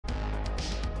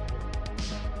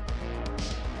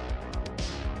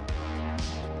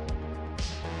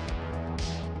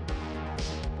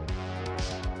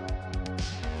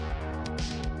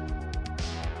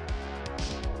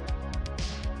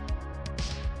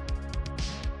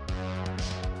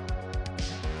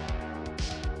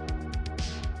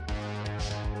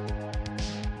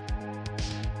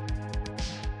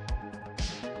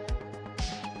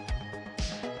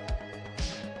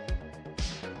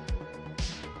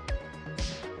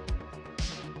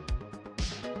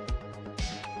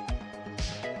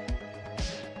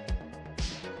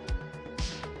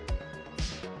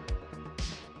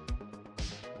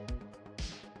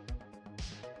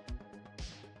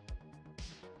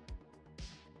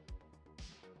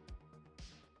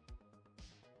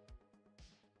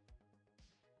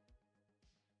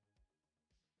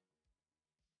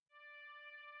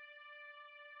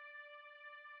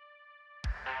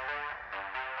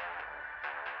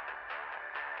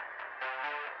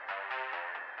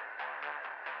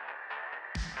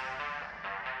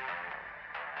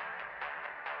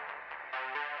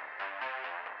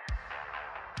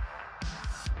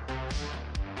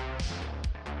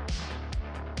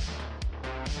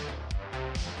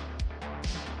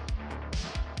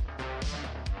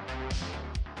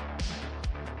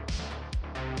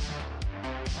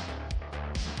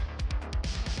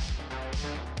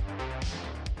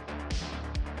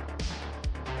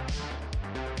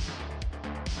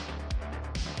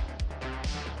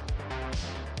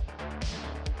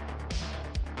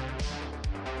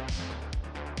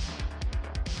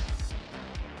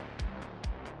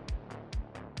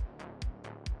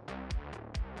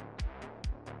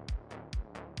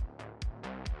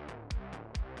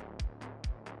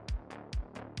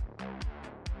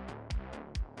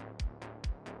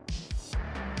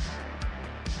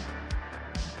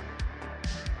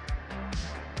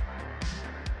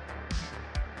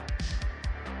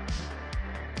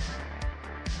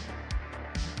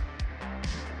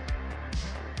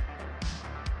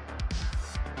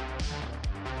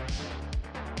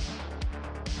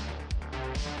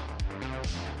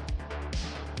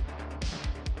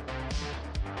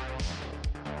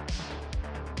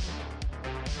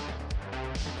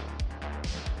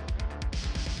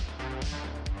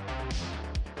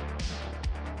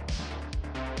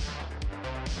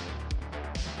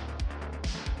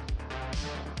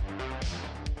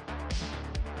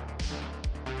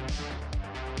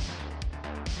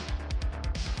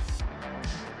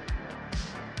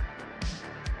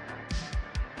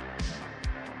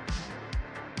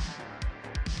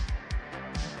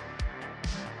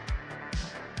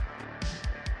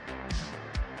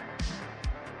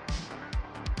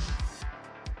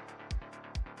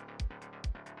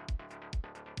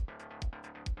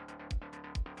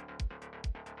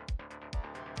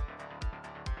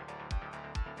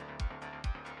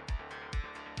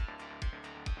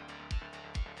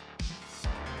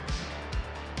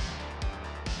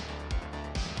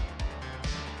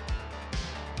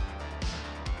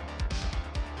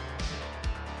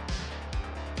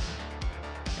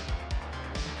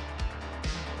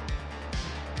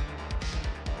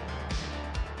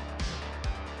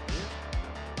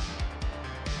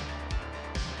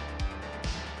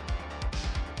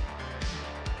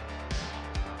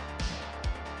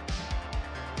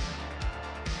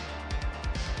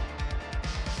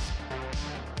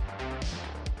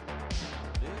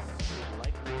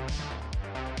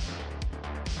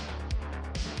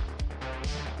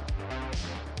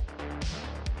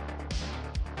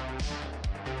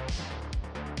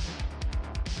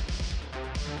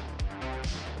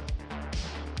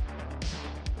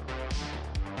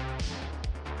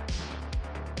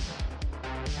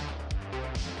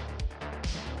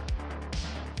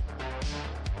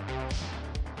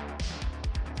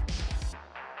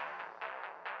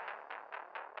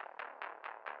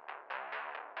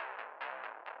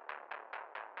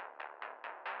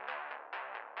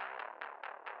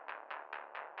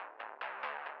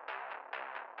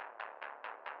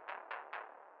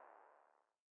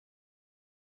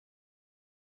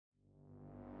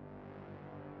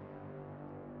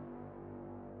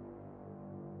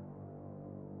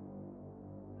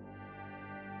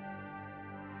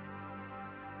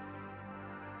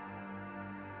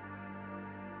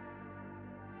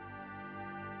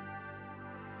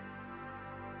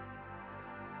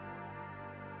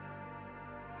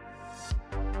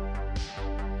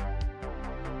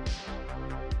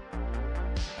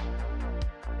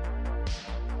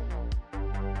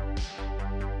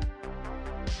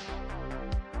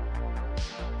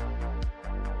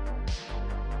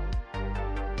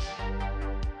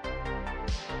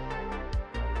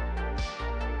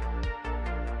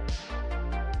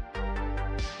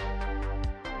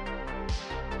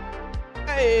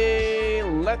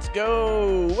Let's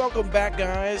go! Welcome back,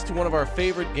 guys, to one of our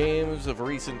favorite games of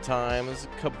recent times,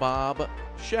 Kebab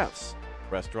Chef's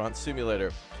Restaurant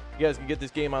Simulator. You guys can get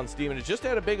this game on Steam, and it just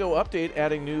had a big O update,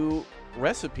 adding new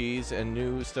recipes and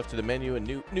new stuff to the menu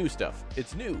and new stuff.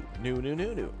 It's new.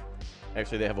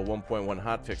 Actually, they have a 1.1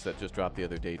 hotfix that just dropped the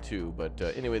other day, too. But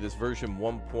anyway, this version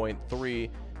 1.3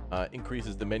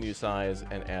 increases the menu size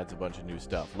and adds a bunch of new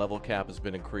stuff. Level cap has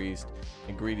been increased,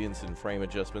 ingredients and frame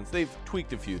adjustments. They've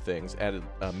tweaked a few things, added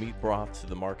meat broth to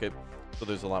the market, so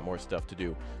there's a lot more stuff to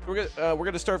do. So we're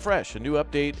gonna start fresh. A new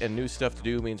update and new stuff to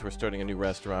do means we're starting a new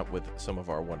restaurant with some of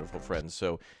our wonderful friends.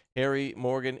 So Harry,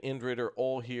 Morgan, Indrid are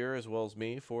all here, as well as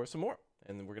me, for some more.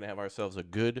 And then we're gonna have ourselves a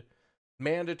good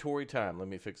mandatory time. Let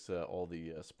me fix all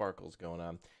the sparkles going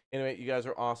on. Anyway, you guys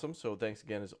are awesome, so thanks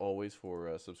again, as always,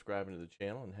 for subscribing to the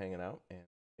channel and hanging out, and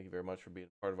thank you very much for being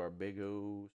part of our Big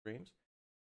O streams.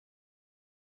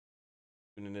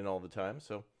 Tuning in all the time,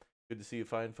 so good to see you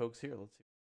fine folks here. Let's see.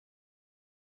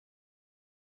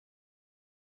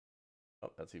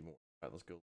 Oh, that's even more. All right, let's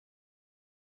go.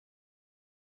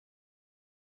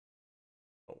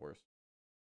 Oh, worse.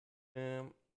 That,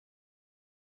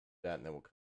 and then we'll...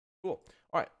 Cool.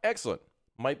 All right, excellent.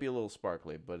 Might be a little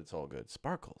sparkly, but it's all good.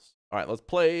 Sparkles. All right, let's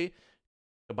play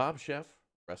Kebab Chef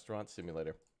Restaurant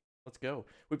Simulator. Let's go.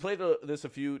 We played this a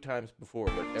few times before,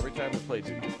 but every time we play it,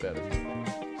 it gets better.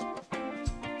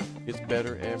 It's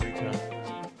better every time.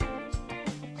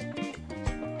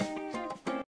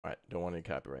 All right, don't want any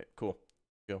copyright. Cool.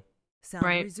 Go. Sound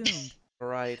resumed. All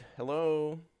right,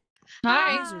 hello.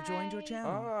 Hi. User joined your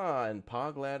channel. Ah, and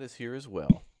Poglad is here as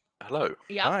well. Hello.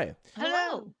 Yeah. Hi.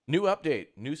 Hello. New update.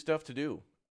 New stuff to do.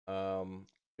 We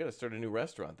gotta start a new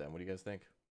restaurant then. What do you guys think?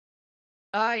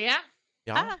 Yeah.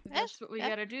 Yeah. That's what we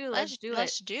gotta do. Let's do.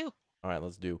 All right,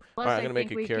 let's do. Plus, All right, I'm gonna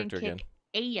make a character again.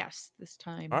 A yes this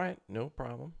time. All right, no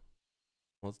problem.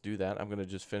 Let's do that. I'm gonna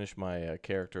just finish my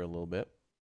character a little bit,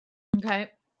 Okay.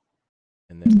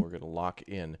 and then we're gonna lock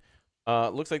in.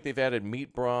 Looks like they've added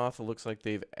meat broth. It looks like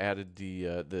they've added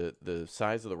the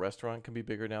size of the restaurant can be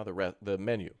bigger now. The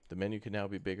menu can now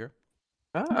be bigger.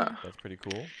 Ah. That's pretty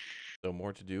cool. So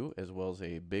more to do, as well as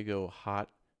a big O hot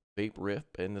vape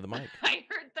rip into the mic. I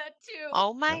heard that too.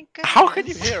 Oh my god. How can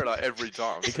you hear it like every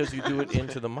time? Because you do it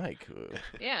into the mic.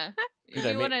 Yeah. Dude,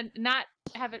 If you want to not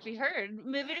have it be heard,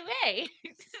 move it away.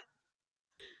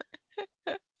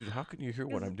 Dude, how can you hear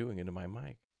what I'm doing into my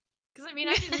mic? Because I mean,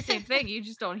 I do the same thing. You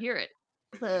just don't hear it.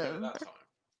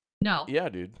 No. Yeah,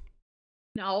 dude.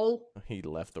 No. He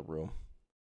left the room.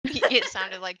 It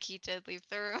sounded like he did leave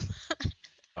the room.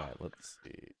 All right, let's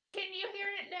see. Can you hear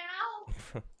it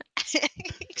now?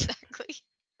 Exactly.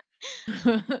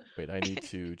 Wait, I need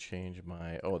to change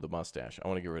my... Oh, the mustache. I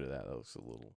want to get rid of that. That looks a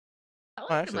little... I Oh,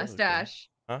 like actually, the that looks good. mustache.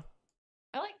 Huh?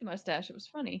 I like the mustache. It was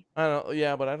funny. I don't know.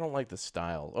 Yeah, but I don't like the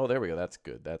style. Oh, there we go. That's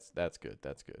good. That's good.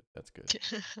 That's good. That's good.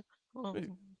 Oh,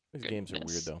 These games are weird,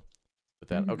 goodness. though. With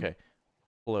that, Mhm. okay.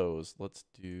 Close. Let's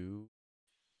do...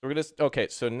 We're gonna... Okay,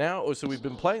 so now... So we've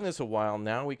been playing this a while.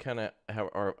 Now we kind of have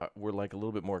we're like a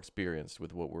little bit more experienced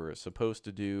with what we're supposed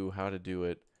to do, how to do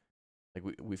it. Like,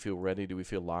 we feel ready. Do we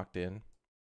feel locked in?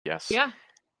 Yes. Yeah.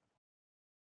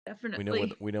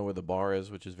 Definitely. We know where the bar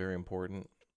is, which is very important.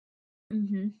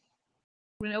 Mm-hmm.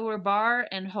 We know where bar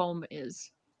and home is.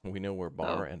 We know where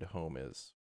bar and home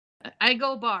is. I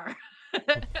go bar.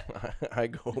 I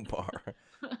go bar.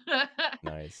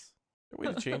 Nice. Are we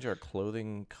to change our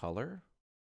clothing color?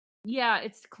 Yeah,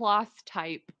 it's cloth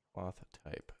type. Cloth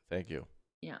type. Thank you.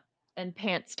 Yeah, and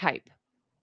pants type.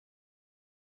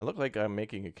 I look like I'm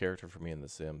making a character for me in The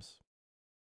Sims.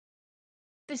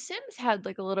 The Sims had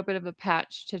like a little bit of a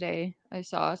patch today, I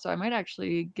saw, so I might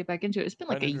actually get back into it. It's been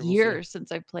like a year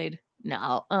since I played.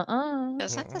 No,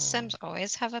 Doesn't The Sims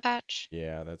always have a patch?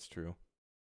 Yeah, that's true.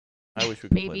 I wish we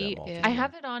could play Maybe. that multiplayer. Yeah. I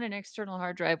have it on an external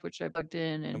hard drive, which I plugged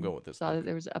in and going with this saw look. that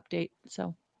there was an update.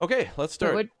 So Okay, let's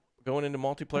start. Would- Going into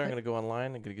multiplayer, I'm Okay. going to go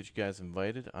online. I'm going to get you guys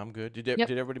invited. I'm good. Did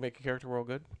everybody make a character? We're all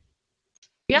good?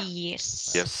 Yeah.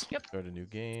 Yes. Yes. Yep. Start a new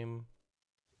game.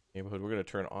 Neighborhood. We're going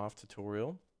to turn off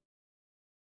tutorial.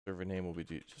 Server name will be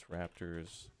just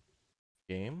Raptors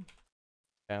game.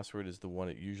 Password is the one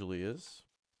it usually is.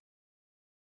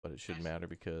 But it shouldn't matter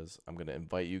because I'm going to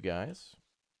invite you guys.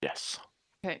 Yes.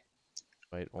 Okay.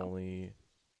 Invite only.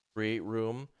 Create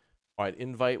room. All right,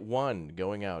 invite 1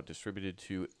 going out. Distributed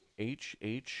to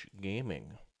HH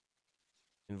Gaming.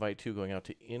 Invite 2 going out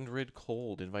to Indrid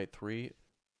Cold. Invite 3.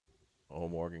 Oh,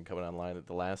 Morgan coming online at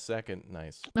the last second.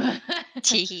 Nice.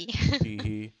 Tee.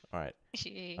 Hee. All right.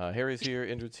 hee. Harry's here,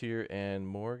 Indrid's here, and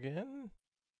Morgan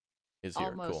is here.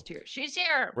 Almost Cool. here. She's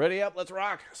here. Ready up, let's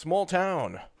rock. Small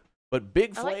town. But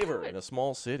big I like flavor how in a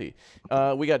small city.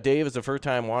 We got Dave as a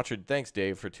first-time watcher. Thanks,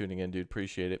 Dave, for tuning in, dude.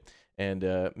 Appreciate it. And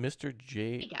Mr.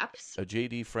 Gaps.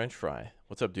 JD French Fry.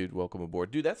 What's up, dude? Welcome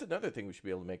aboard. Dude, that's another thing we should be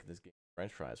able to make in this game.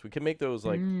 French fries. We can make those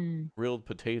like grilled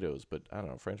potatoes, but I don't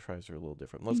know. French fries are a little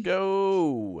different. Let's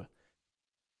go.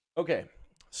 Okay.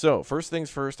 So first things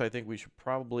first, I think we should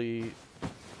probably,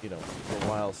 for a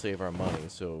while save our money.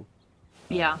 So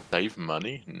Yeah. Save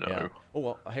money? No. yeah. Oh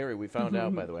well, Harry, we found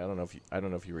out, by the way. I don't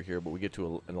know if you were here, but we get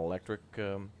to an electric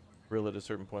grill at a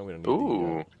certain point. We don't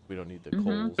need we don't need the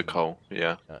coals. The coal,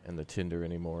 yeah. And the tinder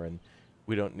anymore, and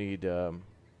we don't need.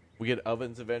 We get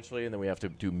ovens eventually, and then we have to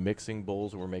do mixing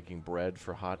bowls, and we're making bread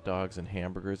for hot dogs and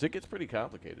hamburgers. It gets pretty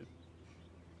complicated.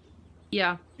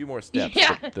 Yeah. A few more steps.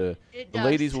 Yeah, But the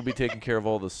ladies will be taking care of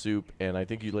all the soup, and I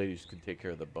think you ladies can take care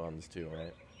of the buns too,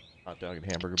 right? Hot dog and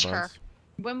hamburger buns.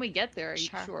 When we get there, are you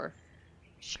Sure. sure?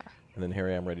 Sure. And then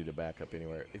Harry, I'm ready to back up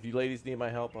anywhere. If you ladies need my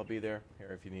help, I'll be there.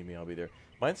 Harry, if you need me, I'll be there.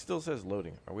 Mine still says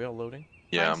loading. Are we all loading?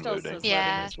 Yeah, Mine I'm still loading. says Yeah.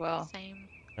 loading as well. Same.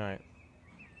 All right.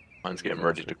 Mine's getting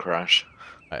ready to crash.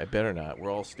 I better not.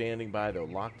 We're all standing by though,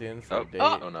 locked in for Oh, a day.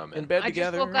 oh no, I'm In in. bed I just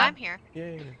together. woke up. I'm here.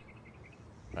 Yay. All right,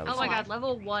 Oh let's my see. god,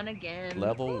 level 1 again.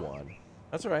 Level 1.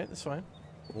 That's all right. That's fine.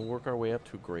 We'll work our way up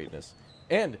to greatness.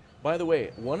 And, by the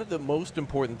way, one of the most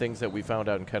important things that we found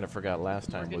out and kind of forgot last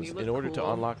time Morgan, was you in look order to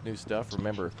cool. unlock new stuff,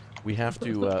 remember, we have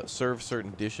to serve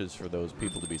certain dishes for those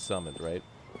people to be summoned, right?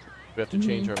 We have to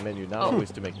change our menu, not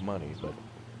always to make money, but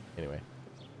anyway.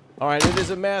 All right, it is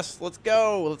a mess. Let's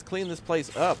go. Let's clean this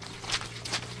place up.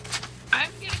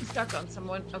 I'm getting stuck on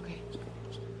someone. Okay.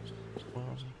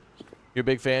 You're a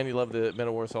big fan? You love the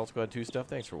Metal War Assault Squad 2 stuff?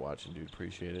 Thanks for watching, dude.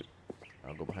 Appreciate it.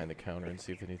 I'll go behind the counter and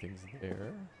see if anything's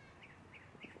there.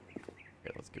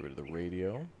 Okay, let's get rid of the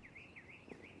radio.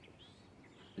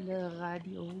 The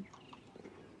radio.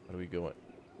 How do we go?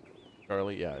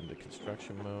 Charlie, yeah, into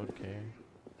construction mode. Okay.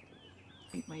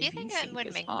 Do you think it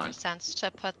would make more sense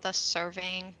to put the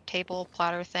serving table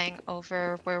platter thing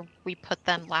over where we put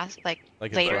them last, like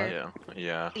Like in later? front?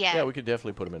 Yeah. Yeah. Yeah, we could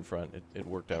definitely put them in front. It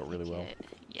worked I out really think well.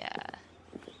 Yeah.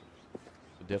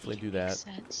 So definitely do Makes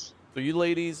that. sense. So you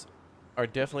ladies are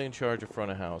definitely in charge of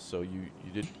front of house. So you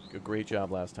did a great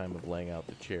job last time of laying out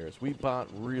the chairs. We bought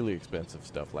really expensive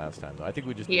stuff last time, though. I think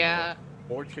we just need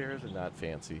more chairs and not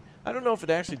fancy. I don't know if it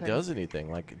actually does anything.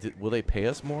 Like, will they pay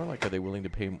us more? Like, are they willing to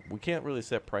pay? We can't really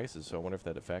set prices, so I wonder if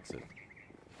that affects it.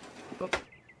 All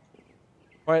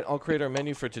right, I'll create our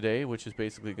menu for today, which is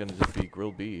basically going to just be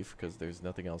grilled beef because there's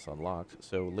nothing else unlocked.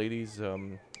 So, ladies, I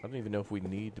don't even know if we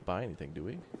need to buy anything, do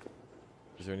we?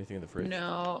 Is there anything in the fridge?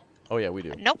 No. Oh, yeah, we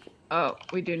do. Nope. Oh,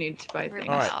 we do need to buy things.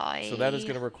 All right, so that is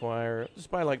going to require, just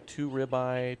buy like 2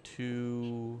 ribeye,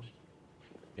 2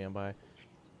 standby.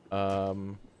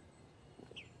 I'll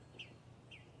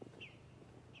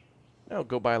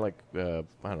go buy like, I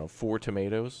don't know, 4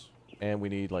 tomatoes, and we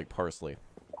need like parsley.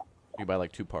 You buy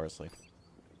like 2 parsley.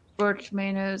 4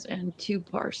 tomatoes and 2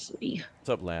 parsley. What's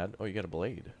up, lad? Oh, you got a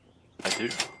blade. I do.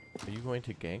 Are you going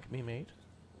to gank me, mate?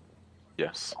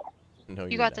 Yes. No,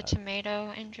 You you're got the not.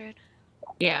 tomato injured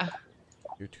Yeah.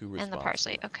 You're too responsible. and the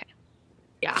parsley. Okay.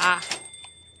 Yeah.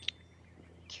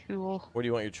 Cool. Where do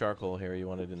you want your charcoal, Harry? You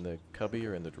want it in the cubby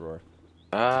or in the drawer?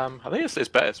 I think it's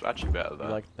better. It's actually better You there.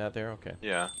 like that there? Okay.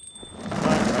 Yeah.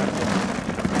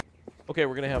 Okay,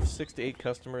 we're gonna have 6 to 8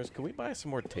 customers. Can we buy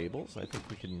some more tables? I think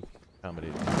we can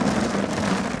accommodate.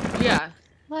 Yeah.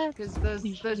 Because those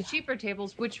cheaper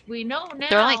tables, which we know now.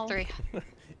 There are only 3.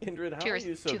 Indrid, how Two are or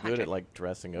you so 200. good at like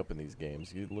dressing up in these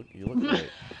games? You look great.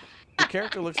 Your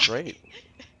character looks great.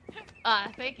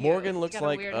 Thank you. Morgan It's looks got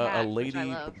like weird a hat, which I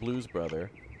lady love. blues brother,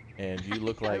 and you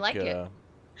look I like, like it.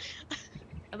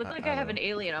 I look I like don't I have know. an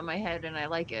alien on my head, and I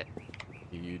like it.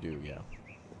 You do, yeah.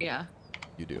 Yeah.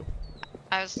 You do.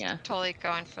 I was Yeah. totally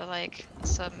going for like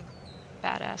some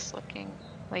badass looking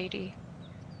lady.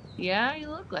 Yeah, you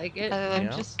look like it. I I'm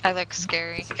Yeah. just I look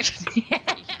scary.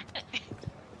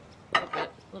 a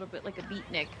little bit like a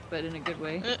beatnik, but in a good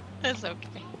way. It's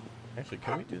okay. Actually,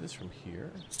 can we do this from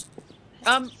here?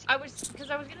 I was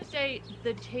gonna say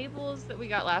the tables that we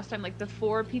got last time, like the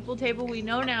 4 people table, we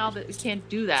know now that we can't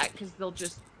do that because they'll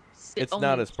just sit It's only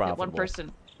not as at profitable. one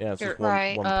person. Yeah, it's Here, just one,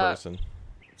 right, one person.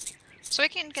 So we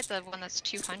can get the one that's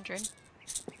 200.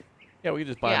 Yeah, we can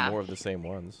just buy Yeah. more of the same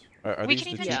ones. Are We these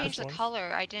can the even cheapest change the ones?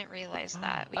 color. I didn't realize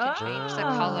that. We can change the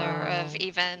color of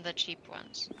even the cheap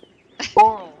ones.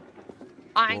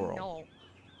 I Coral. know.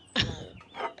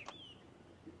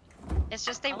 It's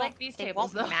just they I won't, like these they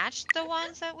tables, won't though. match the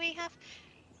ones that we have.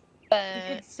 We But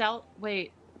could sell.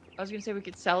 Wait, I was gonna say we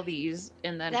could sell these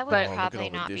and then. That would but Oh, probably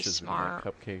look at all not the be dishes. We got smart.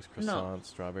 cupcakes, No. croissants,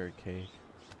 strawberry cake,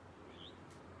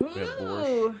 we have borscht.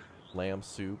 Ooh, lamb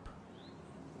soup.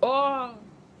 Oh.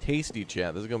 Tasty,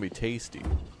 chat. This is gonna be tasty.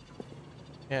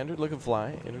 Andrew looking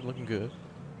fly. Andrew looking good.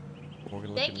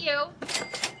 Morgan looking Thank you.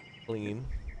 clean.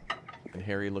 And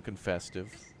Harry looking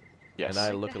festive. Yes. And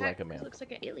I looking like a man. He looks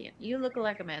like an alien. You look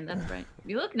like a man. That's right.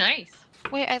 You look nice.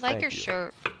 Wait, I like Thank your you.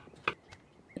 shirt.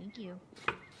 Thank you.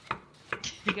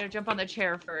 You gotta jump on the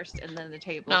chair first, and then the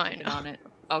table. No, I Get know. on it.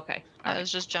 Okay. I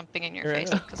was just jumping in your Here, I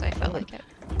face know. because I felt like it.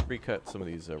 Pre-cut some of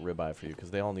these ribeye for you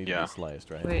because they all need to Yeah. be sliced,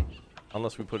 right? Wait.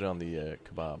 Unless we put it on the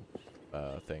kebab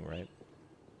thing, right?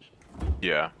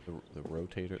 Yeah. The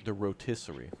rotator, the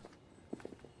rotisserie.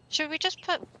 Should we just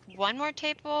put one more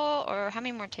table, or how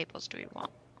many more tables do we want?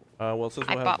 Well, it says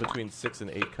I we'll have bought between 6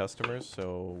 and 8 customers,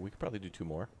 so we could probably do 2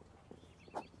 more.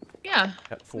 Yeah.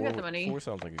 At We got the money. 4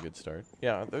 sounds like a good start.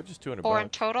 Yeah, they're just 200 Four in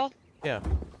bucks. total? Yeah.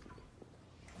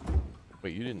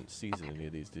 Wait, you didn't season any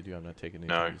of these, did you? I'm not taking any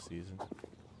No. of these seasoned.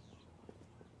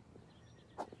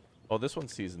 Oh, this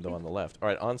one's seasoned though on the left. All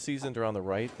right, unseasoned are on the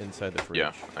right inside the fridge.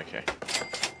 Yeah. Okay.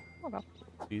 Okay.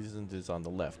 Seasoned is on the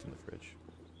left in the fridge.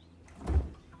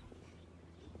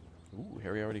 Ooh,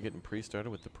 Harry already getting pre-started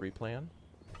with the pre-plan.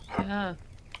 Yeah.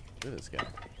 Look at this guy.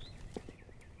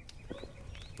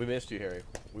 We missed you, Harry.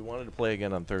 We wanted to play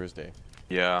again on Thursday.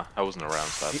 Yeah, I wasn't around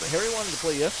sadly. Harry wanted to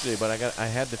play yesterday, but I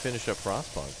had to finish up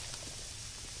Frostpunk.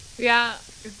 Yeah.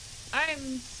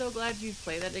 I'm so glad you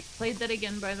played that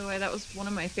again. By the way, that was one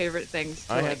of my favorite things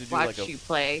to I had to do watch like you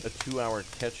play. a 2-hour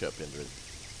catch-up into it.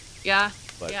 Yeah.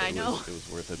 But Yeah, I know. It was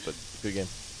worth it, but good game.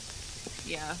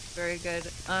 Yeah, very good.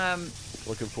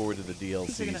 Looking forward to the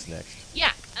DLCs next.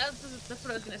 Yeah, that's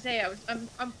what I was gonna say.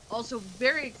 I'm also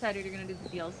very excited you're gonna do the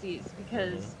DLCs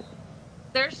because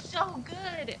they're so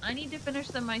good. I need to finish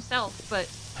them myself, but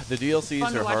The DLCs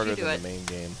fun to are watch harder you do than it. the main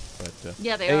game. But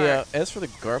yeah, they hey, are. as for the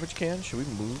garbage can, should we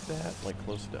move that like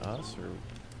closer to us or?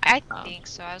 I think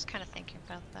so. I was kind of thinking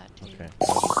about that too.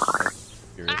 Okay.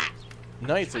 Curious.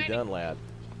 Nicely done, lad.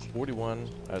 41.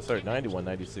 Sorry, 91,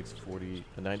 96, 40,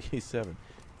 97.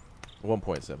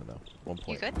 1.7 though. 1 You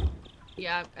point. good?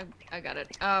 Yeah, I got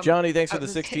it. Johnny, thanks for I the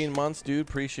was- 16 months, dude.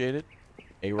 Appreciate it.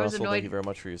 A was Russell, thank annoyed- you very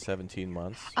much for your 17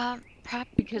 months. Probably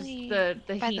because the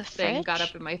by heat the thing got fridge?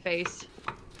 up in my face.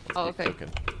 Oh, Keep okay. cooking.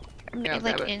 Yeah, I'll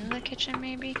like grab it. in the kitchen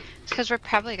maybe? Because we're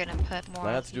probably gonna put more.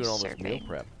 Lad's of doing all these this meal serving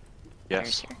prep.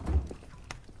 Yes. platters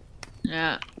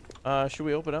here. Yeah. Should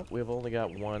we open up? We've only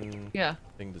got one Yeah.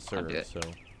 thing to I'll serve, do it. so.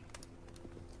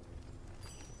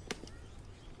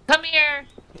 Come here.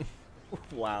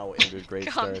 Wow, Ingrid, great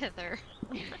Come start. hither.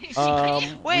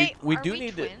 Wait, we are do we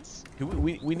need twins? to.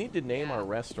 We need to name Yeah. our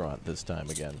restaurant this time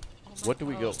again. Oh What do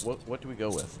we go? God. What do we go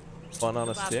with? Fun on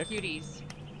a Kebab stick? cuties.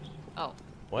 Oh.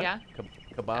 What? Yeah.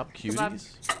 Kebab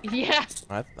cuties? Yeah.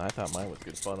 I thought mine was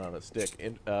good. Fun on a stick.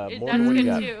 And, That's Morgan, what do you good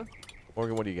got? too.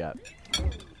 Morgan, what do you got?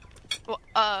 Well,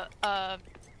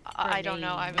 I don't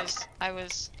know. name. I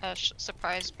was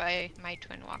surprised by my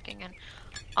twin walking in.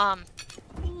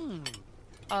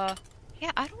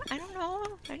 Yeah, I don't know.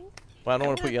 Well, I don't I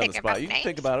want to put wanna you on the think spot. about You can think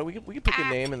names. about it. We can pick a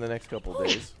name in the next couple of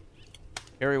days.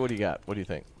 Harry, what do you got? What do you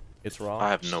think? It's raw. I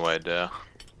have no idea.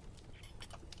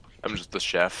 I'm just the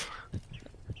chef.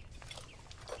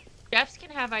 Chefs can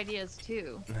have ideas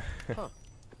too.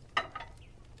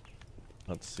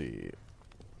 Let's see.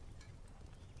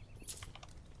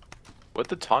 Where'd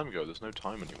the time go? There's no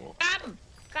time anymore.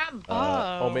 Come.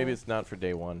 Oh, maybe it's not for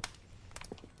day one.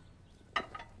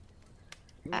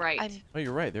 Right. Oh,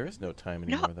 you're right. There is no time No,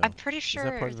 anymore, though. I'm pretty sure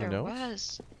that part of the there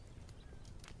notes?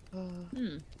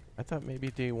 was. I thought maybe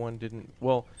day one didn't.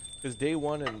 Well, because day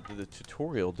one and the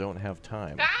tutorial don't have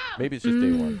time. Ah! Maybe it's just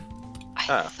day one. I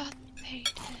Ah. thought they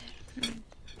did.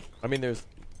 I mean, there's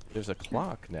a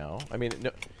clock now. I mean, no,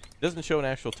 it doesn't show an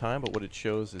actual time, but what it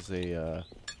shows is a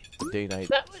day-night.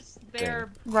 That was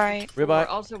there. Right. Ribeye.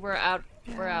 Also, we're out.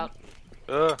 We're out.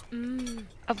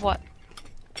 Of what?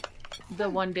 The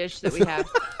one dish that we have.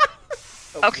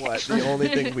 Of Okay. what? The only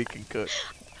thing we can cook.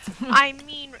 I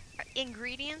mean,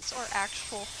 ingredients or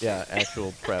actual. Yeah,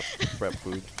 actual prep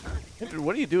food. Andrew,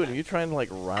 what are you doing? Are you trying to like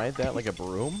ride that like a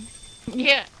broom?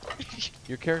 Yeah.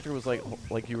 Your character was like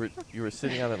you were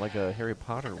sitting on it like a Harry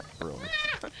Potter broom.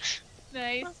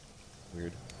 Nice.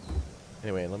 Weird.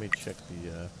 Anyway, let me check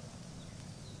the.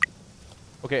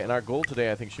 Okay, and our goal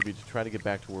today, I think, should be to try to get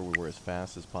back to where we were as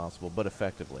fast as possible, but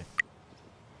effectively.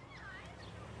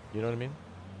 You know what I mean?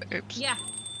 Oops. Yeah.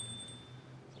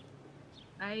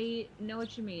 I know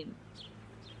what you mean.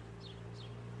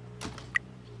 Do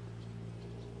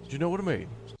you know what I mean?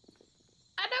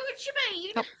 I know what you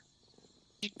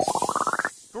mean.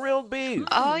 Grilled beef.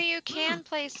 Oh, you can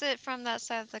place it from that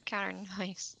side of the counter.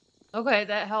 Nice. Okay,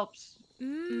 that helps. Yeah.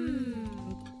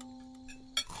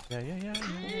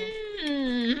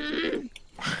 Mm.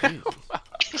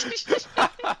 Jesus.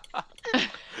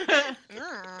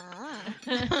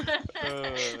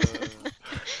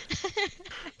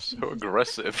 So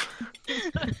aggressive.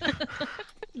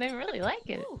 They really like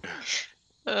it.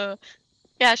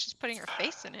 Yeah, she's putting her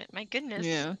face in it. My goodness.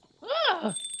 Yeah.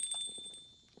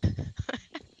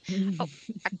 Oh,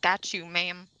 I got you,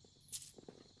 ma'am.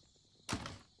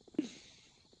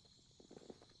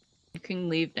 You can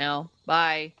leave now.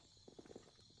 Bye.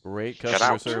 Great Get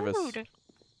customer out. service. Rude.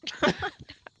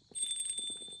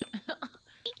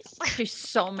 She's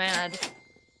so mad.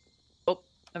 Oh,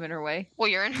 I'm in her way. Well,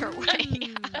 you're in her way.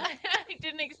 I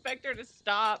didn't expect her to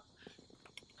stop.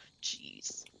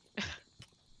 Jeez.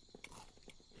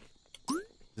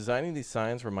 Designing these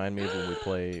signs remind me of when we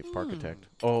play Parkitect.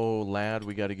 Oh, lad,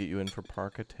 we got to get you in for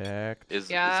Parkitect. Is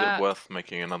Yeah. it worth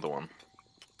making another one?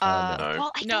 No.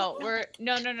 Well, I No, don't know. we're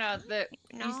no.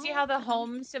 You see how the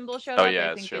home symbol showed Oh, up? yeah,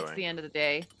 I it's think it's showing. the end of the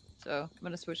day. So I'm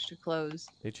gonna switch to close.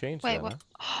 They changed Wait, that, what?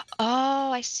 huh?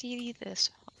 Oh, I see the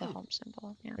home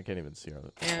symbol. Yeah. I can't even see our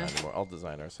Yeah. sign anymore. I'll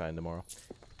design our sign tomorrow.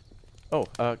 Oh,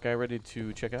 guy ready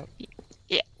to check out?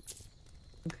 Yeah.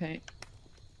 Okay.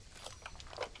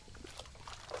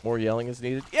 More yelling is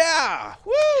needed. Yeah!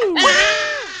 Woo!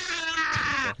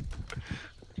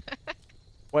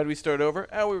 Why did we start over?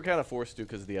 Oh, we were kind of forced to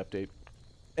because of the update.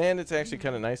 And it's actually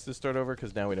kind of nice to start over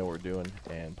because now we know what we're doing.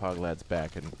 And Poglad's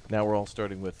back. And now we're all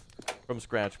starting from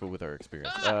scratch, but with our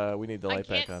experience. We need the light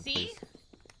back on, please.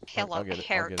 Hello, I'll get it,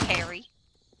 Harry.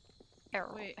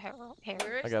 Wait, Harry.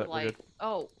 Where's I got the it, we're light? good.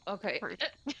 Oh, okay. Rude.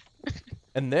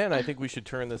 And then I think we should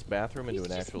turn this bathroom into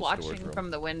He's an just actual watching storage room. from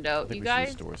the window. I think You we guys,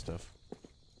 should store stuff.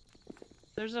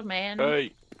 there's a man. Hey.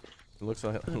 It looks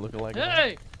like looking like.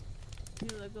 Hey!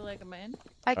 You look like a man.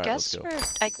 I Alright, guess let's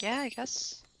go. we're. Yeah, I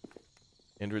guess.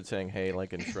 Indrid saying "Hey"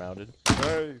 like enshrouded.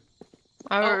 Hey.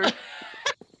 Oh.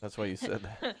 That's why you said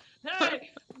that.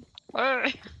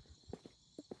 Hey!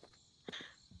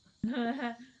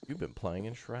 You've been playing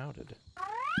enshrouded.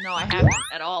 No, I haven't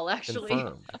at all, actually.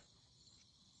 Confirmed.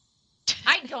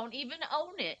 I don't even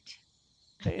own it.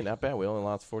 Hey, not bad. We only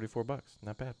lost $44.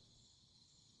 Not bad.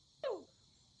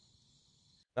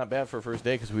 Not bad for a first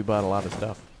day because we bought a lot of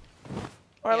stuff.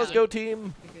 All right, Yeah. let's go,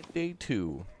 team. Day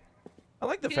 2. I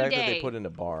like the Good fact that day. they put in a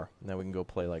bar. Now we can go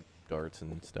play like darts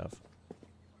and stuff.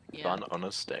 Yeah. Fun on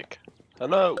a stick.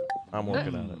 Hello. I'm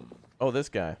working on it. Oh, this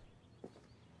guy.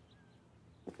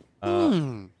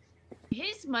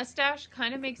 His mustache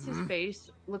kind of makes his face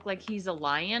look like he's a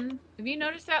lion. Have you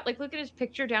noticed that? Like, look at his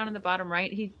picture down in the bottom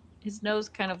right. His nose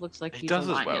kind of looks like He he's does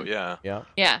a as lion. well, yeah. Yeah.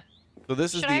 Yeah. So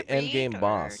this is Should I the end game read, or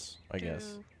boss, I guess.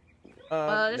 this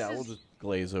No, we'll is- just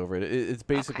glaze over it. It's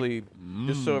basically,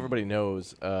 just so everybody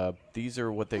knows, these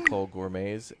are what they call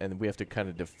gourmets, and we have to kind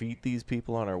of defeat these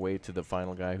people on our way to the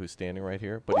final guy who's standing right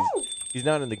here. But he's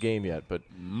not in the game yet, but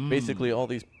basically all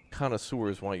these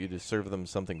connoisseurs want you to serve them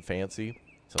something fancy,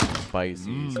 something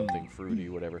spicy, something fruity,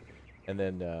 whatever. And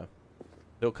then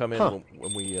they'll come in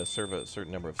when we serve a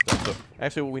certain number of stuff. So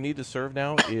actually what we need to serve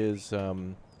now is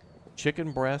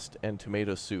chicken breast and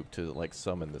tomato soup to like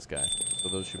summon this guy. So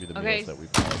those should be the Okay, meals that we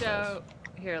prioritize. so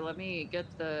here, let me get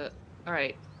the. All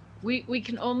right, we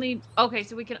can only. Okay,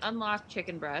 so we can unlock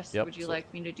chicken breast. Yep, Would you so-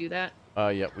 like me to do that?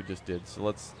 Yeah, we just did. So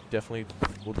let's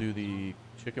we'll do the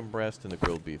chicken breast and the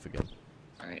grilled beef again.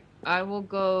 All right, I will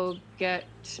go get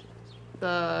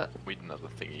the. We need another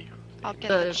thingy. I'll get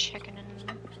The- the chicken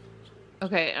and.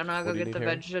 Okay, and I'll What go do you get the need,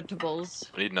 Harry?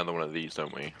 vegetables. We need another one of these,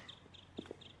 don't we?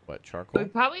 What, charcoal? We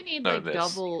probably need No, like this.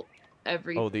 double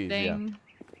everything. Oh, these, yeah.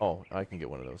 Oh, I can get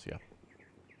one of those, yeah.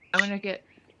 I'm gonna get.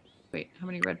 Wait, how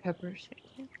many red peppers?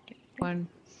 1,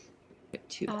 get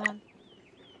 2.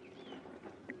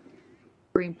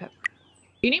 Green pepper.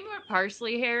 You need more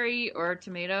parsley, Harry, or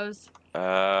tomatoes?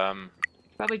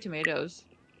 Probably tomatoes.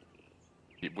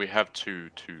 We have two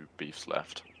beefs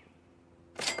left.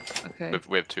 Okay.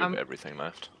 We have two of everything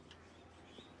left.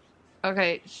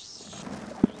 Okay. I can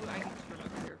start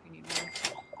over here if you need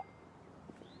more.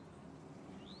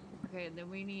 Okay, and then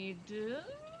we need.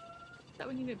 That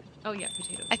we needed. Oh yeah,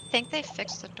 potatoes. I think they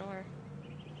fixed the door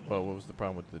Well, what was the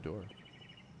problem with the door?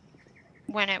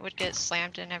 when it would get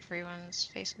slammed in everyone's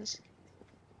faces.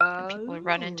 Oh. People would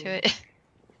run into it.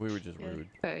 We were just Yeah. rude.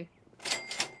 Okay.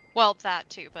 Well, that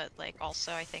too, but like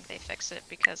also I think they fixed it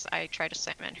because I tried to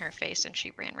slam it in her face and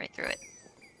she ran right through it.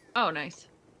 Oh, nice.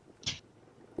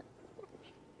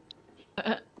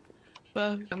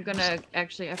 I'm gonna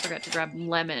actually. I forgot to grab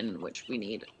lemon, which we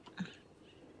need.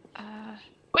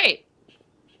 Wait.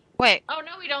 Wait. Oh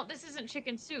no, we don't. This isn't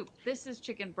chicken soup. This is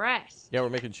chicken breast. Yeah, we're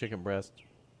making chicken breast.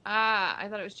 Ah, I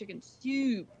thought it was chicken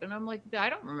soup, and I'm like,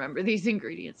 I don't remember these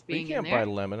ingredients We being in can't there.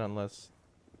 buy lemon unless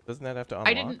Doesn't that have to unlock?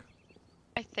 I didn't.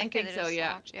 I think it so. is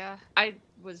Yeah. locked, yeah. I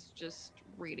was just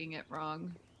reading it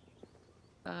wrong.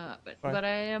 But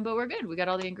we're good. We got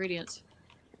all the ingredients.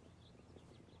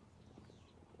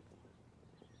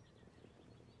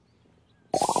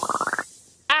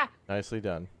 Ah! Nicely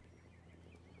done.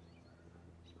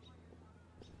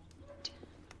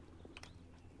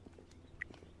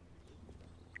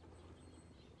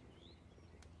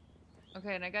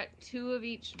 Okay, and I got 2 of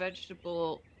each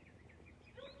vegetable.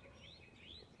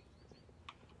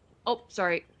 Oh,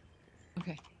 sorry.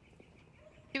 Okay.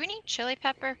 Do we need chili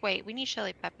pepper? Wait, we need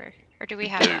chili pepper. Or do we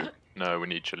have that? No, we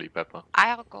need chili pepper.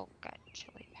 I'll go get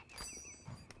chili pepper.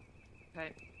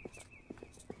 Okay.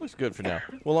 Looks good for now.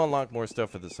 We'll unlock more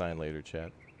stuff for the sign later,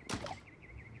 chat.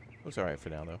 Looks alright for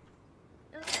now, though.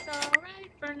 Looks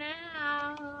alright for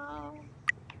now.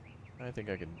 I think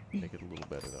I can make it a little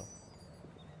better,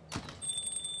 though.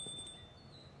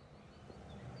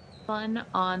 Fun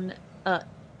on a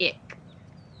ick.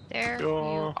 There Sure.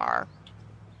 you are.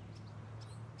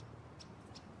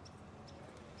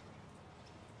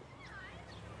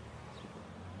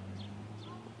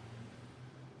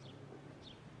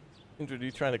 Indra, are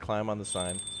you trying to climb on the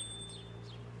sign?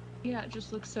 Yeah, it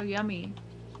just looks so yummy.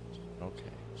 Okay.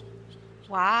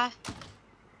 Why?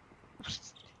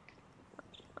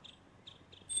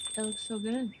 It looks so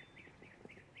good.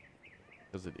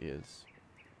 Because it is.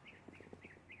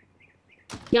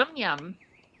 Yum yum.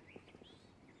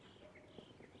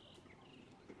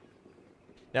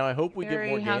 Now, I hope we get more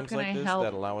Barry, how games can like I this help?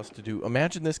 that allow us to do...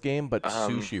 Imagine this game, but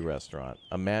sushi restaurant.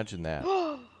 Imagine that.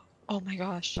 Oh my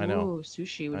gosh. I know. Ooh,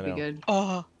 sushi would be good.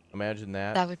 Oh, Imagine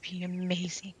that. that would be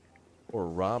amazing. Or a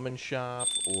ramen shop,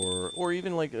 or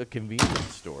even like a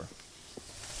convenience store.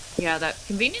 Yeah, that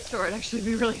convenience store would actually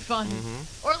be really fun.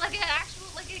 Mm-hmm. Or like an actual,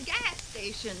 like a gas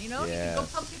station, you know? You can go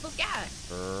Yes. pump people's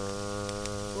gas.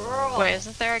 Wait,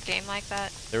 isn't there a game like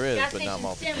that? There is, Gas but not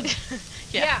station multiple. sim.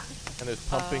 Yeah. Yeah. And there's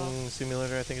Pumping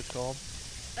Simulator, I think it's called.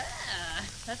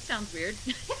 That sounds weird.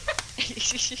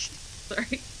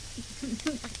 Sorry.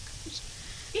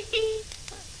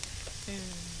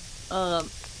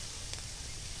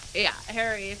 Yeah,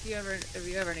 Harry, if you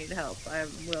ever need help, I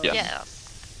will. Yeah. Yeah.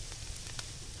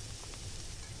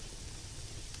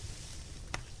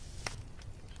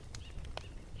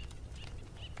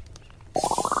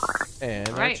 And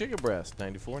our Right. chicken breast,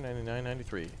 94, 99,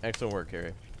 93. Excellent work,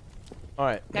 Harry. All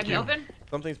right. Have you open?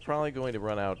 Something's probably going to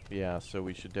run out, yeah, so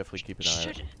we should definitely keep an eye on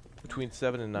it. Should, Between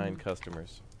 7 and 9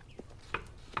 customers.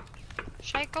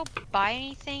 should I go buy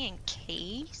anything in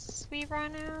case we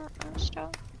run out of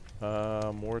stuff?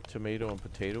 More tomato and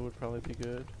potato would probably be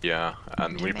good. Yeah,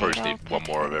 and we probably Tomato, need one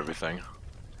more of everything.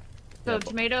 So Yeah,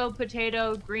 tomato,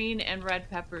 potato, green, and red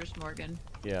peppers, Morgan.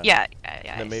 Yeah. Yeah.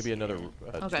 And then maybe another 2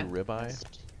 ribeye.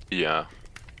 Yeah.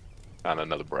 And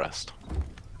another breast.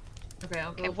 Okay,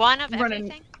 I'll Okay, go. one of running.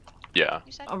 everything, Yeah.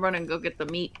 you said? I'll run and go get the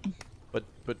meat.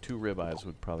 But 2 ribeyes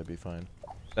would probably be fine.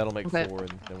 That'll make Okay. 4, and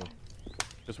then we'll...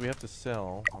 Because we have to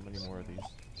sell... How many more of these?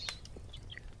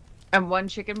 And 1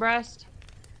 chicken breast.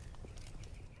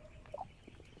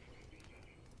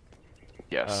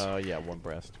 Yes. Yeah, 1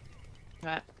 breast.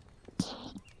 Right.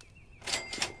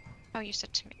 Oh, you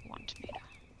said tomato, 1 tomato.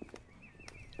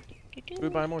 Should we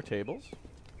buy more tables?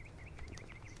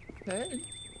 Good.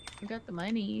 We got the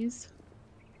monies.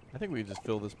 I think we could just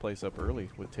fill this place up early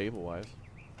with table-wise.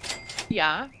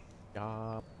 Yeah.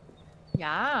 Yeah.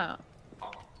 Yeah.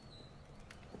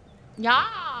 Yeah.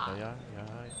 Yeah, yeah, yeah.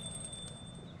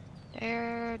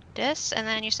 There, this, and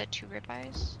then you said 2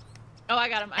 ribeyes. Oh, I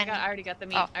got them. I And- already got the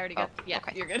meat. Oh, I already got. oh, Yeah,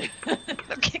 okay. you're good.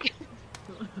 Okay.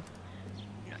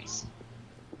 Nice.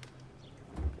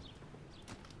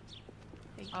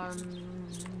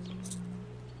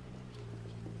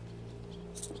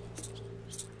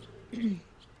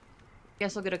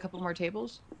 Guess I'll get a couple more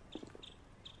tables.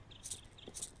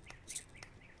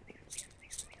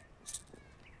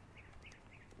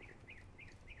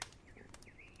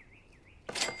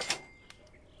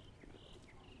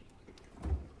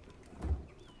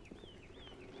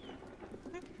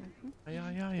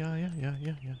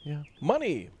 Yeah.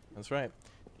 Money! That's right.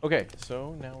 Okay,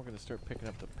 so now we're going to start picking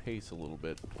up the pace a little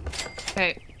bit.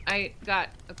 Okay, I got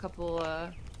a couple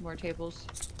more tables.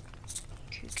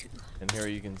 And here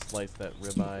you can slice that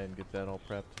ribeye and get that all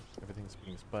prepped. Everything's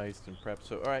being spiced and prepped.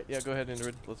 So, alright, yeah, go ahead,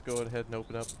 Indrid. Let's go ahead and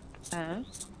open up.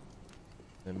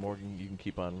 And Morgan, you can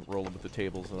keep on rolling with the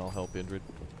tables and I'll help Indrid.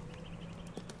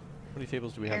 How many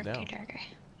tables do we have now?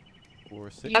 4,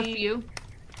 6? A few.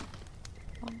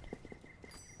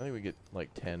 I think we get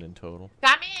like 10 in total.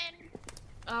 Come in!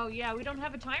 Oh, yeah, we don't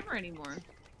have a timer anymore.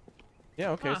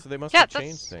 Yeah, okay, Huh. so they must Yeah, have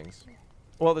changed things.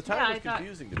 Well, the time was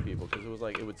confusing to people because it was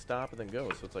like it would stop and then go.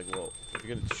 So it's like, well, if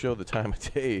you're gonna show the time of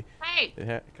day, hey,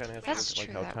 it kind of has to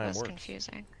look like how time works. That was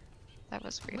confusing. That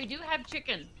was weird. We do have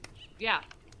chicken. Yeah.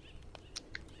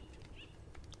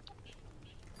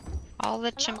 All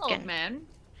the Hello, chicken. man.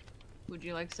 Would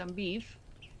you like some beef?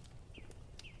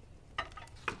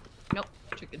 Nope,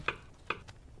 chicken.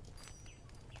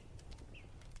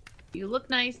 You look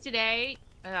nice today.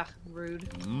 Ugh, rude.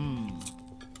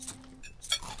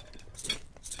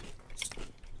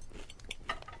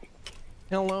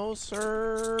 Hello,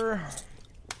 sir.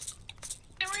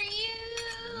 How are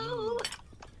you?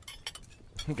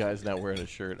 Guy's not wearing a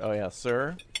shirt. Oh yeah,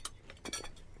 sir.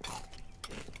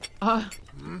 So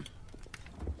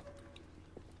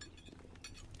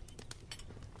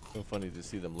funny to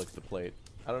see them lick the plate.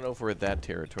 I don't know if we're at that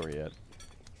territory yet.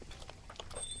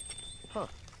 Huh.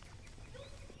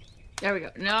 There we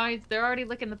go. No, they're already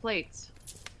licking the plates.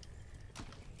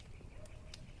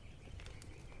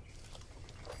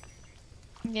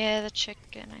 Yeah, the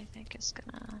chicken, I think, is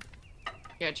gonna...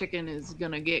 Yeah, chicken is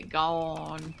gonna get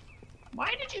gone.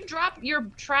 Why did you drop your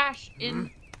trash in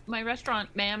my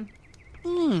restaurant, ma'am?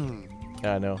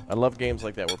 Yeah, I know. I love games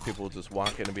like that where people will just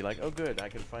walk in and be like, oh good, I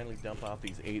can finally dump off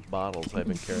these 8 bottles I've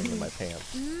been carrying in my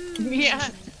pants. Yeah.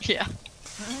 Yeah.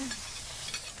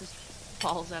 Just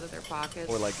falls out of their pockets.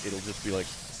 Or like, it'll just be like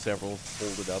several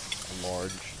folded up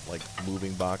large, like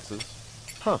moving boxes.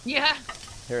 Huh. Yeah.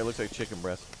 Here, it looks like chicken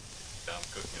breast. Yeah, I'm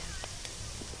cooking.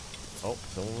 Oh,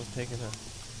 someone was taking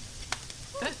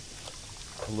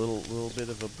a little bit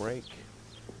of a break.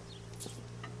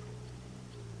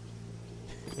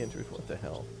 Andrew, what the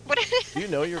hell? Do you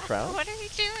know you're crouched? What are you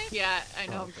doing? Yeah, I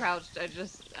know I'm crouched. I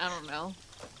don't know.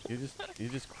 You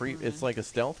just creep. It's like a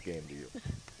stealth game to you.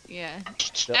 Yeah.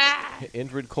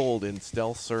 Indrid Cold in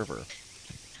stealth server.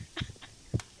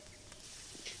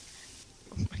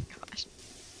 Oh my gosh.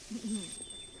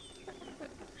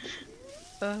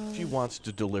 She wants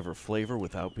to deliver flavor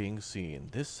without being seen.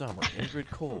 This summer, Indrid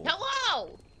Cold. Hello.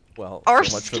 Well, Or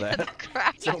so much for that.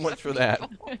 crap So much for that.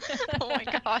 Oh my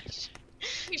gosh.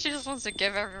 She just wants to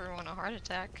give everyone a heart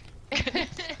attack. And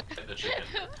the chicken.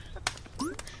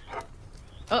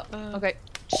 Oh, okay.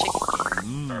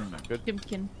 Perfect. Good.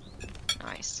 Chimkin.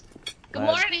 Nice. Good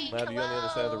morning. Lad, are you on the other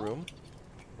side of the Hello. room?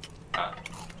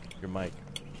 Your mic.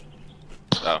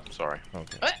 Oh, sorry.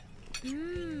 Okay. What?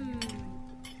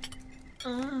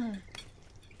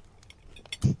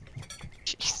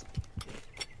 Jeez.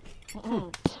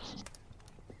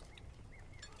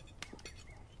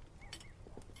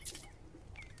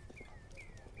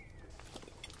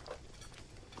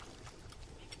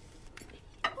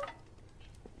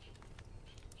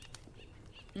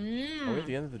 Are we at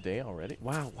the end of the day already?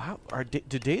 Wow, wow.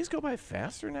 Do days go by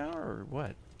faster now, or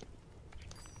what?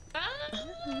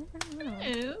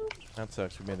 That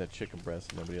sucks. We made that chicken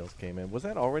breast and nobody else came in. Was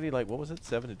that already like, what was it,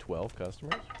 7 to 12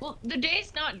 customers? Well, the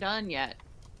day's not done yet.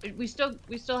 We still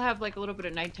have like a little bit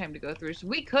of nighttime to go through, so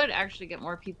we could actually get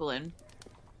more people in.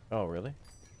 Oh, really?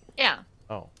 Yeah.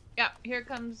 Oh. Yeah. Here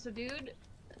comes the dude.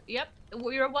 Yep.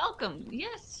 Well, you're welcome.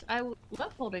 Yes, I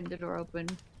love holding the door open.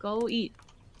 Go eat.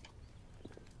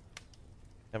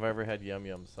 Have I ever had yum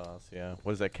yum sauce? Yeah.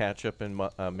 What is that, ketchup and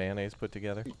mayonnaise put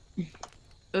together?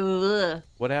 Ugh.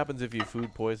 What happens if you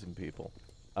food poison people?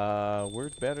 We're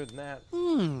better than that.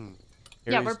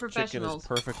 Yeah, we're Harry's professionals.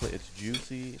 Chicken is perfectly, it's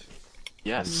juicy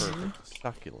Yes. and perfect,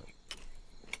 succulent.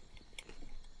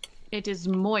 It is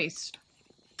moist.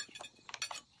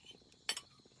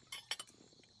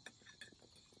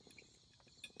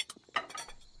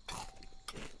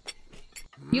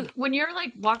 When you're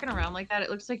like walking around like that, it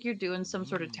looks like you're doing some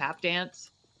sort of tap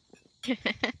dance.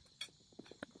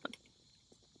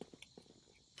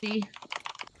 See?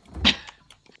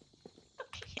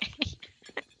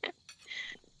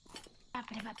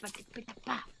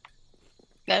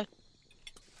 No.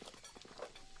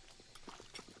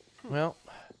 Well,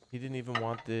 he didn't even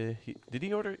want the... did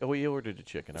he order... Oh, he ordered a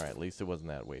chicken. All right, at least it wasn't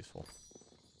that wasteful.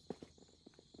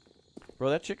 Bro,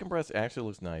 that chicken breast actually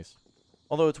looks nice.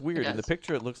 Although it's weird. In the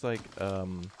picture, it looks like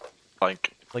Like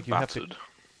you battered. have to...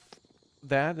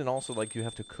 That, and also like you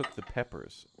have to cook the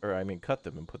peppers. Or, I mean, cut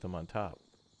them and put them on top.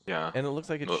 Yeah. And it looks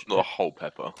like it's... The whole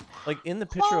pepper. Like, in the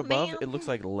picture above, ma'am. it looks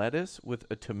like lettuce with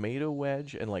a tomato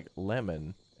wedge and, like,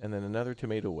 lemon. And then another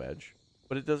tomato wedge.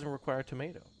 But it doesn't require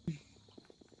tomato.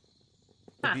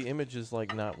 Like, the image is,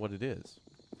 like, not what it is.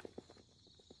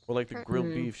 Or, like, the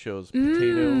grilled beef shows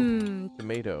potato,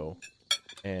 tomato,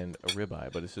 and a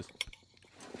ribeye. But it's just...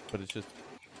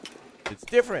 It's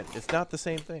different. It's not the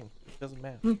same thing. It doesn't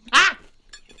match. Ah!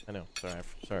 I know.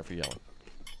 Sorry for yelling.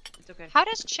 It's okay. How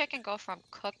does chicken go from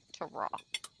cooked to raw?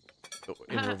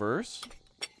 In reverse?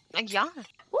 Yeah.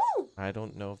 Woo! I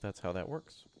don't know if that's how that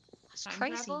works. That's Time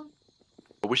crazy. travel?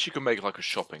 I wish you could make like a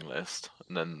shopping list,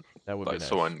 and then That would like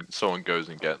be nice. someone goes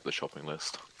and get the shopping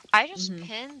list. I just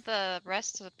pin the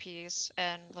recipes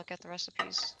and look at the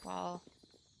recipes while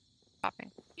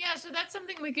shopping. Yeah, so that's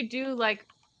something we could do, like,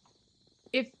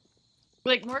 if,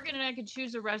 like, Morgan and I could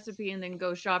choose a recipe and then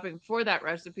go shopping for that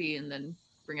recipe and then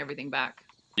bring everything back.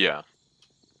 Yeah.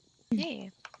 Yeah.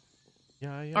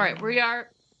 Yeah. All right, we are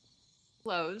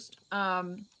closed.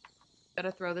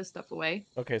 Gotta throw this stuff away.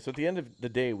 Okay, so at the end of the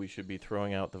day, we should be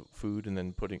throwing out the food and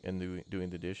then putting and doing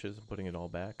the dishes and putting it all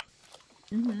back.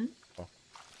 Mm-hmm. Oh.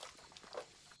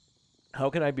 How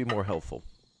can I be more helpful?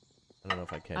 I don't know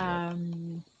if I can.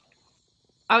 Yet.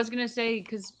 I was gonna say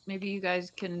because maybe you guys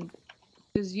can,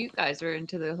 because you guys are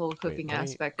into the whole cooking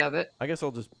aspect of it. I guess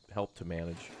I'll just help to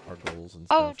manage our goals and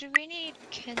Oh, stuff. do we need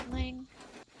kindling?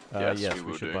 Yes,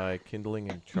 we should buy kindling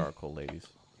and charcoal, ladies.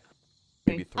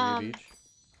 Okay. Maybe 3 of each.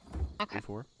 Okay.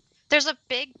 4. There's a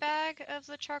big bag of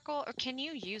the charcoal, or can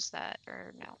you use that,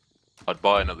 or no? I'd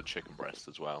buy another chicken breast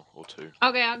as well, or 2.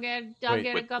 Okay, I'll get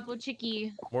Wait. a couple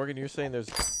chicky. Morgan, you're saying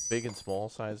there's big and small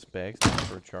size bags now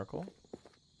for charcoal?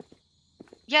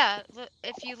 Yeah,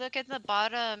 if you look at the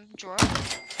bottom drawer.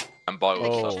 And buy In the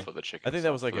all kitchen? stuff for the chicken. I think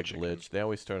that was stuff like for a the chicken. glitch. They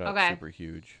always start out Okay. super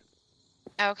huge.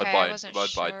 Okay, I'd buy, I wasn't I'd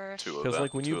buy sure. 2 of Because them.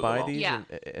 like when 2 you of buy them. these Yeah.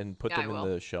 and put Yeah, them I in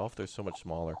will. the shelf, they're so much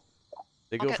smaller.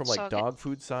 They I'll go get- from so like I'll get dog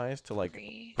food size to like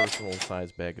 3. personal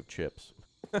size bag of chips.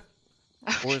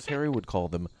 Or as Harry would call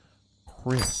them,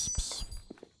 crisps.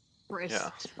 Wrist. Yeah.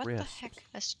 What the Crisps. heck?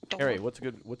 That's dumb. Harry, what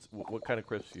kind of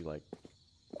crisps do you like?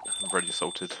 Ready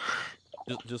salted.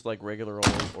 Just like regular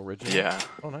old original? Yeah.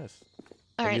 Oh, nice.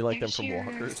 All And right, you like them there's from your-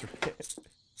 Walkers?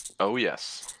 Oh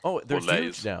yes. Oh, they're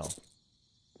Lay's. huge now.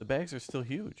 The bags are still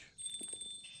huge.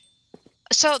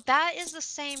 So that is the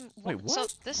same. Wait, So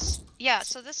what? this, yeah.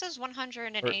 So this is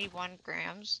 181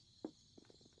 grams,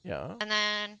 Yeah. and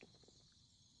then.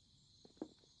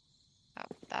 Oh,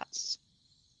 that's.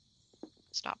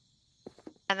 Stop.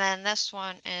 And then this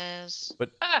one is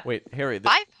But Ah! wait, Harry.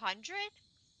 500.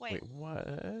 Wait, what?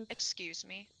 Excuse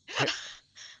me.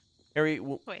 Harry,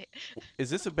 Wait. is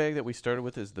this a bag that we started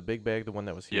with? Is the big bag the one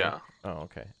that was here? Yeah. Oh,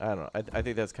 okay. I don't know. I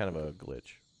think that's kind of a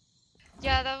glitch.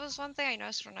 Yeah, that was one thing I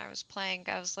noticed when I was playing.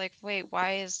 I was like, wait,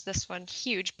 why is this one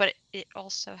huge? But it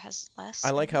also has less.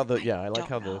 I like how the I like don't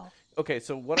how the. know. Okay,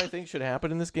 so what I think should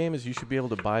happen in this game is you should be able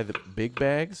to buy the big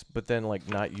bags, but then like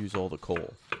not use all the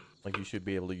coal. Like you should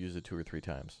be able to use it 2 or 3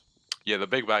 times. Yeah, the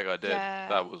big bag I did. Yeah.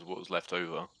 That was what was left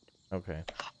over. Okay.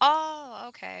 Oh,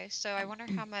 okay. So I wonder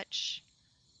how much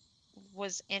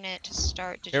was in it to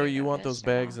start. Did Harry, you want notice those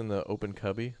or no? bags in the open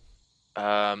cubby?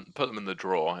 Put them in the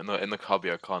drawer. In the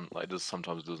cubby, I can't. Like,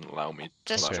 sometimes it doesn't allow me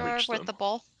to This like, drawer reach with them. the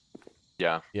bowl.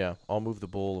 Yeah. Yeah, I'll move the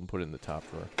bowl and put it in the top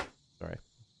drawer. Sorry.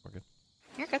 We're good.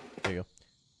 You're good. There you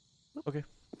go. Okay.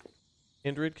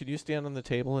 Indrid, could you stand on the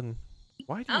table and...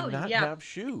 Why do you Oh, not yeah. have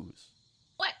shoes?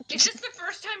 What? Is this the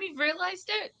first time you've realized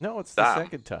it? No, it's the Damn.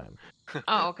 second time.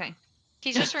 Oh, okay.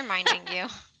 He's just reminding you.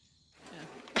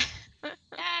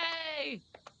 Yay!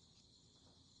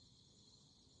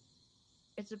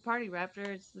 It's a party, Raptor.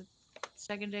 It's the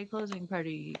second day closing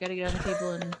party. You gotta get on the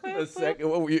table and. The second...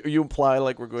 Well, you imply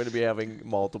like we're going to be having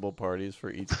multiple parties for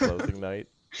each closing night?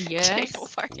 Yes. Table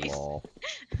parties. Lol.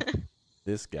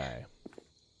 This guy.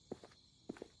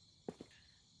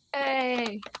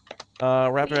 Hey.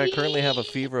 Raptor, I currently have a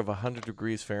fever of 100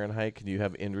 degrees Fahrenheit. Can you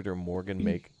have Indrid or Morgan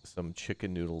make some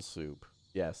chicken noodle soup?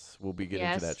 Yes, we'll be getting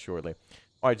to Yes. that shortly.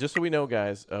 All right, just so we know,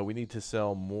 guys, we need to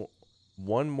sell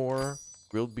 1 more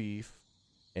grilled beef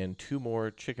and 2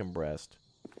 more chicken breast,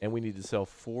 and we need to sell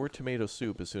 4 tomato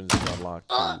soup as soon as it's unlocked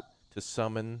to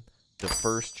summon the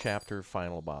first chapter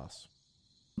final boss.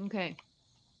 Okay.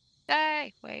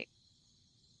 Hey, wait.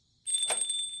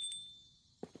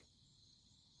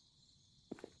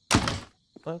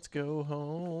 Let's go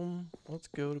home. Let's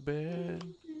go to bed.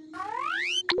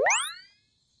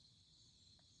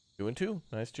 2 and 2.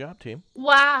 Nice job, team.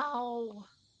 Wow.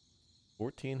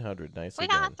 1,400. Nicely We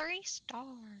done. got 3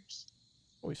 stars.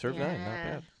 Oh, we served 9. Not Yeah.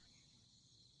 bad.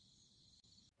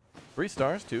 3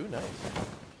 stars, too. Nice.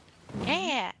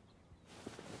 Yeah.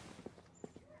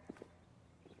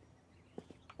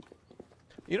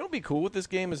 You know what'd be cool with this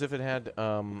game is if it had,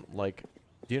 like,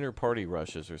 dinner party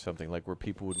rushes or something, like where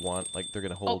people would want, like, they're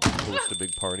going to host a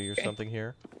big party or something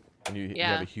here. And you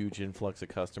Yeah. have a huge influx of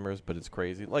customers, but it's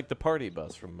crazy. Like the party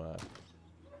bus from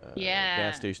Yeah.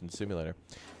 Gas Station Simulator.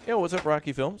 Yo, what's up,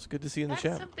 Rocky Films? Good to see you in the That's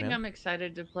chat, something man. I'm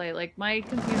excited to play. Like, my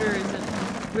computer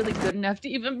isn't really good enough to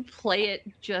even play it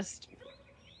just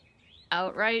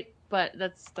outright, but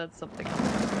that's something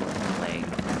I'm playing.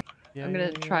 Yeah, I'm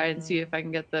gonna try and see if I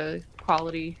can get the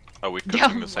quality. Are we down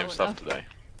cooking the same low stuff enough.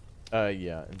 today?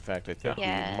 Yeah. In fact, I think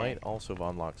Yeah. we might also have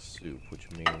unlocked soup, which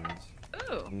means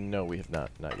Ooh. no, we have not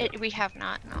yet. We have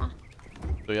not, no.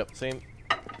 So yep, same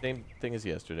thing as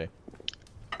yesterday.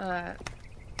 Uh,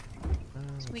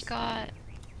 So we got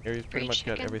Harry's pretty much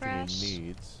got chicken everything breast. he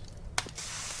needs.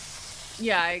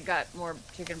 yeah, I got more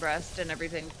chicken breast and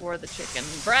everything for the chicken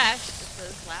breast. This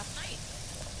was last night.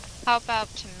 How about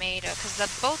tomato? Because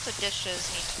both the dishes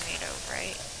need tomato,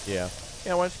 right? Yeah.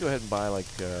 Yeah, why don't you go ahead and buy like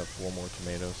 4 more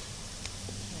tomatoes.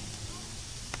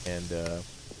 And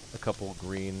a couple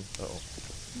green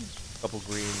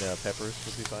peppers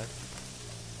would be fine.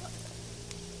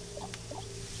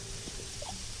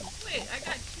 Wait, I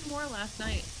got 2 more last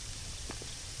night.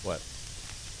 What?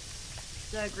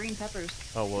 The green peppers.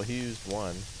 Oh, well, he used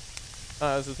 1.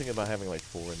 I was just thinking about having like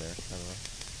 4 in there.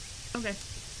 I don't know. Okay.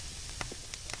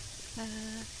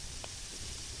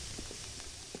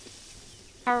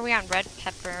 How are we on red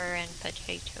pepper and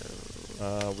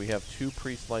potato? We have 2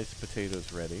 pre-sliced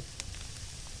potatoes ready.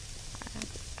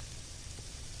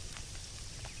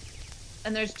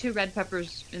 And there's 2 red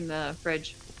peppers in the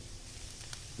fridge.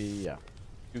 Yeah.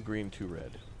 2 green, 2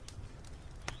 red.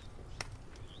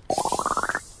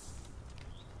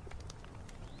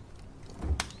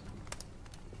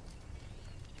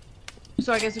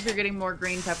 So I guess if you're getting more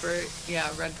green pepper, yeah,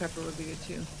 red pepper would be good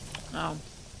too. Oh.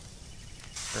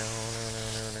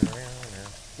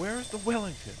 Where is the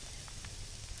Wellington?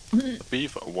 The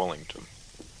beef at Wellington.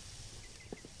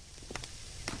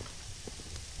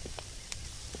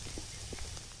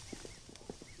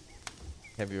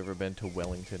 Have you ever been to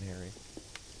Wellington, Harry?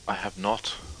 I have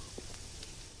not.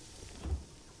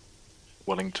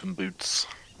 Wellington boots.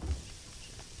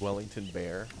 Wellington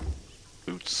Bear?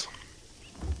 Boots.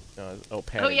 Oh,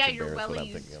 Paddington yeah, Bear your is what I'm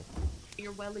wellies. thinking of.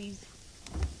 Your wellies.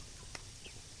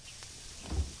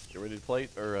 Get ready to plate,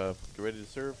 or get ready to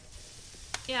serve.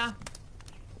 Yeah.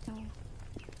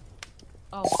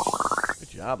 Oh. Good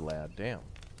job, lad. Damn.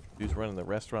 Dude's running the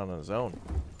restaurant on his own.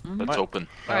 Let's Alright. open.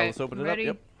 Alright, Let's open it ready?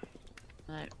 up. Yep.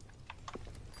 Alright.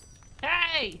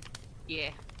 Hey! Yeah.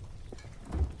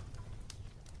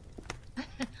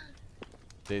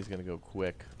 Day's gonna go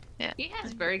quick. He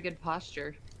has very good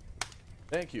posture.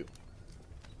 Thank you.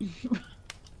 You're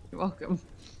welcome.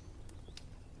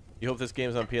 You hope this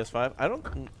game's on PS5? I don't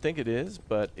think it is,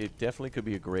 but it definitely could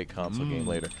be a great console game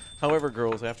later. However,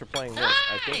 girls, after playing this,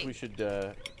 I think we should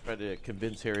try to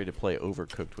convince Harry to play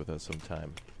Overcooked with us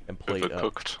sometime and play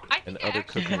Overcooked. I and think I other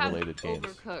actually have cooking-related games.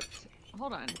 Overcooked.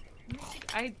 Hold on.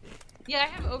 I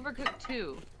have Overcooked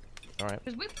too. All right.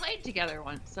 Because we played together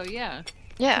once, so yeah.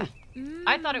 Yeah.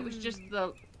 I thought it was just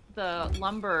the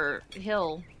lumber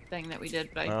hill thing that we did,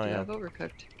 but I do have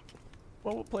Overcooked.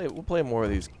 Well, we'll play more of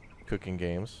these cooking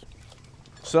games.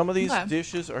 Some of these Okay.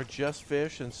 dishes are just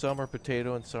fish, and some are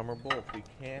potato, and some are both. We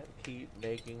can't keep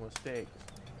making mistakes.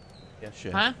 Yes,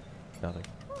 chef. Huh? Nothing.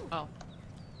 Oh.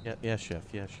 Yeah, yes, chef.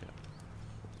 Yes,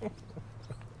 chef.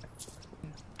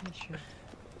 Yeah, sure.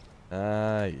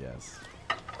 Ah, yes.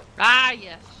 Ah,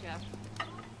 yes, chef.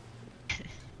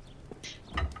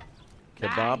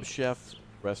 Kebab Nice. Chef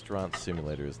Restaurant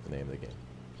Simulator is the name of the game.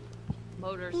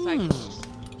 Motorcycles.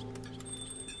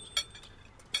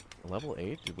 Level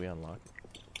 8? Did we unlock it?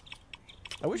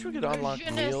 I wish we could unlock Je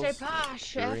ne meals sais pas,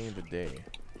 chef. during the day.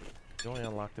 We only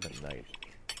unlocked them at night.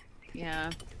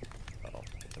 Yeah. Uh-oh.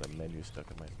 Got a menu stuck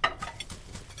in my...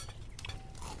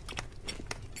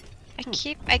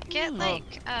 I get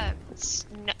like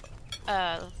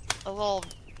a little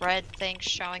red thing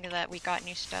showing that we got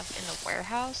new stuff in the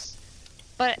warehouse,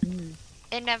 but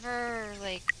it never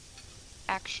like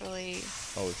actually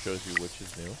Oh, it shows you which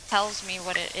is new? tells me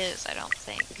what it is. I don't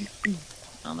think.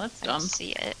 Oh, that's I don't dumb.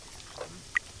 see it.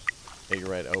 Yeah, you're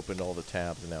right. I opened all the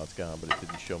tabs and now it's gone, but it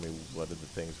didn't show me what of the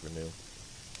things were new.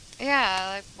 Yeah,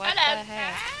 like what the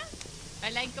heck?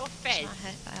 I like your It's face.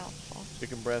 not helpful.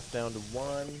 Chicken breast down to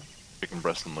 1. Chicken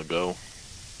breast on the go.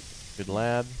 Good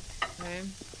lad. Okay.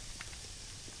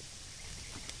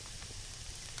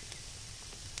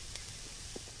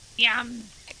 Yum.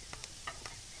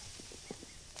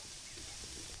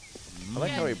 I like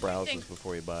Yeah, how he I browses think-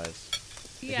 before he buys.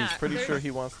 Yeah. He's pretty there's- sure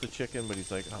he wants the chicken, but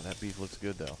he's like, oh, that beef looks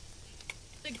good, though.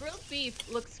 The grilled beef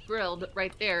looks grilled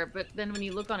right there, but then when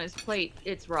you look on his plate,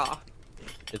 it's raw.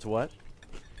 It's what?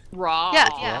 Raw.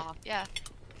 Yeah.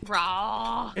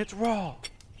 Raw. It's raw.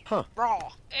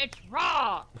 Raw. It's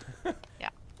raw.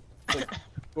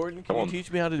 Gordon, can Come you on.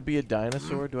 teach me how to be a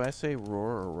dinosaur? Do I say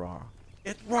roar or raw?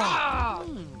 It's raw. Raw.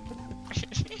 No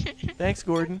Thanks,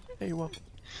 Gordon. Hey, you're welcome.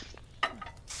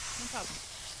 problem.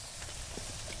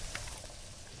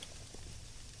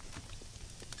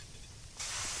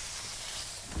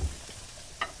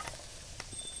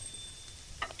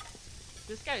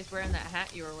 This guy's wearing that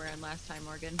hat you were wearing last time,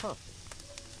 Morgan. Huh.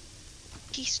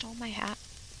 He stole my hat.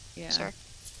 Yeah. Sir.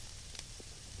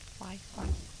 Why?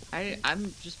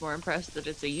 I'm just more impressed that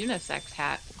it's a unisex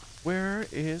hat. Where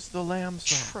is the lamb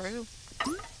sauce? True.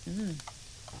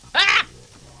 Ah!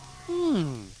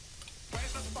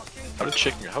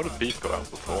 How did beef go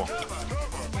out before?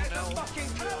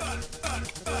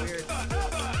 That's weird.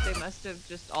 They must have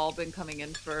just all been coming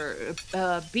in for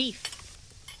beef.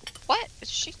 What? Is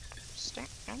she staring?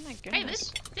 Oh my Hey,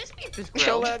 goodness. this beef is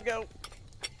Kill grilled. that goat.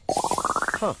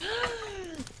 Huh.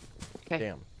 Okay.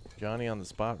 Damn. Johnny on the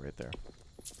spot right there.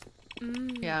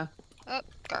 Yeah. Oh,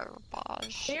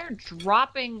 garbage. They're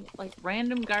dropping like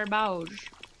random garbage.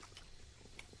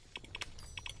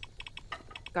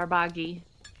 Garbagi.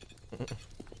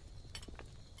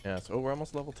 Yeah, so we're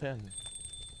almost level 10.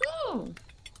 Ooh.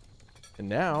 And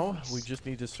now we just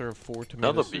need to serve 4 tomato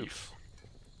Another soup. beef.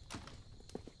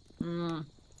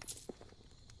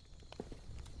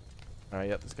 Alright,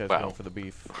 yeah, this guy's Wow. going for the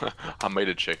beef. I made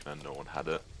a chicken and no one had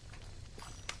it.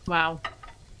 Wow.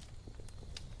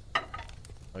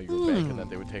 Oh, you were banking that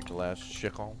they would take the last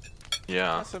chicken?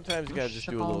 Yeah. Sometimes you gotta just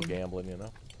do a little gambling, you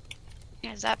know?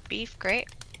 Yeah, is that beef? Great.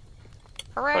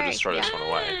 Hooray! I just throw this one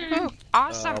away. Ooh,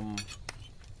 awesome.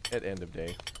 At end of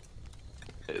day.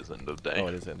 It is end of day. Oh,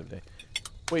 it is end of day.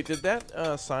 Wait, did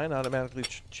that sign automatically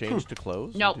change to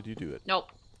close? Nope. Or did you do it? Nope.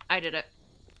 I did it.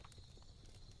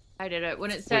 When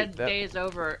it said that- day is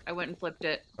over, I went and flipped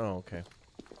it. Oh, okay.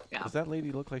 Yeah. Does that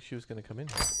lady look like she was gonna come in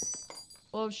here?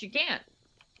 Well, she can't.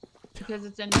 Because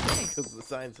it's end of day. Because the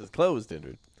sign says closed,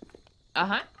 Indrid.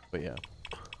 Uh-huh. But yeah.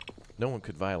 No one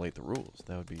could violate the rules.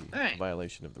 That would be Alright. a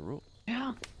violation of the rules.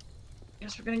 Yeah.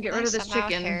 Guess we're gonna get rid of this Somehow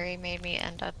chicken. Harry made me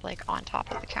end up like on top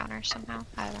of the counter somehow.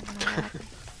 I don't know how that happened.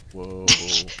 Whoa.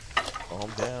 Calm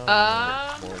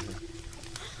down. Morgan.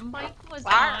 Mike was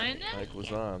Sorry. on. Mike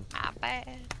was on. My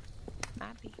bad. My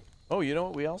bad. Oh, you know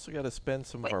what? We also got to spend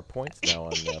some of our points now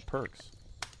on perks.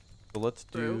 So let's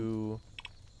do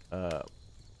the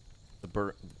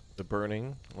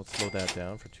burning. Let's slow that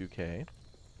down for 2K.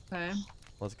 Okay.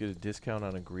 Let's get a discount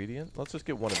on ingredient. Let's just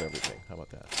get one of everything. How about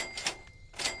that?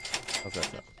 How's that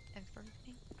sound?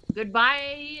 Everything.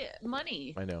 Goodbye,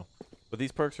 money. I know. But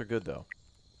these perks are good, though.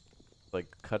 Like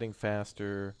cutting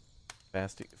faster,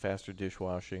 faster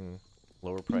dishwashing,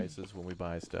 lower prices when we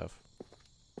buy stuff.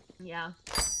 Yeah.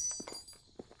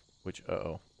 Which,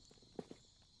 uh-oh.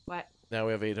 What? Now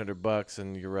we have $800,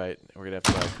 and you're right. We're gonna have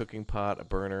to buy a cooking pot, a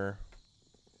burner.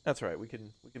 That's right. We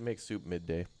can make soup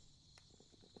midday.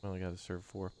 We only got to serve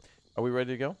 4. Are we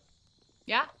ready to go?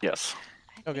 Yeah. Yes.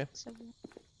 I Okay. think so.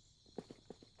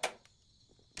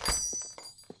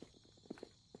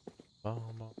 Ah!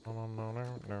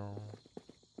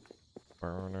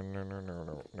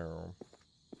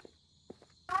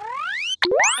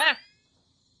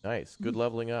 Nice. Good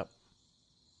leveling up.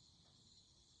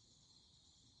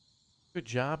 Good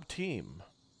job, team.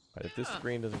 All right, if this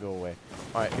screen doesn't go away.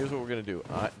 All right, here's what we're going to do.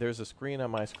 There's a screen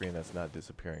on my screen that's not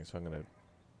disappearing, so I'm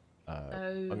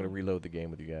going to reload the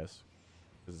game with you guys.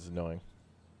 This is annoying.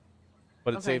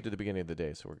 But it saved at the beginning of the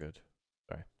day, so we're good.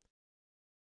 Sorry.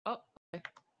 Oh, okay.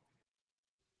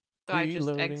 So I just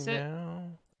Reloading exit?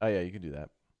 now. Oh, yeah, you can do that.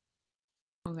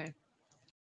 Okay.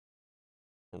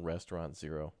 Restaurant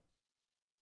 0.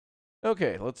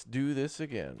 Okay, let's do this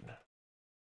again.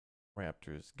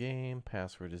 Raptors game.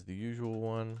 Password is the usual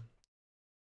one.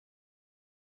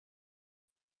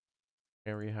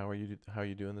 Harry, how are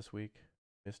you doing this week?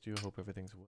 Missed you. Hope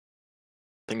everything's well.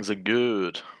 Things are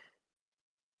good.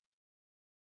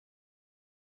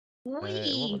 Well,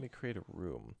 let me create a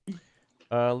room.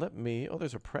 Oh,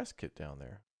 there's a press kit down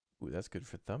there. Ooh, that's good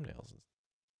for thumbnails.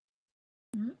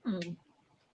 Keep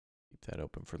that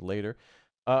open for later.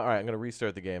 All right, I'm going to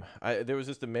restart the game. There was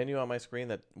just a menu on my screen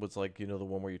that was like, you know, the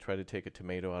one where you try to take a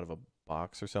tomato out of a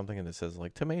box or something, and it says,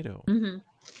 like, tomato.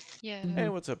 Yeah. Hey,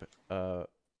 what's up?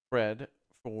 Fred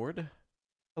Ford.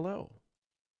 Hello.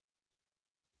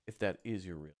 If that is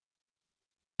your real.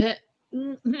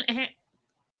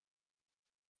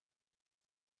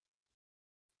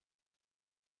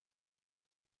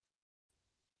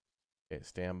 Okay,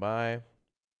 stand by.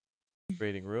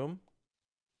 Creating room.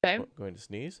 Okay. Going to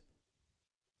sneeze.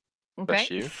 Okay.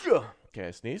 Bless you. Okay,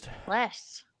 I sneezed.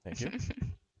 Bless. Thank you.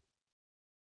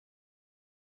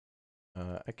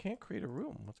 I can't create a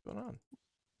room. What's going on?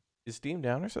 Is Steam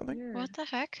down or something? What the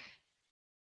heck?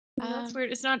 That's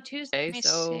weird. It's not Tuesday, let me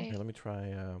so. see. Here, let me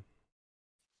try.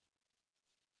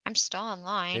 I'm still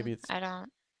online. Maybe it's. I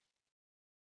don't.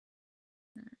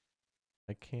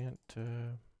 I can't.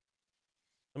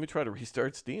 Let me try to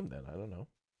restart Steam then. I don't know.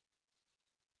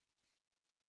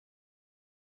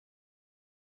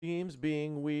 Teams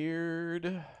being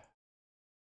weird.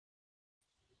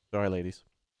 Sorry, ladies.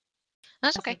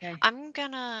 That's okay.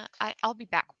 I'll be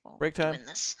back while Break we're time. doing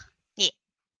this. Yeah.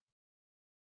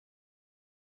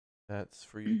 That's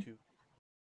for you too.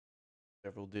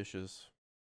 Several dishes.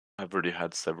 I've already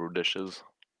had several dishes.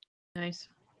 Nice.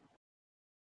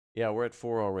 Yeah, we're at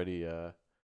 4 already,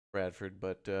 Bradford,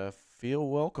 but feel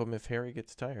welcome if Harry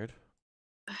gets tired.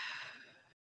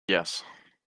 Yes.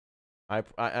 I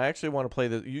actually want to play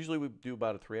this. Usually we do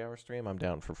about a 3-hour stream. I'm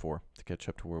down for 4 to catch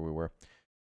up to where we were.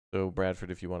 So, Bradford,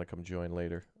 if you want to come join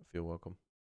later, feel welcome.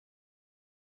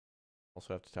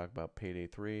 Also have to talk about Payday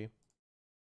 3.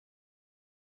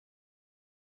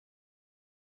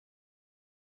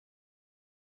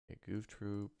 Okay, Goof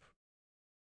Troop.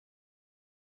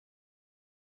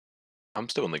 I'm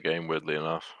still in the game, weirdly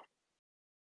enough.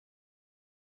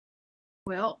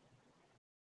 Well,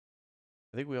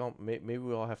 I think we all maybe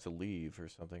we all have to leave or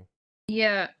something.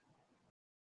 yeah.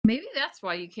 Maybe that's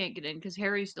why you can't get in, because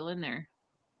Harry's still in there.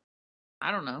 I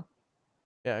don't know.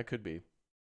 Yeah, it could be.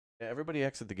 Yeah, everybody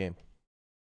exit the game.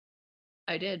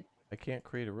 I did. I can't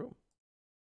create a room.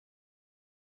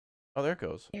 Oh, there it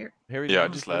goes. Here. Harry's Yeah, I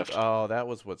in just sleep. left. Oh, that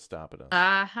was what's stopping us.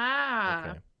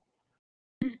 Aha.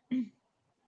 Okay.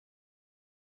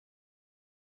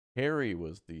 Harry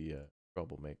was the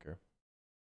troublemaker.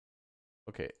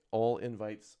 Okay, all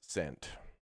invites sent.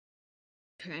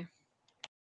 Okay.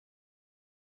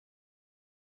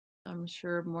 I'm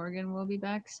sure Morgan will be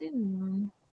back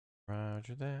soon.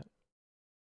 Roger that.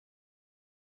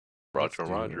 Let's Roger, do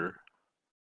it. Roger.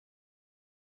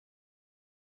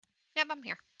 Yep, I'm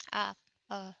here.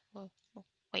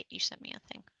 Wait, you sent me a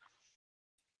thing.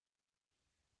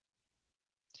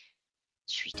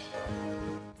 Sweet.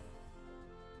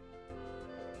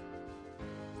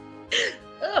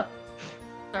 Ugh.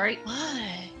 Sorry.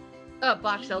 What?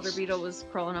 Box Elder Beetle was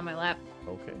crawling on my lap.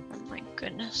 Okay. Oh my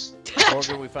goodness.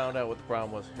 Morgan, we found out what the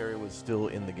problem was. Harry was still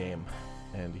in the game,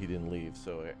 and he didn't leave,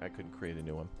 so I couldn't create a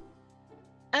new one.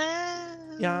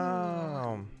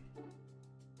 Yeah.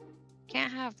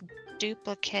 Can't have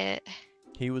duplicate.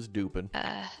 He was duping.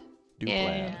 Duplad.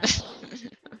 Yeah.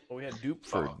 Well, we had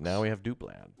Dupeford. Now we have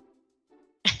Duplad.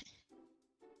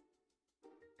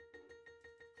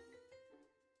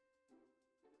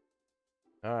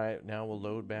 All right, now we'll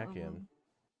load back in.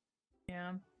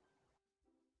 Yeah.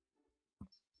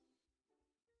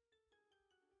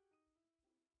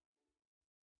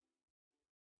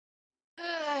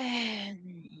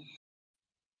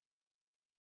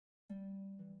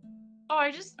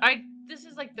 This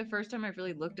is like the first time I've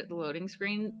really looked at the loading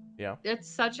screen. Yeah.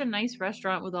 It's such a nice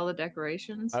restaurant with all the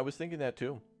decorations. I was thinking that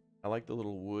too. I like the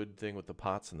little wood thing with the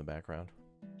pots in the background.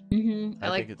 Mm-hmm. I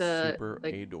like think it's the super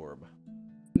adorb.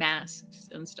 masks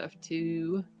and stuff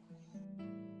too.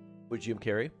 With Jim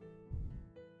Carrey?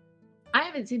 I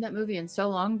haven't seen that movie in so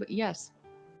long, but yes.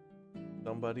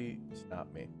 Somebody stop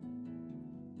me.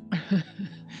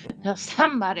 Now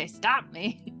somebody stop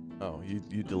me. Oh,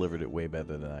 you delivered it way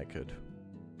better than I could.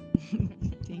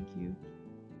 Thank you.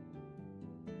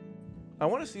 I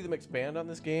want to see them expand on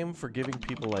this game for giving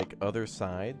people like other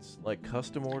sides, like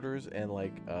custom orders and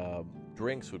like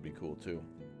drinks would be cool too.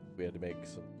 We had to make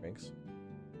some drinks.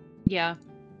 Yeah.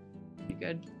 Be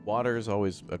good. Water is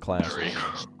always a classic,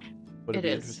 but it'd be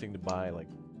It is. interesting to buy like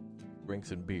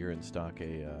drinks and beer and stock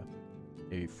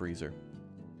a freezer.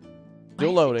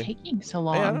 Still Why is loading. it taking so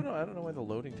long? Hey, I don't know why the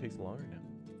loading takes longer now.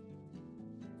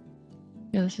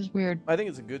 Yeah, this is weird. I think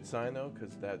it's a good sign though,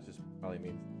 because that just probably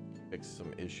means fix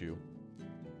some issue.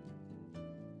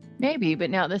 Maybe, but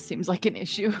now this seems like an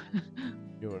issue.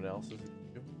 You know what else is an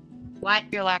issue? What?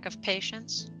 Your lack of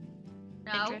patience?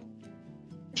 No, Indrid?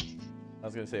 I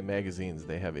was gonna say magazines.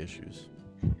 They have issues.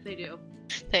 they do.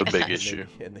 A big And they- issue.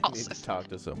 and they Also. need to talk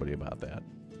to somebody about that.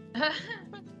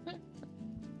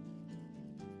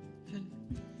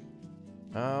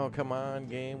 Oh, come on,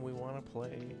 game. We want to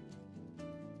play.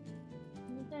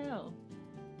 What the hell?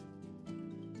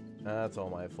 That's all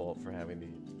my fault for having the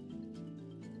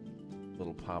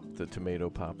little the tomato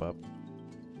pop up.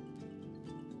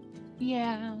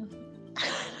 Yeah.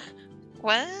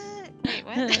 What? Wait,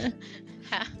 what?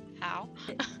 How?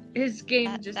 His game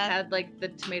That- just that- had like the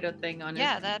tomato thing on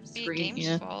Yeah, his that'd be screen. game's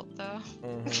Yeah. fault, though.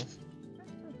 Mm-hmm.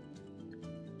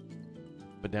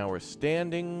 But now we're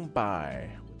standing by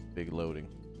with big loading.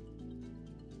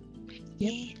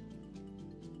 Yep.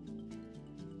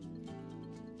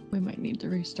 We might need to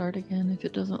restart again if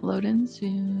it doesn't load in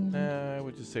soon. I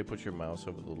would just say put your mouse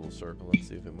over the little circle and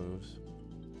see if it moves.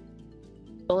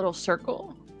 A little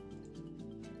circle?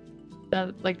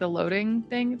 Like the loading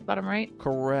thing at the bottom right?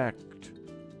 Correct.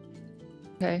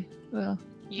 Okay, well.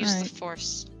 Use Alright. the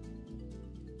force.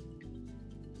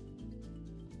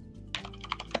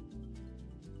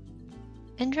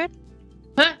 Indrid?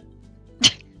 Huh?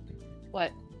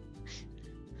 What?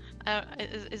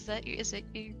 Is that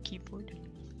your keyboard?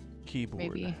 Keyboard.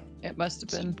 Maybe it must have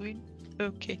been. Keyboard?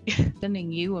 Okay.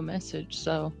 Sending you a message.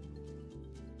 So.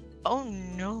 Oh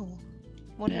no!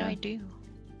 What did Yeah. I do?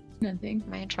 Nothing.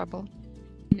 Am I in trouble?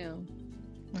 No.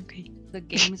 Okay. The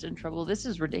game's in trouble. This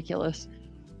is ridiculous.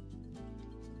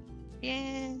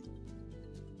 Yeah.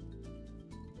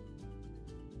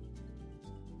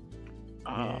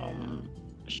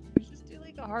 Should we just do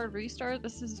like a hard restart?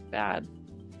 This is bad.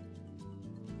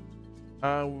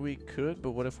 We could,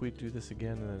 but what if we do this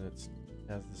again and then it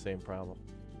has the same problem?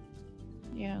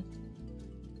 Yeah.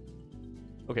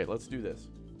 Okay, let's do this.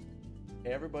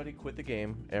 Everybody quit the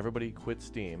game. Everybody quit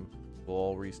Steam. We'll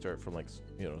all restart from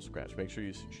scratch. Make sure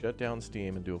you shut down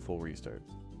Steam and do a full restart,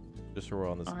 just so we're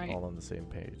on this all on the same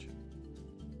page.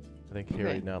 I think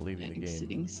Harry not leaving the game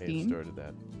may have started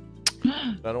that.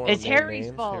 I don't want It's to name Harry's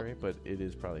names, fault. Harry, but it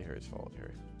is probably Harry's fault,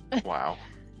 Harry. Wow.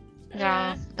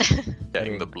 Yeah.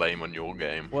 Getting the blame on your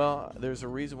game. Well, there's a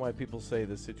reason why people say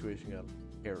this situation got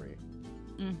hairy.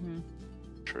 Mm-hmm.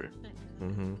 True.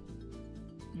 Mm-hmm.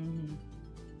 Mm-hmm.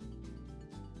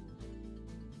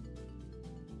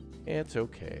 It's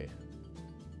okay.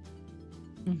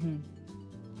 Mm-hmm.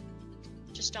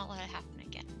 Just don't let it happen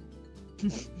again.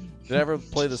 Did I ever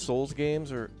play the Souls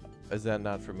games, or is that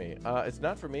not for me? It's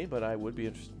not for me, but I would be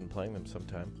interested in playing them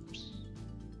sometime.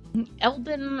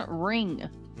 Elden Ring.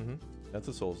 Mm-hmm. That's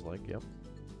a Souls-like, yep.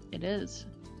 It is.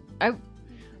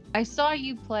 I saw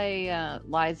you play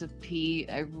Lies of P.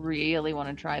 I really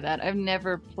want to try that. I've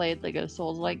never played like a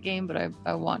Souls-like game, but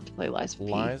I want to play Lies of P.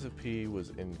 Lies of P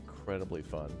was incredibly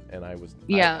fun, and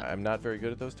I'm not very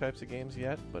good at those types of games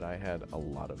yet, but I had a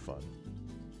lot of fun.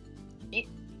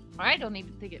 I don't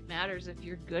even think it matters if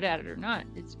you're good at it or not.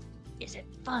 Is it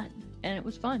fun? And it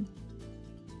was fun.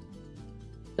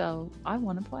 So I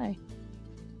want to play.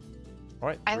 All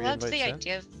right. I 3 loved invites the in.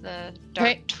 idea of the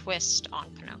dark twist on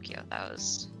Pinocchio. That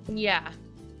was. Yeah,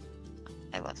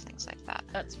 I love things like that.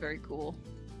 that's very cool.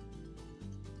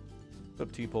 What's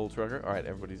up, T-Pole Trucker? All right,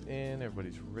 everybody's in.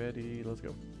 Everybody's ready. Let's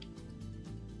go.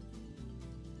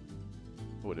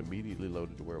 Oh, it immediately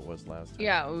loaded to where it was last time.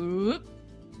 Yeah. Whoop.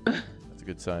 That's a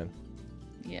good sign.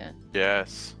 Yeah.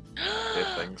 Yes. Hear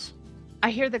things. I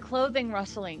hear the clothing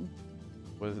rustling.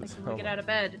 What does it Like sound when we get like? out of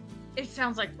bed. It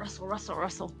sounds like rustle, rustle,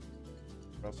 rustle.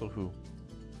 Russell who?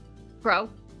 Crow.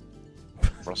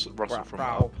 Russell from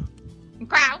Crow.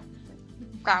 Crow.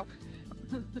 Wow.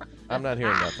 I'm not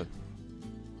hearing nothing.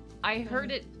 I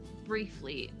heard it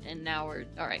briefly, and now we're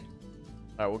all right.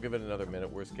 All right, we'll give it another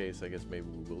minute. Worst case, I guess maybe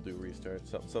we will do restart.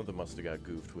 Something must have got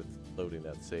goofed with loading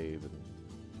that save. And...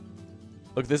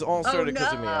 Look, this all started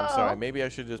because of me. I'm sorry. Maybe I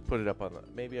should just put it up on the.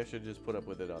 Maybe I should just put up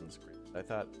with it on the screen. I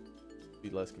thought it'd be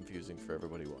less confusing for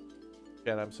everybody watching.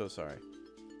 Chad, I'm so sorry.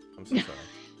 I'm so sorry.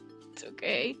 It's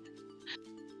okay.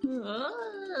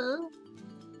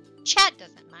 Chad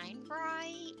doesn't mind,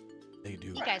 right? They do.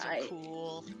 You guys are Right.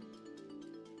 cool.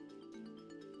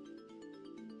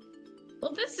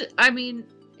 Well, I mean,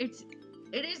 it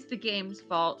is the game's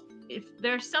fault. If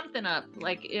there's something up,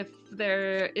 like if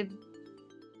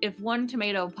one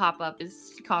tomato pop-up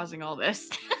is causing all this.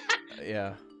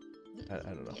 Yeah. I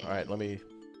don't know. Yeah. All right, let me.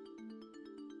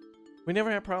 We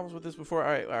never had problems with this before. All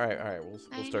right. We'll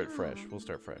start fresh. know. We'll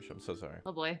start fresh. I'm so sorry.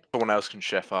 Oh boy. Someone else can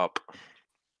chef up.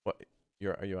 What?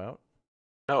 Are you out?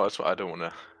 No, that's what I don't want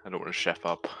to chef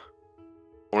up.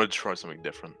 I want to try something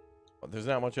different. Well, there's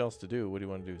not much else to do. What do you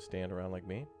want to do? Stand around like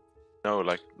me? No,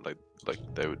 like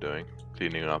they were doing,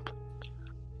 cleaning up.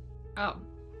 Oh.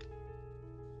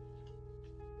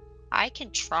 I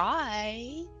can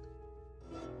try.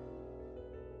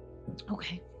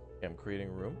 Okay. Okay, I'm creating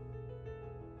a room.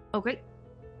 Okay.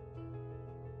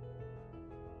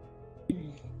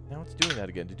 Now it's doing that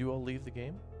again. Did you all leave the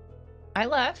game? I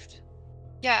left.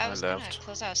 Yeah, I I was gonna left.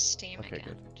 close out Steam Okay,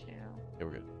 again too. Okay,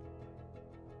 we're good.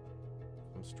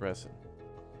 I'm stressing.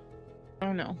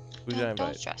 Oh no. Who did I Don't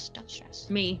invite? stress. Don't stress.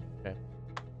 Me.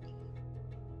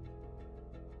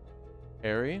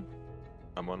 Harry,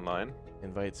 I'm online.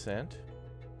 invite sent.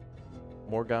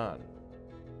 Morgan,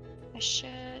 I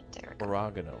should. There we go.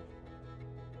 Moragano.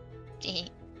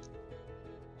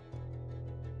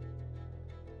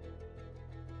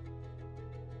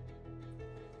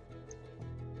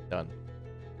 Done.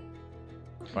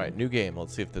 All right, new game.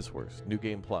 Let's see if this works. New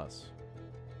game plus.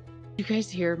 You guys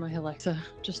hear my Alexa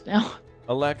just now?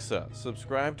 Alexa,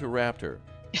 subscribe to Raptor.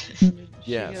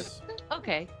 Yes.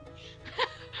 Okay.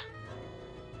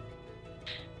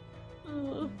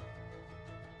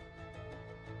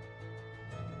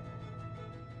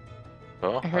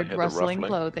 Oh, I heard the rustling ruffling.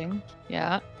 clothing.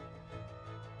 Yeah.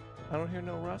 I don't hear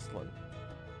no rustling.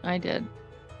 I did.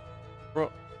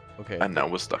 Bro. Okay. And now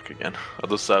we're stuck again. Are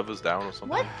the servers down or something?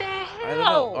 What the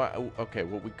hell? I don't know. Okay,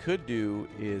 what we could do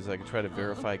is I could try to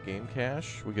verify game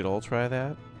cache. We could all try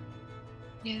that.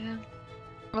 Yeah.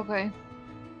 Okay.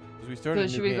 Because we started.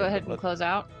 So should we go ahead and close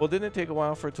out? Well, didn't it take a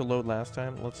while for it to load last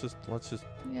time? Let's just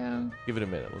Yeah. give it a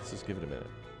minute. Let's just give it a minute.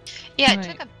 Yeah, it Right.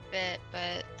 took a bit,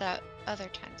 but the other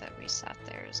times that we sat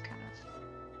there is kind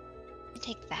of didn't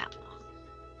take that long.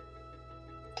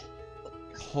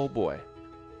 Oh boy.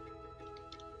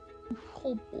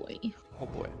 Oh boy. Oh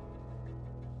boy.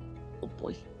 Oh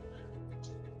boy.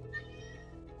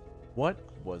 What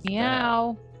was that?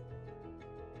 Meow.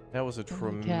 That was a Oh,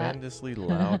 my cat. tremendously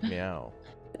loud meow.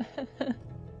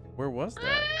 Where was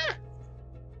that?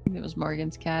 It was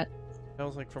Morgan's cat. That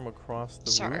was like from across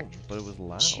the Sorry. room, but it was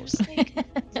loud. She was like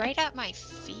right at my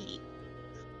feet.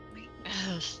 Like,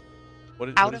 ugh, What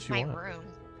out did of she my want? room.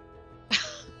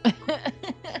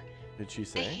 Did she I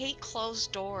say? hate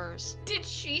closed doors. Did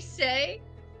she say?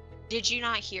 Did you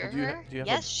not hear Well, do you her? do you have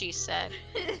Yes, she said.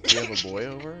 Do you have a boy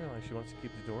over? Like she wants to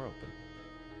keep the door open.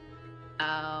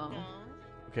 Oh. No.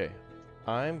 Okay,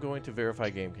 I'm going to verify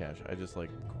game cache. I just like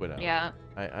quit out. Yeah.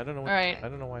 I don't know. What, All right. I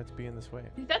don't know why it's being this way.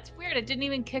 That's weird. It didn't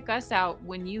even kick us out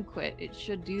when you quit. It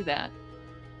should do that.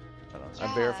 I don't know. I'm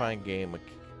Yeah. verifying game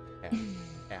cache.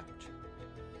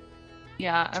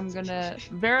 Yeah, I'm gonna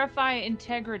verify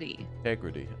integrity.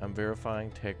 Integrity. I'm verifying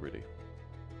integrity.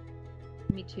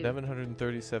 Me too.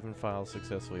 737 files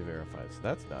successfully verified. So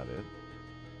that's not it.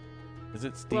 Is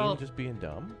it Steam Well- just being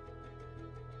dumb?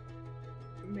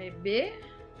 Maybe.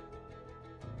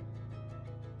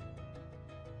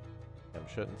 I'm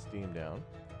shutting Steam down.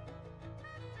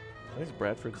 I think it's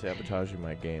Bradford sabotaging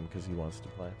my game because he wants to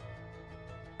play.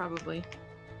 Probably.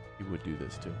 He would do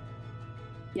this too.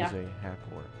 Yeah. He's a hacker.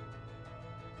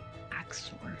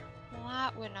 Axor. Well,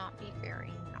 that would not be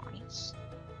very nice.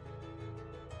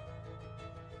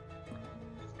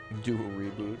 Do a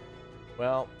reboot.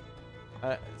 Well,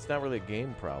 it's not really a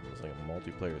game problem. It's like a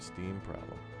multiplayer Steam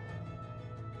problem.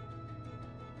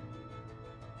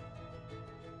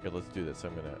 Okay, let's do this.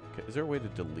 I'm gonna. Is there a way to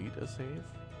delete a save?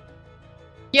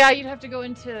 Yeah, you'd have to go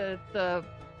into the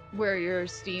where your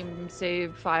Steam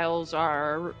save files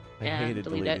are I and hated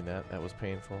delete deleting it. that. That was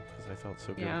painful because I felt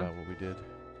so good Yeah. about what we did.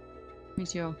 Me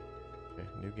too. Okay,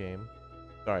 new game.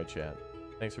 Sorry, chat.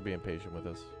 Thanks for being patient with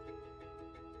us.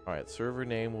 All right, server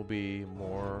name will be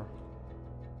more.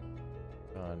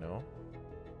 No.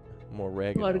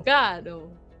 Morgano. Morgado.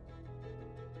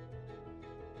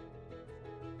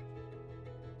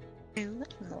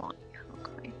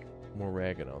 Okay.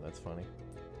 Morgano. That's funny.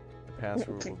 The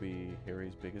password will be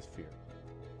Harry's biggest fear.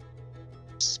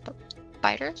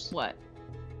 Spiders? What?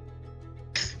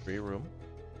 Free room.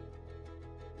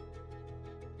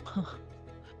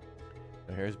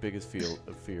 Now, Harry's biggest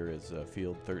fear is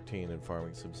field 13 and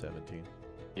farming sim 17.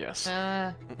 Yes.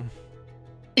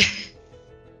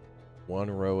 One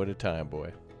row at a time,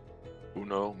 boy.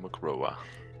 Uno McRoa.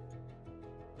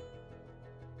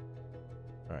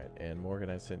 All right, and Morgan,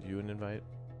 I sent you an invite.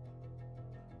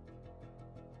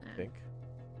 I think.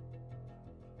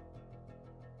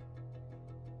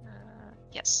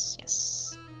 Yes,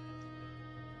 yes.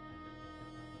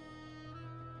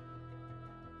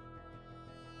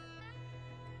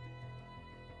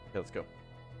 Okay, let's go.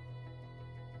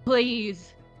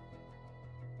 Please.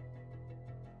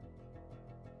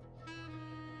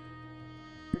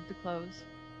 Heard the close.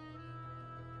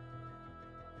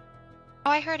 Oh,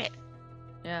 I heard it.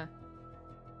 Yeah.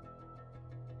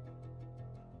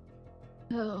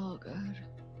 Oh god.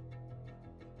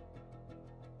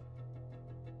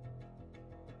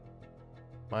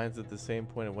 Mine's at the same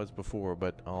point it was before,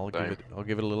 but I'll Same.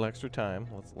 give it a little extra time.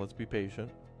 Let's be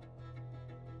patient.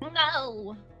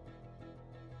 No.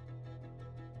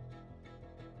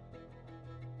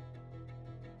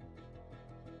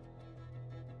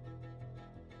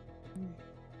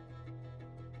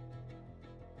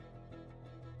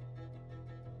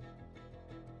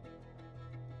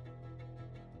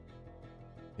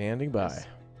 Standing by. Yes.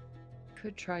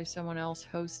 Could try someone else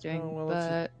hosting, Oh, well,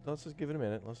 but let's just give it a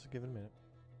minute. Let's just give it a minute.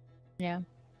 yeah.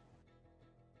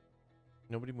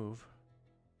 Nobody move.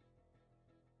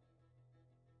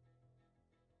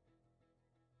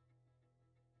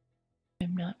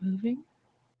 I'm not moving.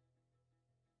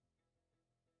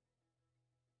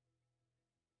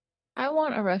 I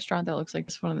want a restaurant that looks like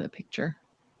this one in the picture.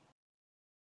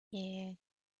 Yeah.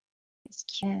 It's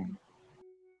cute.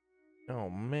 Oh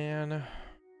man.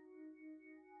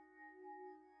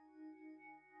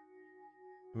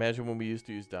 Imagine when we used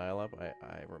to use dial-up. I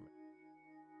remember.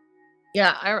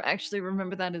 Yeah, I actually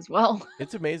remember that as well.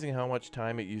 It's amazing how much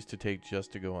time it used to take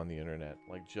just to go on the internet,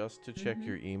 like just to check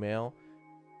your email.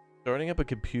 Starting up a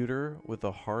computer with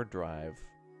a hard drive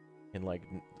in like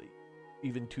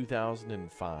even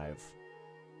 2005.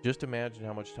 Just imagine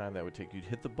how much time that would take. You'd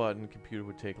hit the button, computer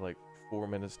would take like 4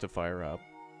 minutes to fire up.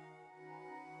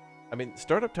 I mean,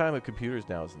 startup time of computers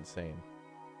now is insane.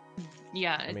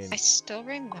 Yeah, I mean, I still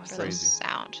remember the crazy.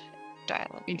 sound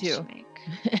dial-up Me used too. to make.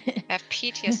 I have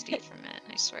PTSD from it,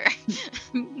 I swear.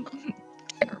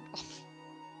 Terrible.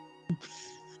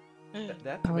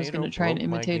 That I was tomato gonna try and broke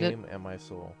my imitate it. game and my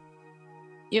soul.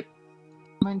 Yep,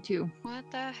 mine too. What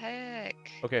the heck?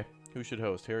 Okay, who should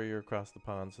host? Harry, you're across the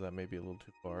pond, so that may be a little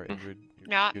too far. Ingrid, your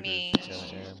Not computer's me.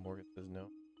 kinda air. Morgan says no.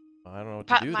 I don't know what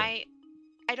to do then.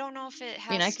 I don't know if it has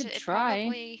I mean, I could to. It try.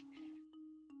 probably,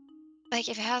 like,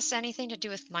 if it has anything to do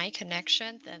with my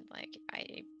connection, then like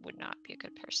I would not be a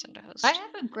good person to host. I have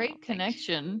a don't great think.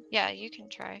 connection. Yeah, you can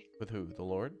try. With who? The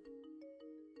Lord?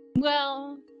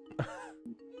 Well,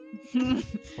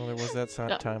 Well, there was that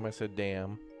No. time I said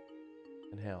damn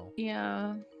and hell.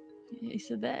 yeah. He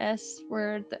said the S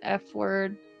word, the F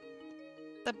word,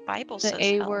 The Bible the says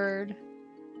A hell. word.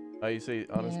 You say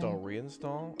uninstall,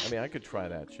 reinstall? I mean, I could try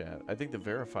that, chat. I think the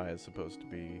verify is supposed to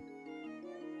be...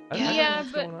 I don't know Yeah,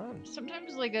 what's but going on.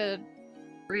 sometimes like a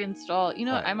reinstall. You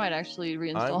know, Alright. I might actually I'm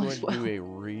reinstall going as to well. do a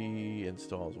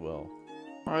reinstall as well.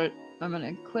 Alright, I'm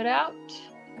gonna quit out.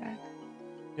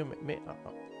 You know,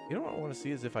 you know what I want to see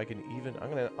is if I can even...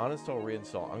 I'm going to uninstall,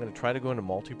 reinstall. I'm going to try to go into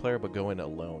multiplayer, but go in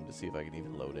alone to see if I can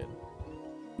even load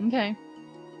in. Okay.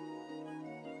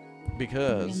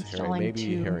 Because, Harry, Reinstalling maybe,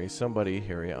 too. Harry, somebody,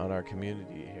 Harry, on our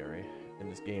community, Harry, in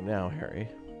this game now, Harry,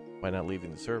 by not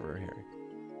leaving the server, Harry.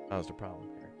 That was the problem,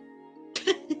 Harry.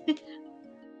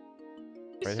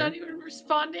 He's Right, not Harry? even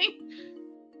responding.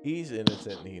 He's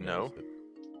innocent and he knows No. it.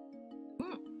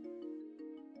 Mm.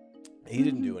 He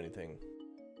didn't do anything.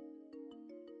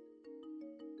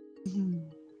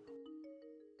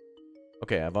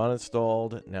 Okay, I've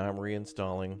uninstalled. Now I'm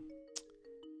reinstalling.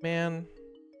 Man.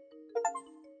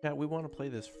 Yeah, we want to play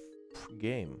this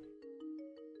game.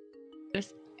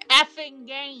 This effing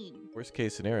game. Worst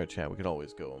case scenario, chat, we could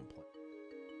always go and play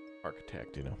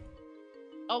Architect, you know.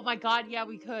 Oh my god, yeah,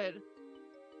 we could.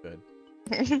 Good.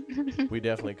 We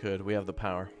definitely could. We have the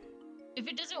power. If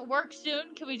it doesn't work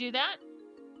soon, can we do that?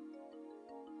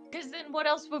 Because then what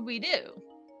else would we do?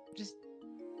 Just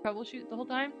troubleshoot the whole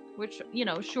time? Which, you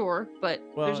know, sure, but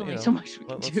Well, there's only so much we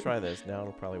can let's do. try this. Now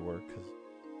it'll probably work because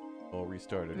we'll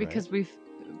restart it, Because right?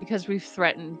 we've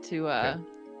threatened to Okay.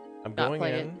 I'm not going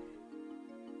play in.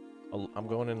 it. I'm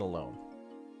going in alone.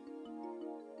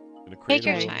 I'm gonna Take create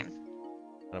your a room, time.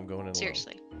 and I'm going in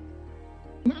Seriously.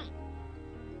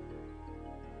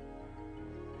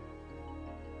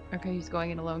 Okay, he's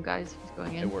going in alone, guys. He's going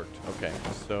alone. in. It worked. Okay,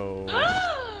 so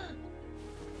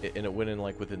and it went in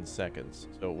like within seconds.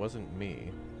 So it wasn't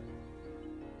me.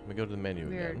 Let me go to the menu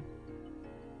Weird. again.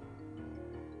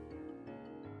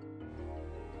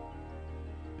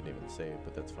 Didn't even save,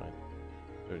 but that's fine.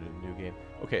 Started a new game.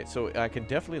 Okay, so I can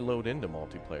definitely load into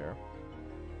multiplayer.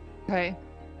 Okay.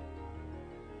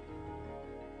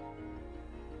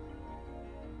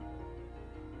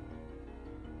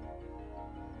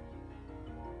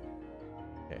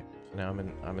 Okay, so now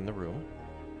I'm in the room.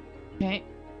 Okay.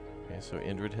 Okay, so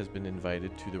Indrid has been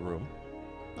invited to the room.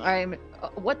 I'm.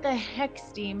 What the heck,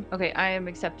 Steam? Okay, I am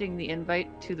accepting the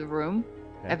invite to the room.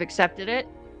 Okay. I've accepted it.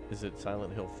 Is it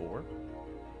Silent Hill 4?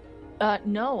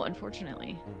 No,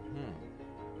 unfortunately.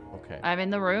 Mm-hmm. Okay. I'm in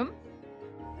the room.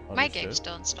 My Understood. game's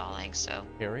still installing, so.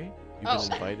 Harry, you've Oh.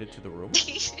 been invited to the room.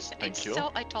 Thank you.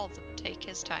 I told them to take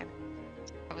his time.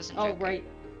 I wasn't Oh, joking. right.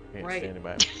 Okay, Right. standing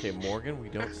by. Okay, Morgan, we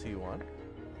don't see you on.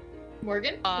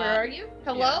 Morgan, Uh, where are you?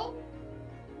 Hello?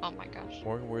 Oh my gosh.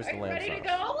 Morgan, where's Are the you lamp ready to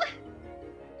sauce?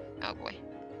 go? Oh boy.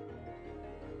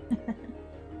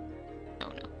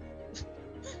 Oh no.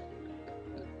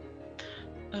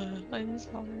 I'm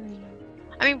sorry.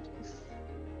 I mean,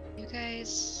 you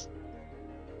guys.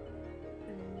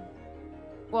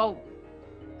 Well,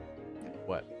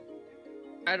 What?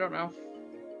 I don't know.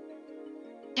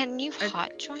 Can you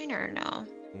hot join or no?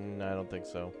 I don't think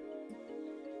so.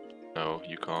 No,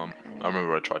 you can't. I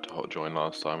remember I tried to hot join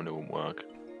last time and it wouldn't work.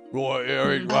 Right,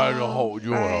 Harry, trying to hold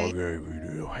you right. Okay, we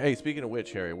do. Hey, speaking of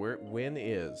which, Harry, when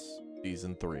is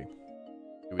season 3? Do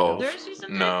we Oh. know? There's season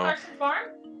 3 No. of Carson Farm?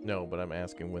 No, but I'm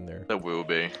asking when they're. There will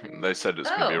be. They said it's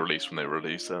going to be Oh. released when they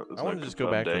release it. There's I no want to just go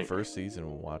back confirmed to the date. first season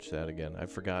and watch that again.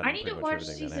 I've forgotten I need pretty to much watch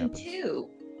everything that season happens. 2.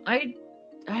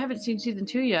 I haven't seen season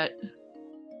 2 yet.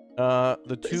 The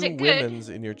Is two it good? women's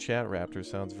in your chat, Raptor,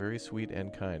 sounds very sweet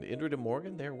and kind. Indrid and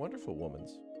Morgan, they're wonderful women.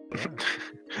 They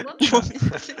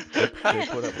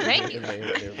put up Thank you.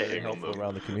 They're very helpful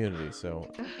around the community,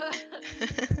 so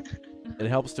it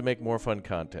helps to make more fun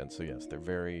content. So yes, they're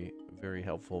very, very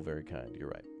helpful, very kind. You're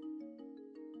right.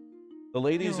 The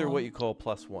ladies are what you call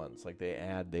plus ones. Like they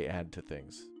add to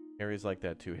things. Harry's like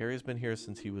that too. Harry's been here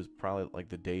since he was probably like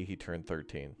the day he turned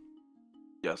 13.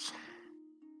 Yes.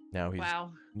 Now he's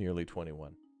nearly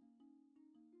 21.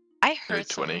 I heard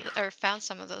found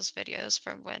some of those videos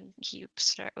from when he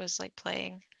was like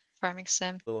playing Farming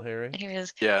Sim. Little Harry? And he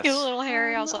was, yes. You little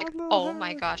Harry. I was like, oh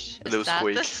my gosh, is that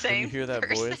the same When you hear that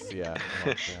person? voice? Yeah.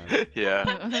 Oh, God.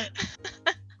 Yeah.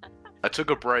 I took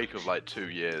a break of like 2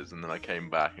 years and then I came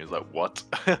back and he was like, what?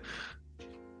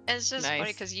 It's just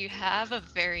funny because you have a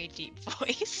very deep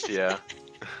voice. Yeah.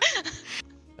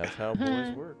 That's how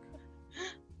boys work.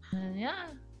 Yeah.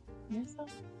 Yes.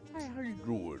 Hey, how you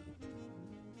doing?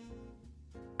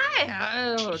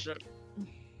 Hi.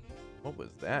 What was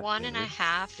that? 1.5 minutes.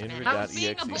 I was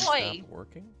being a boy. Stop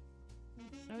working?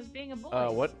 I was being a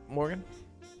boy. What, Morgan?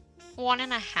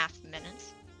 1.5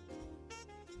 minutes.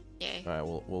 Yay. All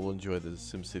right, we'll enjoy the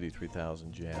SimCity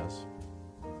 3000 jazz.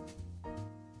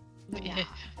 Yeah.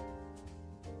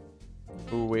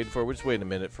 Who we're waiting for? We're just waiting a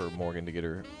minute for Morgan to get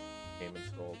her game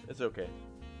installed. It's okay.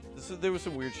 There was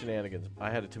some weird shenanigans.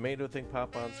 I had a tomato thing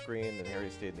pop on screen, and Harry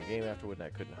stayed in the game afterward, and I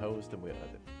couldn't host. And this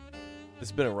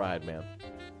has been a ride, man.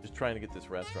 Just trying to get this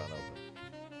restaurant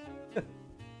open.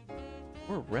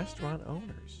 We're restaurant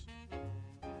owners.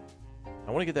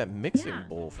 I want to get that mixing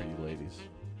bowl for you ladies.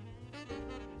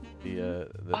 The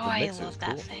mixer I love is that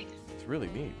cool. thing. It's really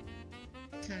neat.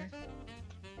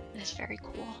 It's very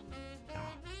cool.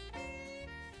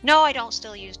 No, I don't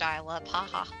still use dial-up.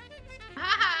 Haha.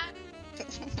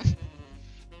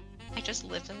 I just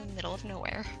live in the middle of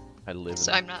nowhere.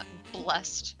 So I'm not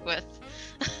blessed with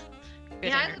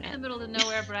good I internet. live in the middle of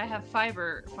nowhere, but I have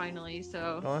fiber finally,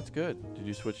 so. Oh, that's good. Did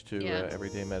you switch to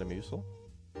Everyday Metamucil?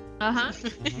 I That's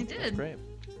did. great.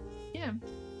 Yeah.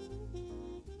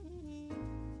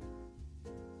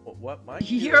 What?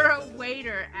 You're a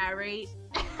waiter, Ari.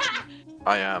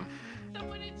 I am.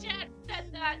 Someone in chat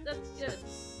said that. That's good.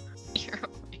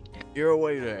 You're a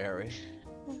waiter, Harry.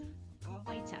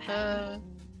 Waiter.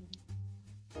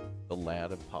 The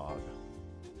lad of Pog.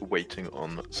 Waiting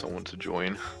on someone to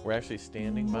join. We're actually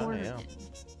standing by now.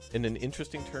 In an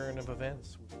interesting turn of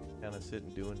events. Kind of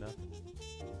sitting doing nothing.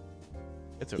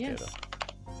 It's okay though.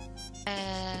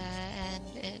 And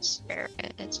it's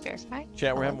verified.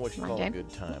 Chat, we're having what you call a good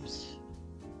time.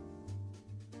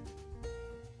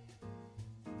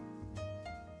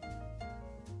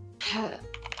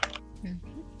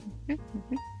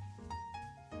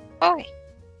 Oi.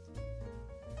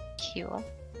 Cute.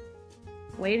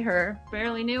 Wait her.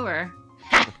 Barely knew her.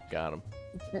 Got him.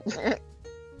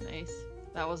 Nice.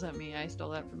 That wasn't me. I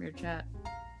stole that from your chat.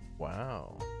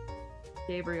 Wow.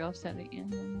 Gabriel sent it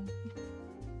in.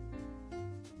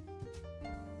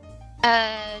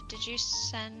 Did you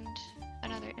send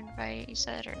another invite, you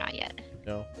said, or not yet?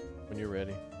 No. When you're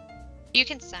ready. You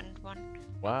can send one.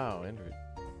 Wow, Andrew.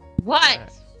 What?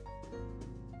 Nice.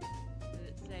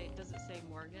 Does it say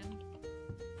Morgan?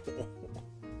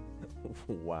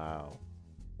 Wow.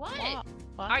 What?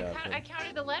 What? I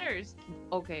counted the letters.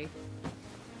 Okay.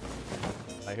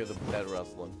 I hear that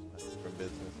rustling from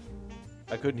business.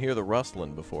 I couldn't hear the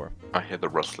rustling before. I hear the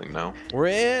rustling now. We're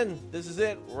in. This is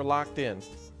it. We're locked in.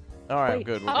 All right, Wait.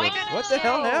 good. We're Oh good. my goodness. What the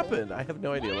hell happened? I have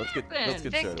no idea. Let's get happened? started. We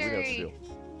got to Victory. do.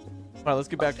 All right, let's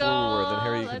get back to where we were. Then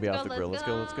Harry, you can Let's be go, off the grill. Let's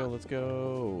go. let's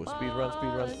Go. Speed run.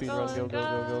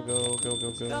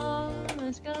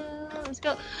 Go. Let's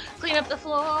go. Clean up the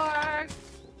floor. All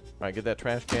right, get that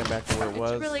trash can back to where it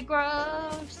was. It's really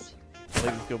gross.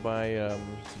 Ladies, go buy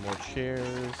some more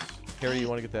chairs. Harry, you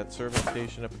want to get that serving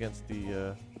station up against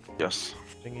the Yes.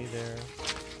 thingy there?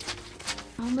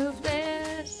 I'll move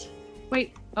this.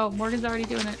 Wait. Oh, Morgan's already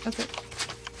doing it. Okay.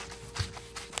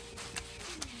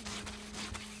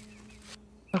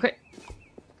 Okay.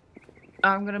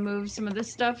 I'm gonna move some of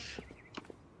this stuff.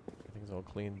 Everything's all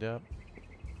cleaned up.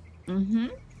 Mm-hmm.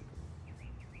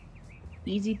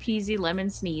 Easy peasy lemon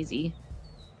sneezy.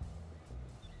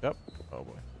 Yep. Oh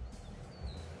boy.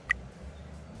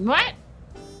 What?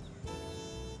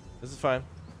 This is fine.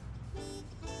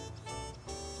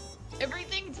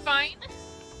 Everything's fine.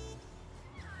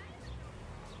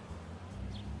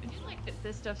 I do like that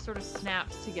this stuff sort of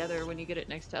snaps together when you get it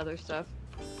next to other stuff.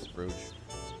 Scrooge.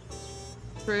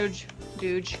 Scrooge.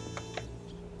 Dooge.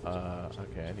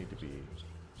 Okay, I need to be...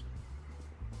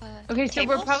 Okay, so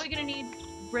we're tables? probably gonna need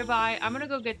ribeye. I'm gonna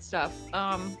go get stuff.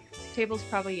 Tables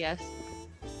probably yes.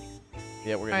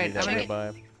 Yeah, we're gonna Alright, need that I'm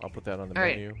ribeye. I'll put that on the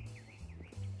Alright. menu.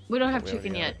 We don't have We already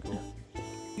chicken got yet. it, cool.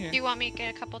 Here. Do you want me to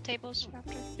get a couple tables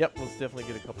after? Yep, let's definitely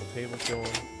get a couple tables going.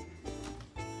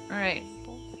 All right.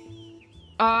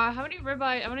 How many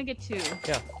ribeye? I want to get 2.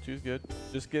 Yeah, 2's good.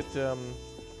 Just get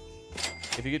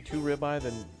if you get 2 ribeye,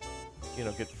 then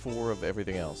get 4 of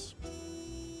everything else.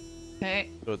 Okay.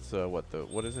 So it's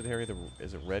what is it, Harry?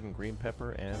 Is it red and green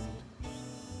pepper and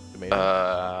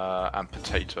tomato? And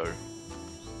potato.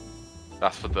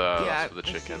 That's for the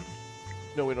chicken.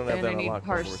 No, we don't have And that I on need lock.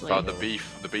 parsley.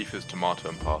 The beef is tomato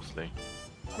and parsley.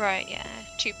 Right, yeah.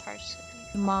 2 parsley.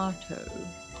 Tomato.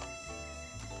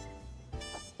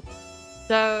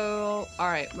 So, all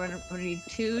right, we're gonna need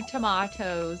 2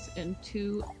 tomatoes and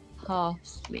 2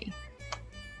 parsley.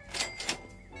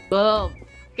 Boom.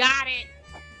 Got it.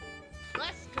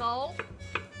 Let's go.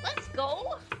 Let's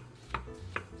go.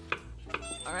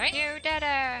 All right. You did it!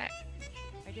 I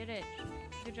did it.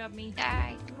 Good job, me.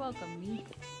 Die. You're welcome, me.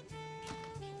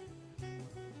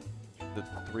 The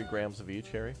 3 grams of each,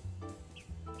 Harry?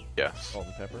 Yes. Salt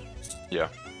and pepper? Yeah.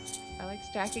 I like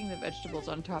stacking the vegetables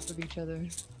on top of each other.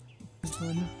 It's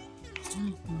fun.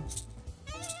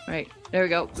 Right, there we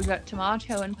go. We got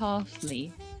tomato and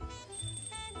parsley.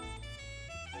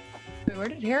 Wait, where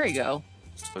did Harry go?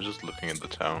 I was just looking at the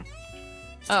town.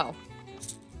 Oh.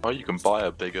 Oh, you can buy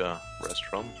a bigger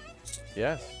restaurant.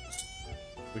 Yes.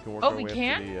 We can work Oh, our we way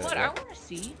can? up to the, What? yeah. I want to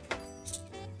see.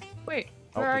 Wait,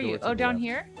 Out where the are door you? to Oh, the down left.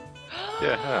 here?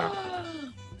 Yeah.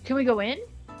 Can we go in?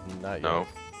 Not yet. No.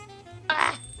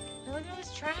 Ah! Look at all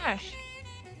this trash.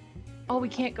 Oh, we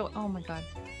can't go. Oh my god.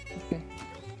 Okay.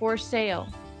 For sale.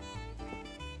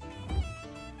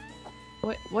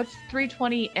 What's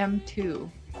 320 M2?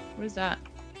 What is that?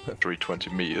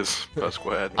 320 meters per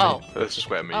square. Oh.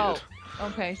 Square meters. Oh,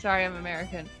 okay. Sorry, I'm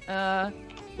American.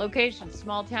 Location,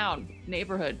 small town,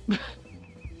 neighborhood.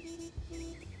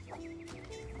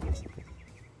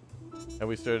 And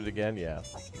we started again? Yeah.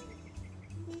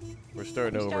 We're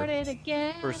starting over Started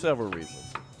again. for several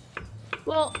reasons.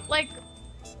 Well, like,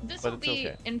 this But will it's be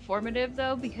okay. informative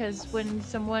though, because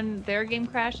when their game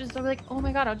crashes, they'll be like, "Oh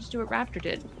my god, I'll just do what Raptor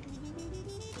did."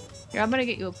 Here, I'm gonna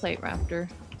get you a plate, Raptor.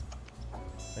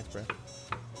 Thanks, Brad.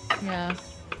 Yeah.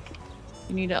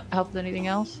 You need help with anything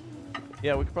else?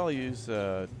 Yeah, we could probably use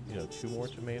 2 more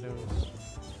tomatoes.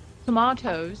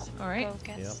 Tomatoes. All right. Go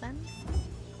get Yep. some.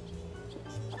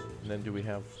 And then do we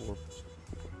have 4?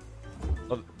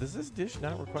 Oh, does this dish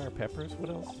not require peppers? What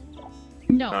else?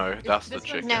 No. that's the this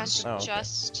one's- chicken. No, it's Oh, okay.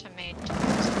 just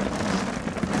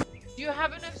tomatoes. Do you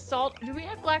have enough salt? Do we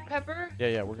have black pepper?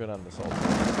 Yeah, we're good on the salt.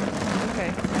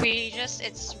 Okay.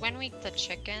 It's when we eat the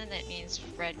chicken that needs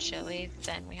red chili,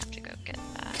 then we have to go get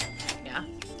that. Yeah.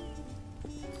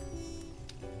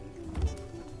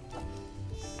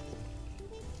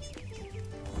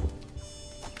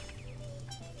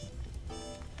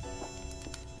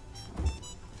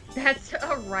 That's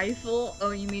a rifle?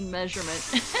 Oh, you mean measurement.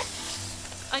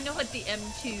 I know what the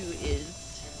M2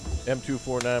 is.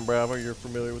 M249 Bravo, you're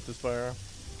familiar with this firearm?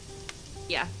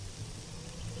 Yeah.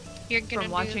 You're gonna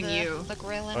From watching do you. the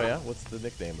grilling. Oh yeah? What's the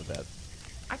nickname of that?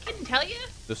 I couldn't tell you.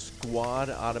 The Squad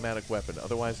Automatic Weapon,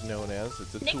 otherwise known as,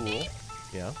 it's a tool. Nickname?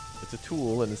 Yeah, it's a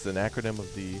tool, and it's an acronym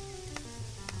of the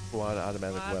Squad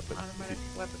Automatic Weapon. Automatic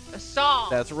weapon. Assault.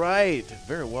 That's right.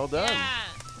 Very well done. Yeah.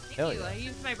 Thank Hell you. yeah. I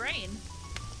used my brain.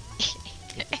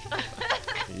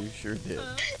 You sure did.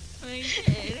 I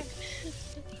did.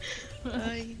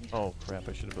 Oh crap!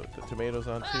 I should have put the tomatoes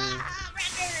on too. Ah,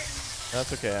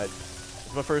 That's okay.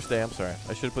 It's my first day. I'm sorry.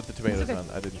 I should have put the tomatoes okay. on.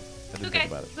 I didn't It's okay. think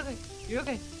about it. It's okay. You're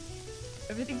okay.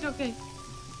 Everything's okay.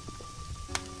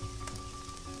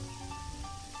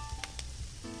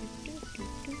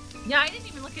 Yeah, I didn't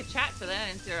even look at chat for that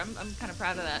answer. I'm kind of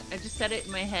proud of that. I just said it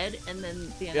in my head, and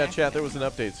then the Yeah, chat. There was an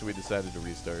update, so we decided to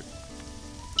restart.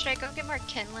 Should I go get more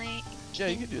kindling? Yeah,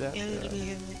 you can do that.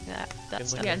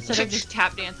 That's Kindling. Yeah, instead of just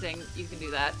tap dancing, you can do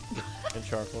that. And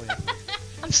charcoal. Yeah.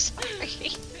 I'm sorry.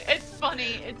 It's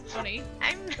funny. It's funny.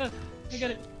 I'm. I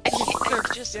got it. I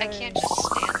can't just stand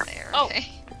there. Oh.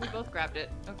 Okay. We both grabbed it.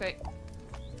 Okay.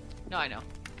 No, I know.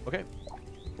 Okay.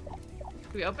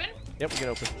 Can we open? Yep, we can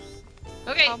open.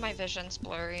 Okay. Oh, my vision's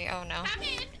blurry. Oh no. Come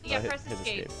in. Yeah, Hit- press hit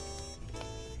escape.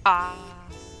 Ah.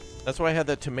 That's why I had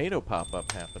that tomato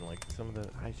pop-up happen. Like some of the,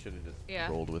 I should have just Yeah.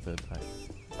 rolled with it.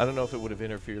 I don't know if it would have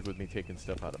interfered with me taking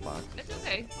stuff out of boxes. It's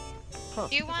okay. Huh.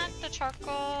 Do you want the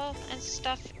charcoal and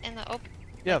stuff in the open?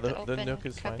 Yeah, like the open nook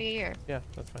is fine. cubby, or? Yeah,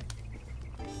 that's fine.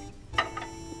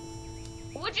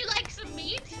 Would you like some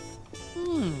meat?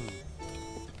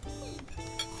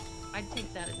 I'd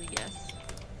take that as a yes.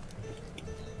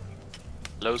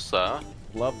 Hello, sir.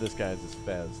 Love this guy's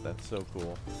fez. That's so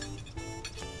cool.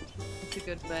 It's a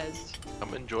good fez.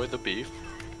 Come enjoy the beef.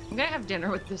 I'm gonna have dinner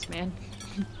with this man.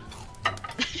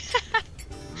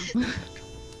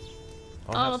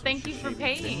 Oh, thank you for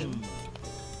paying.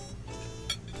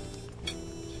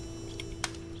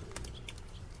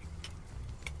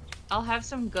 I'll have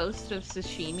some Ghost of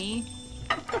Sashimi.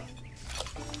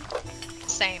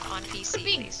 Same on PC,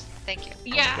 please. Thank you.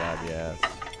 Yeah. Oh God, yes.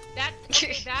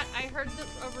 That I heard the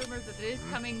rumors that it is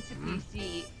coming to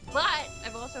PC, but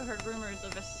I've also heard rumors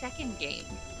of a second game.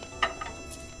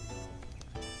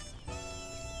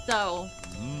 So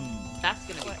that's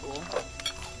gonna be cool.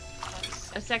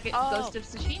 A second Ghost of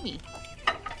Sashimi.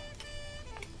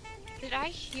 Did I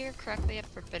hear correctly of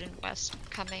Forbidden West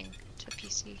coming to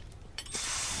PC?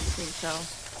 I think so.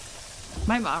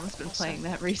 My mom's been playing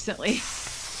that recently.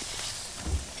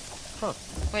 Huh.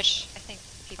 Which I think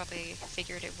he probably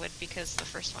figured it would because the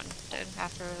first one did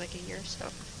after like a year, so.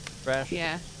 Crash.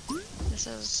 Yeah. This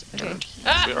is Okay.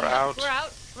 We're out. We're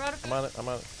out. We're out of I'm on it. I'm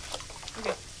on it.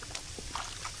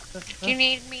 Okay. Do you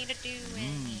need me to do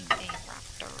anything,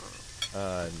 Raptor?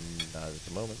 Not at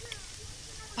the moment.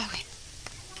 Okay.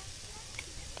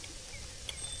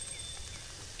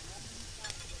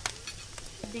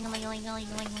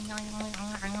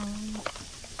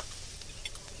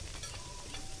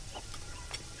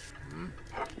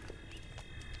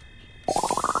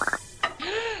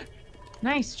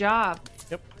 Nice job.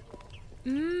 Yep.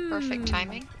 Perfect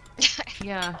timing.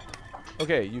 Yeah.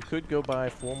 Okay, you could go buy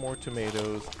 4 more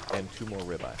tomatoes and 2 more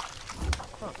ribeye.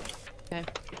 Okay.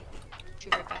 2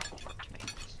 ribeye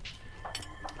tomatoes.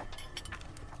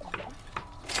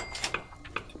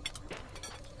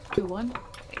 Do one.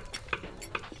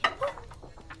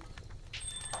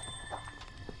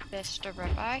 Just a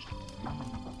ribeye.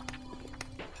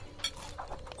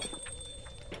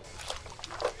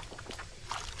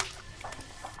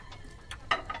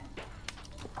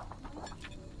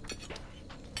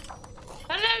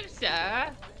 Hello,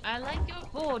 sir. I like your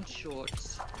board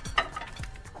shorts.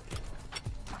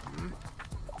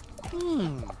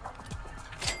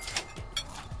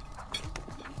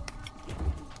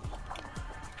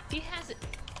 He has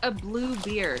a blue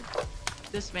beard.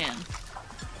 This man.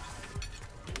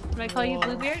 Can I call you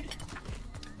Bluebeard?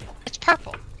 It's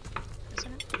purple,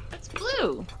 isn't it? That's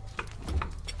blue.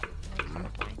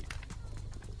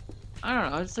 I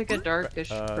don't know. It's like a darkish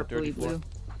purpley blue.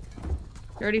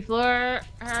 Dirty floor.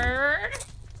 Heard.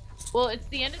 Well, it's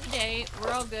the end of the day.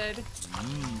 We're all good.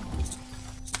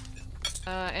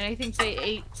 And I think they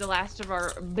ate the last of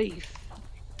our beef.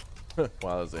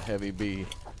 Wow, that's a heavy bee.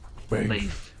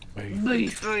 Beef.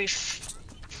 Beef.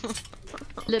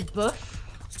 Le boeuf.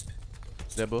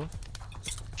 Debo?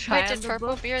 Wait, did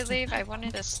Purple Beard leave? I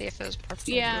wanted to see if it was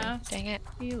Purple Yeah. Beard. Dang it.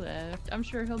 He left. I'm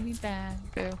sure he'll be back.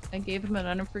 I gave him an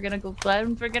unforgettable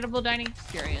dining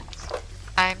experience.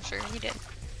 I'm sure he did.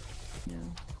 Yeah.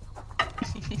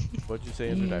 What'd you say,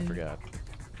 Andrew? I forgot.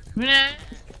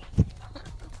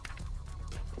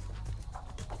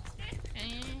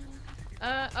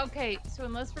 Okay, so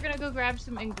unless we're gonna go grab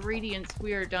some ingredients,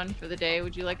 we are done for the day.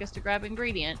 Would you like us to grab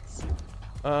ingredients?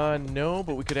 No,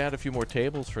 but we could add a few more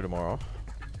tables for tomorrow.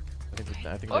 I think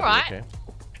that'd be okay.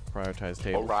 Prioritize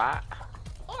tables. Alright.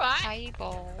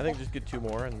 Table. I think just get 2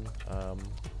 more and then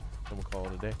we'll call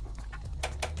it a day.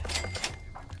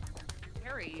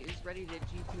 Harry is ready to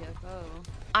GTFO.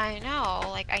 I know.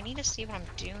 Like, I need to see what I'm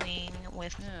doing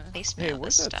with placement Hey, of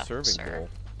where's this that stuff, serving sir. bowl?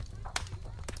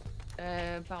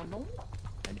 Pardon?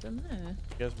 I don't know. You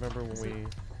guys remember when we...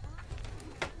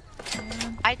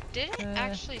 I didn't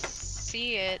actually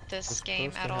see it this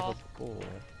game at all.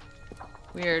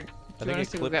 Weird. I think it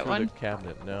clipped through the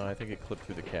cabinet. No, I think it clipped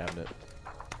through the cabinet.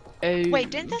 Wait,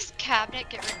 didn't this cabinet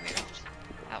get removed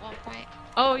at one point?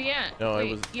 Oh yeah. No,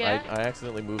 Wait, it was. Yeah. I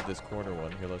accidentally moved this corner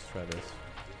one. Here, let's try this.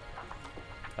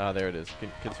 Ah, there it is.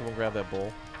 Can someone grab that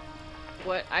bowl?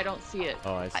 What? I don't see it.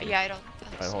 Oh, I see. Yeah, I don't.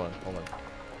 Alright, hold on.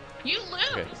 You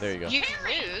lose. Okay, there you go. You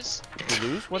lose. You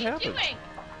lose? What happened? Doing?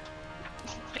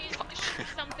 He's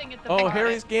something at the Oh, bottom.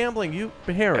 Harry's gambling.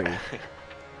 Harry.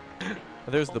 Oh,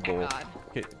 there's the bowl. God.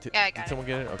 Okay, Yeah, I got did someone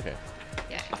get it? Okay.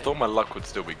 Yeah. I thought my luck would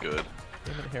still be good.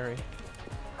 Damn it, Harry.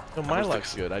 No, my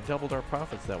luck's good. I doubled our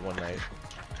profits that one night.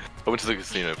 I went to the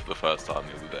casino for the first time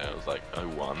the other day. I was like, I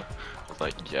won. I was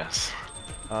like, yes.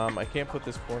 I can't put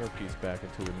this corner piece back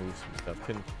until we move some stuff.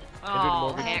 Can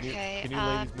Oh, can you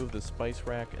ladies move the spice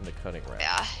rack and the cutting rack?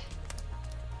 Yeah.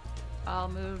 I'll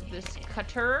move this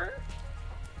cutter.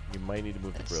 You might need to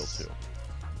move the grill too.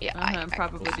 Yeah, I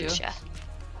probably do. Yeah.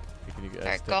 Can you guys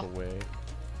Alright, step go. away?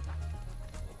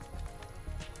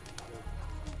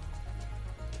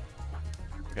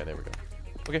 Okay, there we go.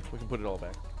 Okay, we can put it all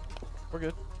back. We're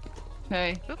good.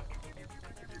 Okay.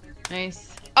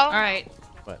 Nice. Oh. All right.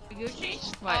 What? Gucci?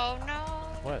 What? Oh no.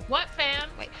 What? What, fam?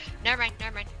 Wait, never mind.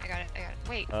 I got it.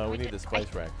 Wait. We need the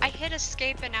spice rack. I hit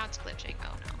escape and now it's glitching.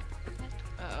 Oh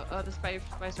no. Oh, the spice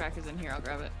rack is in here. I'll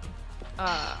grab it.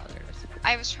 There it is.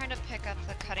 I was trying to pick up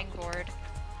the cutting board,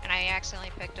 and I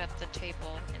accidentally picked up the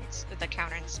table and the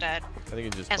counter instead. I think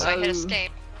it just. And so I hit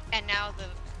escape, and now the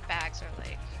bags are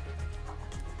like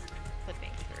flipping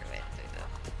through it.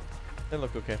 They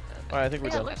look okay. All right, I think we're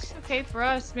Yeah, it done. looks okay for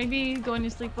us. Maybe going to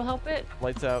sleep will help it.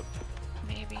 Lights out.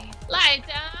 Maybe. Lights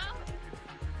out!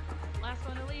 Last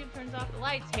one to leave turns off the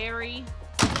lights, Harry.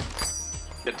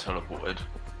 Get teleported.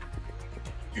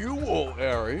 You will,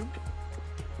 Harry.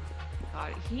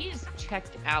 God, he's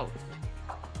checked out.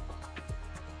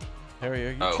 Harry,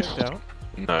 are you Oh. checked out?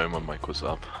 No, my mic was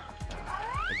up.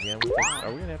 Again, with this? Are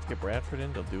we gonna have to get Bradford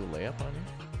in to do a layup on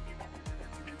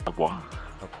you? What?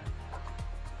 Okay.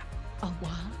 Oh,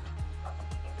 what?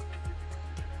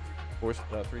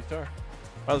 3 star. All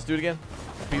right, let's do it again.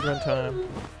 Speedrun time.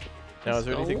 Now, is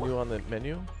there anything new on the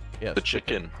menu? Yes. The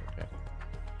chicken. Okay.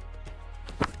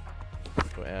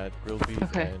 So add grilled beef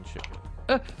and chicken.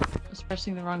 I was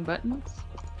pressing the wrong buttons.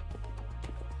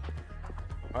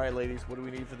 All right, ladies, what do we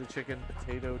need for the chicken?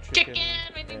 Potato, chicken,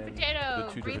 We need and potato.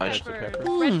 the 2 green different types of pepper,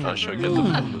 pepper. red I should pepper. get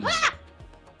the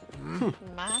peppers.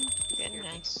 Mom, good,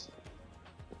 nice.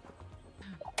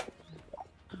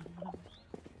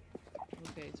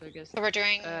 Okay, so I guess. So we're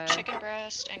doing chicken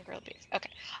breast and grilled beef. Okay.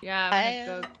 Yeah, I'm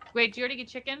gonna go. Wait, do you already get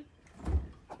chicken?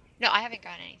 No, I haven't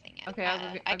gotten anything yet. Okay,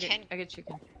 I get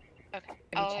chicken. Okay.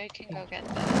 Oh, I can go get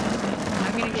the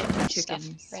I'm gonna get 2 stuff,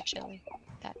 chickens. red chili,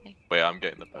 that thing. Wait, I'm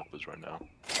getting the peppers right now.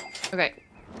 Okay.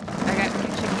 I got 2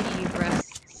 chickeny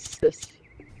breasts.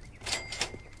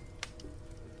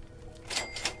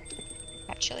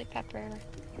 Got chili pepper.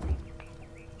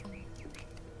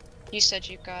 You said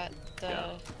you got the.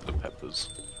 Yeah, the peppers.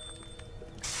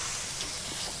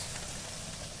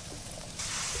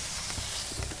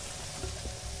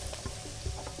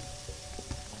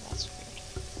 Oh, that's weird.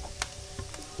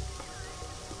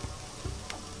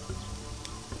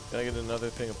 Can I get another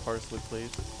thing of parsley,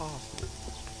 please?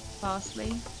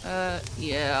 Parsley?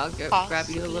 Yeah, I'll Parsley. grab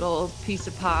you a little piece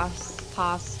of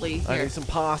parsley. I Here. need some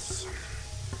pos.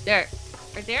 There.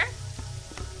 Right there?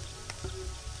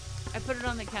 I put it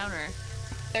on the counter.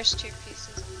 There's 2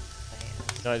 pieces of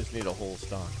potatoes. No, I just need a whole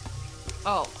stock.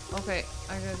 Oh, okay.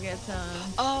 I gotta get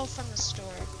some. Oh, from the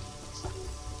store.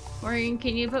 Maureen,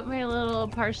 can you put my little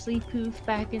parsley poof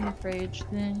back in the fridge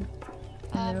then?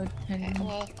 Okay,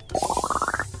 well.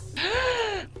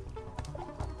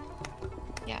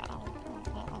 Yeah,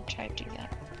 I'll try to do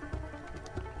that.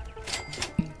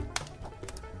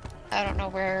 I don't know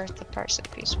where the parsley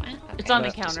piece went. Okay, It's on the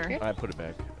it's counter. disappeared. I put it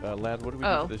back. Lad, what do we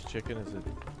do for this chicken? Is it?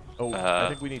 Oh, I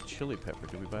think we need chili pepper.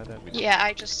 Did we buy that? We did. Yeah,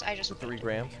 I just. The 3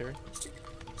 grams, Harry?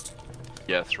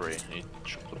 Yeah, 3. I need to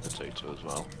chop the potato as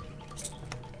well.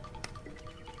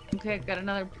 Okay, got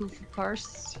another poof of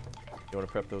parse. You want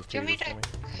to prep those Do you want me potatoes to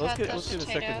for me? Let's cut get the a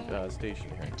second potato? station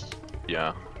here.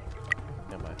 Yeah.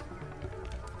 Never mind.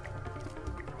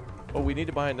 Oh, we need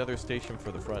to buy another station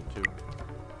for the front too.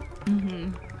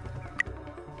 Mm-hmm.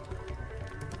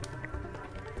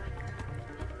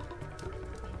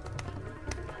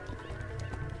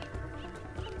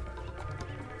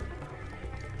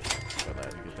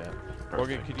 Glad to get that.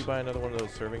 Morgan, could you buy another one of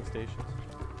those serving stations?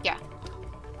 Yeah.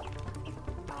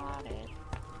 Got it.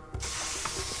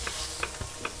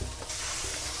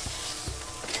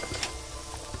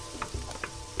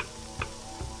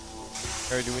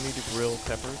 Harry, do we need to grill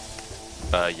peppers?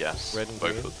 Yes. Red and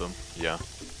both green? of them. Yeah.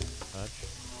 Much.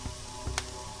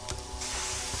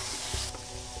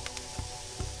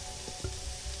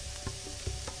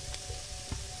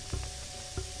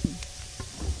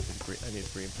 I need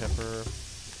green pepper.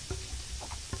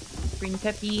 Green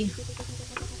peppy.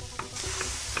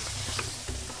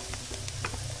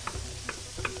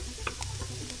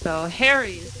 So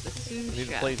Harry's the sous Need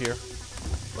a chef. plate here.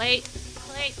 Plate.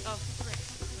 Oh, frick.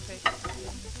 Okay.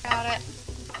 Got it.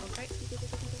 Okay.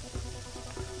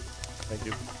 Thank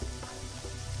you.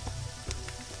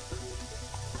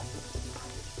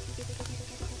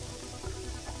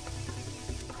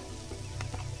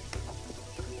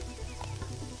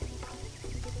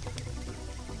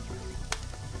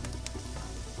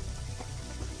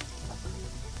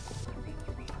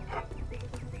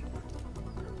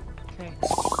 Okay.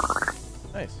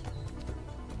 Nice.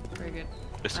 Very good.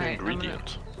 Missing Alright, I'm gonna-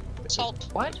 ingredient. Salt.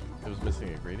 What? It was missing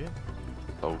an ingredient.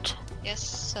 Salt. Yes,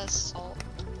 says salt.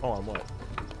 Oh, on what?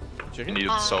 The You chicken? needed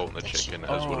the salt and the the chicken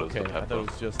Oh, as well okay. as the I thought pepper.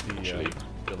 it was just the Chili. chili.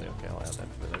 Okay, I'll add that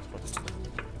to the next one.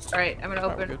 All right, I'm gonna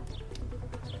Alright, we're open. good.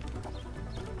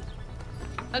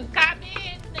 I'm coming.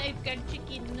 I've got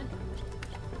chicken.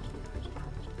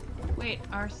 Wait,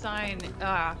 our sign.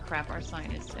 Ah, crap. Our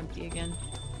sign is empty again.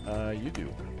 You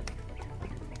do.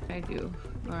 I do.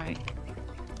 All right.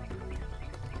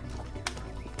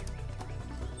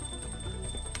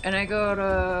 And I go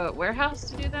to warehouse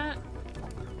to do that?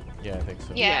 Yeah, I think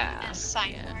so. Yeah. And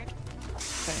sign Yeah. board.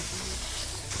 Okay.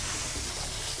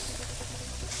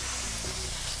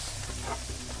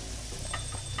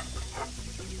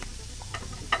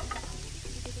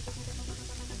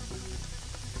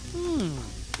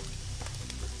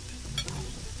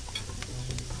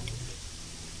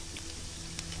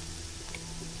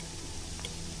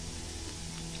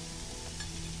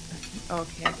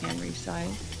 Okay, I can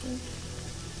resize this.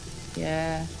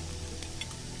 Yeah.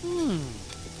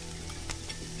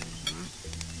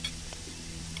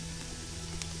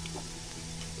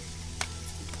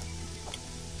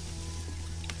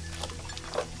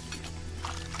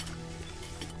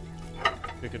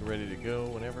 Chicken ready to go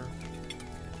whenever.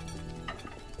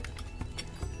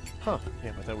 Huh.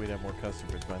 Damn, I thought we'd have more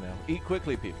customers by now. Eat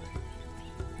quickly, people.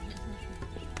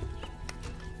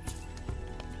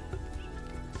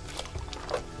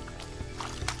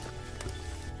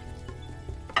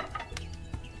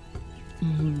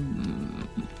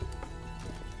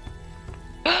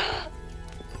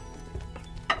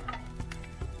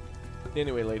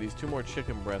 Anyway, ladies, 2 more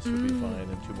chicken breasts would be fine,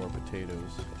 and 2 more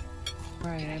potatoes.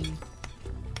 Right, I'm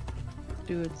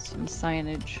doing some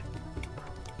signage.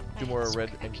 2 more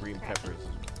red and green peppers.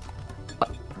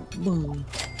 Boom.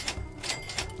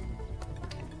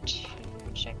 2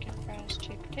 chicken breasts,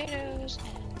 2 potatoes,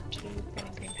 and 2 red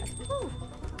and green peppers.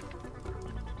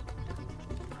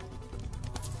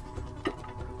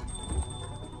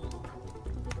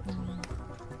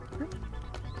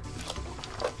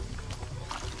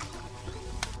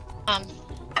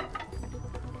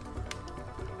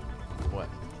 What?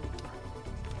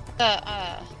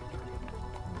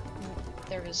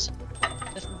 There was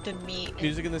the meat.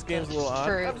 Music in this game's a little odd.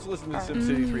 I was listening to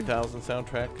SimCity 3000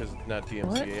 soundtrack because not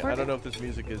DMCA. I don't know if this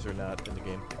music is or not in the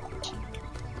game.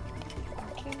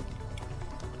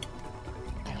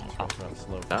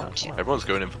 Slow. Everyone's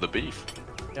going in for the beef.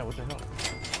 Yeah, what the hell?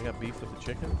 We got beef with the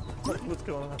chicken? What's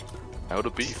going on? Out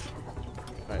of beef.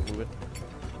 Alright, move it.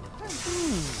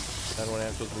 I don't want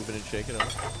assholes moving and shaking.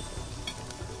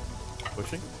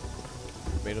 Pushing.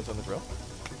 Tomatoes on the grill.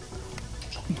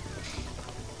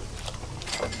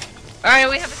 Alright,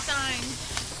 we have a sign.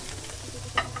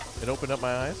 It opened up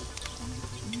my eyes.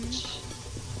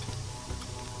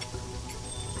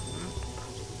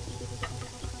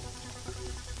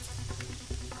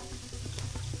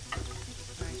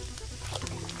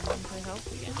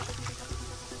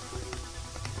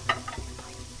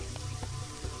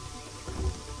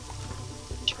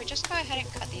 Should we just go ahead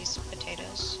and cut these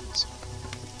potatoes?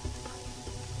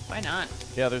 Why not?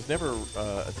 Yeah, there's never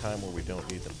a time where we don't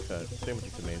need them cut. Same with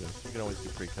the tomatoes. You can always do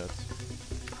pre-cuts.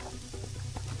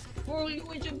 Oh, you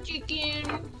want some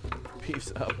chicken?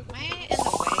 Beef's up. Am I in the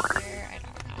way here? I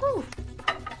don't know.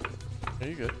 Are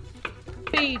you good?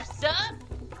 Beef's up.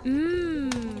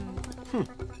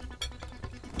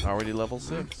 Already level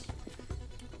 6.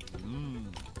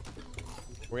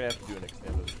 We're gonna have to do an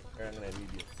extended. I'm gonna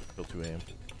need you till 2 a.m.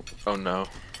 Oh no.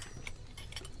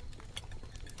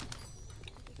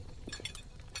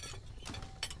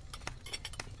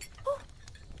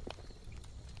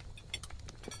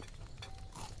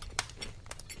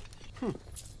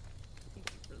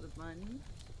 For the money.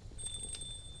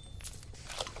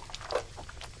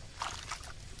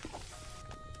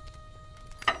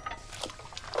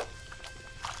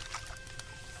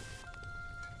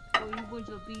 Oh, you want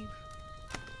your beef?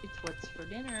 It's what's for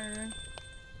dinner.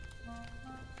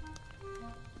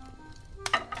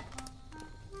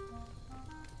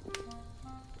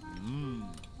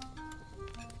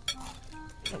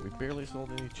 Yeah, we barely sold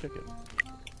any chicken.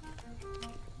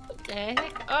 What the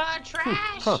heck? Oh,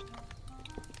 trash! Huh.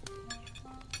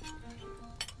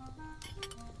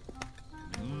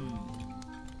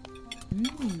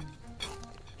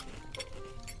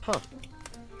 Huh.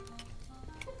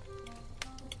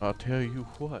 I'll tell you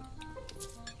what.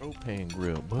 Propane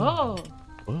grill. Oh!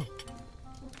 Whoa.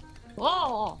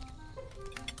 Oh!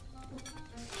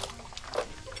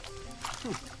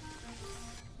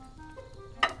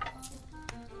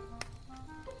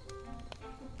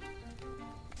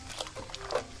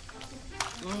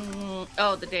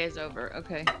 Oh, the day is over.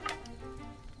 Okay.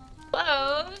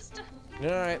 Closed.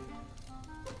 Alright.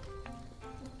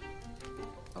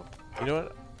 Oh. You know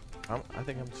what? I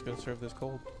think I'm just gonna serve this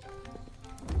cold.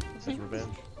 As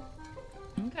revenge.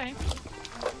 Okay.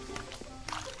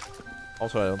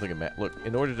 Also, I don't think it matters. Look,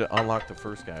 in order to unlock the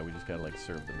first guy, we just gotta like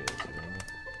serve the meals. You know what I mean?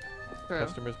 True.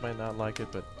 Customers might not like it,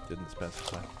 but didn't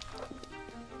specify.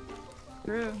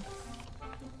 True.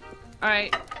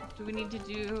 Alright. Do we need to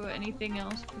do anything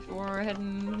else before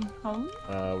heading home?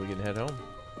 We can head home.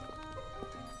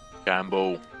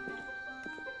 Gamble.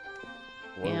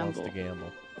 Boy wants to gamble.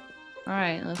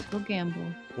 Alright, let's go gamble.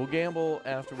 We'll gamble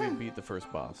after we beat the first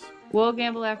boss. We'll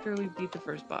gamble after we beat the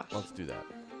first boss. Let's do that.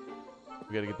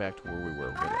 We gotta get back to where we were.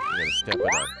 We gotta step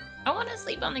it up. I want to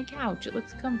sleep on the couch. It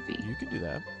looks comfy. You can do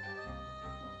that.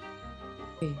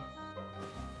 Okay.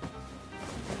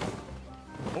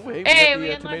 Oh wait, Hey, we we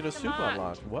got the unlocked tomato the soup mod.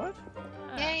 unlocked. What?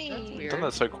 Yay. That's weird. Done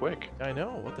that so quick. I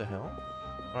know. What the hell?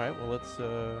 All right. Well, let's.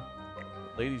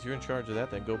 Ladies, you're in charge of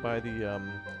that. Then go buy the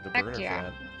burner yeah.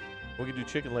 for that. We can do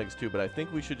chicken legs too, but I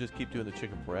think we should just keep doing the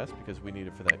chicken breast because we need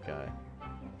it for that guy.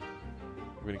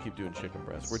 We're gonna keep doing chicken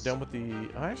breast. We're done with the.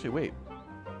 Oh, actually, wait.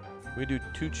 We do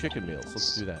 2 chicken meals.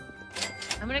 Let's do that.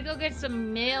 I'm gonna go get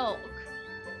some milk.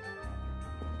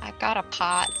 I got a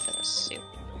pot for the soup.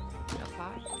 A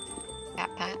pot?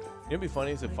 Pat. It'd be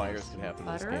funny is if fires could happen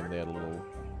in this Butter? game. They had a little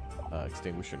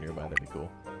extinguisher nearby. That'd be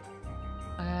cool.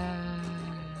 All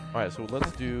right, so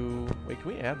let's do. Wait,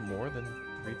 can we add more than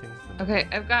 3 things? Okay,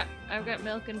 I've got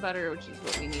milk and butter, which is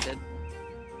what we needed.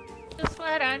 Just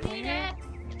what I needed.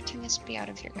 Can this be out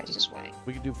of your guys' way?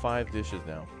 We can do 5 dishes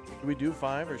now. Should we do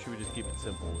 5 or should we just keep it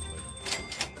simple?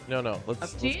 No.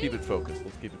 Let's keep it focused.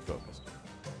 Let's keep it focused.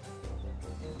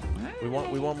 We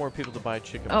want more people to buy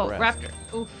chicken breast. Raptor.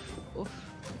 Oof.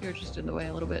 You're just in the way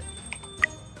a little bit.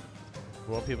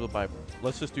 We want people to buy.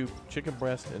 Let's just do chicken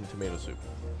breast and tomato soup.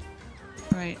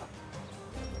 Right.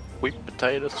 Sweet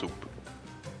potato soup.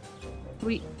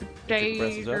 Sweet Chicken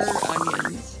breast is potato up.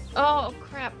 onions. Oh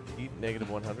crap. Eat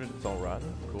 -100. It's all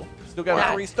rotten. Cool. Still got a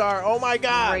That's 3-star. Oh my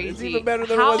god! It's crazy. even better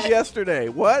than How- it was yesterday.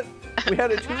 What? We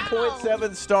had a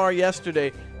 2.7 star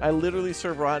yesterday. I literally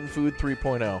serve rotten food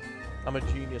 3.0. I'm a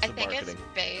genius I of think marketing. it's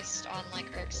based on like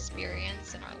our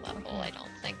experience and our level. I don't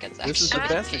think it's actually This is the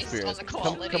best based experience. on the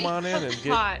quality. Come on in and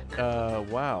Hot. get.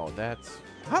 Wow, that's.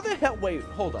 How the hell? Wait,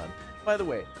 hold on. By the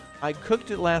way, I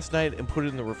cooked it last night and put it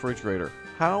in the refrigerator.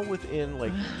 How within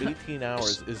like 18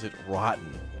 hours is it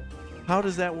rotten? How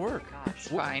does that work? It's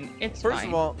fine. It's First fine.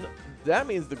 of all, that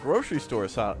means the grocery store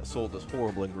sold us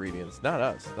horrible ingredients, not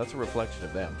us. That's a reflection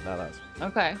of them, not us.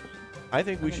 Okay. I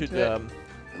think we I'm should, into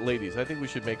it. ladies. I think we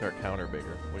should make our counter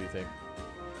bigger. What do you think?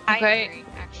 I Okay. agree,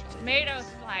 actually. Tomato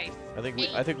slice.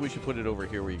 I think we should put it over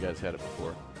here where you guys had it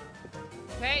before.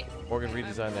 Okay. Morgan,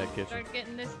 redesign that kitchen. Start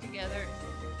getting this together.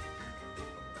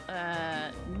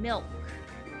 Milk.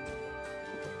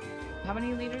 How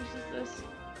many liters is this?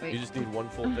 Wait. You just need 1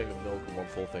 full thing of milk and 1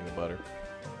 full thing of butter.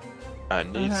 I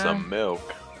need some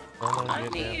milk. I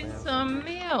need some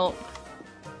milk.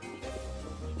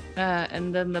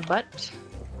 And then the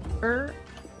butter.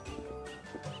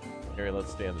 Harry,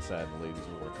 let's stand aside. The ladies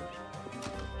are working.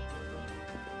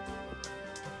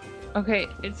 Okay,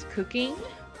 it's cooking.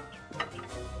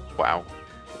 Wow.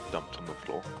 Dumped on the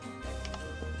floor.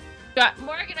 Got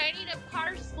Morgan, I need a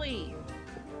parsley.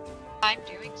 I'm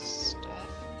doing stuff.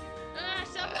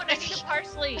 Someone, I need a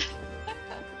parsley.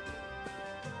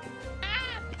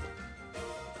 Ah!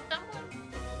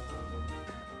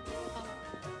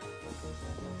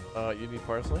 Someone. You need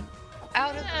parsley?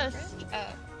 Out of Yes. the fridge?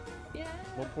 Oh. Yeah,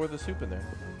 We'll pour the soup in there.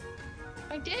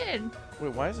 I did.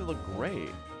 Wait, why does it look gray?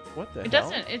 What the It hell?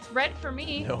 doesn't. It's red for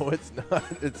me. No, it's not.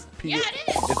 It's Yeah, it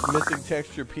is. It's missing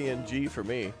texture PNG for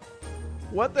me.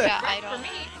 What the? Yeah, heck? I For don't. me.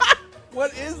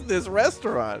 What is this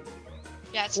restaurant?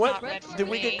 Yeah, it's What? not red for Did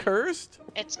me. we get cursed?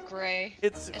 It's gray.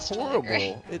 It's It's totally horrible.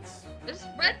 gray. It's It's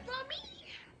red for me.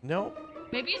 no.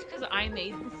 Maybe it's because I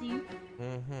made the soup.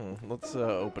 Mm-hmm. Let's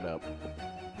open up.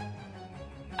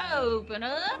 Open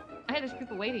up. I had there's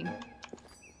people waiting.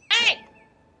 Hey!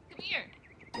 Come here.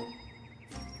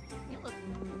 You look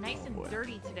nice and Boy.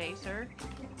 dirty today, sir.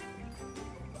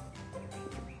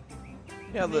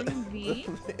 Yeah, the Movie.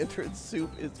 the entrance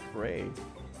soup is gray.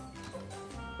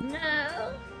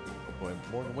 No. Boy,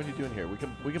 Morgan, what are you doing here? We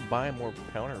can buy more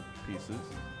counter pieces.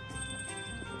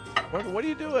 Morgan, what are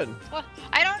you doing? Well,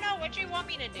 I don't know. What do you want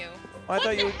me to do? I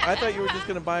thought you were just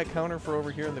gonna buy a counter for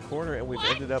over here in the corner, and we've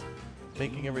ended up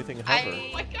making everything hover. Oh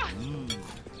my god.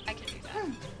 I can do that.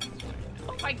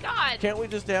 Oh my god. Can't we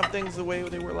just have things the way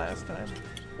they were last time?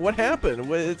 What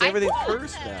happened? It's everything's I thought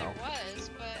cursed that now. It was,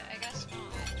 but I guess not.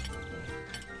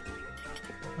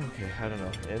 Okay, I don't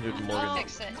know. Andrew and I'll Morgan.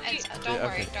 fix it. It's, don't Yeah,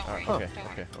 worry. Don't worry. Okay, Don't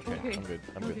okay, worry. okay. I'm good.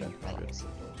 I'm good then. I'm good. Relax.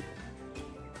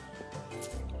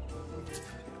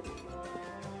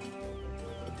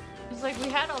 It's like we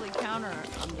had all the counter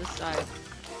on this side.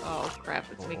 Oh crap,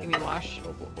 it's making me wash.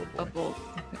 Oh, boy. Oh, well.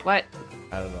 What?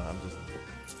 I don't know. I'm just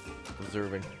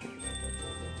observing.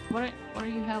 What are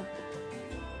you help?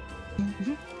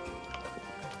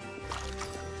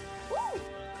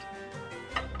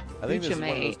 I think this is one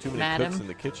of those Mate, too many madam. cooks in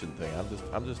the kitchen thing.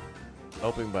 I'm just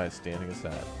helping by standing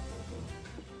aside.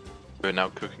 We're now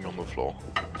cooking on the floor.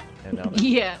 And now the,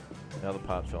 Yeah. now the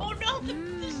pot fell. Oh no,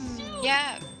 the soup!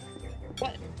 Yeah.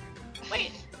 What?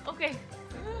 Wait, okay.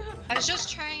 I was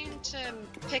just trying to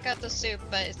pick up the soup,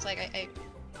 but it's like can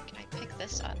I pick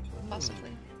this up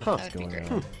possibly? Huh. That would be Going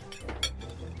great. on?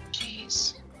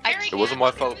 Jeez. Very It wasn't good.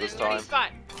 my fault this Pretty time.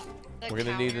 spot. The We're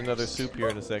gonna need another counters. soup here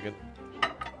in a second.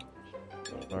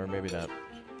 Or maybe not.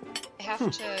 I have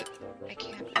to. I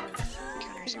can't move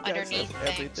counters You guys underneath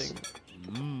have things.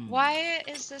 everything. Why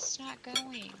is this not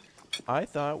going? I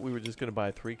thought we were just gonna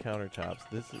buy 3 countertops.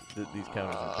 These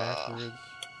counters are backwards.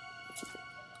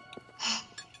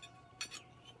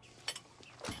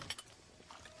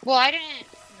 Well, I didn't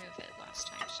move it last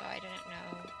time, so I didn't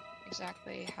know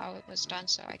exactly how it was done.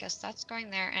 So I guess that's going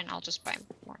there, and I'll just buy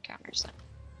more counters then.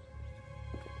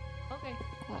 Okay.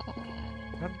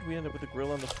 How did we end up with the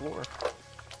grill on the floor?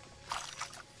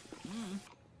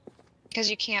 Because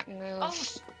you can't move Oh,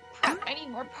 crap! I need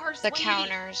more parsley. the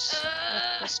counters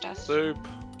with the stuff. Soup.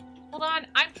 Hold on,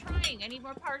 I'm trying. I need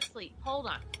more parsley. Hold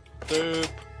on. Soup.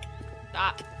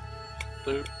 Stop.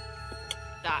 Soup.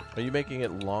 Stop. Are you making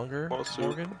it longer, More soup.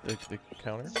 Morgan? The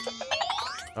counter?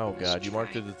 Oh god, you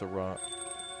marked it as the raw.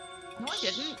 No, I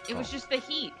didn't. It was Oh. just the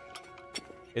heat.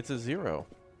 It's a 0.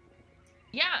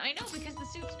 Yeah, I know, because the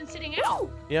soup's been sitting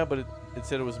out. Yeah, but it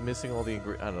said it was missing all the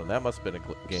ingredients. I don't know. That must have been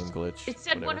a game glitch. It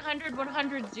said whatever. 100,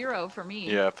 100, 0 for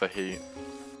me. Yeah, for heat.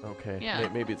 Okay. Yeah.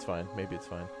 Maybe it's fine. Maybe it's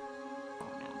fine.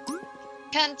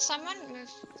 Can someone move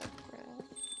the grill?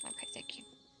 Okay, thank you.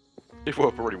 People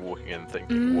are already walking in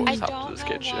thinking, what's I happened don't to this know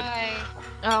kitchen?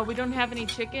 why. We don't have any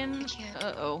chicken. I can't.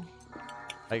 Uh-oh.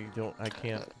 I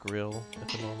can't grill at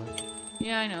the moment.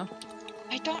 Yeah, I know.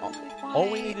 I don't know why. All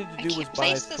we needed I to do was can't buy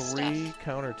place this 3 stuff.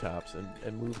 countertops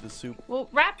and move the soup. Well,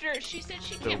 Raptor, she said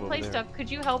she Stove can't over play there. stuff. Could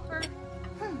you help her?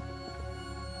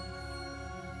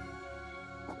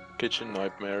 Kitchen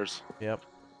nightmares. Yep.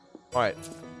 Alright.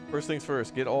 First things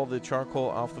first, get all the charcoal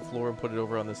off the floor and put it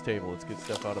over on this table. Let's get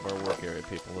stuff out of our work area,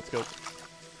 people. Let's go.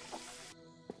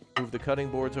 Move the cutting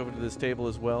boards over to this table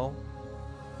as well.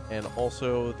 And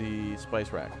also the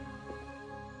spice rack.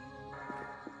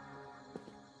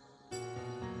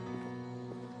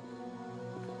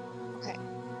 Okay.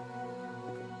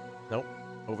 Nope.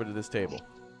 Over to this table.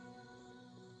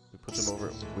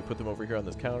 We put them over here on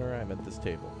this counter. I meant this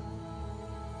table.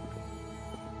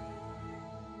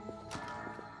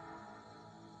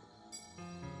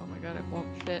 Oh my god, it won't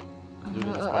fit. Do it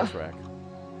in the spice rack.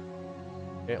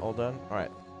 Okay, all done?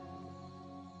 Alright.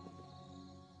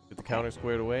 Get the counter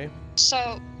squared away.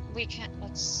 So we can.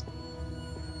 Let's.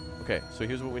 Okay, so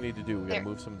here's what we need to do. We gotta There.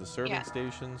 move some of the serving Yeah.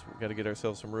 stations. We gotta get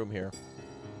ourselves some room here.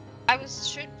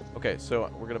 Should. Okay, so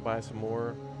we're gonna buy some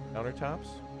more countertops.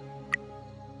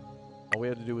 All we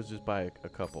had to do was just buy a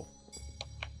couple.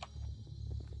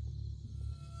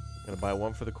 Gonna buy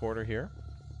one for the corner here.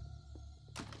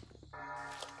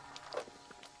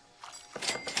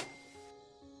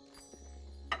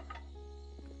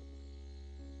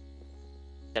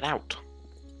 Get out.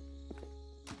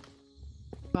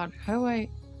 God, how do I...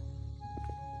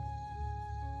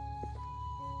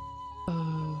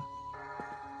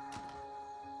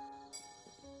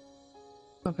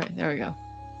 Okay, there we go.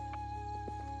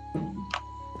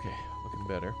 Okay, looking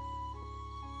better.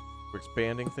 We're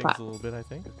expanding things a little bit, I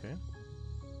think. Okay.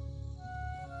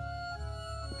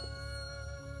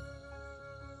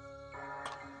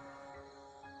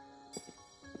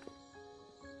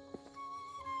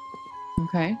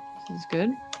 Okay, this is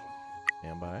good.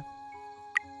 Stand by.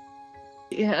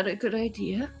 You had a good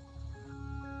idea.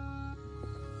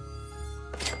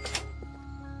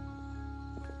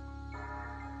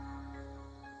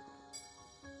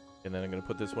 And then I'm going to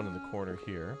put this one in the corner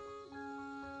here.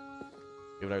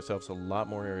 Giving ourselves a lot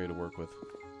more area to work with.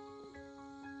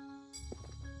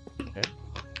 Okay.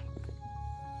 Let's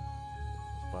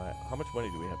buy... How much money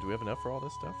do we have? Do we have enough for all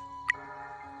this stuff?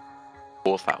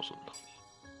 4,000.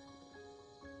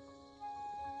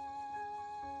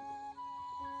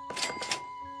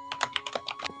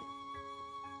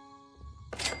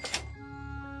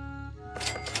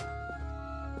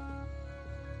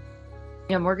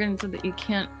 Yeah, Morgan said that you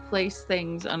can't place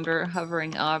things under a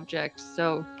hovering object,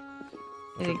 so I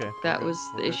That's think okay. that We're good. was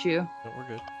We're the good. issue. No, we're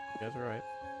good. You guys are alright.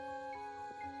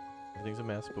 Everything's a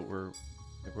mess, but I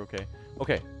think we're okay.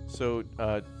 Okay, so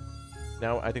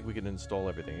now I think we can install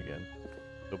everything again.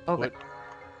 So Okay.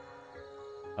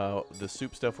 put the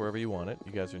soup stuff wherever you want it.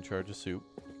 You guys are in charge of soup.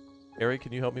 Ari,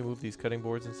 can you help me move these cutting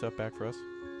boards and stuff back for us?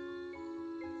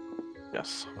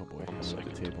 Yes. Oh boy, let's make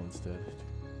the table instead.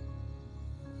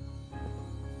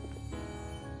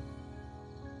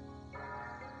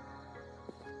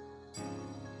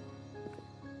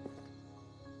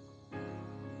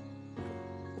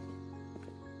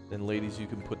 And ladies, you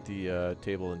can put the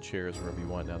table and chairs wherever you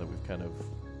want now that we've kind of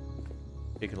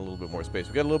taken a little bit more space.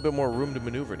 We got a little bit more room to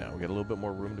maneuver now. We got a little bit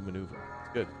more room to maneuver.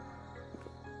 It's good.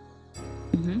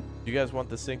 Mm-hmm. Do you guys want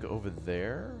the sink over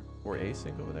there or a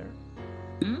sink over there?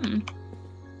 Mm.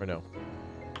 Or no?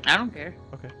 I don't care.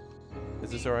 Okay.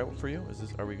 Is this all right for you?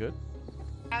 Are we good?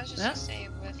 I was just Yeah. gonna say,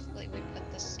 if like, we put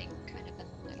the sink kind of in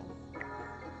the middle,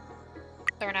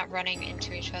 so we're not running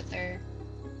into each other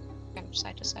from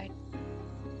side to side.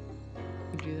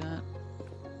 You do that.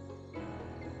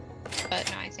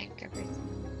 But no, I think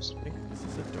everything's. I think this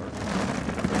is a dark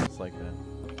one. It's like that.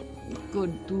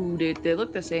 Good dude. They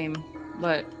look the same,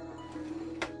 but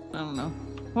I don't know.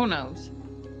 Who knows?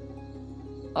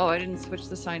 Oh, I didn't switch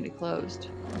the sign to closed.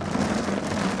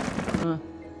 All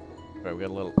right, we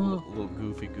got a little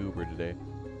goofy goober today.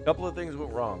 A couple of things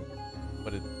went wrong,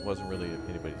 but it wasn't really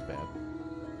anybody's bad.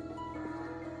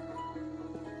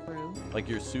 Like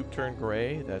your soup turned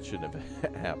gray, that shouldn't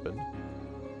have happened.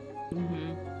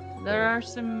 Mm-hmm. There are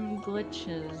some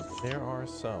glitches. There are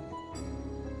some.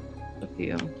 A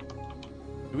few.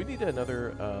 Do we need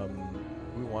another,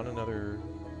 do we want another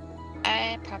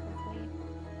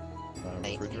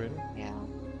Probably. refrigerator? Yeah.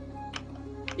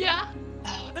 Yeah.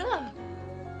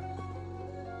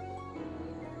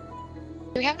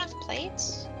 Do we have enough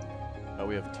plates? Oh,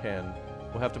 we have 10.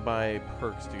 We'll have to buy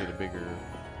perks to get a bigger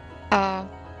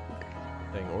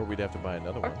thing, or we'd have to buy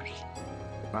another one.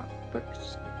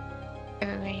 Books.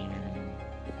 Okay,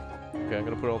 I'm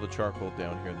gonna put all the charcoal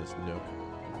down here in this nook.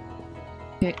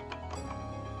 Okay.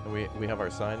 And we have our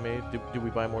sign made. Do we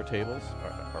buy more tables?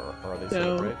 Or are they set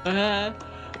up right?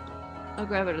 I'll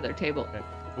grab it at their table. Okay.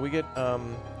 Can we get a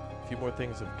few more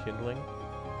things of kindling?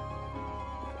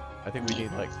 I think we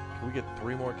need, like, can we get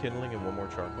 3 more kindling and 1 more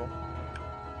charcoal?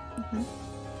 Mm-hmm.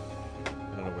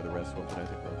 I don't know where the rest went, but I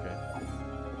think we're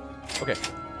okay. Okay.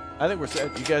 I think we're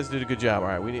set. You guys did a good job. All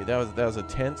right, we need that was a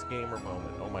tense gamer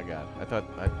moment. Oh my god. I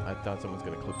thought someone was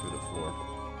gonna clip through the floor.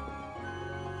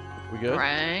 We good?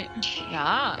 Right.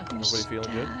 Yeah. Everybody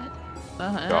feeling good?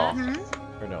 Uh-huh.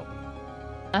 Yeah. Or no?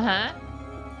 Uh-huh.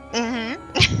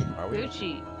 Are we?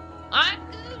 Gucci. I'm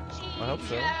Gucci. I hope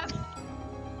so. Chef.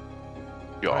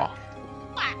 Yeah.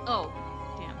 Oh,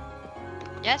 damn.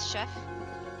 Yes, chef.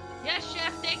 Yes,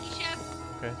 chef. Thank you, chef.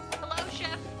 Okay. Hello, chef.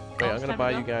 Wait, Oh, I'm it's gonna time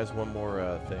buy to you go? guys one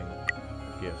more thing.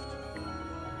 A gift.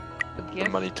 A The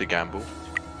gift? money to gamble.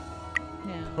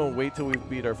 Yeah. Oh, wait till we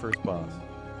beat our first boss.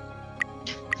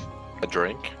 A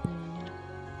drink.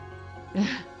 You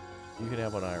can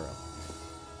have one, Ira.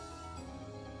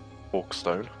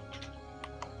 Hawkstone.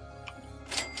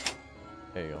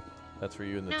 There you go. That's for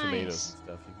you and the Nice. tomatoes and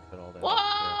stuff. You can put all that.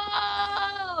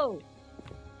 Whoa!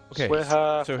 Okay. We're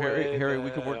So Harry, halfway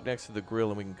we can work there. next to the grill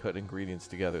and we can cut ingredients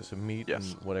together. So meat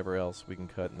Yes. and whatever else we can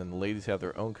cut, and then the ladies have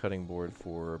their own cutting board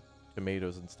for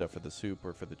tomatoes and stuff for the soup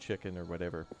or for the chicken or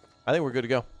whatever. I think we're good to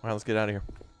go. All right, let's get out of here.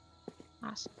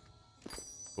 Awesome.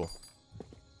 Cool.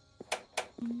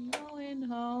 I'm going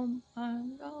home.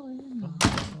 I'm going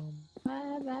home.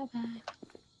 Bye, bye, bye.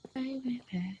 Bye, bye,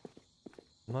 bye.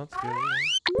 Let's go.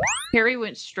 Harry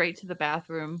went straight to the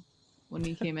bathroom when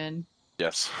he came in.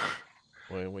 Yes.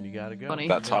 When you gotta go. Funny.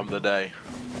 That time of the day.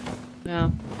 Yeah.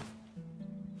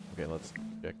 Okay, let's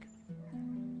check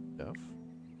stuff.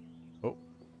 Oh,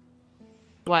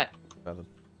 What? nothing.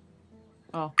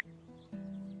 Oh.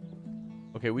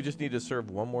 Okay, we just need to serve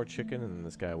 1 more chicken, and then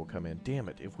this guy will come in. Damn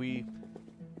it! If we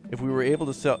were able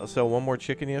to sell 1 more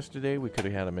chicken yesterday, we could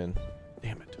have had him in.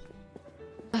 Damn it!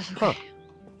 That's okay.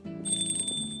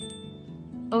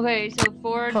 Okay, so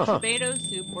for tomato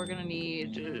soup, we're gonna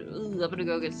need. I'm gonna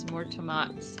go get some more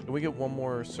tomatoes. Can we get 1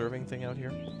 more serving thing out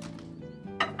here?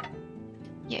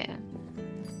 Yeah.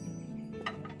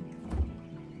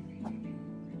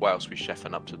 What else we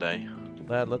chefing up today?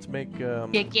 Lad, let's make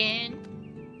Chicken.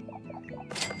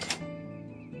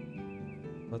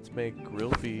 let's make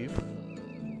grilled beef,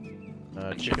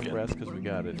 chicken chicken. breast because we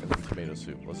got it, and then tomato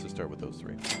soup. Let's just start with those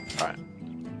 3. All right.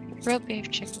 Grilled beef,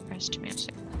 chicken breast, tomato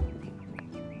soup.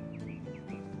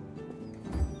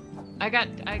 I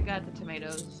got the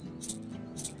tomatoes.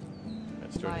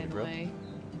 Let's start By with the the grill. way.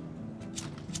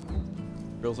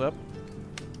 Grills up.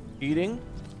 Eating.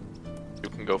 You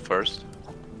can go first.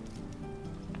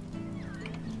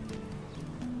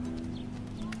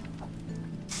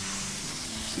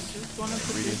 Just want to put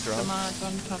Ingredients this are on. tomato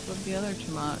on top of the other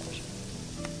tomato.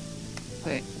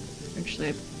 Wait,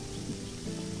 actually,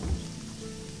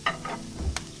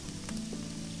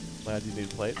 Glad you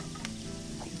need a plate.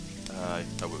 I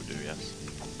will do, yes.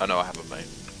 Oh no, I haven't made.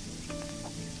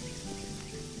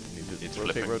 Need to It's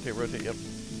rotate, flipping. rotate, yep.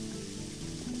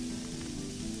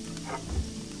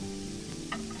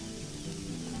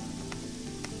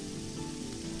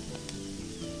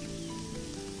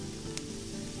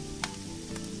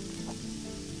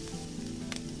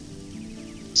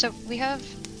 So we have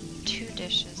 2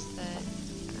 dishes that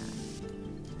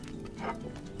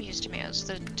use tomatoes.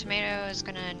 The tomato is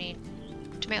gonna need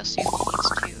tomato soup needs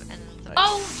 2, and the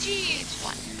Oh, jeez. needs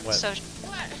 1. What? So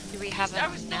What? do we have I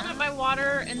was filling up my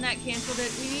water and that canceled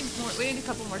it. We need more. We need a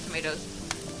couple more tomatoes.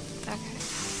 Okay.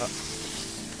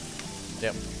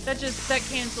 Yep. That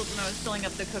canceled when I was filling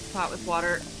up the cook pot with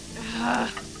water. All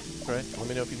right. Let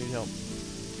me know if you need help.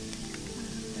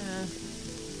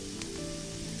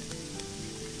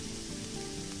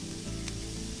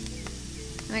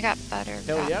 We got butter.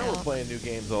 Hell got yeah, milk. we're playing new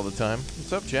games all the time.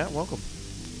 What's up, chat? Welcome.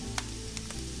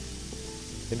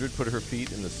 Indrid put her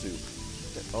feet in the soup.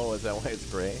 Oh, is that why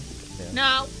it's gray? Yeah. No,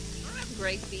 I don't have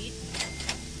gray feet.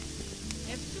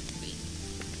 I have soup feet.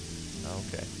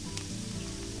 Okay.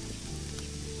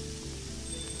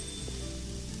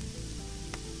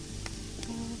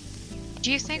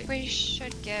 Do you think we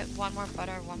should get 1 more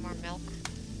butter, 1 more milk?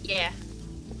 Yeah.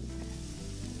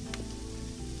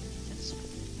 This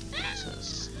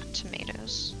is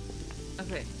tomatoes.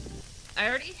 Okay. I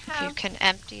already If you have. can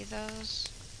empty those,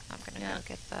 I'm gonna Yeah. go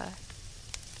get the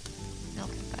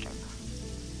milk and butter.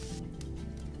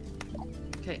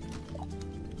 Okay.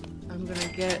 I'm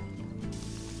gonna get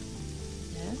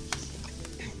this.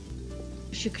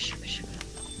 Sugar.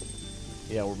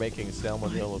 Yeah, we're making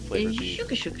salmonella flavored beef.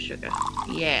 Sugar.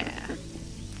 Yeah.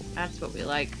 That's what we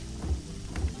like.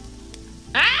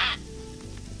 Ah!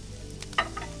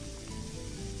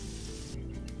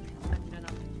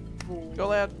 Go,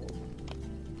 lad.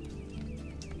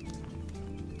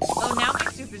 Oh, now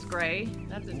my soup is gray.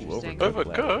 That's interesting.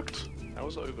 Overcooked? How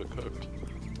was overcooked?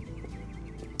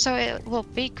 So it will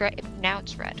be gray. Now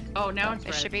it's red. Oh, now it's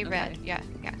It red. should be Okay. red. Yeah.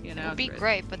 Yeah, It now will it's be red.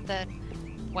 gray, but then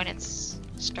when it's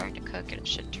starting to cook, it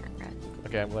should turn red.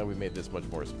 Okay, I'm glad we made this much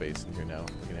more space in here now.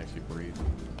 We can actually breathe.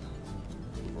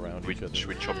 Move around each other. Should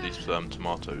we chop these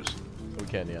tomatoes? We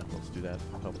can, yeah. Let's do that.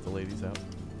 Help the ladies out.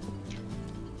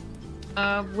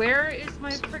 Where is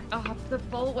my frick? Oh, the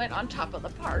bowl went on top of the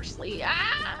parsley.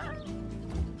 Ah!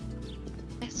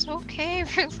 It's okay,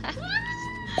 relax.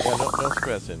 Yeah, no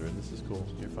stress, Indrid. This is cool.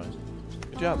 You're fine.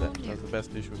 Good job, Oh, then. That was the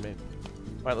best dish we made.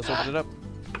 Alright, let's open it up.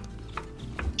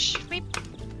 Should we?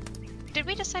 Did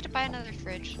we decide to buy another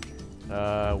fridge?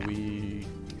 We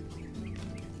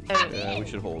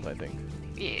should hold, I think.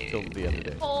 Yeah. Till the end of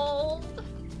the day. Hold.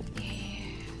 Yeah.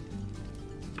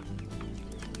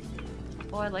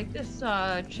 Oh, I like this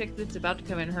chick that's about to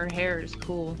come in. Her hair is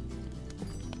cool.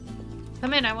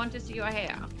 Come in. I want to see your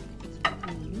hair.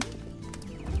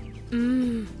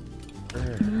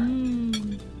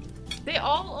 They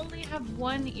all only have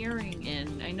 1 earring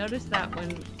in. I noticed that when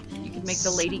you can make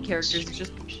the lady characters, it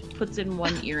just puts in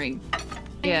 1 earring.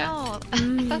 Yeah. I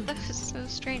know. I thought that was so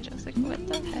strange. I was like, what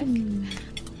the heck?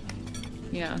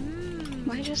 Yeah.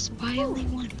 Why only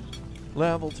 1?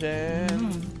 Level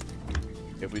 10.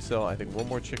 If we sell, I think, 1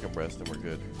 more chicken breast, then we're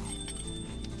good.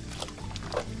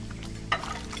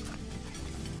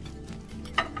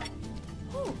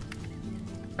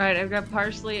 Alright, I've got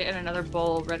parsley and another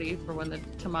bowl ready for when the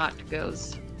tomato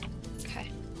goes.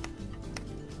 Okay.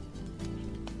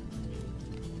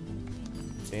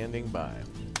 Standing by.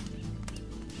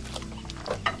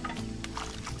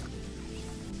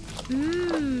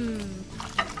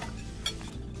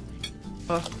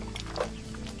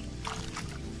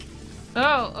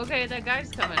 Oh, okay, that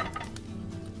guy's coming.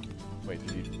 Wait,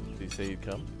 did he say he'd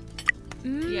come?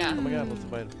 Yeah. Oh my god, let's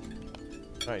invite him.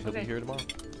 Alright, he'll be Okay. here tomorrow.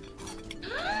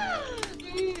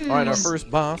 Alright, our first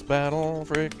boss battle.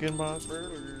 Frickin' boss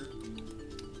battle.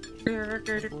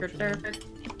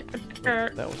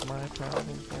 That was my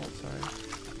problem. Fault, sorry.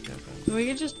 Yes, We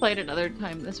could just play it another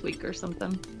time this week or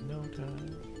something. no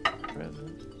time.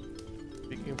 Present.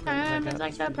 Speaking of present, Time I is got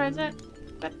like this the for you. present.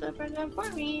 But the present for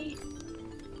me.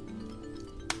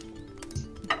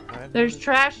 Alright, There's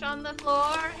trash on the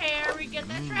floor. Here we get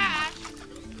the trash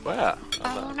Where?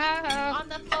 Oh no. on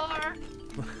the floor.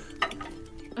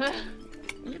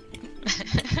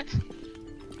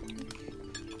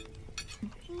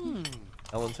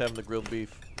 Ellen's having the grilled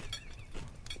beef.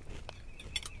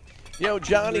 Yo,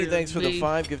 Johnny, Grilled thanks for the beef.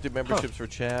 5 gifted memberships for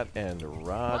chat. And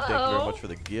Rod, thank you very Whoa. much for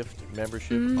the gift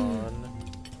membership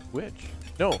on Twitch.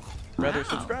 No, rather Wow.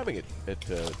 subscribing at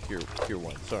tier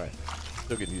 1. Sorry.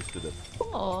 Still getting used to the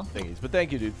Cool. thingies. But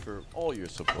thank you, dude, for all your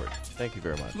support. Thank you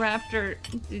very much. Raptor,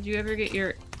 did you ever get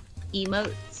your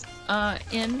emotes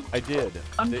in? I did.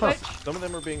 On Twitch? Some of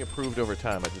them are being approved over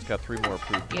time. I just got 3 more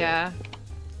approved today. Yeah.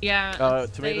 Yeah,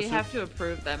 tomato they soup? have to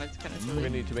approve them. It's kind of silly. We're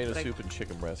gonna need tomato But soup and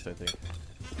chicken breast, I think.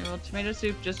 Well, tomato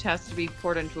soup just has to be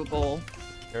poured into a bowl.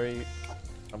 Harry,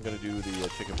 I'm gonna do the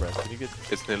chicken breast. Can you get?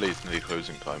 It's nearly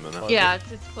closing time, isn't it? Yeah,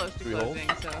 it's close to Do we hold?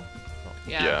 closing, so.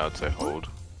 Yeah. Yeah, I'd say hold.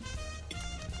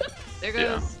 There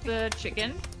goes the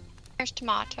chicken. There's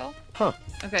tomato.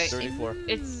 Okay. Dirty floor.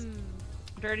 It's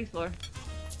dirty floor.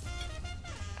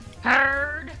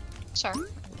 Hard. Sorry. Oh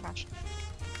gosh.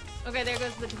 Okay, there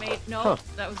goes the tomato. No,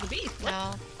 that was the beef. What?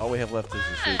 No. All we have left is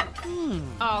the soup.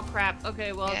 Oh crap.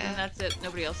 Okay, well Yeah. then that's it.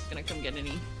 Nobody else is gonna come get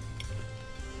any.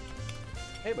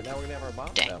 Hey, but now we're gonna have our bomb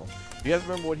Dang. battle. Do you guys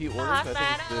remember what he ordered? I think it's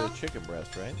battle. the chicken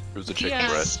breast, right? It was the chicken Yeah.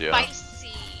 breast, yeah.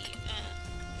 Spicy.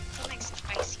 Something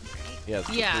spicy, right? Yeah, it's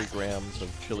the Yeah. 3 grams of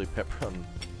chili pepper on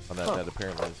that. That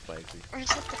apparently is spicy. Or is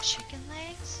it the chicken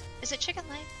legs? Is it chicken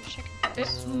legs or chicken breast?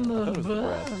 It's I thought it was the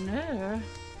breast. no.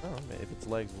 Oh, if it's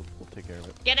legs, we'll take care of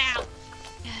it. Get out!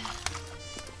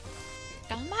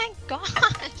 Oh my gosh.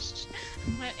 It's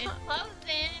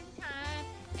closing time,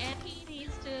 and he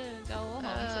needs to go home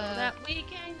so that we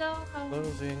can go home.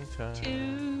 Closing time. To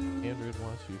Andrew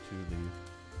wants you to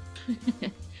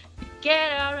leave.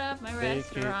 get out of my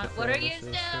Vacate restaurant. the What are you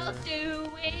premises, still sir.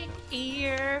 doing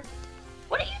here?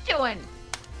 What are you doing?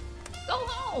 Go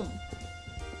home.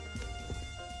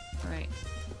 All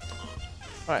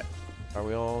right. Are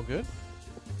we all good?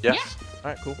 Yes.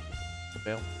 All right, cool.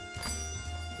 Fail.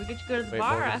 We get to go to the Wait,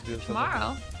 bar Morgan's after doing something?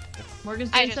 tomorrow. Morgan's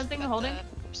I doing just something put holding.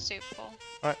 the soup bowl.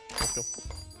 All right, let's go.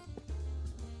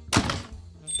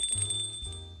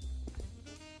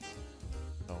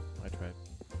 Oh, I tried.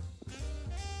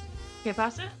 Okay,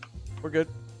 pasta. We're good.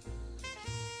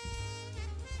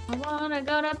 I wanna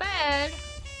go to bed,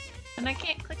 and I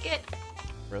can't click it.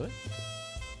 Really?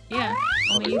 Yeah,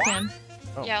 only you can.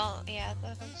 Oh. Yeah, the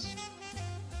host.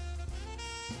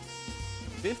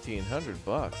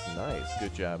 $1,500. Nice.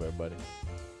 Good job, everybody.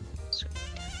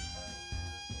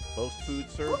 Most food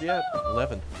served yet?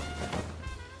 11.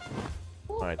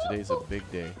 All right, today's a big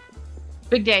day.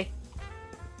 Big day.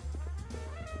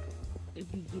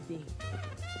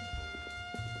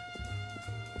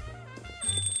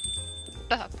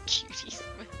 The cuties.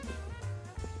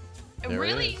 There it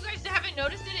Really, is. you guys haven't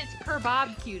noticed it? It's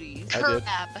Kebab cuties. I did.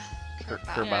 Kebab.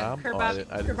 Kebab? Yeah, Oh, I Kebab. didn't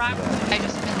see Kebab. that.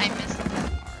 I missed that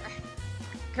part.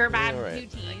 Kebab All right.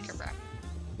 cuties. Kebab.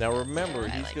 Now remember, Yeah, I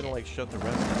he's like gonna it. like shut the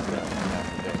restaurant down for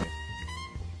half the day.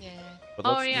 Yeah. But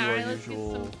Oh, let's yeah, do our alright, let's get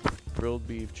usual grilled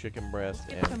beef, chicken breast,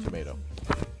 Get and some- tomato.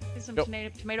 Get some Go.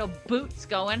 tomato boots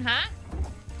going, huh?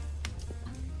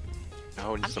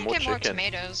 Oh, we need I'm some gonna more get more chicken.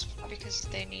 tomatoes because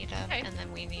they need them Okay. and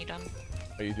then we need them.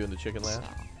 Are you doing the chicken So. last?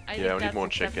 I Yeah, think we need that's more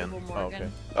chicken. acceptable, Oh, okay.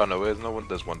 Morgan. Oh no, there's no one.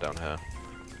 There's one down here.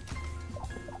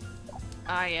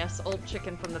 Ah, yes, old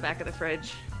chicken from the back of the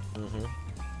fridge. Mm-hmm.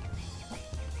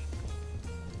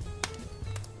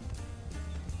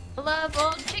 I love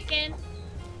old chicken.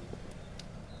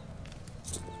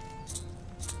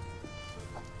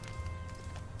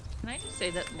 Can I just say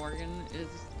that Morgan is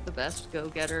the best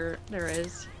go-getter there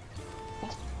is?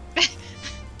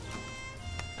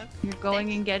 You're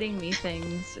going and getting me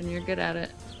things, and you're good at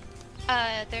it.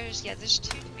 There's 2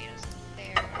 tomatoes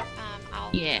in there. I'll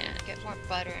Yeah. get more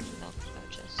butter and milk though,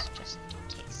 just in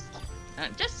case.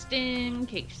 Just in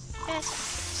case.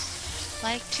 Yes.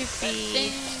 Like to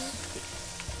be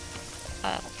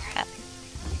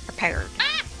prepared.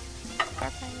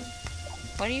 Prepared.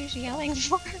 What are you yelling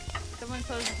for? Someone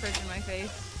close the fridge in my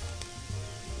face.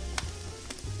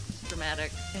 It's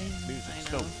dramatic. Music's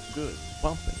I so know. good.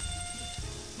 Bumping.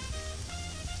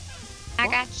 I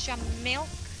got some milk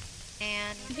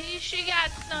and She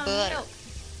got some Butter. milk.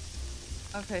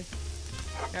 Okay.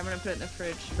 Here, I'm gonna put it in the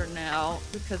fridge for now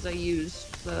because I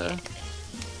used the.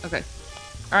 Okay.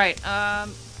 All right.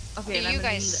 Okay. do and I'm you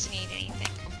gonna guys need anything?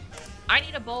 I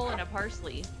need a bowl and a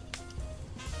parsley.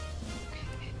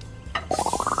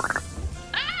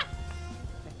 Ah!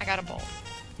 I got a bowl.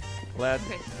 Glad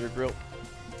Okay. your grill.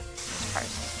 There's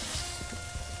parsley.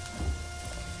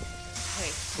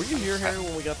 Okay. Were you here, Harry,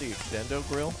 when we got the extendo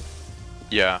grill?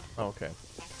 Yeah. Oh, okay.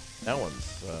 That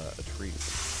one's a treat.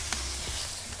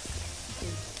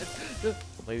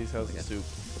 Ladies, how's the Okay. soup?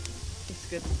 It's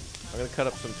good. I'm gonna cut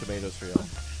up some tomatoes for y'all.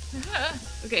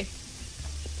 Okay.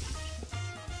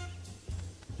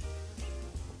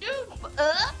 Soup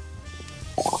up.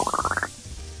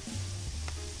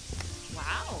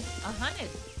 Wow, 100.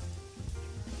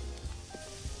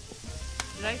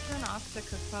 Did I turn off the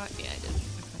cook pot? Yeah, I did.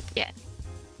 Okay. Yeah.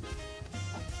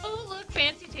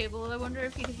 table. I wonder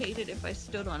if he'd hate it if I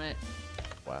stood on it.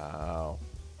 Wow.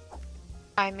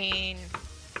 I mean,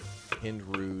 Hind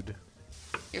rude.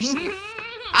 you're serious.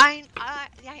 Yeah, that's why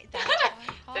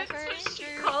I That's call her what she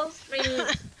Andrew. calls me.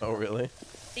 Oh, really?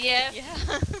 Yeah. Yeah.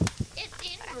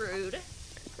 It's rude.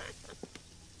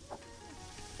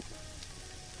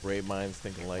 Ray minds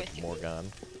thinking like With you.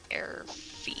 Morgan. Bare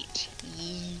feet.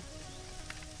 Yee.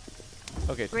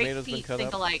 Okay, Great tomatoes been feet cut think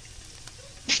up. alike.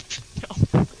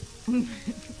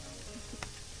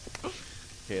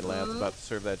 Okay, Lab's about to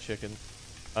serve that chicken.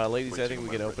 Ladies, Wait I think till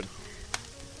we can my open.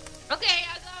 Okay,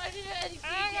 I got it.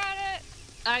 I got it.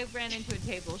 I ran into a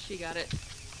table. She got it.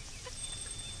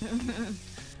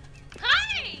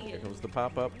 Hi! Here comes the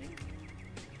pop-up.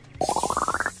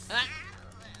 Ah.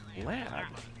 Lab.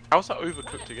 How's that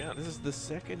overcooked again? This is the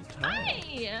second time.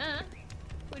 Hi!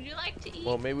 Would you like to eat?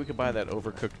 Well, maybe we could buy that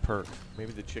overcooked perk.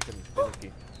 Maybe the chicken's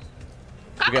finicky.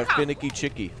 We got finicky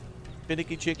chicky.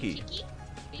 Finicky chicky.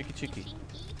 Chicky chicky.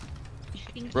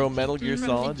 Bro, Metal Gear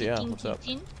Solid? Yeah, what's up?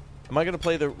 Am I going to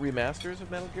play the remasters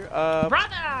of Metal Gear?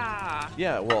 Brother!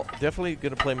 Yeah, well, definitely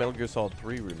going to play Metal Gear Solid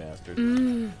 3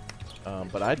 remastered.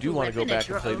 But I do want to go back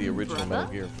and play the original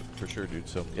Metal Gear for sure, dude.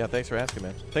 So, yeah, thanks for asking,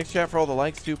 man. Thanks, chat, for all the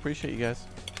likes, too. Appreciate you guys.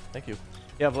 Thank you.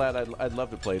 Yeah, Vlad, I'd love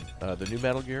to play the new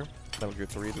Metal Gear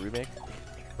 3, the remake,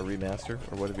 or remaster,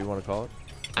 or whatever you want to call it.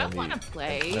 I and the want to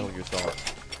play. Metal Gear Solid.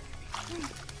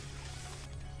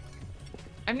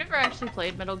 I've never actually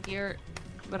played Metal Gear,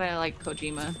 but I like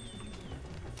Kojima.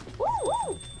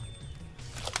 Woo!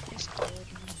 It's good.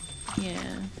 Yeah.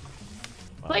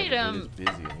 Wow, Played, it is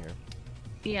busy in here.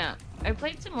 Yeah. I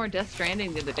played some more Death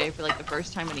Stranding the other day for like the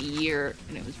first time in a year,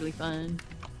 and it was really fun.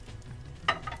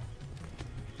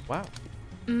 Wow.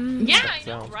 Yeah, That I know,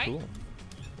 sounds right? cool.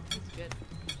 It's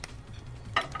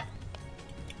good.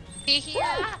 Be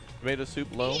here. Tomato soup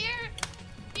low.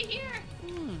 Be here!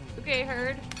 Okay,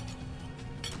 heard.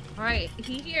 Alright,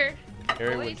 he here.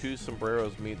 Harry, when Boys. two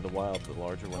sombreros meet in the wild, the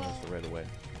larger one has the right of way.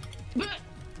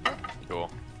 Cool.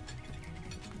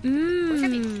 We're gonna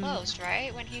be closed,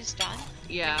 right? When he's done?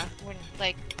 Yeah. When,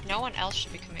 like, no one else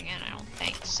should be coming in, I don't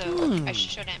think. So I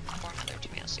shouldn't pour another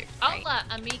tomato soup, right? Hola,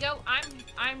 amigo.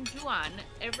 I'm Juan.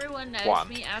 Everyone knows Juan.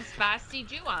 me as Spicy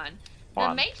Juan. The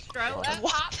Juan. maestro Juan. of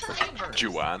hot flavors.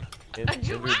 Juan. Juan.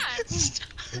 Andrew,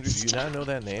 do you not know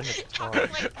that name? It's Talking Juan.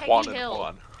 like Peggy Juan and Hill.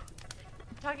 Juan.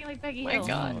 Talking like Peggy My Hill.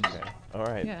 God. Okay. All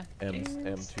right. Yeah.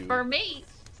 M2. For me,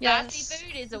 Yes. spicy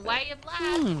food is a way of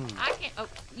life. I can't. Oh,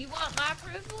 you want my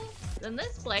approval? Then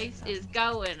this place is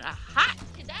going hot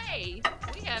today.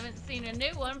 We haven't seen a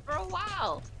new one for a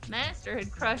while. Master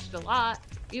had crushed a lot.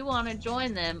 You want to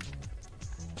join them,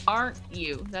 aren't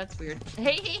you? That's weird.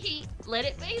 Hey, let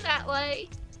it be that way.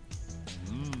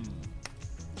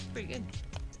 Pretty good.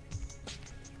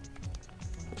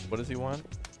 What does he want?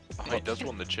 Oh, he does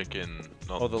want the chicken,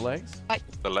 not Oh, the legs?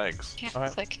 the legs. Can't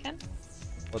Alright. click him.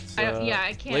 Let's. Yeah,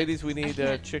 I can't. Ladies, we need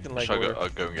can't. chicken leg Should I order. go, I'll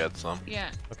go and get some? Yeah.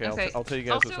 Okay, Okay. I'll tell you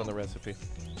guys what's Also- on the recipe.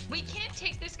 We can't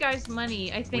take this guy's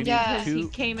money, I think, need because two- he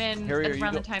came in Harry, are you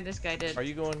around the go- time this guy did. Are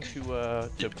you going to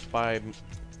buy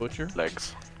butcher?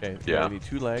 Legs. Okay. Yeah. We need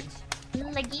 2 legs,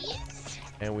 Leggies?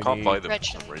 and we Can't need buy them Red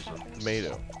for some chili reason. peppers.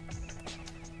 tomato.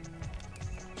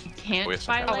 You can't Oh, yes,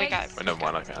 buy I can. Oh, we legs? got. Oh, never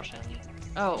mind, I can. Chili.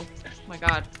 Oh my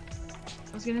god.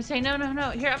 I was gonna say no.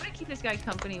 Here, I'm gonna keep this guy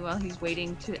company while he's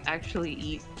waiting to actually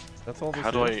eat. That's all this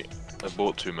How do is. I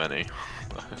bought too many.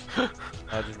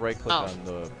 Just right click Oh. on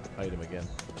the item again.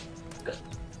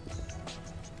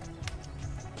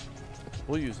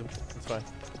 We'll use them. It's fine.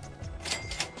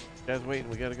 Guys, waiting.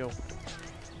 We gotta go.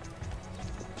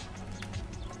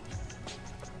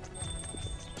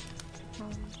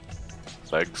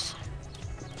 Legs.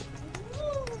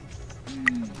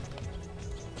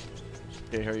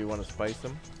 Okay, Harry, you want to spice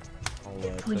them?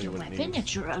 I'll tell you what it needs.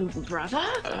 at your own brother.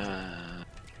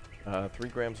 3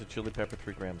 grams of chili pepper,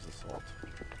 3 grams of salt.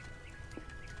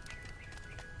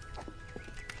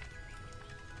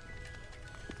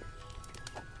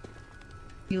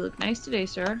 You look nice today,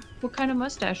 sir. What kind of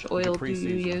mustache oil do you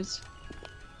Pre-seasoned. use?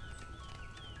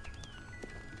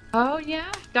 Oh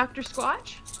yeah, Dr.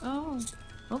 Squatch? Oh,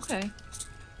 okay.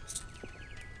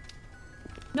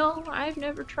 No, I've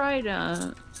never tried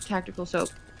tactical soap.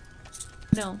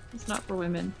 No, it's not for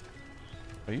women.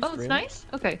 Are you Oh, it's screaming? nice?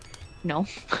 Okay. No,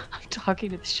 I'm talking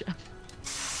to the chef.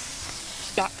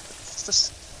 Dr.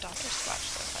 Squatch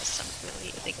though has some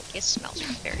really, like, it smells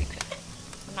very good.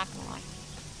 I'm not gonna lie.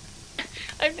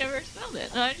 I've never smelled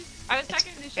it. No, I was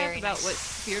talking to the chef very about nice.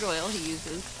 what beard oil he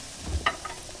uses.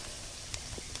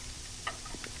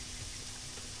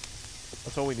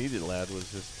 That's all we needed, lad,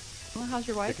 was just Well, how's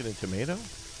your wife? chicken and tomato.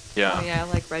 Yeah. Oh yeah, I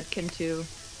like Redkin too.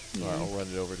 All right, I'll run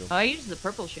it over to him. Oh, I use the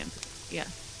purple shampoo. Yeah.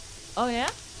 Oh yeah.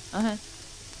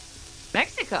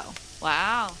 Mexico.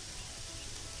 Wow.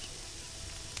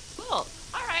 Cool.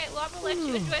 All right. Well, I'm gonna let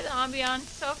you enjoy the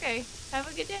ambiance. Okay. Have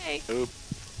a good day. Oop.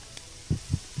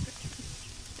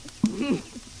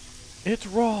 It's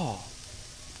raw.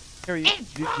 Harry,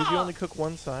 It's did you raw! only cook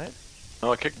one side?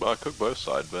 No, I cook both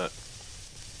sides, but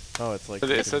Oh, it's like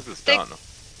it says it's done.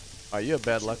 Oh, you have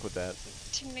bad luck with that.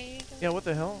 Tomato. Yeah, what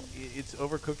the hell? It's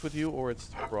overcooked with you, or it's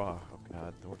raw? Oh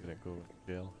God, we're gonna go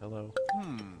to jail. Hello.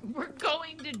 We're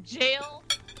going to jail.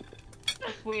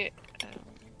 We,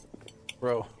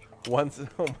 Bro, oh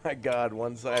my God,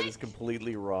 one side is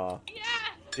completely raw. Yeah.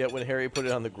 Yet when Harry put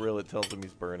it on the grill, it tells him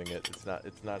he's burning it. It's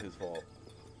not his fault.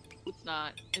 It's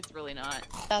not. It's really not.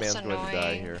 that's Man's annoying. going to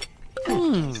die here.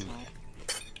 It's not-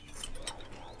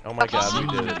 Oh my God,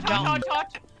 we did it. Don't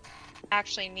touch.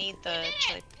 Actually need the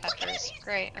chili peppers.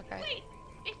 Great. Okay. Wait,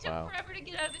 it took Wow. forever to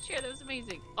get out of the chair. That was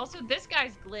amazing. Also, this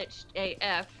guy's glitched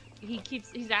AF.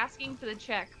 He's asking for the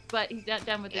check, but he's not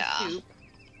done with his Yeah. soup.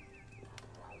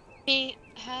 He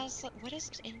has, what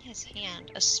is in his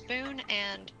hand? A spoon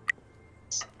and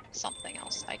something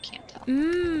else. I can't tell.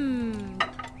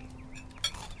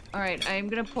 All right, I'm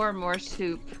gonna pour more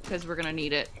soup because we're gonna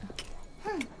need it.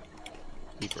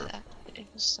 Super. It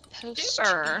was supposed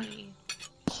Super. to be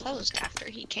closed after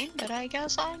he came, but I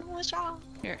guess I was wrong.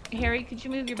 Here, Harry, could you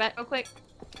move your butt real quick?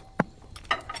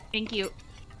 Thank you.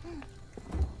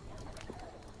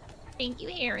 Thank you,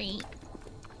 Harry.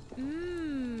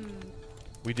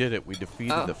 We did it. We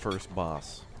defeated Oh. the first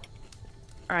boss.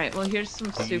 All right, well, here's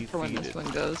some soup for when this Defeated.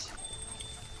 one goes.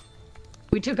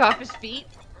 We took off his feet.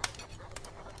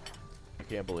 I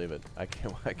can't believe it. I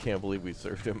can't believe we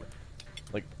served him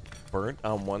like burnt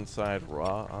on one side,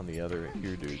 raw on the other.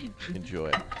 Here, dude, enjoy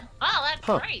it. Oh, that's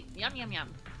Huh. great. Yum, yum, yum.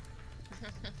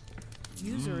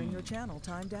 User in your channel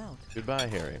timed out. Goodbye,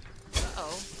 Harry.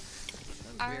 Uh-oh.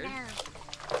 That was weird.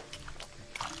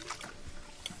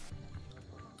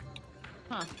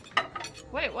 Huh.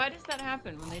 Wait, why does that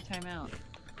happen when they time out?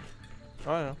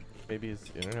 Oh, I don't know. Maybe his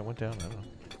internet went down. I don't know.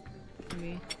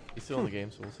 Maybe. He's still in the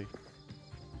game, so we'll see.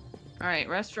 All right,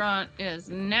 restaurant is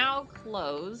now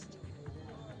closed.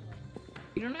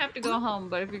 You don't have to go home,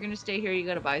 but if you're gonna stay here, you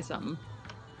gotta buy something.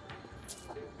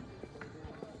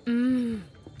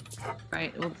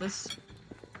 Right, well this...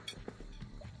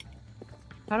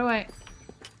 How do I...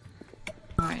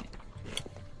 Alright.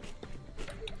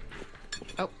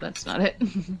 Oh, that's not it.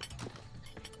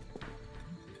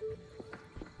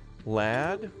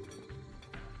 Lad?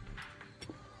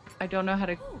 I don't know how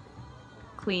to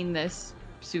clean this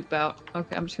soup out.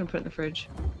 Okay, I'm just gonna put it in the fridge.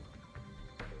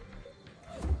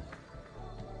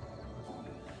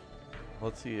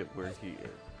 Let's see where he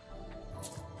is.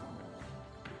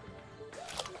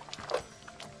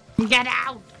 Get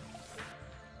out!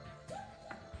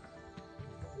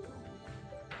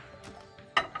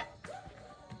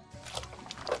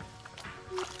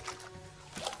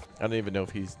 I don't even know if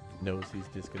he knows he's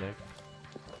disconnected.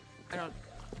 I don't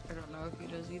know if he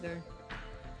does either.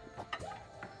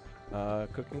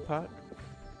 Cooking pot?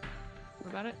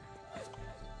 What about it?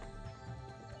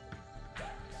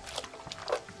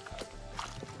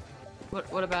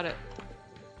 What about it?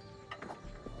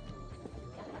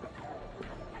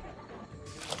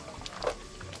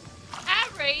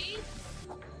 Harry!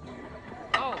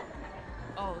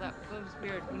 Oh, that was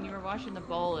weird. When you were washing the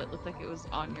bowl, it looked like it was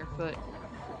on your foot.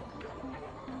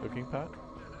 Cooking pot?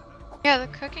 Yeah, the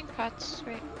cooking pot's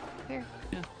right here.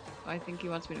 I think he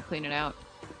wants me to clean it out.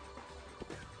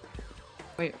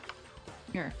 Wait,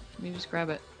 here, let me just grab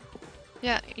it.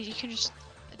 Yeah, you can just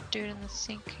do it in the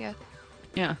sink, yeah.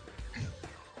 Yeah.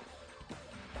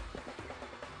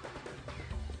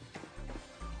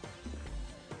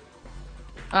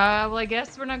 Well, I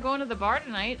guess we're not going to the bar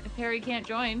tonight if Harry can't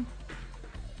join.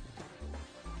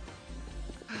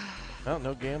 Oh,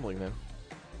 no gambling then.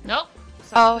 Nope.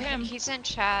 Oh, for him. he's in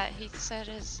chat. He said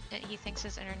he thinks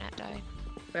his internet died.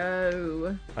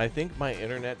 Oh. I think my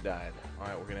internet died.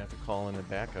 Alright, we're gonna have to call in a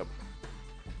backup.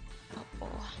 Oh.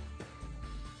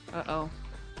 Uh-oh.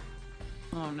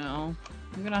 Oh no.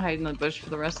 I'm gonna hide in the bush for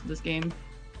the rest of this game.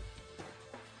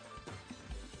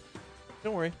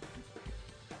 Don't worry.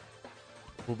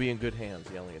 We'll be in good hands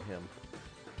yelling at him.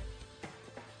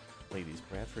 Ladies,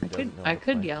 Bradford doesn't know. I how to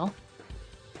could play. yell.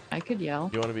 I could yell.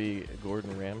 You want to be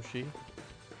Gordon Ramsay?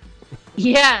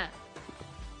 Yeah!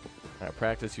 Alright,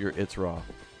 practice your it's raw.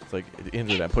 It's like,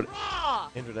 Indrid,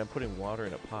 I'm putting water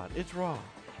in a pot. It's raw.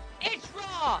 It's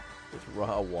raw! It's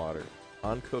raw water.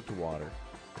 Uncooked water.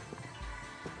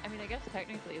 I mean, I guess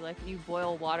technically, like, you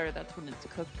boil water, that's when it's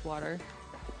cooked water.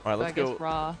 All right, So I let's guess go.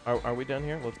 raw. Are we done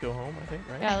here? Let's go home, I think,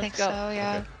 right? Yeah, I let's think go. so,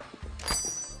 yeah. Okay.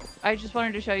 I just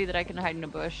wanted to show you that I can hide in a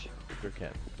bush. Sure can.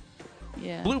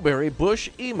 Yeah. Blueberry bush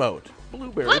emote.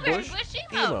 Blueberry bush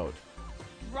emote.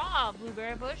 Raw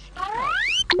blueberry bush.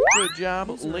 Good job,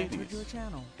 User entered ladies. your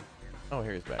channel. Oh,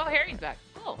 Harry's back. Oh, Harry's back.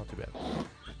 Cool. Not too bad.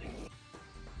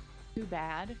 Too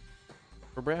bad.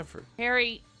 For Bradford.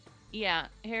 Harry, yeah,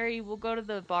 Harry, we'll go to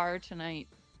the bar tonight.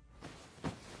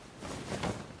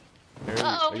 Harry,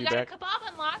 Uh-oh, are we you got back? a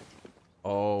kebab unlocked.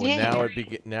 Oh, Yeah. now it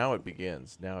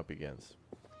begins. Now it begins.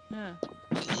 Yeah.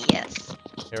 Yes.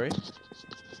 Harry?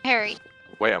 Harry.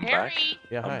 Wait, I'm back. Harry.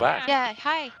 Yeah, hi. I'm back. Yeah,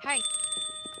 hi.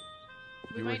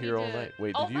 We You were might here need all to- night.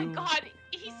 Wait, oh did my you? god,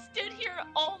 he stood here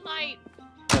all night.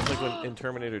 That's like when in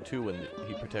Terminator 2 when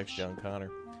he protects John Connor.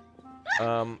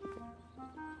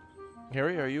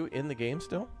 Harry, are you in the game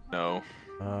still? No.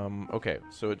 Okay,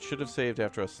 so it should have saved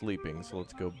after us sleeping, so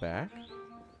let's go back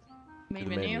Main to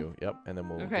the menu. Yep, and then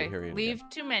we'll Okay, get Harry in leave again.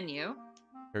 to menu.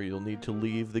 Harry, you'll need to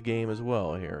leave the game as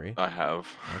well, Harry. I have.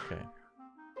 Okay.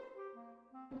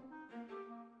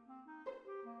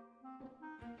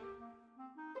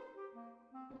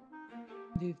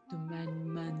 Leave to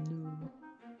menu.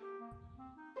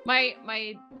 My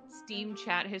Steam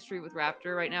chat history with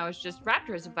Raptor right now is just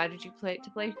Raptor has invited you to play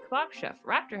Kebab Chef.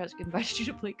 Raptor has invited you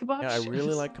to play Kebab Yeah, I Chef.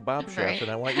 really like Kebab Chef, Right.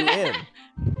 and I want you in.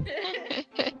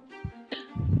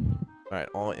 All right,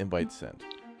 all invites sent.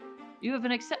 You have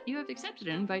accepted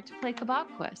an invite to play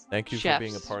Kebab Quest. Thank you for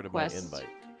being a Chef's part of Quest. my invite.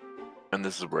 And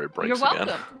this is where it breaks You're welcome.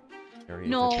 again. Harry,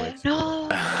 No. if it breaks, No,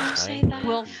 don't say that.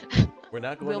 We'll we're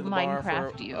not going we'll to the bar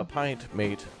Minecraft for you. a pint,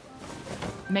 mate.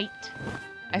 mate.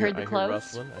 I heard the I clothes. Hear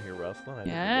rustling. I hear rustling.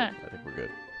 Yeah. I think we're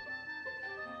good.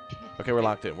 Okay, we're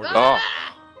locked in. We're good. Oh,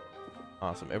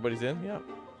 Awesome. Everybody's in? Yeah.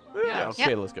 Yeah. Okay,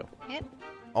 Yep. let's go. Yep.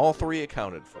 All three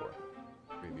accounted for.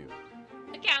 Review.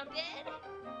 Accounted.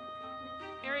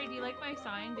 Harry, do you like my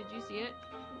sign? Did you see it?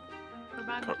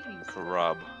 Kebab bikinis.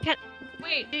 Karab.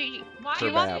 Wait, Do you why?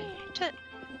 want Kebab. me to?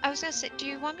 I was gonna say, do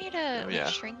you want me to like, yeah.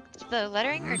 shrink the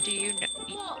lettering, or do you?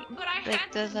 Well, but I Like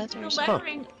had the the letters.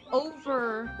 lettering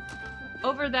over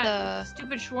that The-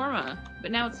 stupid shawarma, but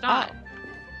now it's not.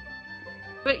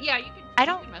 But yeah, you can. I you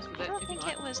don't. can mess with I it don't if think you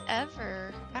want. it was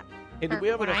ever. Hey, did or we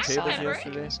have when enough I saw tables it,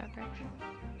 yesterday? it was ever.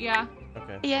 Yeah,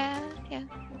 Okay. Yeah, yeah.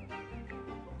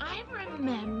 I Did we buy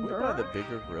remember. the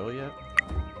bigger grill yet?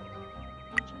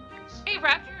 Hey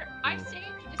Raptor, I saved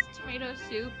this tomato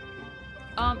soup.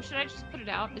 Should I just put it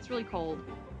out? It's really cold.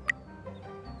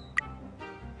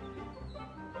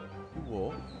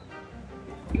 Cool.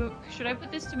 Should I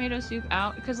put this tomato soup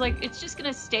out? Because like it's just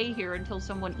gonna stay here until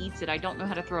someone eats it. I don't know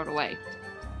how to throw it away.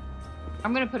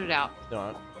 I'm gonna put it out.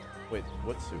 No, wait,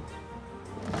 what soup?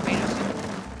 Tomato soup.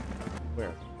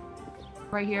 Where?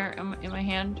 Right here in my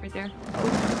hand, right there. Yeah,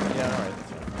 alright,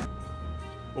 that's fine.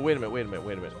 Well, wait a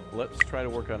minute. Let's try to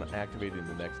work on activating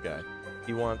the next guy.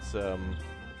 He wants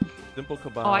simple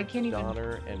kebab, Oh, I can't even-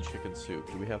 doner, and chicken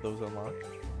soup. Do we have those unlocked?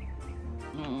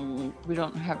 We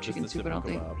don't have Just chicken the soup, I simple don't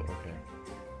think. kebab, okay.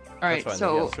 All right, That's fine.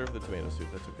 so then, yeah, serve the tomato soup.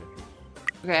 That's okay.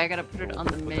 okay, I gotta put it We'll on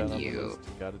the put that menu. list.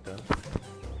 Got it done.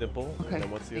 Simple. Okay, And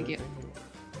then what's the thank other you. thing?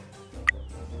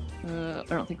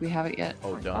 I don't think we have it yet.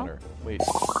 Oh, doner. Wait.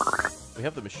 We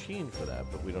have the machine for that,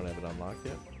 but we don't have it unlocked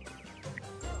yet.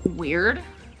 Weird.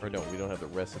 Or no, we don't have the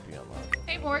recipe unlocked.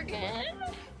 Hey Morgan.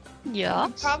 Yeah.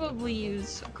 Could probably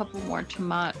use a couple more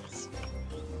tomatoes.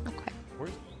 Okay.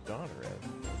 Where's doner at?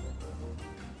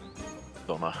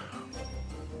 Donna.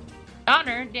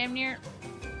 Honor, damn near.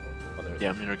 Oh, there it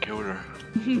Yeah, is. I'm gonna kill her.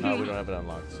 We don't have it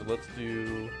unlocked. So let's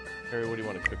do. Harry, what do you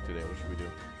want to cook today? What should we do?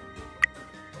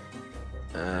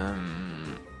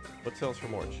 What sells for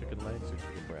more, chicken legs or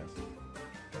chicken breast?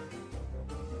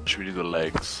 Should we do the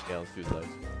legs? Yeah, let's do the legs.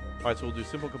 All right, so we'll do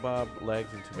simple kebab,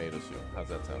 legs, and tomato soup. How's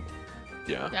that sound?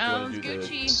 Yeah, You Sounds want to do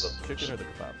Gucci. the chicken or the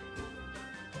kebab?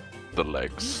 the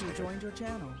legs. User joined your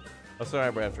channel. Oh,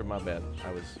 sorry, Bradford. My bad.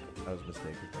 I was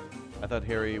mistaken. I thought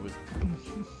Harry was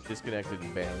disconnected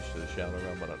and banished to the shallow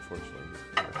realm, but unfortunately,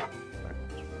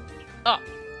 he's here. Oh.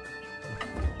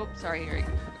 Oops, sorry, Harry.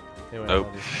 Anyway, Nope.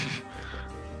 I'll just-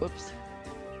 Whoops.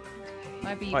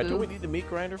 Might be All right, boo. don't we need the meat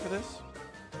grinder for this?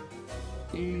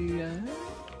 Yeah.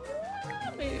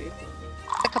 Maybe.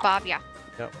 The kebab, yeah.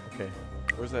 Yep. Okay.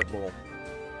 Where's that bowl?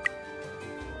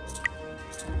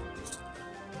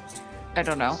 I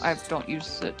don't know. I don't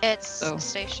use it. It's Oh.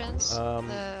 stations.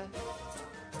 The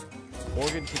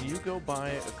Morgan, can you go buy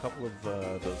a couple of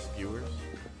those skewers?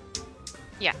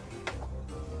 Yeah.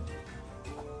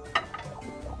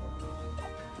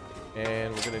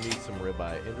 And we're gonna need some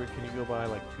ribeye. Indra, can you go buy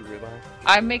like 2 ribeye?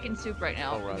 I'm making soup right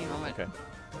now. Oh, Give right. me a moment. Okay.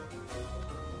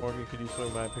 Morgan, could you swing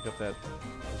by and pick up that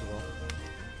as well?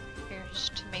 Here's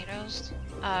tomatoes,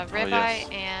 yes.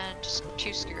 ribeye, and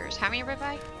 2 skewers. How many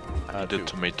ribeye? I need a 2.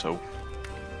 tomato.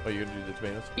 Oh, you're gonna do the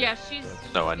tomatoes? Yeah, she's.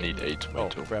 No, I she's need getting- a Oh,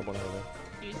 tomato. grab one out of there.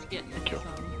 She's getting Thank you.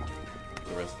 some.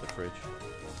 The rest of the fridge.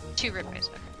 2 ribeyes.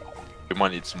 Okay. We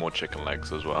might need some more chicken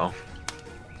legs as well.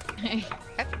 I'm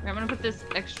gonna put this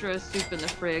extra soup in the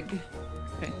frig.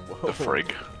 Whoa. The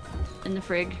frig. In the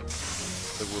frig.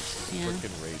 The Yeah.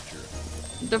 frickin' rager.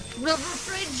 The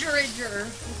refrigerator,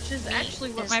 which is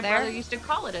actually what is my there? brother used to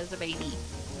call it as a baby.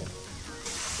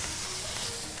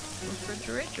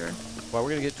 Refrigerator. Well, we're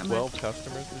gonna get I'm 12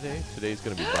 customers today. Today's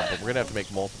gonna be bumping. We're gonna have to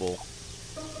make multiple.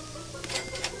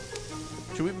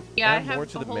 Should we Yeah, I add have more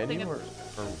to the the whole thing menu, of-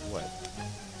 or what?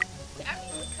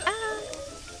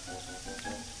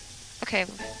 Okay,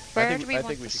 where do we I want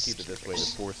think we the should keep it this way to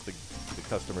force the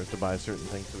customers to buy certain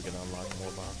things so we can unlock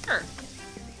more boxes. Sure.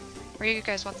 Where do you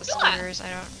guys want the Go on. skewers? I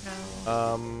don't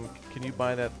know. Can you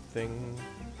buy that thing?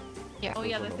 Yeah. Oh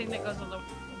yeah, Goes the on thing the that wall. goes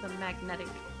on the magnetic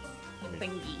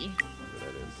thingy. Whatever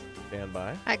that is. Stand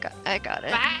by. I got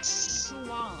it. Back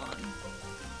salon.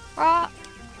 Ah,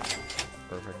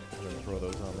 Perfect. I'm gonna throw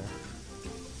those on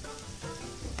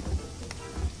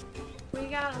there. We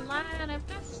got a line of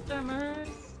customers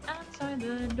outside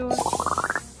the door.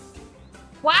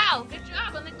 Wow, good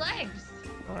job on the legs.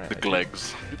 All right. The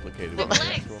legs. Duplicated. The it.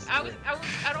 legs. I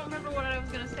don't remember what I was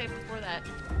gonna say before that.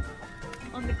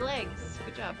 On the legs.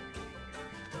 Good job.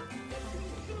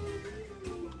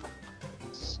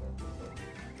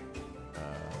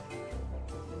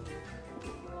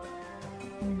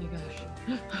 Oh my gosh.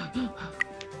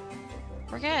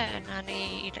 we're gonna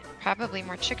need probably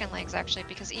more chicken legs actually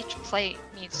because each plate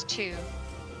needs 2.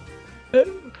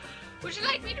 Would you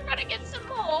like me to run and get some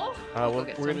more? I'll go We're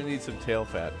get gonna some. need some tail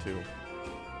fat too.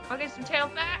 I'll get some tail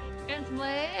fat and some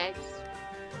legs.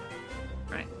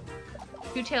 Right.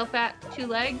 2 tail fat, 2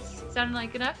 legs. Sounding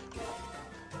like enough?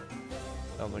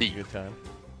 Sounds like a good time.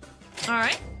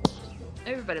 Alright.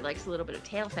 Everybody likes a little bit of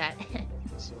tail fat.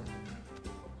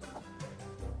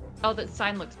 Oh, that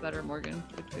sign looks better, Morgan.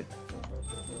 Good.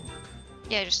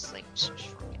 Yeah, just like shrunk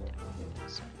it down.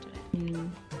 So it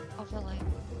didn't overlay.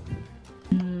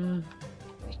 We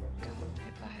got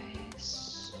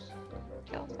ribeyes.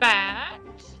 Tail fat. Fat.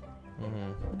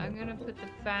 Mm-hmm. I'm gonna put the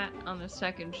fat on the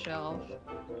second shelf.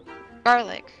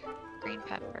 Garlic. Green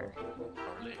pepper.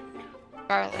 Garlic.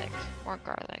 Garlic. More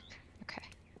garlic. Okay.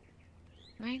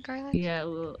 Am I garlic? Yeah,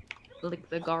 like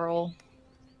the garl.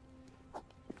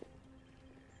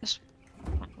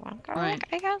 One garlic,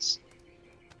 I guess?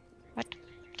 What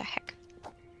the heck?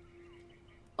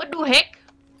 What the heck?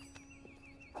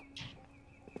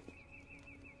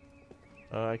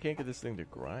 I can't get this thing to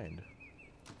grind.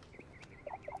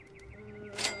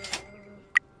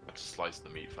 Let's slice the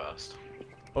meat first.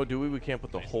 Oh, do we? We can't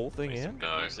put the whole thing in?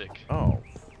 No. Oh.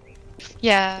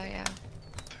 Yeah, yeah.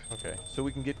 Okay. So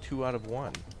we can get 2 out of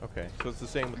 1. Okay. So it's the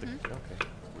same with the. Okay.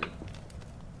 Weird.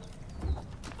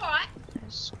 What?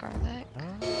 There's garlic.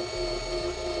 Well,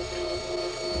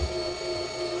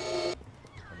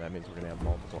 that means we're gonna have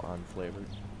multiple unflavored.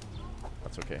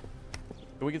 That's okay.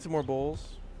 Can we get some more bowls?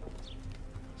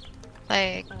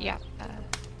 Like, yeah.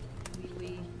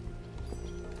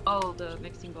 Oh, the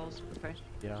mixing bowls. Okay.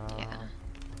 Yeah. Yeah.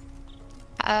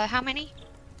 How many?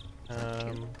 2,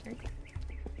 3.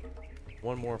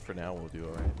 1 more for now. We'll do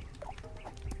all right.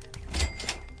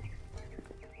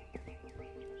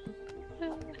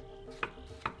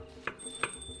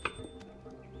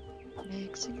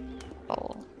 Mixing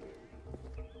bowl.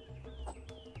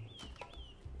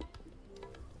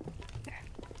 There.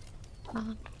 Come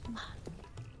on.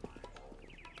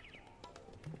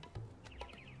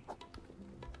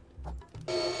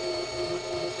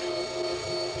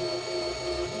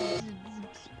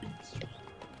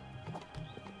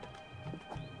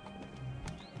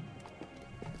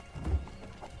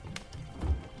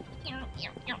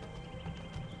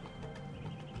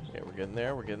 Okay, we're getting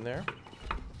there. We're getting there.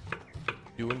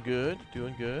 Doing good.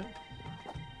 Doing good.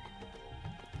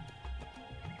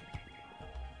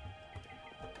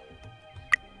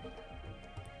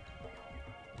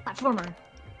 Platformer.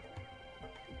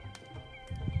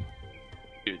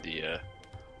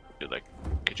 Like,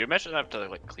 could you imagine having to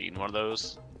like clean one of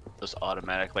those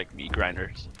automatic like meat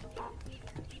grinders?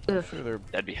 I'm sure they're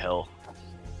That'd be hell.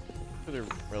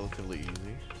 relatively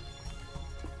easy.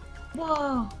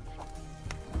 Whoa.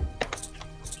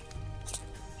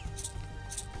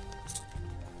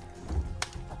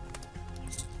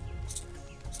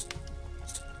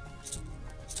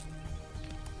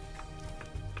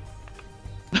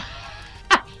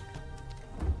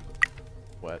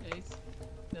 What? Nice.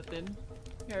 Nothing.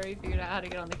 Harry figured out how to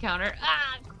get on the counter.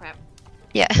 Ah, crap.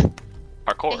 Yeah.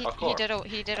 Parkour.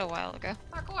 He did a while ago.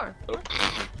 Parkour.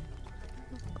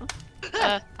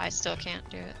 I still can't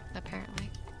do it, apparently.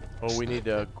 Oh, we need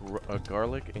a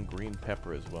garlic and green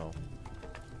pepper as well.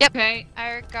 Yep. Okay.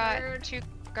 I got 2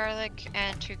 garlic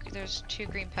and there's 2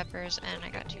 green peppers, and I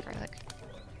got 2 garlic.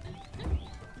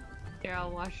 Here,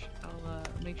 I'll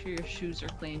make sure your shoes are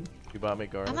clean. You bought me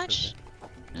garlic? How much?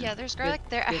 Okay. Yeah, there's garlic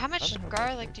there. good. How much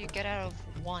garlic do you get out of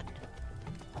 1?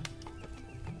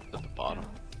 At the bottom.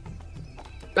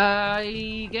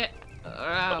 I get.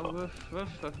 I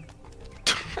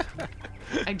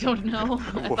don't know.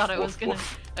 I thought I was gonna.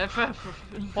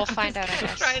 We'll find out, I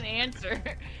guess. Try and answer.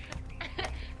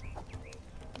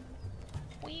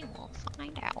 We will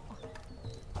find out.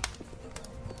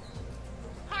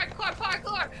 Hardcore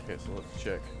parkour. Okay, so let's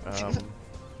check.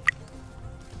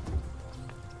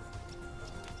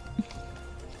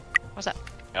 What's up?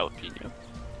 Jalapeno.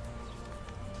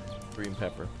 Green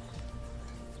pepper.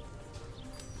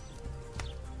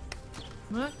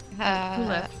 What? Who Uh,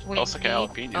 left? we Also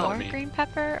got need jalapeno on more me. green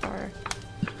pepper, or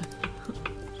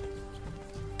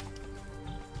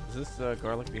Does this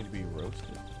garlic need to be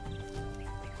roasted?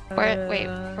 wait,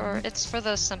 it's for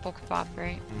the simple kebab,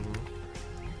 right?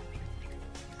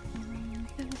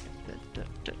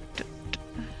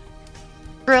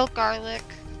 Grilled garlic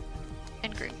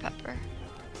and green pepper.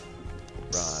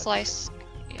 Right. Slice,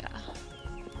 yeah.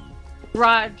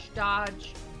 Raj,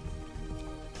 dodge.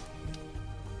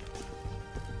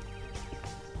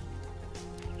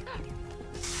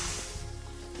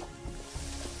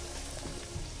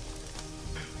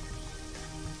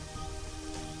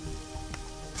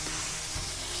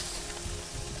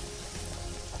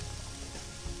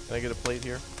 Can I get a plate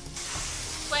here?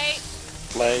 Plate.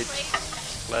 Plate. Plate.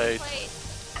 Plate. Plate.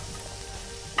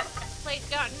 Plate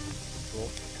gotten. Cool.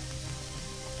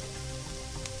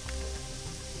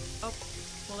 Oh,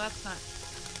 well that's not.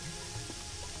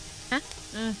 Huh?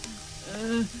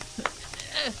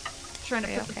 Trying to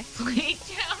Are you put okay? the plate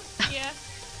down. Yeah.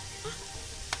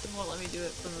 It won't let me do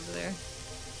it from over there.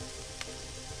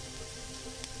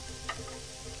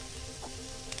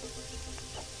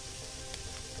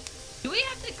 Do we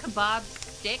have the kebab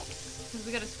sticks? Because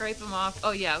we gotta scrape them off.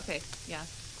 Oh yeah, okay. Yeah.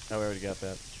 Oh, we already got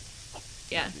that.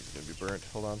 Yeah. It's gonna be burnt.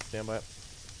 Hold on, stand by.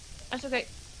 That's okay.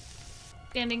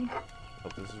 Standing.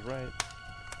 Hope this is right.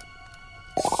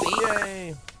 Sweet.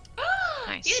 Yay!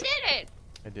 Nice. You did it!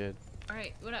 I did.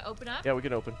 Alright, you wanna open up? Yeah, we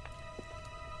can open.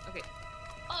 Okay.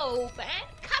 Open!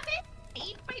 Come in!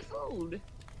 Eat my food!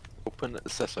 Open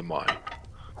sesame.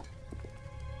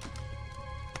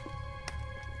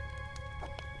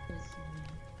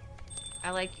 I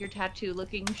like your tattoo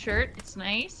looking shirt. It's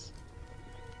nice.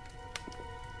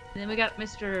 And then we got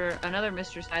another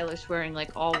Mr. Stylish wearing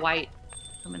like all white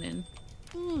coming in.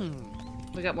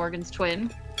 We got Morgan's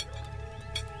twin.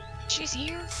 She's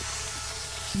here.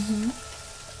 Mm-hmm.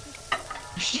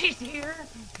 She's here.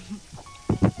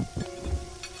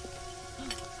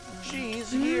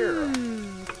 She's here.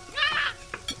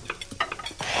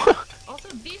 Also,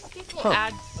 these people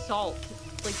add salt,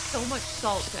 like so much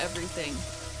salt to everything.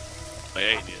 Oh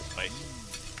yeah, you need a spice.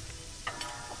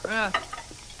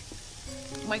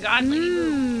 Oh my god, lady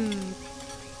boo.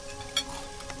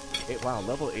 Hey, wow,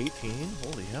 level 18?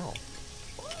 Holy hell.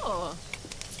 Oh.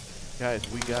 Guys,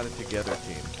 we got it together,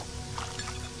 team.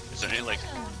 Is there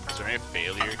any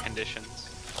failure conditions?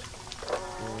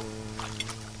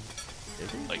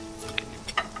 Maybe? Like,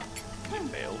 can you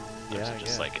fail? Or is Yeah, it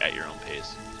just yeah. like at your own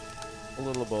pace? A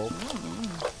little bold.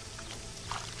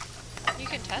 You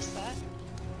can test that.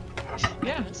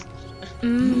 Yeah.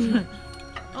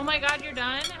 Oh my god, you're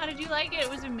done? How did you like it? It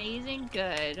was amazing.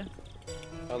 Good.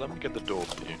 Let me get the door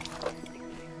for you.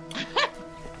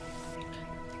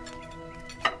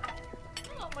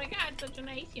 Oh my god, such a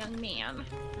nice young man.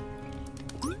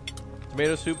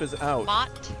 Tomato soup is out.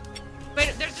 Mott.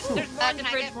 Wait, there's more in the Can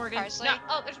I fridge, get Morgan. parsley? No,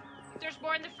 oh, there's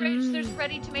more in the fridge. There's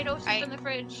ready tomato soup in the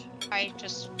fridge. I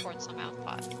just poured some out the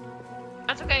pot.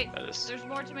 That's okay. That is- There's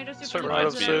more tomato soup So in the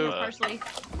reminds fridge me than of, parsley.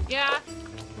 Yeah.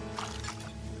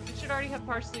 It should already have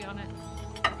parsley on it.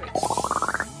 Wait.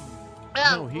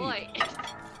 Oh No heat. boy.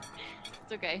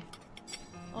 It's okay.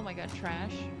 Oh my god,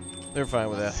 trash. They're fine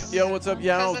with that. Yo, what's up,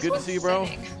 Yao? Because this Good to one's see you, bro.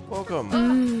 sitting.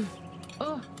 Welcome.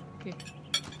 Oh, okay.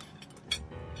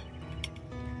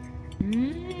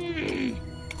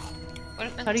 Would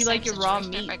have been How do the you like same your raw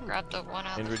situation meat? If I grabbed the one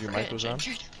out Andrew, the your mic was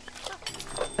fridge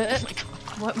on? and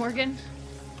What, Morgan?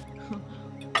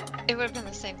 It would have been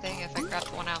the same thing if I grabbed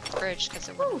one out the fridge because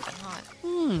it wouldn't have been hot.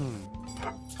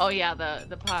 Oh yeah,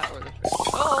 the pot or the fridge.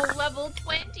 Oh, level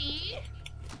 20.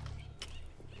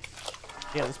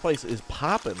 Yeah, this place is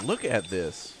popping. Look at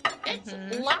this. It's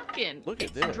locking. Look at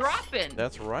it's this. dropping.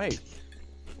 That's right.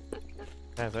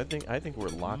 Guys, I think we're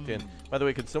locked in. By the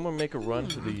way, could someone make a run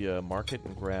to the market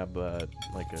and grab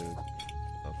like a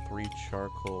 3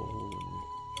 charcoal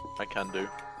I can do.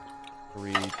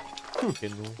 and 3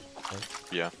 kindle? Right?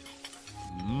 Yeah.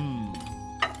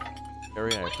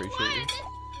 Harry, I appreciate you.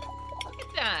 Look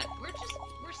at that.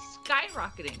 We're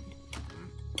skyrocketing.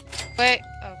 Wait.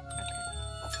 Oh,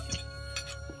 okay.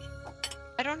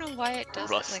 I don't know why it does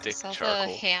like Rustic sell the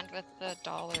charcoal. hand with the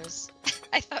dollars.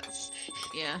 I thought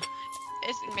Yeah.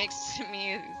 it makes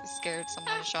me scared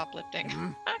someone's shoplifting.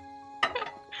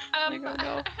 Um,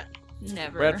 no.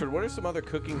 Never. Bradford, what are some other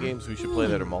cooking games we should play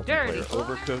that are multiplayer? Dirty.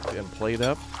 Overcooked and Played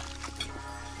Up.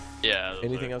 Yeah. those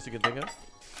Anything are- else you can think of?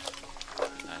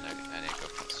 I need to go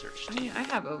for the search I team. mean, I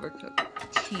have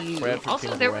Overcooked too. Bradford,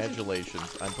 Also, there was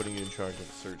congratulations. I'm putting you in charge of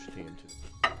the search team too.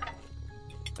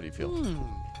 How do you feel?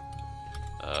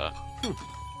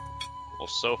 Well,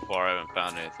 so far I haven't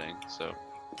found anything, so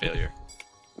failure.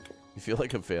 You feel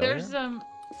like a failure? there's an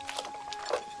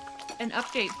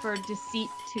update for Deceit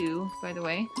 2, by the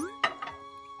way.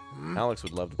 Alex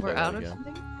would love to play We're that out of again.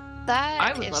 something. That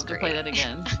I would is love to great. play that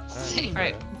again. Same. All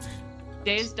right.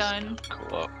 Day's done.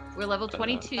 Cool. We're level That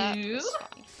 22. That was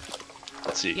fun.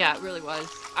 Let's see. Yeah, it really was.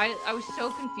 I was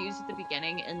so confused at the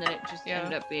beginning, and then it just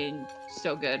ended up being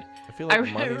so good. I feel like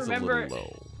I money's remember- a little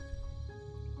low.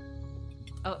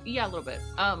 Oh, yeah, a little bit.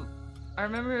 I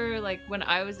remember, like, when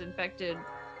I was infected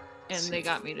and they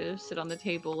got me to sit on the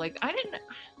table, like, I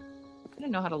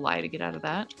didn't know how to lie to get out of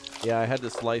that. Yeah, I had to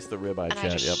slice the ribeye, And I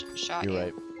chat. Yep, just shot you're you.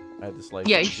 right. I had to slice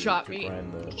Yeah, it you to, shot to me.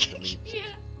 grind the meat. Yeah.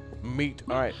 Meat.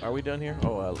 All right, are we done here?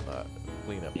 Oh,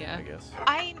 clean up, Yeah. I guess.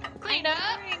 I'm Clean up.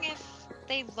 wondering if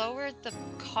they lowered the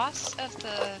cost of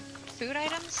the food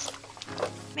items.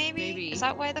 Maybe. Is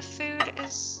that why the food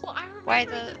is? Well, I remember Why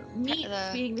the meat the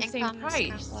being the same income is kind of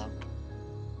price. low?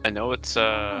 I know it's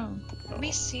Oh. Let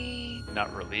me see.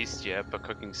 not released yet, but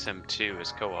Cooking Sim 2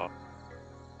 is co-op.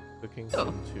 Cooking Oh.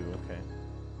 Sim 2, okay.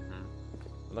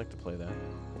 Hmm. I'd like to play that.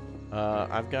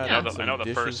 I've got Yeah. some I know the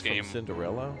dishes first from game-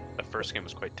 Cinderella. The first game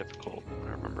was quite difficult. I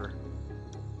remember.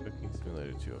 Cooking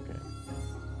Simulator 2, okay.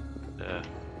 Yeah.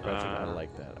 Gretchen, I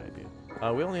like that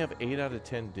idea. We only have 8 out of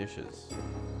 10 dishes.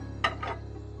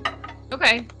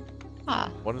 Okay. Huh.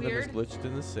 One of them is Weird. glitched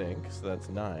in the sink, so that's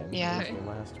 9. Yeah. Where's the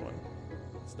last one?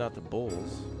 It's not the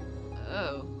bowls.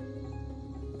 Oh.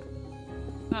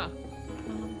 Huh.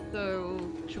 So,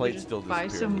 should Plates we just still buy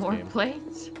disappear some in this more game.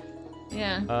 plates?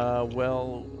 Yeah.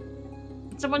 Well,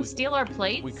 Did someone we- steal our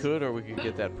plates? we could, or we could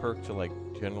get that perk to, like,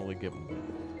 generally get more.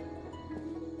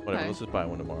 Whatever, Okay. let's just buy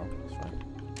one tomorrow. It's fine.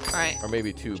 Alright. Or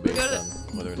maybe 2 Should we based go to-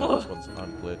 on whether or not this one's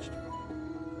unglitched.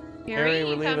 Harry, we're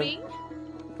you leaving. coming?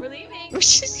 We're leaving. What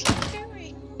is he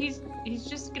doing? He's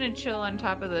just gonna chill on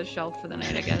top of the shelf for the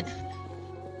night, I guess.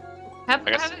 Have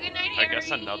I guess- a good night, I Harry. guess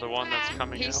another one that's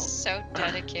coming He's out. so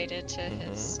dedicated to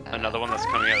his. Another one that's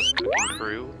coming out is Cooking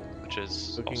Crew, which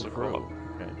is Cooking also Crew.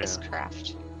 co-op. Okay. His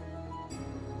craft.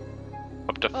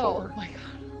 Up to 4. Oh my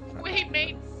god. We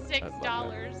made I'd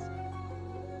love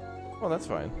 $6. Well, that's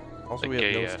fine. Also, we Like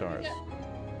have no a, stars.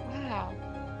 Wow.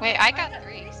 Wait, I got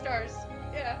 3. stars.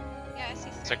 Yeah. Yeah, I see.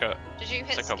 It's like a Did you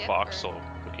hit it's like a skip voxel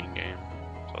cooking game.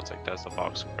 So it's like that's the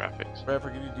voxel graphics.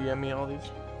 Bradford, can you DM me all these?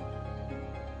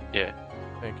 Yeah.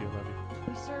 Thank you, love you.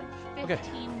 We served Okay.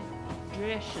 15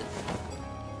 dishes.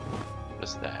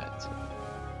 What's that?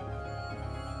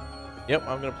 Yep,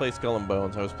 I'm gonna play Skull and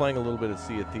Bones. I was playing a little bit of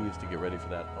Sea of Thieves to get ready for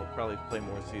that. I'll probably play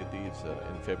more Sea of Thieves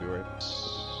in February.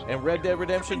 And Red Dead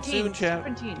Redemption soon, chat.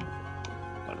 17.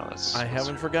 Oh no, that's. I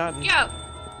haven't forgotten. Yeah.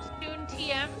 Soon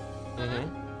TM.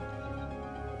 Mm-hmm.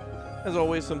 As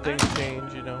always, some things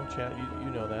change, you know, chat. You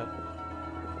know that.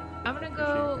 I'm gonna Appreciate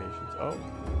go your patience. Oh,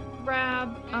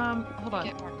 grab. Hold on.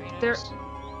 Get more tomatoes. There.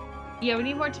 Yeah, we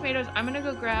need more tomatoes. I'm gonna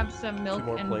go grab some milk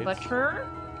more and plates? butter.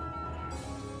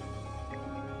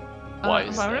 Why I'm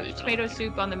is gonna that put even tomato on here?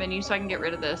 soup on the menu so I can get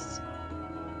rid of this.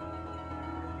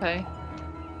 Okay.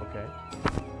 okay.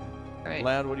 All right.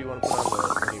 Lad, what do you want to put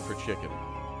on the menu for chicken?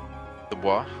 The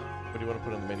what? What do you want to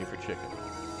put on the menu for chicken?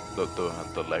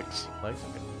 The legs. Legs?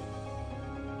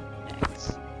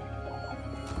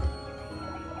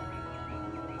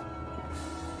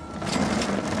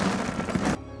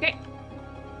 Okay.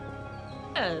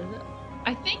 Okay.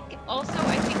 I think we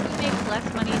make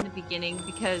less money in the beginning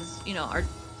because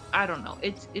I don't know.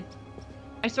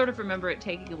 I sort of remember it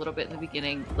taking a little bit in the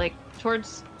beginning. Like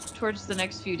towards the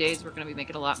next few days, we're gonna be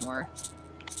making a lot more.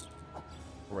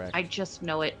 Correct. I just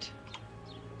know it.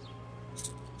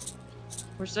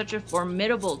 We're such a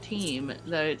formidable team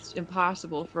that it's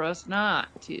impossible for us not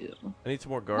to. I need some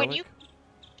more garlic.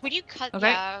 When you cut,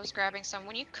 Okay. yeah, I was grabbing some.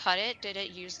 When you cut it, did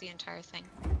it use the entire thing?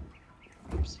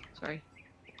 Oops, sorry.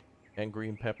 And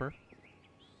green pepper.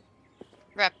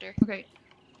 Raptor. Okay.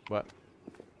 What?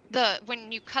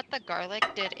 When you cut the garlic,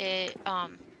 did it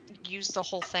use the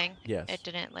whole thing? Yes. It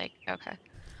didn't like. Okay.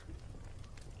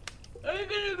 I'm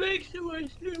gonna make some more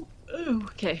soup. Oh,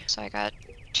 okay. So I got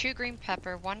 2 green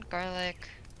pepper, 1 garlic.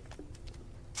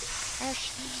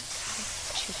 Actually,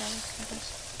 2 garlic, I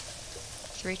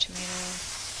guess. 3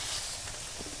 tomatoes.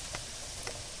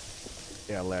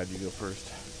 Yeah, lad, you go first.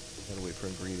 Gotta wait for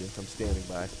ingredients. I'm standing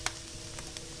by.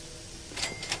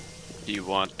 Do you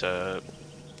want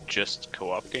just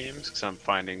co-op games? Because I'm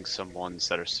finding some ones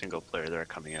that are single player that are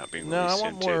coming out being No, I released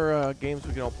want soon too. more games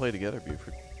we can all play together,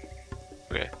 Buford.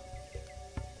 Okay.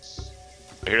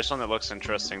 Here's one that looks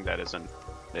interesting that isn't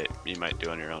that you might do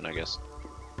on your own, I guess.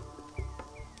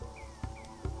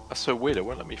 That's so weird. It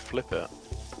won't let me flip it.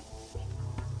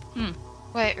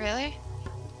 Wait, really?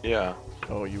 Yeah.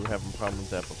 Oh, you were having a problem with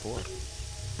that before.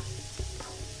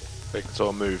 Wait, so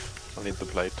I'll move. I need the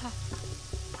plate.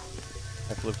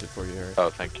 I flipped it for you, Harry. Oh,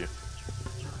 thank you.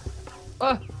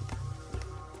 Oh.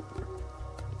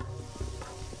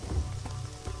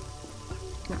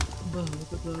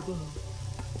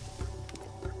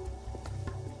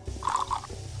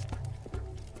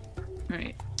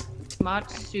 Alright. Tomato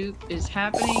soup is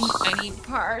happening. I need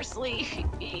parsley.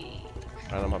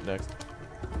 Alright, I'm up next.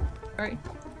 Alright.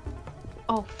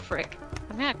 Oh, frick.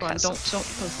 I'm gonna Hold on, cut don't some.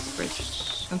 close the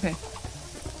fridge. Okay.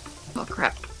 Oh,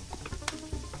 crap.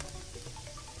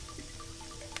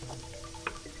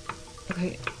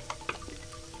 Okay.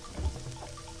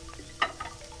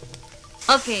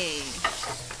 Okay.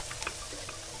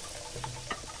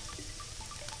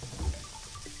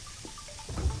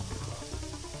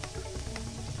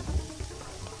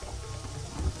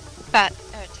 Fat.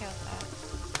 Tail fat.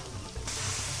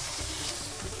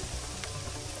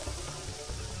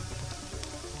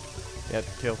 Yeah,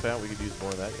 tail fat, we could use more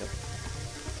of that, yeah.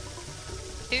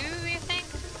 Do you think?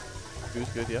 Goose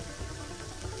good, yeah.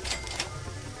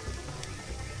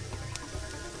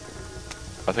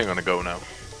 I think I'm gonna go now.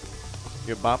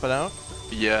 You're bopping out?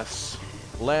 Yes.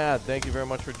 Lad, thank you very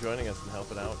much for joining us and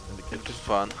helping out in the It kitchen. was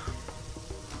fun.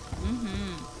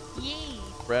 Mm-hmm. Yay.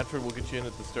 Bradford, we'll get you in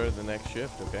at the start of the next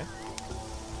shift, okay?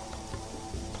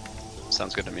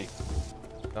 Sounds good to me.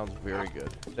 Sounds very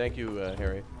good. Thank you,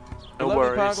 Harry. No Love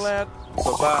worries. You, Pog Lad.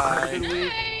 Bye-bye. Have a good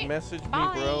week. Bye. Message me,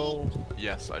 Bye. bro.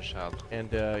 Yes, I shall.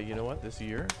 And you know what? This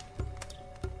year,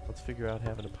 let's figure out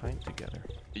having a pint together.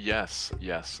 Yes,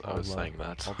 yes, I was I'll, saying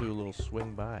that. I'll do a little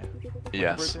swing by. When's your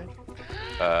Yes.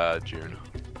 birthday? June.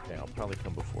 Okay, I'll probably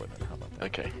come before then. How about that?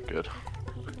 Okay, good.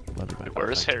 Love you, bye.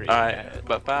 Where's Harry? Alright,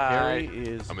 bye-bye. Harry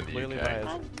is I'm in the clearly UK. by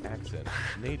his accent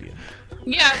Canadian.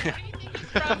 Yeah. Where do you think he's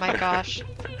Oh from? my gosh.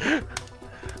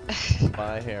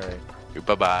 Bye, Harry.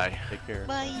 Bye-bye. Take care.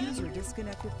 User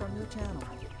disconnected from your channel.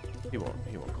 He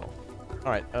won't call.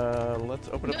 All right, let's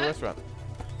open up the restaurant.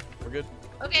 We're good.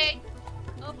 Okay.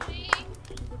 Opening.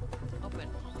 Open.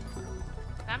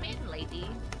 Come in, lady.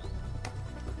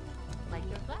 Like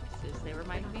your glasses. They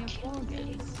remind me of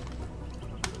organs.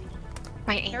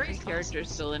 My angry Harry's glasses. character's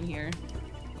still in here.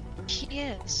 He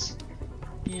is.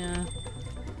 Yeah.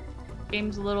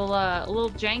 Game's a little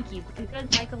janky, but he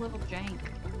does like a little jank.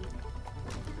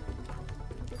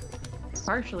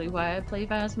 Partially why I play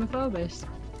Phasmophobos.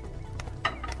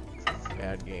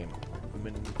 Bad game.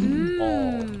 Women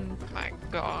Mm. My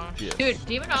gosh. Yes. Dude,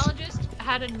 Demonologist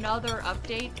had another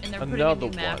update, and they're putting Another a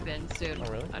new map one. in soon.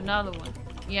 Oh, really? Another one.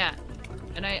 Yeah.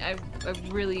 And I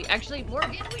really... Actually,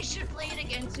 Morgan, we should play it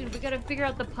again soon. We gotta figure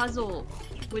out the puzzle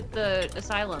with the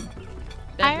asylum.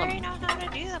 I Bedlam. already know how to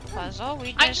do the puzzle.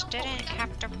 We I just know. didn't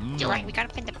have to do it. We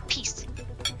gotta find the piece.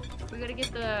 We gotta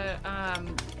get the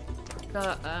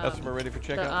Customer ready for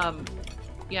checkout?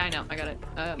 yeah, I know, I got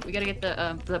it. We gotta get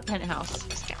the penthouse.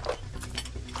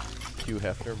 Hugh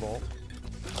Hefner vault.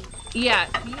 Yeah,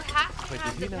 you have to Wait,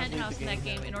 have did the he not leave penthouse the in that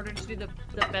game game now? in order to do the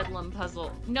Bedlam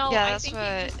puzzle. No, Yeah, I that's think what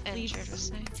it just Enchard was leaves.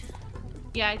 saying.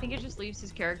 Yeah, I think it just leaves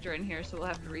his character in here, so we'll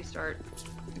have to restart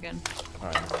again. All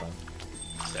right, that's fine.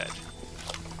 Sad.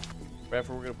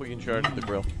 Bradford, we're gonna put you in charge of the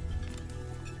grill.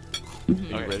 Mhm. Are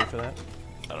you Okay. ready for that?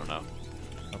 I don't know.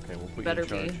 Okay, we'll put Better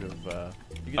you in be. charge of.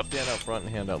 You can stand out front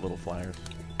and hand out little flyers.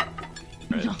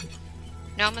 Right.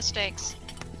 No mistakes.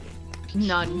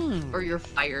 None, or you're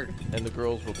fired. And the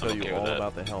girls will tell I'm you okay with all that.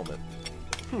 about the helmet.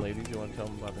 Ladies, you want to tell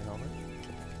them about the helmet?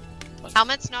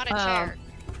 Helmet's not a Um, chair.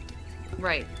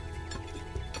 Right.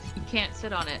 You can't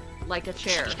sit on it like a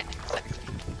chair.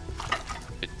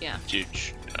 Yeah.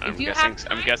 Huge. If you have I'm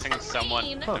time guessing to someone.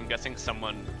 clean- I'm guessing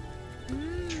someone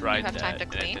Mm. tried You have time that to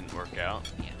and it clean? didn't work out.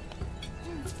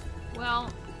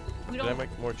 Well, we Can don't I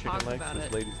make more chicken talk legs? about This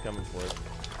it. lady's coming for it.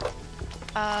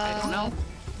 I don't know.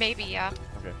 Maybe, yeah.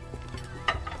 Okay.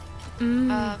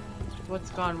 What's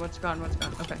gone? What's gone? What's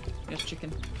gone? Okay, yes,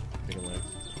 chicken. Chicken legs.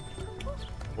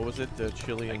 What was it?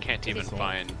 Chili I and can't even salt?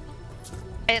 find.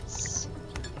 It's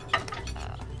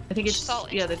I think it's Salt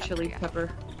and yeah, the pepper, chili yeah. pepper.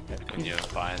 I couldn't even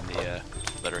find the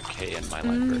letter K in my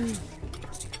library.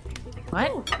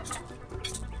 What?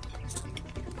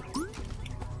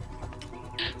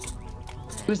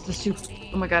 It was the soup.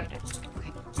 Oh my god.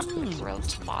 grilled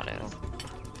tomato.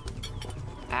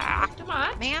 Ah,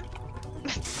 Tomato. man.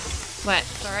 What?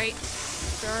 Sorry.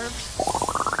 Serve.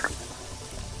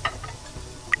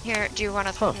 Here, do you want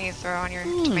to Huh. me throw on your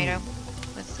tomato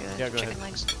with the Yeah, go chicken ahead.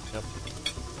 legs? Yep.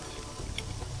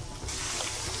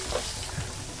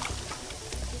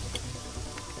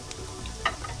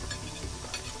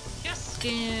 Just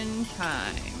in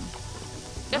time.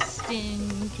 Just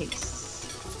in case.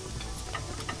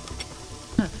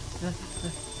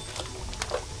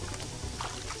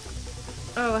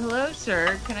 Oh, hello,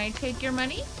 sir. Can I take your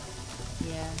money?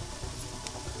 Yeah.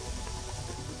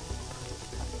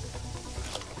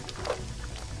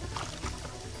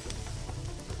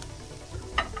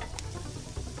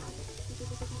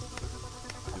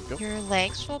 Go. Your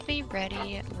legs will be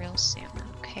ready real soon,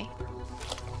 okay?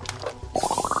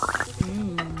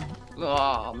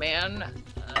 Oh, man.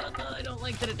 I don't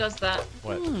like that it does that.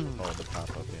 What? Oh, the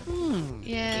pop-up,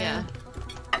 yeah.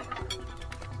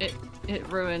 Yeah. It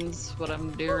ruins what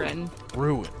I'm doing.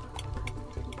 Ruin.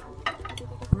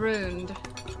 Ruined.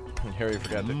 And Harry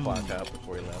forgot to clock out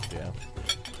before he left, yeah.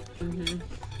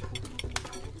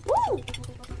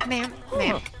 Ma'am,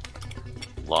 ma'am.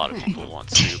 A lot of people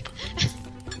want soup.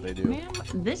 They do. Ma'am,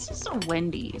 this is a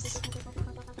Wendy's.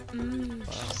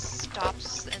 She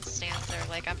stops and stands there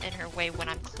like I'm in her way when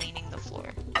I'm cleaning the floor.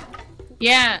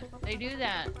 Yeah, they do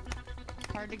that.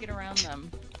 Hard to get around them.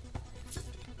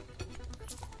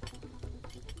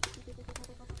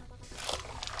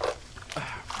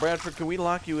 Bradford, can we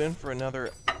lock you in for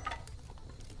another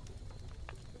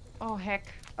Oh heck.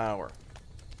 hour?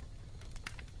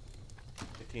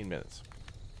 15 minutes.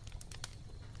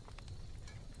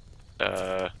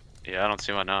 Yeah, I don't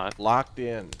see why not. Locked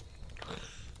in.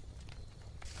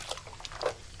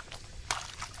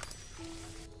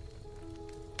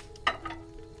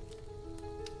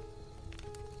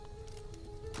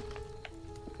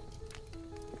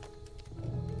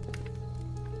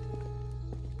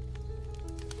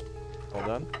 All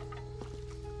done?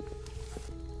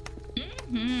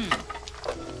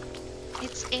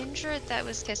 It's Injured that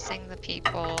was kissing the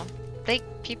people.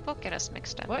 People get us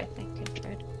mixed up, I What? think,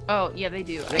 Injured. Oh yeah, they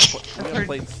do. We got heard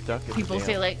plates stuck in people the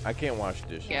say, damn- like- I can't wash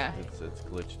dishes. Yeah. It's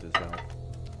glitched as hell.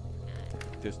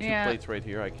 There's two Yeah. plates right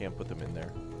here. I can't put them in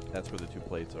there. That's where the two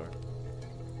plates are.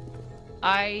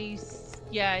 I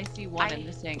see one in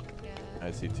the sink. Yeah.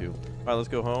 I see two. All right, let's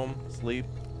go home, sleep,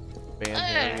 ban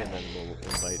Harry, and then we'll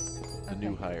invite the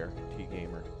new Okay. hire,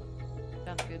 T-Gamer.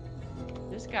 Sounds good.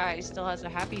 This guy still has a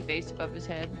happy face above his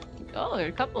head. Oh, there are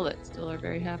a couple that still are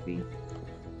very happy.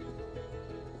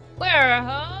 We're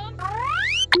home.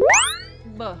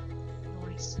 Buh.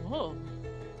 Nice. Oh.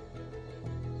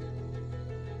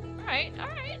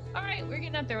 All right. We're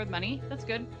getting up there with money. That's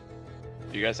good.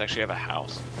 You guys actually have a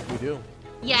house? We do.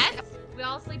 Yes. We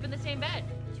all sleep in the same bed.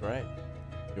 That's right.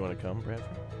 You want to come, Bradford?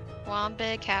 One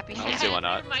big happy I don't see why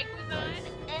not. Your mic was on.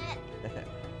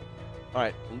 All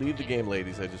right, leave the game,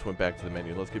 ladies. I just went back to the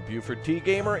menu. Let's get Buford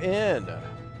T-Gamer in.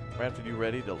 Bradford, you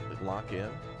ready to lock in?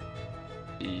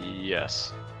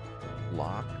 Yes.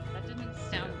 Lock? That didn't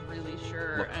sound really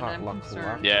sure, Look, and I'm lock, concerned.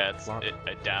 lock. Yeah, it's Lock.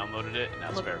 I downloaded it and now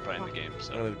it's Look, verifying the lock. game. I'm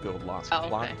So going to go lock, Oh, okay.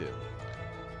 locked it.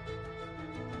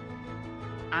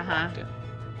 locked in.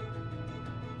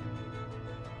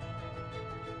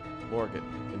 Morgan,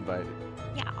 invited.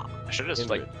 Yeah. I should have just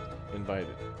Ingrid,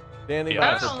 invited. Standing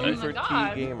Yeah, by for oh my Buford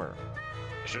God. T-Gamer.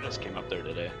 I should have just came up there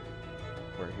today.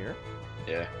 We're here.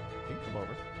 Yeah. You can come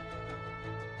over.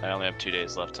 I only have 2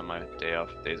 days left on my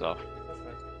days off.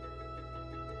 That's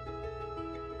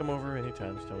fine. Come over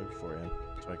anytime. Just tell me beforehand,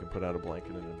 so I can put out a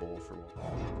blanket and a bowl for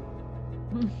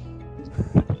one.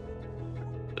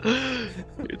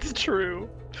 It's true.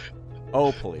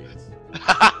 Oh, please.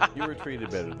 You were treated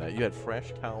better than that. You had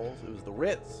fresh towels. It was the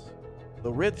Ritz.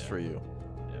 The Ritz for you.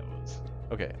 Yeah, it was.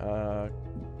 Okay,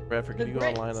 Bradford, can The you go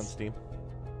online on Ritz. Steam?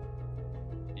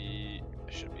 I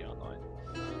should be online.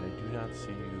 I do not see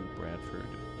you, Bradford.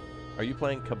 Are you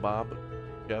playing Kebab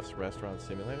Chef's Restaurant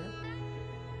Simulator?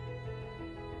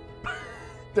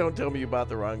 Don't tell me you bought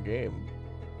the wrong game.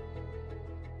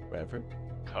 Bradford?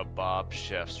 Kebab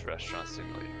Chef's Restaurant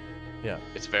Simulator. Yeah.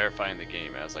 It's verifying the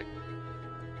game as like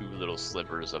 2 little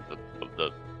slivers of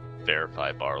the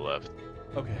verify bar left.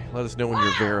 Okay, let us know when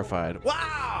you're verified.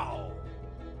 Wow!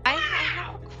 I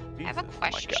have a Jesus.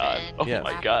 question. Oh Yes.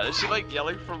 my god, is she like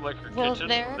yelling from like her Will kitchen?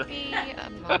 there be a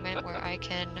moment where I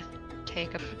can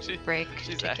take a break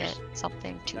she's to get actually-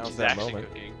 something to Now's eat? that actually moment.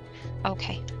 cooking.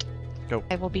 Okay. Go.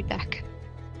 I will be back.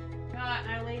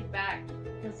 I laid back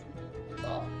because,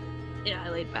 I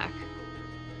laid back,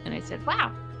 and I said,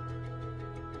 "Wow,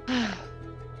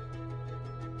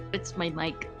 it's my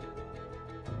mic.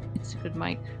 It's a good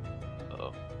mic."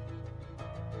 Oh,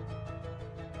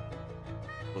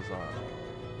 Goes on.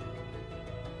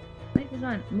 Mic is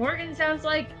on. Morgan sounds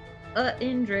like a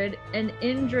Indrid, and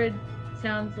Indrid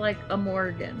sounds like a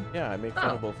Morgan. Yeah, I make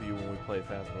fun Oh. of both of you when we play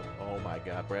Phasmo. Oh my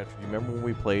god, Bradford, you remember when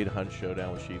we played Hunt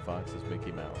Showdown with She Fox as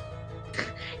Mickey Mouse?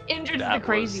 Indrid's that the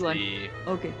crazy was one. the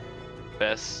Okay.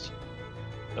 best.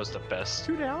 That was the best.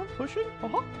 2 down, push it.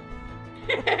 Uh-huh.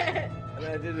 And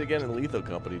I did it again in Lethal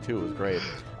Company too. It was great.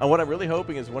 And what I'm really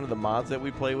hoping is one of the mods that we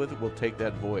play with will take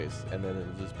that voice, and then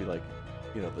it'll just be like,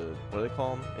 you know, the what do they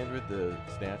call them, Indrid? The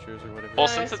Snatchers or whatever. Well,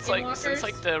 since it's like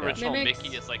Skinwalkers? the original Mimics?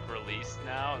 Mickey is like released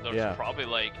now, there's Yeah. probably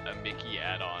like a Mickey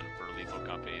add-on for Lethal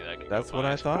Company that I could That's go what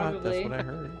I find. thought. Probably. That's what I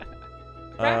heard.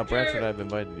 Raptor- Bradford, I've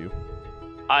invited you.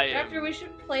 I am. After we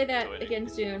should play that Joining. again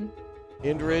soon.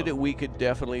 Indrid, we could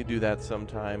definitely do that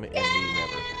sometime, and me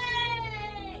never.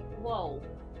 Whoa.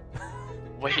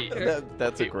 Wait.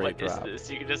 That's a wait, great what is drop. this?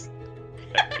 You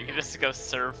can just go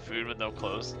serve food with no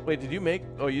clothes. Wait, did you make?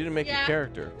 Oh, you didn't make a Yeah.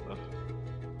 character. Do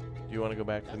you want to go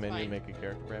back to the That's menu and fine. make a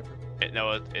character, Bradford?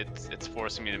 No, it's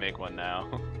forcing me to make one now.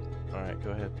 All right,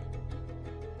 go ahead.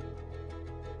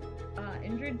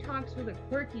 Indrid talks with a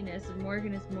quirkiness, and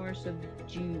Morgan is more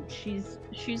subdued.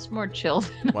 She's more chill.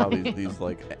 Than Wow, I these am.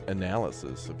 like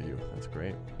analysis of you. That's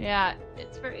great. Yeah,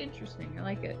 it's very interesting. I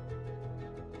like it.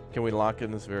 Can we lock in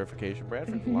this verification,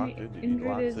 Bradford? Locked in. He Indrid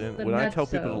locks is in. the When I tell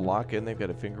people to nutso. lock in, they've got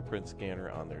a fingerprint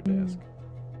scanner on their Mm.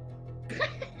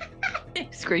 desk.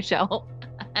 Screech owl.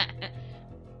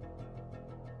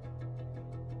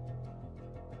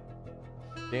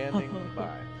 Standing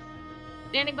by.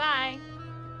 Standing by.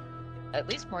 At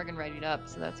least Morgan readied up,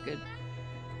 so that's good.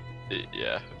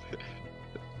 Yeah.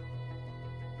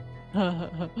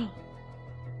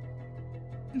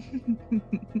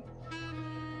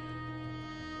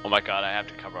 Oh my god, I have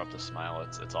to cover up the smile.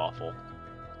 It's awful.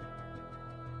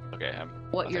 Okay,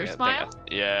 What, I your think smile?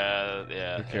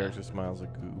 Yeah. Your character smiles a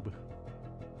goob.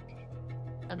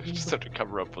 A I goob. just have to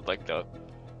cover up with like the.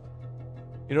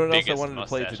 You know what else I Biggest wanted to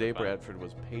play mustache today, I've found. Bradford,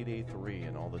 was Payday 3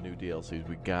 and all the new DLCs.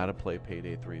 We gotta play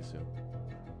Payday 3 soon.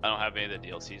 I don't have any of the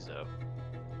DLCs though.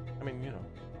 I mean, you know,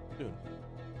 soon.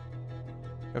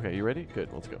 Okay, you ready? Good,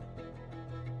 let's go.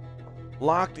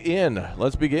 Locked in.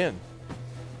 Let's begin.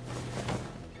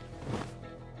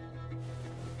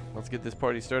 Let's get this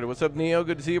party started. What's up, Neo?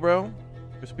 Good to see you, bro.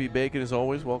 Crispy Bacon as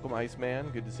always. Welcome, Iceman.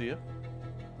 Good to see you.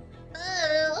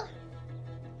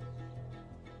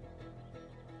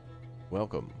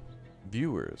 Welcome,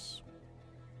 viewers.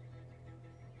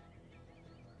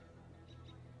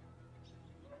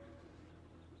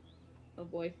 Oh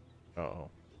boy. Uh-oh.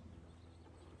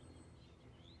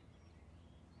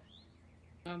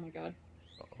 Oh my god.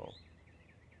 Uh-oh.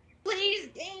 Please,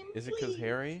 game. Is it because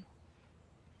Harry?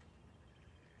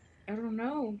 I don't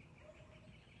know.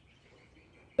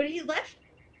 But he left.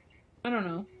 I don't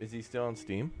know. Is he still on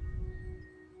Steam?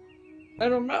 I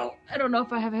don't know. I don't know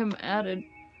if I have him added.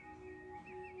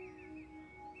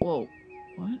 Whoa.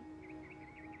 What?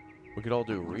 We could all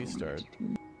do a restart.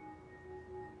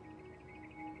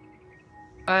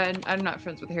 I'm not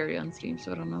friends with Harry on Steam,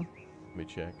 so I don't know. Let me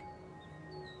check.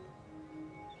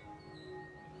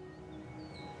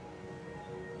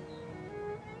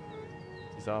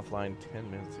 He's offline 10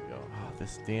 minutes ago. Oh,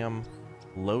 this damn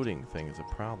loading thing is a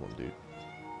problem, dude.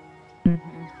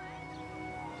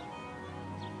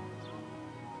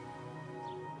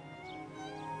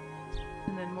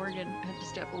 And then Morgan had to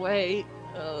step away.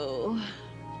 Oh.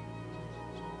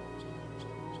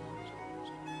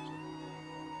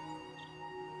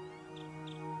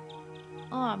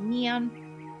 Oh man.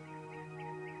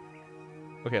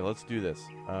 Okay, let's do this.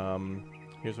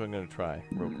 Here's what I'm gonna try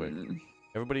real quick.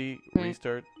 Everybody, Okay.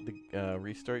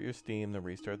 restart your Steam, then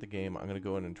restart the game. I'm gonna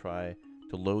go in and try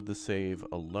to load the save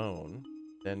alone,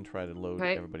 then try to load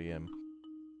Okay. everybody in.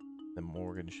 Then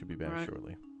Morgan should be back Alright.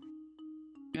 shortly.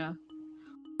 Yeah.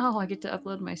 Oh, I get to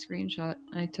upload my screenshot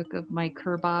I took of my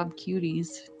Kebab cuties.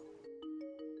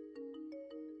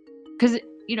 Cause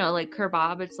you know, like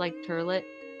Kebab, it's like turlet.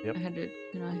 Yep. I had to,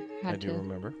 you know, I I had do to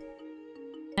remember.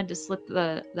 had to slip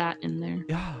that in there.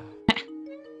 Yeah.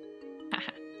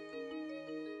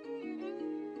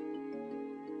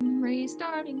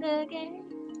 restarting the game.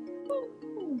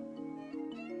 Woo.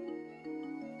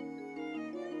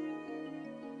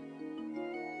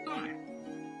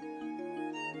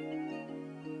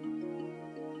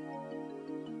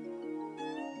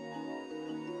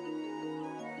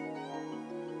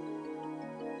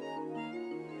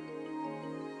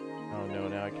 Oh no,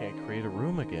 now I can't create a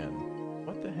room again.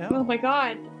 What the hell? Oh my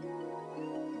god.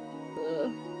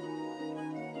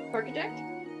 Architect?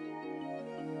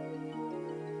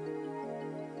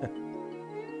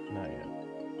 Not yet.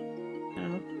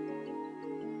 Oh.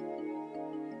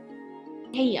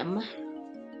 Damn.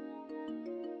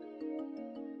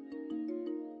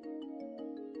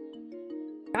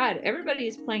 God, everybody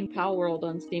is playing Power World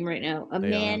on Steam right now.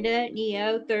 Amanda,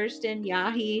 Neo, Thurston,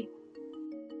 Yahi.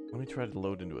 Let me try to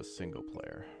load into a single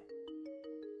player.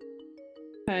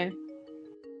 Okay.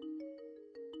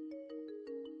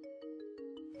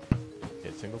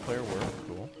 Okay, single player works.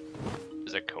 Cool.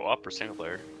 Is it co-op or single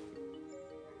player?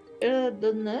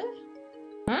 The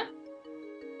Huh?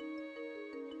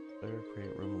 Player,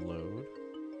 create room, load.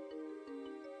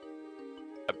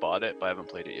 I bought it, but I haven't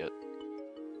played it yet.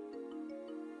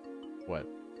 What?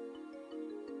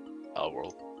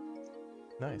 World.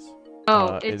 Nice.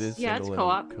 Oh, it it's is yeah, it's single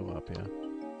and co-op. Co-op,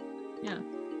 yeah. Yeah.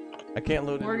 I can't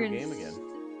load into the Morgan's- game again.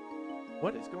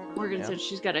 What is going on? Morgan man? said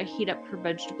she's got to heat up her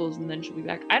vegetables and then she'll be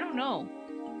back. I don't know.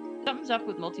 Something's up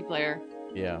with multiplayer.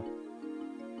 Yeah.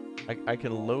 I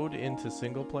can load into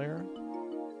single player.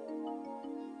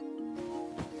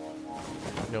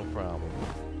 No problem.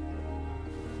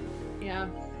 Yeah.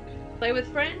 Play with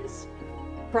friends?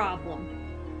 Problem.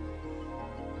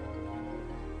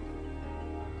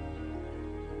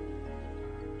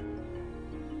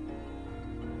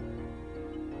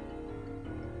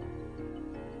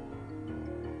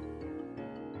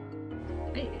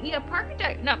 Yeah,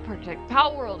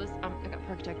 Power World is. I got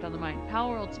Parkitect on the mind.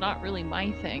 Power World's not really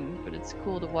my thing, but it's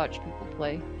cool to watch people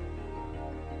play.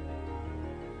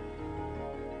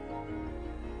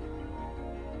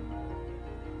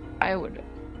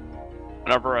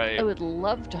 Whenever I would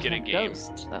love to get a hunt game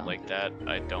Ghost, though. like that,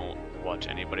 I don't watch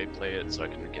anybody play it so I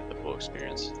can get the full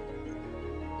experience.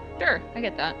 Sure, I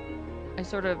get that.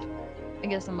 I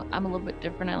guess I'm a little bit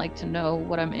different. I like to know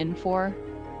what I'm in for.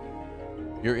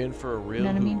 You're in for a real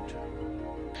know what I mean?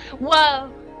 hoot. Whoa!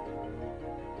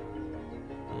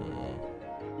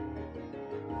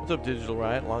 What's up, Digital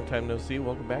Riot? Long time no see.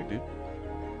 Welcome back, dude.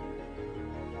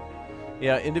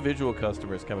 Yeah, individual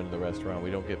customers come into the restaurant.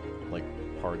 We don't get like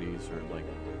parties or like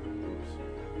groups.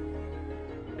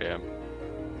 Yeah.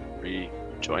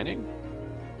 Rejoining?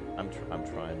 I'm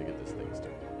trying to get this thing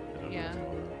started. I don't know Yeah. what's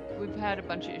going on. We've had a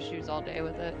bunch of issues all day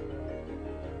with it.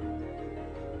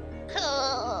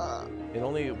 It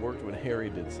only worked when Harry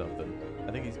did something.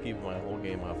 I think he's keeping my whole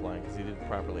game offline because he didn't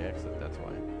properly exit. That's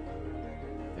why.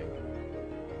 I think.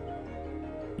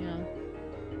 Yeah.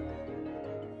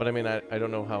 But I mean, I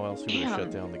don't know how else he would have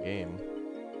shut Damn. down the game,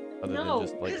 other No, than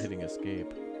just like 'cause hitting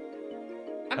escape. I'm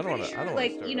I don't pretty wanna- I sure, don't wanna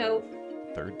like, start you know,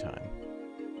 over. Third time,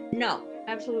 no,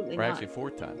 absolutely or not. actually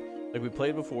fourth time. Like we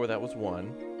played before, that was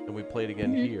one, and we played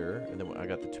again Mhm. here, and then I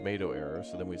got the tomato error,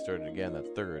 so then we started again. That's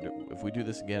third. If we do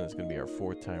this again, it's gonna be our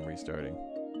fourth time restarting.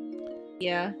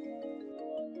 Yeah.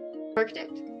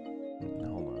 Architect?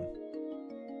 Hold on.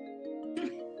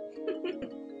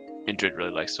 Indrid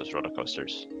really likes those roller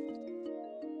coasters.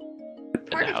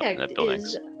 Architect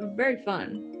buildings. is very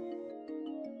fun.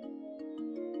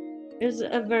 It's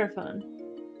very fun.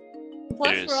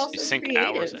 Plus, we're also You sink creative.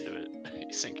 hours into it.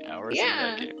 You sink hours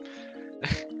Yeah. into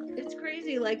that game. It's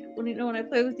crazy. Like when I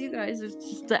play with you guys, it's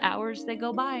just the hours they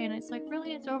go by, and it's like,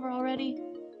 really, it's over already.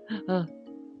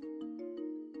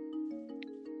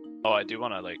 Oh, I do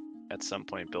want to, like, at some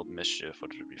point build Mischief,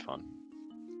 which would be fun.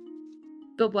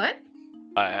 But what?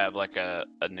 I have, like, a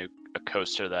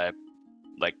coaster that I,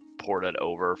 like, ported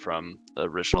over from the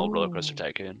original Roller Coaster Ooh.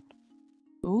 Tycoon.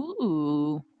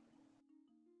 Ooh.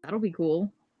 That'll be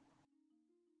cool.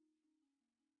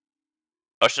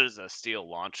 I wish there's a steel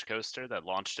launch coaster that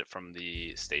launched it from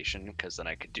the station, because then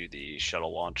I could do the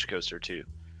shuttle launch coaster too,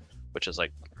 which is,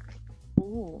 like,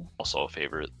 Ooh. also a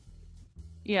favorite.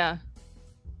 Yeah.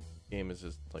 Game is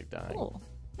just like dying. Cool.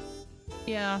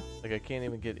 Yeah. Like I can't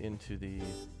even get into the.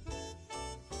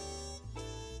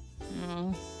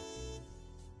 Mm.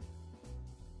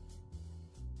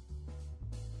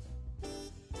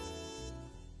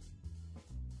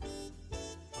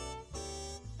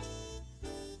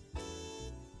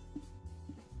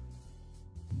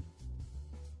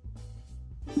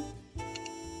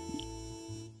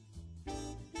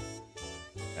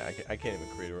 I can't even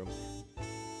create a room.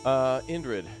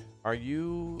 Indrid, are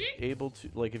you able to,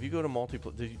 like, if you go to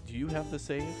multiplayer, do you have the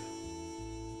save?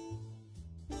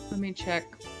 Let me check.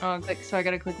 So I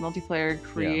gotta click multiplayer,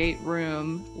 create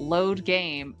room, load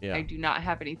game. Yeah. I do not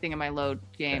have anything in my load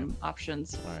game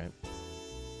options. All right.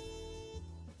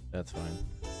 That's fine.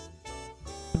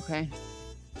 Okay.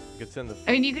 You could send the.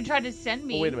 I mean, you could try to send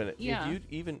me. Oh, wait a minute. Yeah.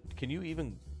 Can you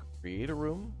even create a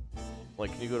room?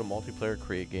 Like, can you go to multiplayer,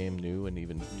 create game, new, and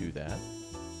even do that?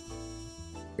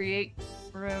 Create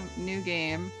room, new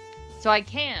game. So I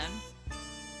can,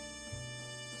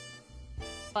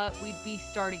 but we'd be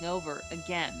starting over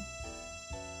again.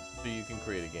 So you can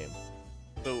create a game.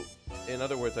 So, in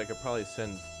other words, I could probably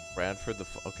send Bradford the.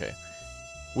 Okay.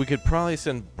 We could probably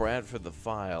send Bradford the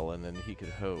file, and then he could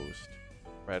host.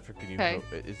 Bradford, can you?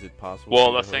 Is it possible?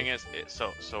 Well, the thing is,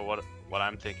 so what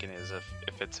I'm thinking is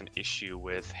if it's an issue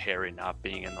with Harry not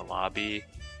being in the lobby,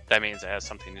 that means it has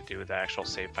something to do with the actual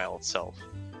save file itself.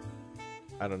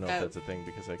 I don't know if that's a thing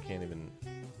because I can't even.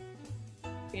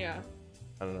 Yeah.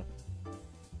 I don't know.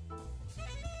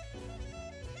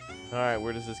 All right,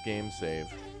 where does this game save?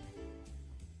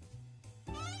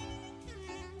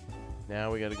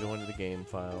 Now we got to go into the game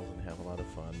files and have a lot of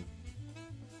fun.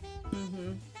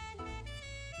 Mm-hmm.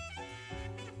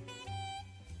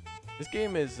 This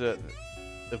game is the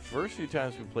first few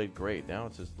times we played great. Now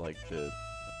it's just like the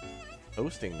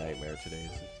hosting nightmare today.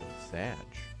 It's sad.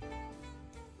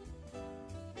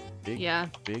 Big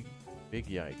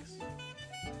yikes.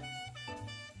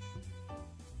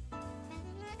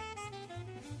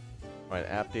 Alright,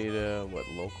 app data, what,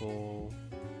 local?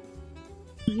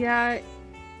 Yeah.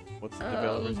 What's the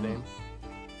developer's name?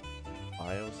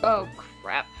 Bio something? Oh,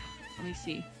 crap. Let me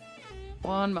see.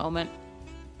 One moment.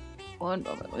 Look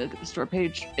at the store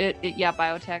page. Yeah,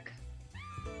 biotech.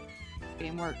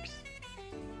 Game works.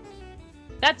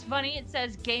 That's funny. It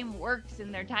says game works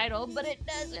in their title, but it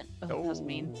doesn't. Oh, that's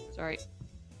mean. Sorry.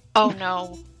 Oh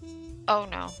no. Oh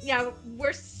no. Yeah,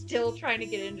 we're still trying to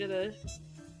get into the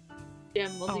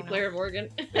multiplayer, Morgan.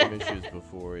 Same issues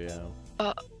before, yeah.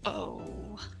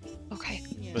 Oh. Okay.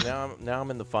 Yeah. But now I'm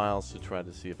in the files to try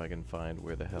to see if I can find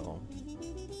where the hell.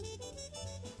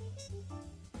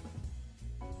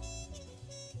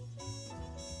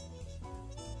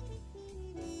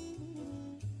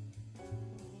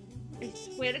 I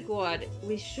swear to God,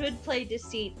 we should play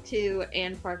Deceit 2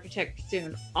 and Park Protector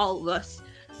soon. All of us.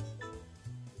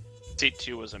 Seat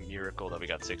 2 was a miracle that we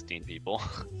got 16 people.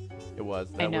 It was.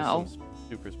 I That know. was some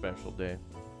super special day.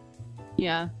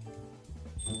 Yeah.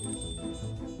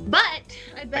 But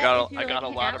I bet I got a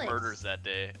lot of murders that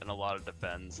day and a lot of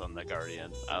defends on the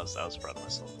Guardian. I was proud of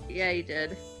myself. Yeah, you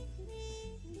did.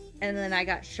 And then I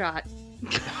got shot.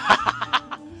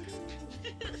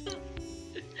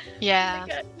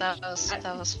 Yeah, that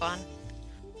was fun.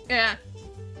 Yeah.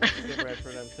 Okay,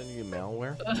 Bradford, I'm sending you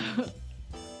malware.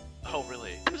 Oh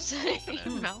really? I'm saying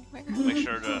malware. Make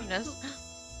sure to Goodness.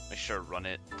 make sure to run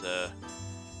it.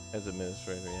 As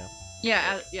administrator, yeah.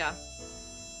 Yeah, yeah.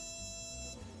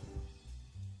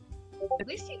 At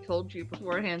least he told you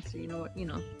beforehand, so you know what,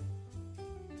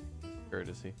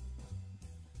 Courtesy.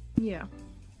 Yeah.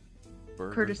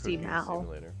 Burger Courtesy cooking now.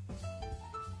 simulator.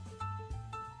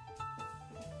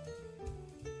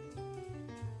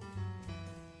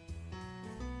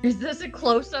 Is this a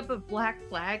close-up of Black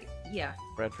Flag? Yeah.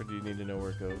 Bradford, do you need to know where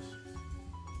it goes?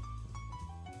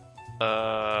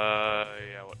 Yeah.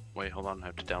 Wait, hold on. I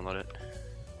have to download it.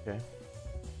 Okay.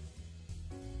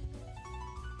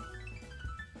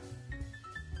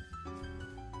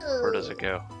 Where does it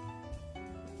go?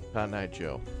 Hot Night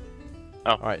Joe.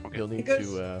 Oh, Alright, okay. you'll need It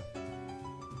goes- to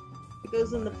It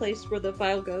goes in the place where the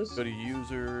file goes. go to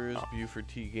users, view for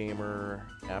T-Gamer,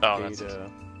 app Oh, that's data,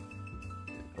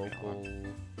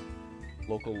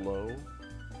 local low,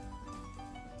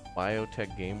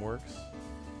 Biotech Gameworks,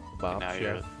 Bob now Chef,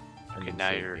 you're- and Okay, then now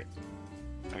save you're game.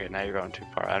 okay. Now you're going too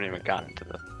far. I haven't even gotten into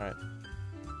the. Alright.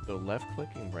 So left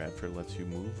clicking, Bradford, lets you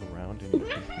move around in your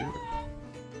computer.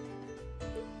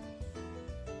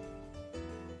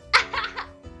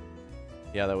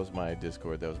 Yeah, that was my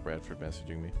Discord. That was Bradford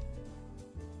messaging me.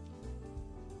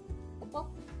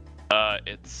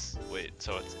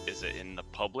 Is it in the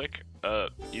public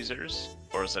users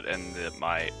or is it in the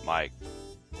my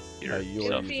Your It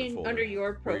user would be folder, under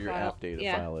your where profile. your app data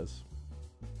yeah. file is.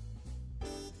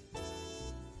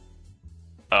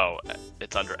 Oh,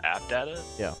 it's under app data?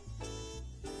 Yeah.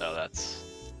 Oh, that's.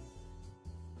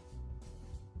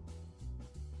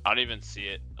 I don't even see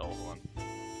it. Oh, hold on.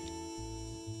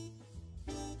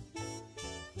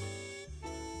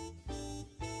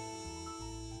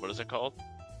 What is it called?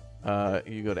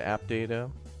 You go to app data,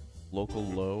 local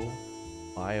low,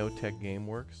 Biotech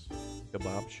Gameworks,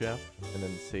 Kebab Chef, and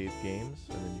then save games,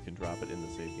 and then you can drop it in the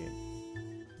save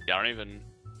game. Yeah, I don't even.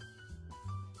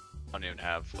 I don't even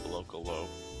have a local low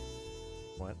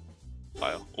What?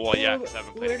 file. Well, yeah, Well, because I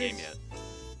haven't played where the game does- yet.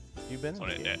 You've been in So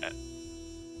the game.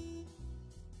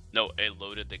 no, it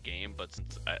loaded the game, but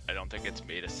since I don't think it's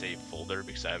made a save folder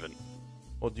because I haven't.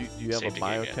 Well, do you have a Saved the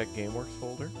game yet. Biotech GameWorks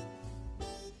folder?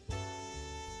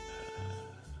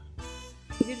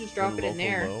 You could just drop Your it in local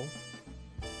there. low?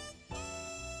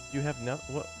 You have no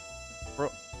what?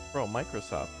 Bro,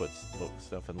 Microsoft puts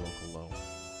stuff in local low.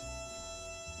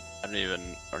 I don't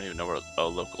even know where a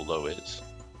local low is.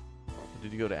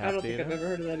 Did you go to I app don't think data? I've ever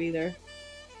heard of that either.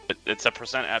 It's a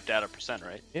 % app data %,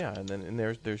 right? Yeah, and then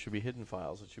there should be hidden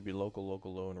files. It should be local,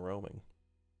 low, and roaming.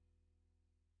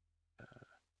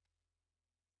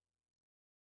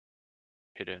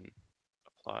 Hidden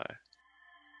apply.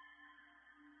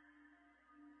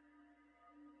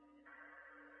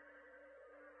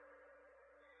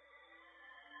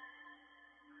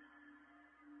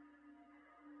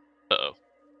 Uh-oh.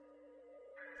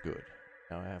 Good.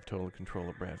 Now I have total control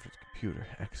of Bradford's computer.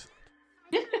 Excellent.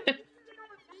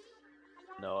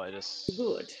 No, I just.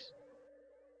 Good.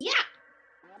 Yeah.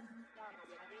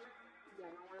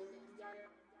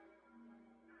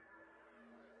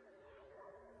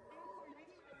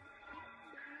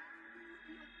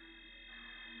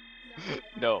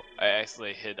 No, I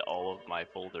actually hid all of my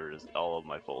folders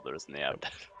in the app.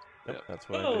 Yep, that's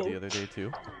what I did the other day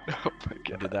too. Oh my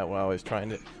I did that while I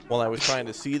was trying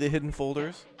to see the hidden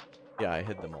folders. Yeah, I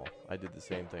hid them all. I did the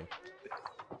same thing.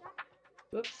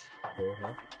 Whoops.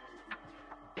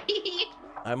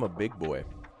 I'm a big boy.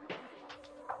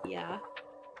 Yeah.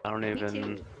 I don't Me even.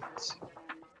 too.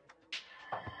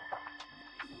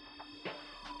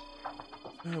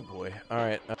 Oh boy. All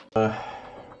right.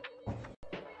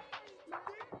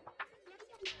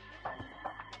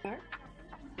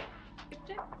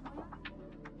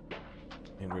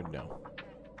 Ingrid, no.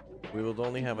 We will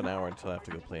only have an hour until I have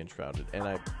to go play Enshrouded,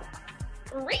 and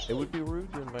it would be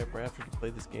rude to invite Bradford to play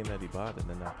this game that he bought and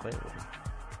then not play it with him.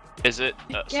 Is it?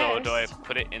 So do I Yes.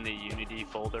 put it in the Unity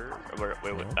folder? Wait,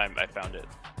 Yeah. I found it.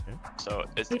 Okay. So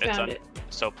it's We found on. it.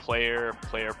 So player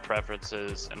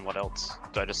preferences, and what else?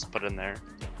 Do I just put it in there?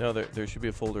 No, there should be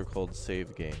a folder called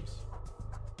Save Games.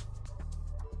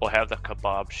 We'll have the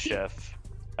Kebab Chef.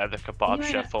 I have the Kebab You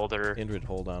Chef wanna- folder. Ingrid,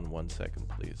 hold on 1 second,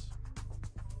 please.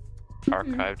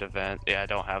 Archived event. Yeah, I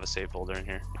don't have a save folder in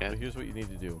here. So Yeah. here's what you need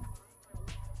to do.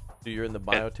 So you're in the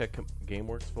Biotech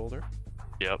GameWorks folder.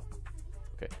 Yep.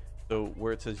 So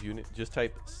where it says unit, just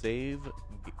type save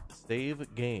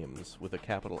games with a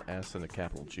capital S and a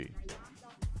capital G.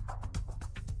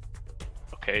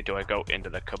 Okay. Do I go into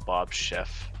the Kebab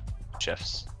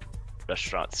Chef's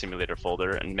Restaurant Simulator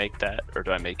folder and make that, or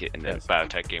do I make it in the Yes.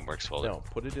 Biotech GameWorks folder? No,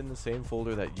 put it in the same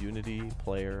folder that Unity,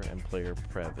 Player, and Player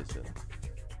Prev is in.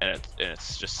 And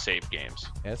it's just save games.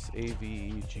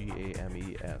 SAVEGAMES,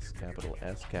 capital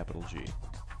S, capital G.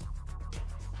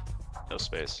 No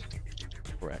space.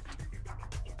 Correct.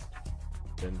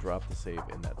 Then drop the save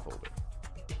in that folder.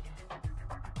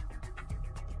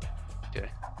 Okay.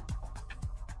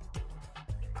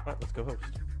 Alright, let's go host.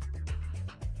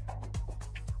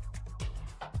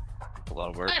 A lot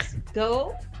of work. Let's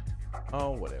go.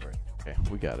 Oh, whatever. Okay,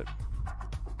 we got it.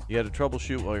 You had to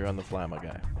troubleshoot while you're on the fly, my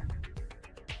guy.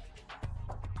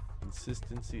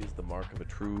 Consistency is the mark of a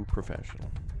true professional.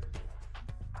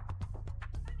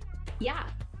 Yeah.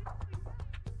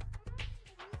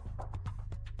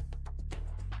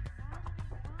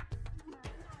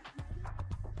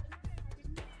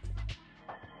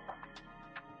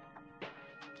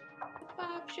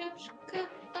 Kebab chefs,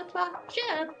 kebab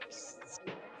chefs.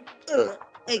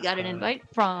 I got an invite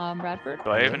from Bradford. Do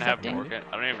I even have Accepting. Morgan?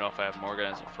 I don't even know if I have Morgan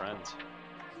as a friend.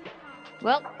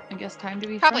 Well, I guess time to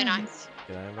be Probably not. friends.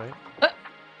 Can I invite?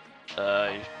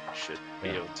 You should be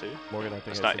Yeah. able to. Morgan, I think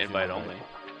It's I not sent you an invite only.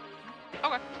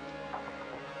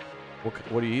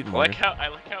 What are you eating, I like Morgan?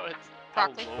 how it's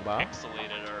Broccoli. how low Kebab?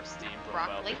 pixelated our Steam profile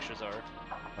Broccoli. pictures are.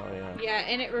 Oh, yeah. Yeah,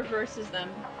 and it reverses them.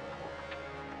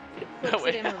 It No flips way.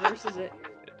 it and reverses it.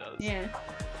 It does. Yeah.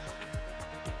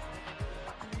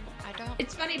 I don't.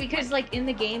 It's funny because, like, in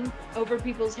the game, over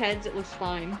people's heads, it looks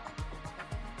fine.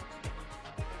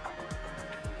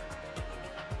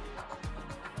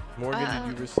 Morgan,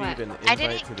 did you receive what? an I invite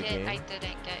didn't to the get. game? I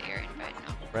didn't get your invite.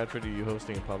 No. Bradford, are you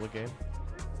hosting a public game?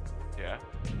 Yeah.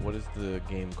 What is the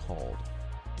game called?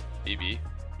 BB.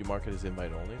 You mark it as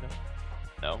invite only now?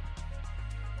 No.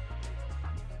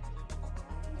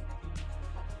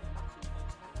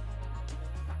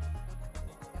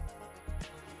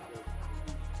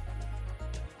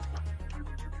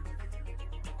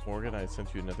 Morgan, I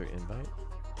sent you another invite.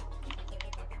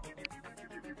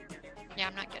 Yeah,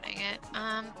 I'm not getting it.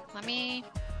 Let me.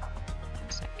 1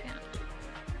 second.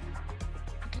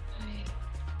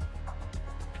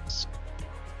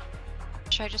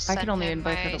 Should I just I send can only him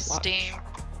invite her my to watch. Steam?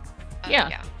 Yeah.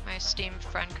 Yeah, my Steam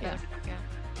friend code. Yeah.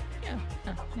 Yeah.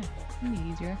 Yeah. It'd be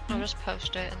easier. I'll just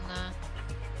post it in the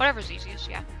whatever's easiest.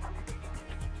 Yeah.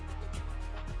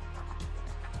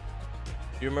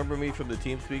 You remember me from the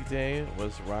TeamSpeak day? It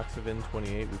was Roxavin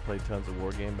 28. We played tons of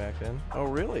war game back then. Oh,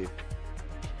 really?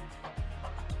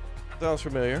 Sounds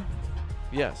familiar.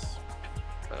 Yes.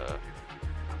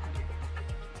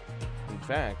 In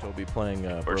fact, I'll be playing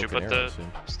Where'd you Broken put Arrow the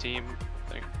soon. Steam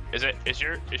thing? Is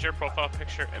your profile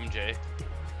picture MJ?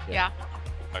 Yeah.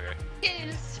 Okay.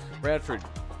 Yes. Bradford,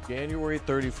 January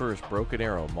 31st, Broken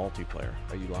Arrow multiplayer.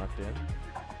 Are you locked in?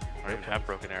 I don't even have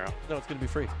Broken Arrow. No, it's going to be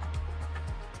free.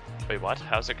 Wait, what?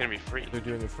 How's it gonna be free? They're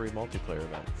doing a free multiplayer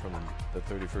event from the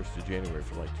 31st of January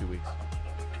for like 2 weeks.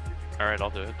 Alright, I'll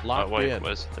do it. Locked wait, in.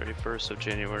 was 31st of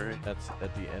January? That's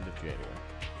at the end of January.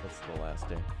 That's the last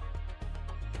day.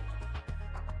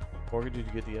 Morgan, did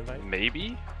you get the invite?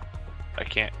 Maybe? I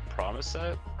can't promise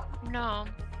that. No. I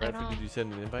Bradford, don't. did you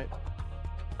send an invite?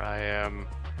 I am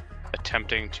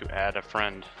attempting to add a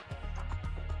friend.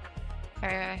 I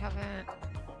haven't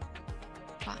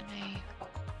gotten a.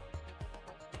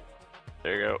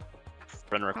 There you go.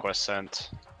 Friend request sent.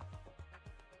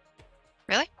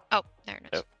 Really? Oh, there it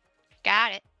is. Yep.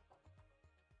 Got it.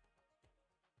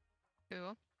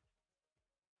 Cool.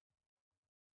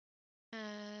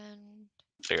 And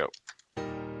There you go.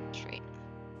 straight.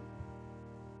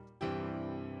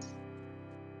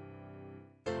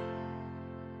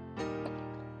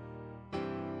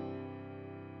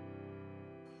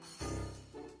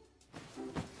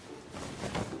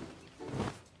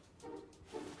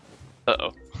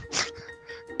 Uh-oh.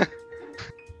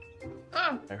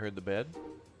 Oh, I heard the bed.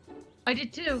 I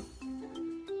did too.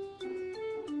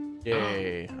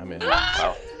 Yay, I'm in.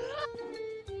 Wow.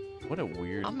 What a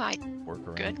weird Oh my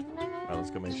workaround. goodness. Alright,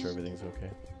 let's go make sure everything's okay.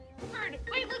 Bird,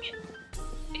 wait, look at.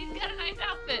 He's got a nice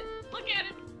outfit. Look at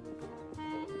him.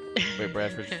 Wait,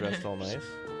 Bradford's dressed all nice?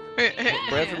 Yeah.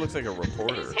 Bradford looks like a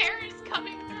reporter. His hair is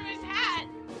coming through his hat.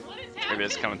 What is happening? Maybe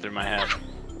it's coming through my hat.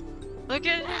 Look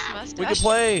at his mustache. We can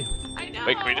play! I know.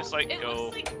 Wait, can we just, like, It go-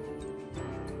 looks like-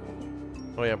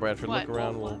 Oh yeah, Bradford, What? look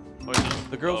around. What? We'll... Wait,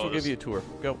 The girls oh, will give this- you a tour.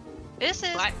 Go. This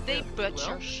is What? the Yeah,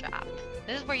 butcher well. shop.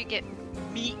 This is where you get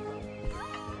meat.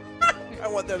 I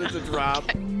want that as a drop.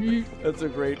 That's a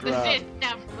great drop. This is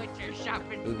not butcher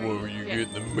shopping. This is where you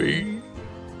get the meat.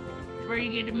 Where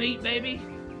you get the meat, baby.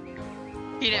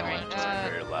 He didn't Alright, want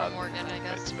very loud. from Morgan, I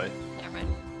guess. It's fine. Never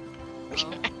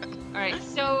mind. All right,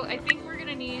 so I think we're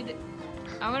gonna need.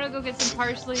 I'm gonna go get some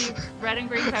parsley, red and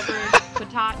green peppers,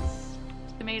 potatoes,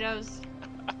 tomatoes.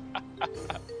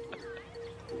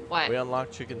 What? We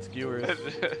unlocked chicken skewers.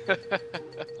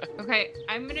 Okay,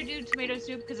 I'm gonna do tomato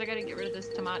soup because I gotta get rid of this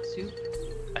tomato soup.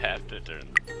 I have to turn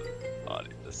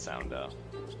the sound down.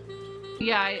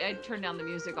 Yeah, I turned down the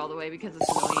music all the way because it's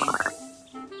annoying.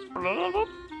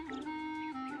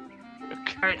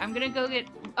 Alright, I'm gonna go get.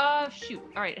 Shoot.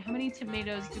 Alright, how many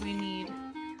tomatoes do we need?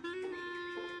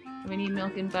 We need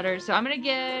milk and butter. So I'm gonna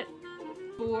get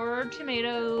 4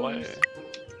 tomatoes, What?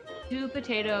 2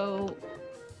 potato,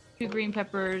 2 green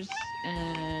peppers,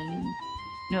 and.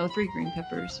 No, 3 green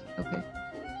peppers. Okay.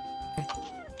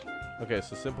 Okay,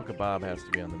 so simple kebab has to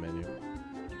be on the menu.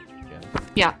 Again.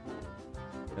 Yeah.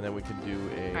 And then we can do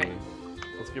a. Alright.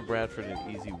 Let's give Bradford an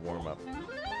easy warm up.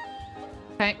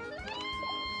 Okay.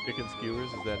 Chicken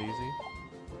skewers, is that easy?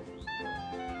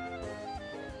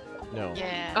 No.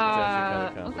 Yeah. It's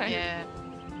actually kinda Okay.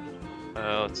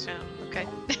 Yeah. Let's see. Yeah. Okay.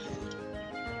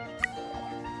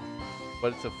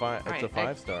 But it's a five. It's a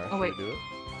Alright, 5-star. oh, Should wait. we do it?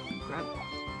 Grab.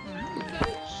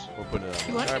 We'll put it on.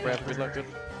 You want All right, to? Bradford, good luck. Good.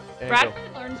 And go.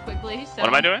 Bradford learns quickly, so. What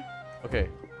am I doing? Okay.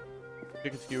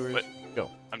 Chicken skewers. Wait. Go.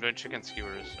 I'm doing chicken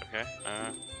skewers, okay?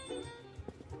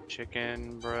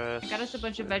 Chicken breast. Got us a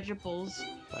bunch of vegetables.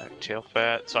 Black tail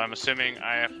fat. So I'm assuming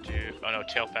I have to. Oh no,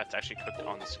 tail fat's actually cooked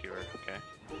on the skewer. Okay.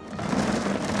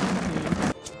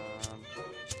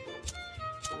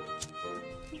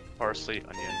 Parsley,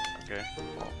 onion. Okay.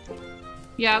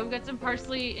 Yeah, we've got some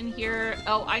parsley in here.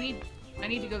 Oh, I need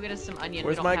to go get us some onion.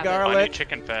 Where's we don't my have garlic? I need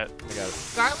chicken fat. I got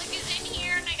it. Garlic is in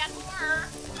here, and I got more.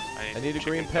 I need a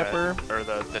chicken green fat, pepper. Or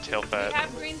the tail We fat.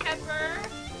 have green pepper. Do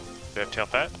we have tail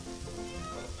fat?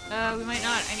 We might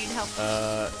not. I need help.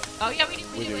 Oh yeah, we do.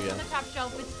 we do, It's yeah. on the top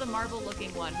shelf. It's the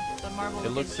marble-looking one. The marble. It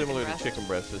looks similar to breast. chicken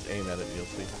breast. Just aim at it, you'll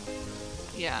see.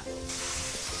 Yeah.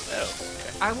 Oh,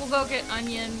 okay. I will go get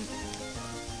onion.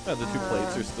 Oh, the 2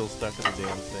 plates are still stuck in the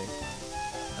damn thing.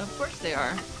 Of course they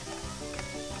are.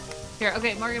 Here,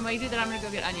 okay, Morgan, while you do that, I'm gonna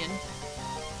go get onion.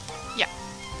 Yeah.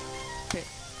 Okay.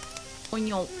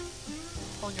 Onion.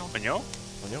 Onion. Onion?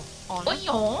 Onion. Onion.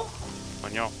 Onion.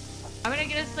 Onion. I'm gonna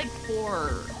get us like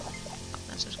 4.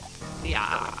 This is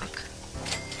Yeah. quick.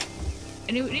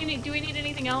 And do we need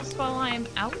anything else while I'm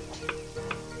out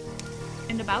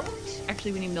and about?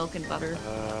 Actually, we need milk and butter.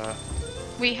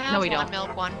 We have No, we 1 don't.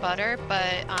 milk, 1 butter,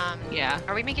 but Yeah.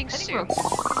 are we making I think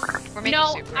soup? We're making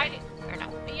No, soup, right? Or no?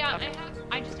 Yeah, Okay.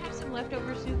 I just have some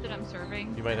leftover soup that I'm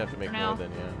serving. You might have to make For more now.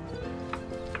 then,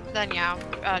 yeah. Then yeah,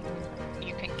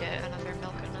 you can get another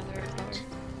milk,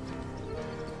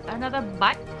 Another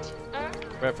butter.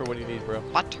 Bradford, what do you need, bro?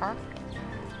 butter.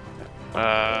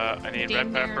 I need Damn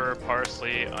red near. pepper,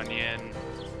 parsley, onion.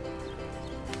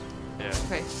 Yeah.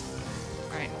 Okay.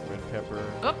 All right. Red pepper.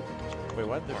 Oh, Wait,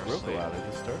 why did this broke a Parsley. lot? I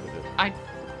just started it. I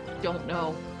don't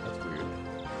know. That's weird.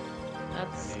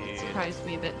 That Need- surprised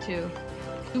me a bit too.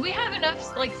 Do we have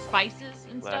enough like spices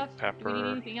and stuff? Black Do we need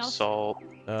pepper, anything else? salt.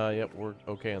 Yep, we're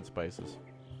okay on spices.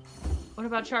 What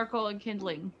about charcoal and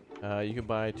kindling? You can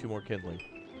buy 2 more kindling.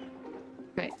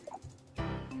 Okay.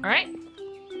 All right.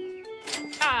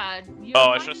 You Oh, have I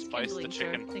one should have spiced the kindling, sir.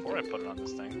 chicken Thank before I you. put it on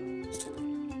this thing.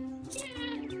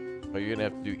 Oh, you're gonna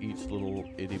have to do each little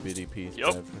itty bitty piece.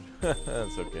 Yup. Bradford.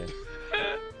 That's okay.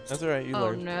 That's alright, you Oh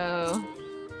learned. no.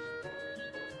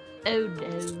 Oh no.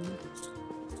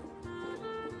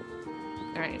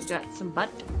 Alright, we got some butt.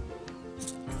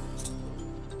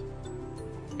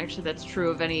 Actually, that's true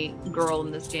of any girl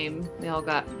in this game. They all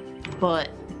got butt.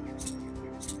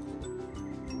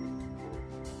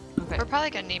 Okay. We're probably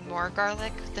gonna need more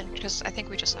garlic than because I think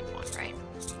we just have 1, right?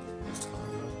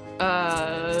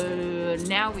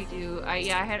 Now we do. I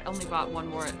had only bought 1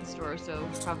 more at the store, so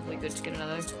probably good to get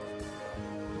another.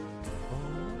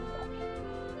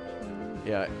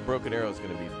 Yeah, Broken Arrow is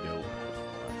gonna be dope.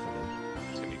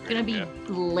 It's gonna be great. Gonna be yeah.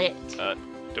 lit.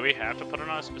 Do we have to put it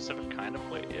on a specific kind of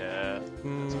plate? Yeah.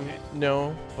 That's okay.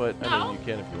 No, but I No. mean, you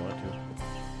can if you want to.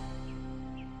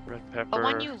 Red pepper,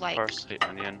 one you like. parsley,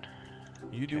 onion.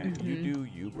 You do, Okay.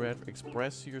 you, Brad.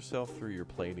 Express yourself through your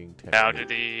plating technique. Now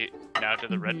to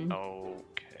the red. Mhm.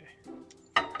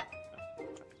 Okay.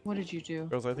 What did you do?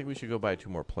 Girls, I think we should go buy 2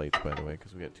 more plates, by the way,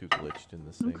 because we got 2 glitched in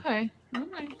this thing. Okay.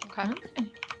 Alright. Okay.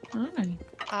 Alright.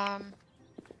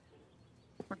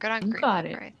 We're good on You green got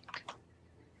pepper, it. I think.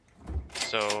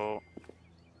 So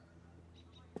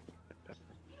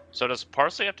does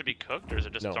parsley have to be cooked, or is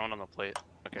it just No. thrown on the plate?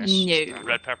 Okay. No.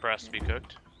 Red pepper has to be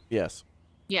cooked. Yes,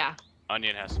 Yeah.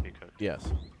 Onion has to be cooked. yes.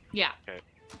 Yeah.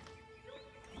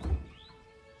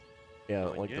 Yeah,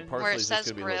 like the Onion? parsley Where it is just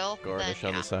says gonna be like grill, garnish then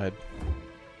on the yeah. side.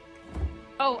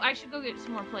 Oh, I should go get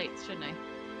some more plates, shouldn't I?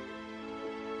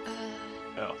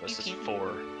 Oh, this is You can-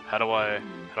 4. How do I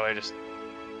just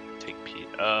take Pete?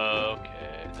 Okay,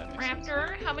 that makes sense.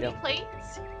 Raptor, how many Yep.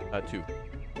 plates? 2.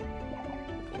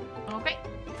 Okay.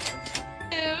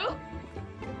 2.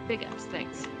 Big ups,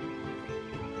 thanks.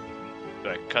 Do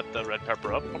I cut the red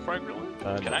pepper up before I grill it?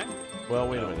 Can no. I? Well,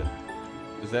 wait a No. minute.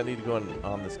 Does that need to go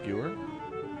on the skewer?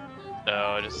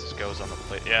 No, it just goes on the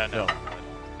plate. Yeah, no. No.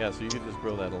 Yeah, so you can just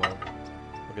grill that alone.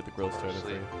 We'll get the grill started for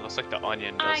Actually, you. it looks like the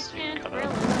onion I does seem can't cut grill.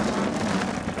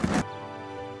 up.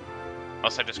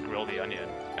 Unless I just grill the onion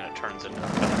and it turns into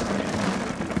cut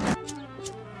up.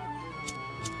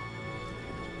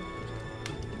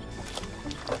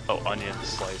 Oh, onion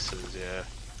slices, yeah.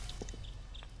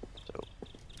 So,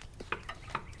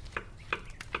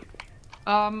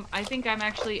 I think I'm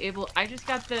actually able. I just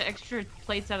got the extra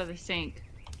plates out of the sink.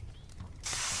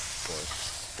 Of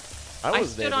course. I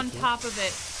was stood able on to. top of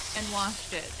it and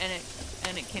washed it,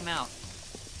 and it came out.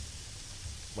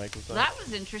 Mike was on. That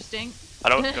was interesting. do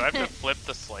I have to flip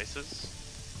the slices?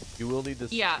 You will need to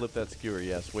Yeah. flip that skewer,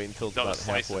 yes. Wait until it's No, the about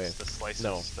slices. halfway. The slices.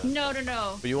 No.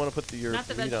 No. But you want to put your Not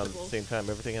the meat on at the vegetables. same time.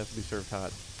 Everything has to be served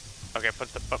hot. Okay,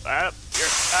 put the. You're There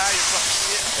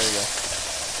you go.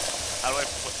 How do I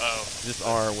put. Oh. Just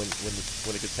R when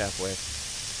it gets halfway.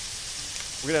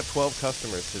 We're gonna have 12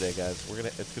 customers today, guys.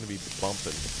 It's gonna be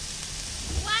bumping.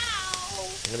 Wow.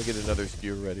 I'm gonna get another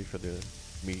skewer ready for the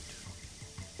meat.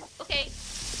 Okay.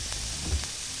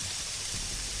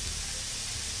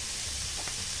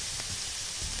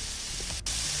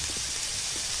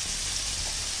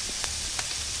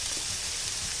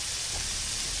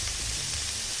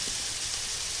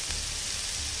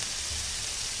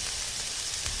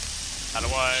 How do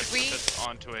I Should put we- this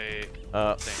onto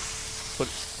a thing?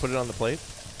 Put it on the plate.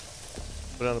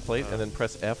 Put it on the plate, and then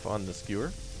press F on the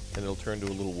skewer, and it'll turn to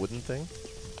a little wooden thing.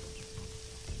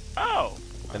 Oh!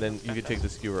 And then you can take the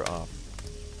skewer off.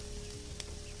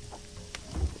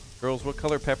 Girls, what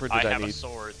color pepper did I have a need?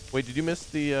 sword. Wait, did you miss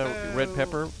the red Oh.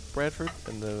 pepper, Bradford?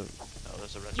 And the Oh,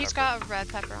 there's a red He's pepper. got a red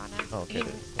pepper on it. Oh, okay, He-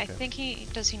 then. I Okay.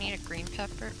 think does he need a green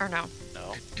pepper? Or no?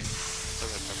 No. It's a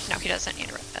red pepper. No, he doesn't need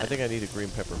a red I think I need a green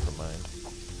pepper for mine.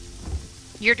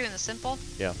 You're doing the simple?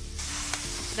 Yeah.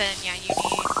 Then yeah, you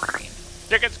need green.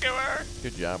 Chicken skewer!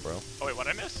 Good job, bro. Oh wait, what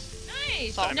did I miss?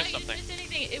 Nice. Salt. I No, missed you didn't something.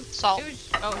 miss anything. Salt. It was,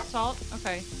 oh, salt.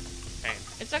 Okay. Pain.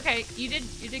 It's okay. You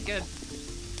did good.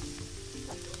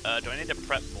 Do I need to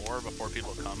prep more before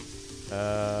people come?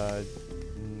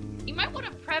 You might want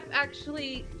to prep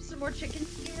actually some more chicken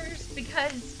skewers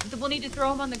because we'll need to throw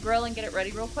them on the grill and get it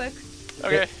ready real quick.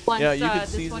 Okay. Once, Yeah, you could this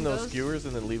season one those goes. skewers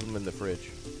and then leave them in the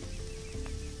fridge.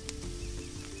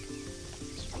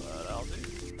 That's what I'll do.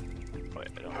 Wait,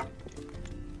 I don't.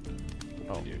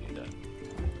 Oh. I do need that.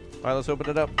 All right, let's open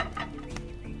it up.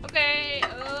 Okay,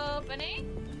 opening.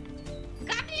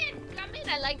 Come in.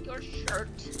 I like your shirt.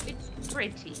 It's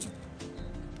pretty.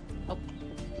 Oh,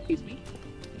 excuse me.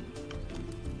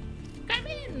 Come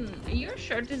in. Your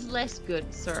shirt is less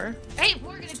good, sir. Hey,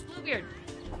 Morgan, it's Bluebeard.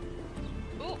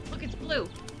 Oh, look, it's blue.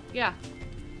 Yeah,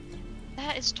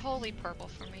 That is totally purple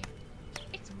for me.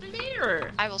 it's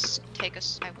blur. I will take a.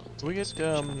 I will. Can we get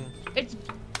It's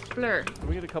blur. Can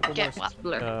we get a couple Get more? what?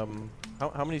 Blur.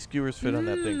 How many skewers fit on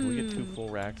that thing? Can we get 2 full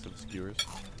racks of skewers?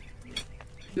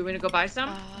 You want me to go buy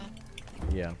some?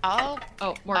 Yeah. I'll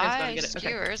Oh, Morgan's buy gonna get it. Okay.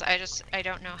 skewers. I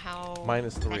don't know how.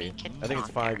 Minus 3. many can I think it's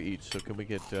fit 5 on there. each. So can we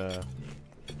get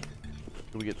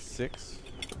 6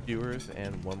 skewers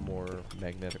and 1 more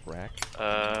magnetic rack?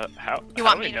 How You how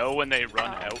want do we me to- know when they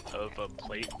run out of a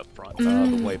plate up front?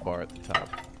 The white bar at the top.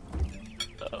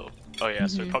 Oh. Oh yeah,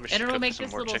 so we probably should And it'll cook make some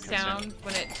this more little chickens sound in.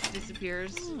 when it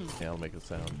disappears. Yeah, I'll make a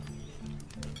sound.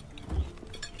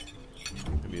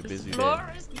 Gonna be a This busy day.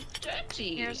 floor is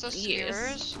dirty. Here's the Yes.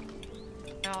 skewers.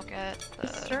 And I'll get the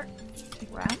Start.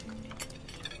 rack.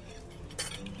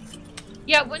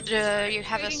 Yeah, what Do you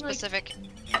have a specific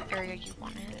area you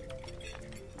want it?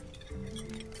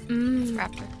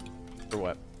 Raptor. For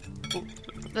what?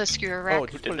 The skewer rack. Oh,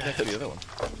 just put it next to the other one.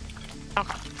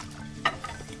 Okay.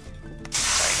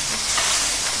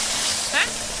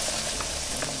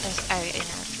 I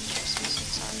interrupted you.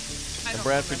 Sorry. I And don't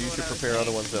Bradford, you remember should what I was prepare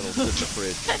other saying. ones that'll sit in the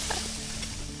fridge.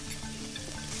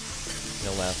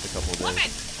 They'll last a couple of days.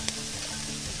 Woman!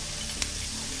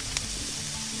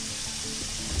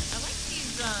 I like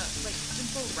these, like,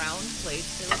 simple round plates.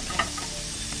 They look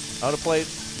nice. Out of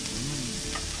plates.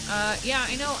 Yeah,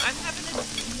 I know. I'm having to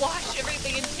wash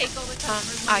everything and take all the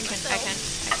customers' I money can myself. help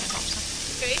some.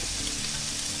 Okay.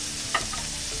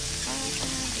 I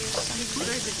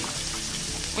Very busy.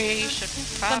 We should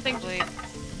Something- probably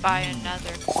buy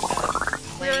another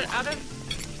We're plate out of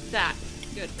that.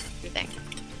 Good. Good. thing.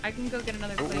 I can go get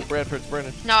another Oh, plate. Bradford's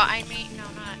burning. No, I mean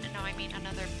I mean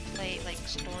another plate like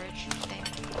storage thing.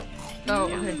 Oh,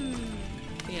 Yeah. okay.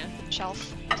 Yeah.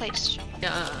 Shelf. Place shelf.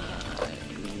 Yeah.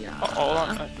 Oh, hold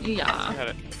on. I Yeah. had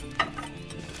it.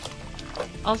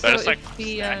 Also, Did I just like if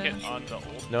the stack it on the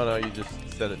old? No, you just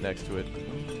set it next to it.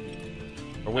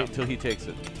 Or wait until he takes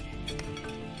it.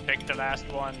 Pick the last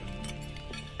one.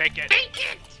 Take it. Take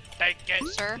it! Take it.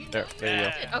 Sir? There you go.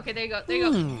 Yeah. Okay, there you go. There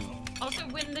you go. Also,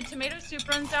 when the tomato soup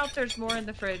runs out, there's more in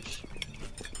the fridge.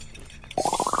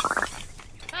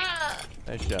 Ah,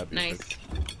 Nice job. nice.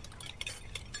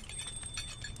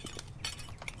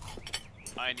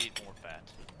 I need more fat.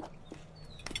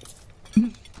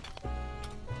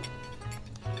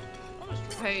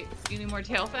 Okay, you need more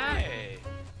tail fat? Hey.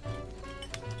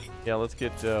 Yeah, let's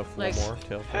get 4 Like- more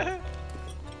tail fat.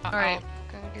 Alright.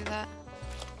 I'll go do that.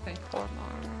 Okay. 4 more.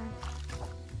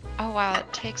 Oh wow,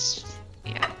 it takes.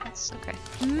 Yeah, that's okay.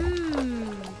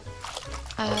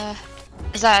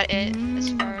 Is that it as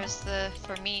far as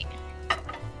for meat?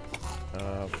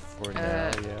 For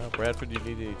now, yeah. Bradford, do you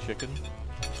need any chicken?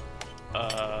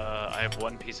 I have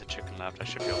 1 piece of chicken left. I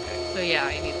should be okay. So yeah,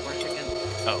 I need more chicken.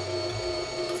 Oh.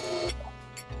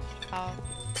 I'll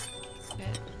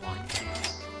get 1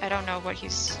 piece. I don't know what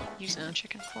he's using the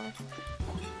chicken for.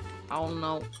 Oh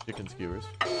no. Chicken skewers.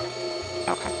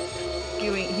 Okay.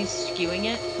 He's skewing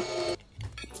it?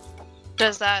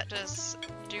 Does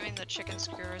doing the chicken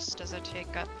skewers, does it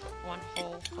take up 1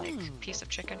 whole piece of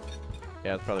chicken?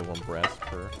 Yeah, it's probably 1 breast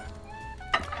per.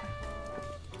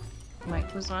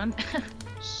 Mic was on.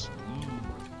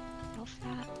 No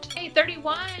fat. Hey,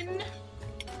 31!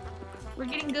 We're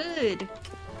getting good.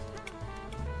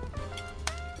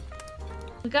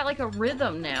 We got like a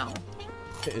rhythm now.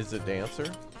 Is it dancer?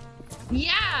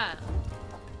 Yeah!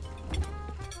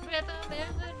 Rhythm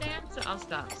is a dancer. I'll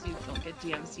stop so you don't get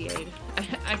DMCA'd.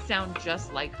 I sound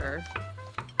just like her.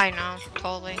 I know,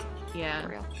 totally. Yeah, For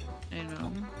real. I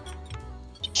know.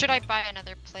 Should I buy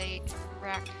another plate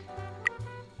rack?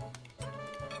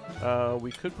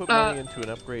 We could put money into an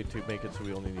upgrade to make it so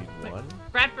we only need 1.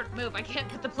 Bradford, move. I can't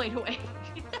put the plate away.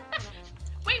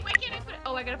 Wait, why can't I put it?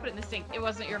 Oh, I gotta put it in the sink. It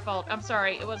wasn't your fault. I'm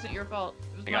sorry. It wasn't your fault.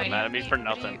 It was You got my- mad at me for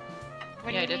nothing.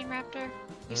 What Yeah, I do you did. mean, Raptor? You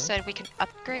Hmm? said we can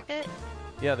upgrade it?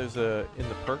 Yeah, there's a in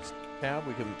the perks tab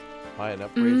we can buy an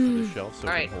upgrade for the shelf so it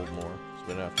Alright. can hold more. So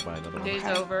we don't have to buy another one. Day's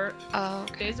Okay. over. Oh,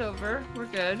 okay. Day's over. We're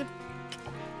good.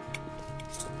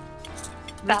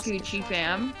 That's Riku the Chi shelf.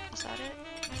 fam. Is that it?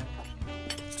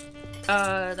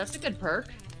 That's a good perk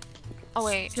Oh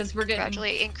wait, because we're getting.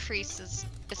 gradually increases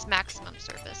its maximum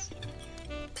service.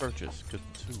 Purchase good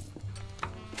too.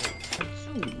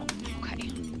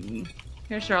 Okay.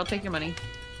 Here, sure. I'll take your money.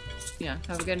 Yeah.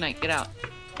 Have a good night. Get out.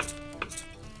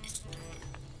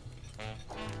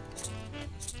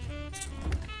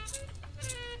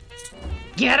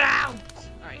 Get out!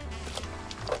 All right.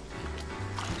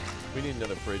 We need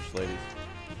another fridge, ladies.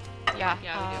 Yeah.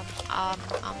 Yeah, we I'm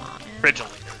on it.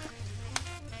 Refrigerator.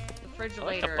 The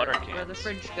refrigerator, butter where the cans.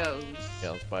 fridge goes.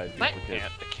 Yeah, let's buy a What?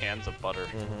 duplicate. The cans of butter.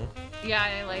 Mm-hmm. Yeah,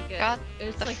 I like it. Got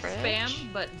It's the like fridge?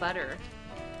 spam, but butter.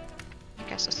 I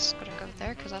guess it's gonna go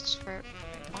there because that's where it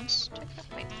wants to go.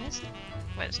 Wait,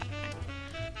 what is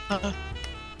happening?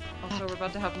 Also, we're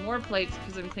about to have more plates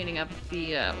because I'm cleaning up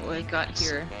the what I got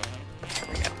here.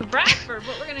 Bradford,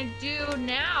 what we're gonna do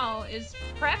now is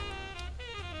prep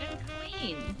and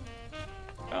clean.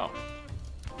 Oh.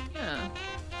 Yeah.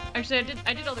 Actually,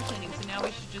 I did all the cleaning, so now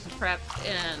we should just prep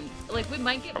and like we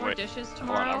might get Oh, more wait. dishes Hold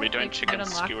tomorrow. on, are we doing like, chicken might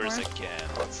unlock skewers more. again?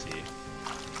 Let's see.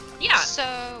 Yeah.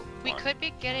 So we One. could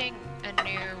be getting a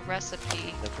new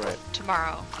recipe That's right.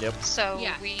 tomorrow. Yep. So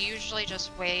Yeah. we usually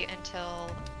just wait until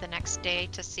the next day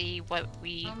to see what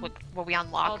we Um, what we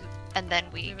unlock, I'll- and then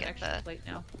We we have an get extra the plate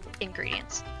now.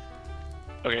 ingredients.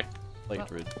 Okay. Plate Well-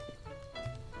 grid.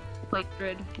 Plate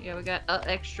grid. Yeah, we got an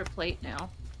extra plate now.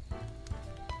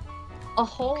 A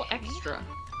whole Okay. extra.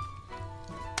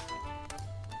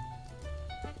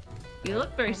 You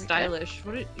look very Are we good? stylish.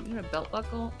 What? You got a belt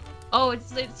buckle? Oh,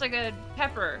 it's like a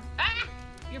pepper. Ah!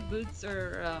 Your boots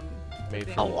are Made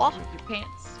they for go what? with your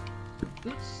pants.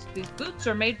 Boots. These boots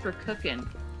are made for cooking.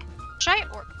 Should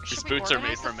These we boots are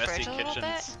made organize for the messy fridge a little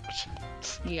bit?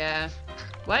 kitchens. Yeah.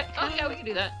 What? Oh yeah, we can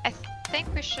do that. I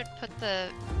think we should put the.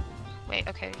 Wait,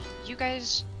 okay. You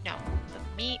guys. No.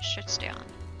 The meat should stay on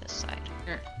this side.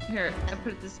 Here, I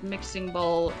put this mixing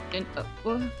bowl in.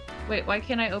 Wait, why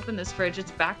can't I open this fridge?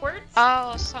 It's backwards.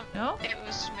 Oh, No. it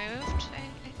was moved.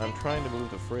 I I'm think. trying to move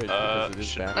the fridge because it is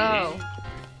should back. we-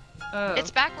 Oh.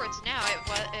 It's backwards now.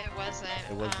 It wasn't.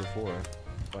 It was before.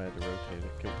 So I had to rotate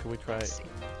it. Can we try let's it?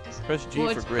 see. Is it- Press G Well,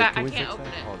 for it's grid. back- Can I we can't fix open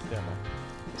that? it. Oh, damn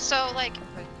it. So like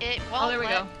it won't Oh, there we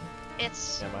let. go.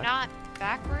 It's Am I? not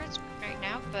backwards right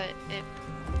now, but it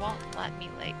won't let me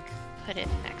like put it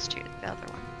next to the other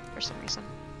one for some reason.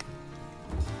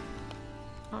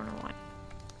 I don't know why.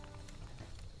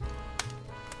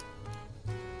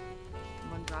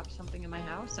 Someone dropped something in my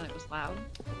house and it was loud.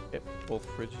 Yep, both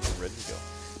fridges are ready to go.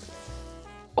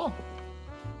 Cool.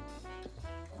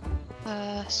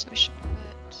 So we should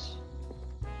put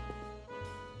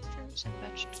fruits and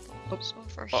vegetables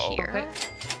over Uh-oh. here.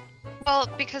 Okay. Well,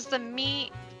 because the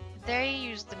meat, they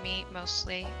use the meat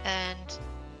mostly, and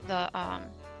the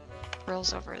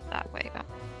grills over that way.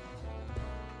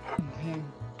 Okay.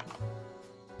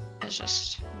 It's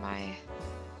just my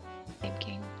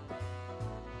thinking.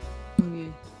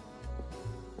 Okay.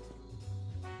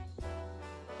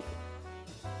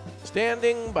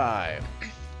 Standing by.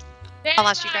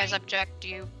 Unless you guys object, do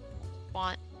you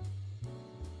want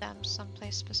them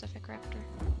someplace specific, Raptor?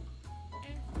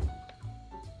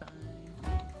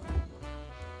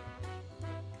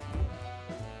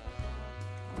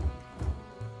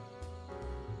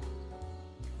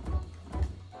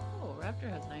 Oh, Raptor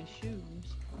has nice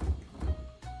shoes.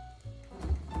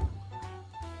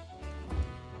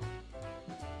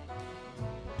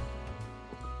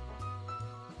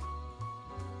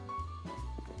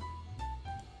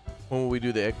 When will we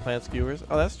do the eggplant skewers?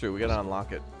 Oh, that's true. We gotta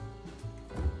unlock it.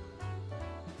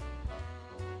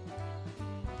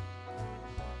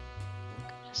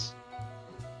 Goodness.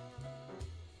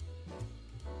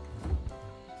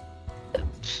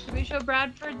 Should we show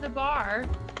Bradford the bar?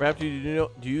 Raptor,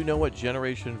 do you know what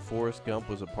generation Forrest Gump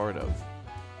was a part of?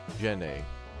 Gen A.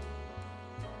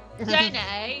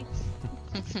 Jenny.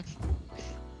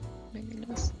 My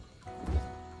goodness.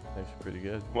 Actually pretty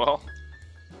good. Well.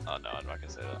 Oh no, I'm not gonna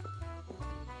say that.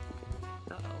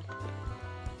 Uh-oh.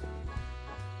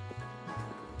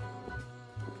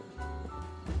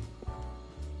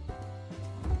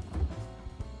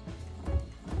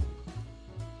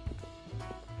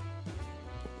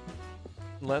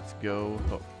 Let's go.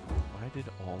 Oh, why did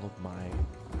all of my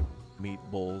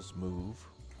meatballs move?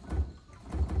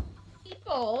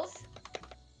 Meatballs.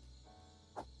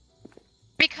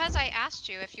 because I asked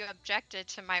you if you objected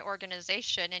to my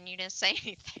organization and you didn't say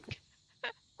anything.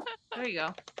 There you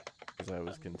go. Because I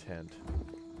was content.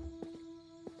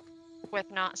 With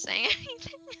not saying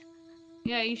anything.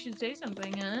 Yeah, you should say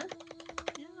something, huh?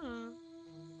 Yeah.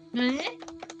 Huh?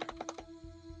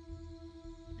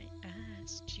 I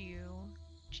asked you.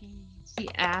 Jeez. He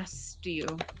asked you.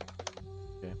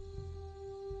 Okay.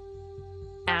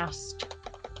 Asked.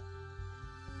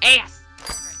 Asked!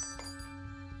 Right.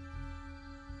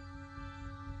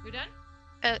 We done?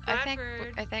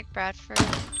 I think Bradford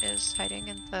is hiding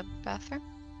in the bathroom.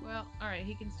 Well, alright,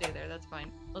 he can stay there. That's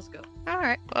fine. Let's go.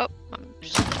 Alright, well, I'm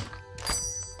just stuck.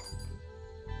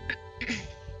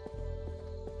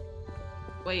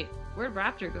 Wait, where'd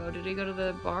Raptor go? Did he go to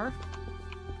the bar?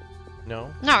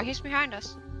 No? No, he's behind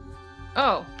us.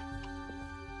 Oh.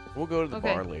 We'll go to the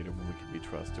Okay. bar later when we can be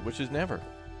trusted, which is never.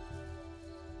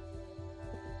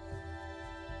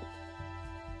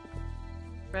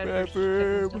 Bradford's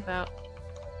checking stuff out.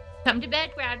 Come to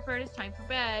bed, Bradford. It's time for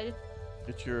bed.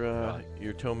 Get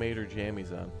your tomato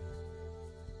jammies on.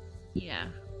 Yeah.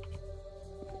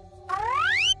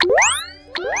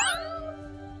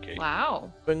 Okay.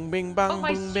 Wow. Bing, bing, bang, Oh, my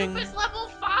bing, soup bing. is level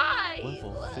 5!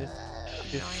 Level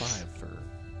 5 for.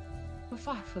 Level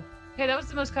 5. Hey, that was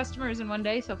the most customers in one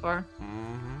day so far.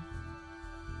 Mm-hmm.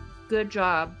 Good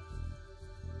job.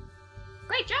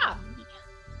 Great job!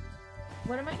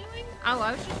 What am I doing? Oh,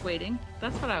 I was just waiting.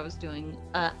 That's what I was doing.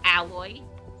 Alloy.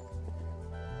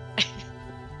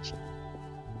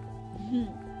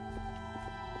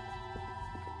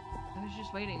 I was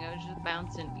just waiting. I was just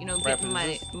bouncing. You know, Rapid, getting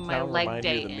does this my town leg remind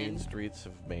day you of the main in. streets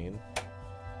of Maine?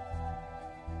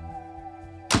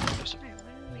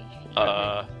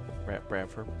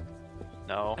 Bradford?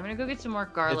 No, I'm gonna go get some more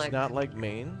garlic. It's not like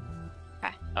Maine?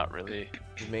 not really.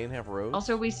 Does Maine have roads?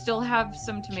 Also, we still have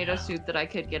some tomato soup that I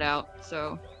could get out,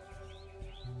 so...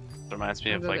 It reminds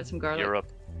me I'll of go like get some garlic.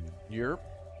 Europe. Europe?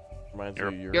 Reminds me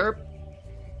of Europe.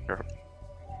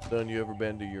 Son, you ever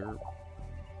been to Europe?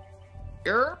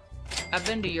 Europe? I've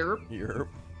been to Europe. Europe.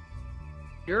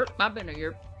 Europe? I've been to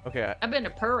Europe. Okay. I've been to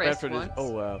Paris Bradford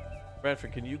once.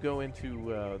 Bradford, can you go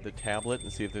into the tablet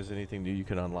and see if there's anything new you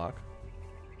can unlock?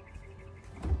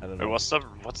 I don't know. Wait,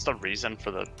 what's the reason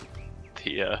for the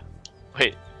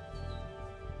wait?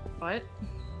 What?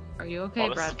 Are you okay, Oh,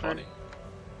 this is Bradford? funny.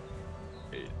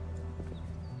 Wait.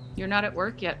 You're not at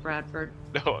work yet, Bradford.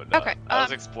 No. Okay, I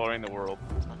was exploring the world.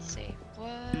 Let's see.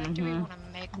 What do we want to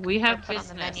make? We or have put on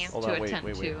the business. menu? Hold to on, wait.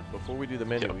 attend to. Before we do the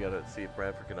menu, Yep. we gotta see if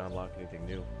Bradford can unlock anything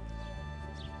new.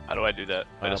 How do I do that?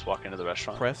 I just walk into the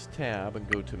restaurant. Press tab and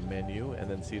go to menu, and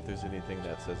then see if there's anything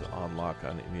that says unlock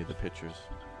on any of the pictures.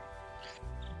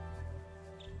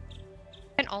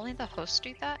 Can only the host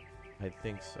do that? I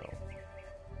think so.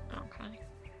 Okay.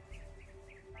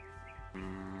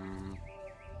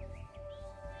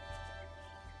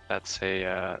 That's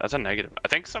a negative. I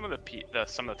think some of the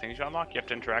things you unlock, you have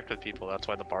to interact with people. That's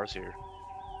why the bar's here.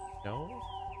 No?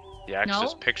 Yeah, it's No?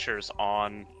 just pictures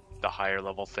on the higher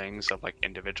level things of like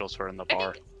individuals who are in the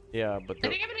bar. Yeah, but I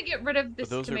think I'm gonna get rid of this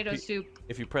those are tomato soup.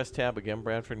 if you press tab again,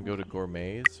 Bradford, and go to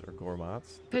gourmets or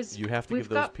gourmats, 'Cause you have to we've give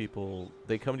those got- people.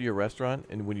 They come to your restaurant,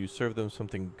 and when you serve them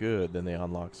something good, then they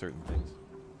unlock certain things.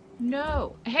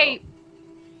 No. Hey.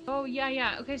 Oh,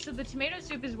 yeah. Okay, so the tomato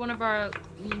soup is one of our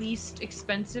least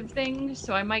expensive things,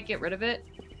 so I might get rid of it.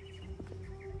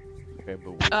 Okay,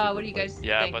 but What do you guys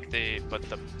Yeah, think? but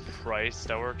the price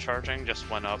that we're charging just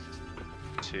went up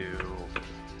to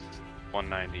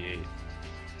 198.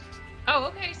 Oh,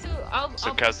 okay, so I'll So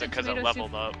put because the it tomato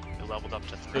leveled soup. up, it leveled up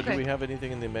to So 3. do we have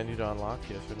anything in the menu to unlock?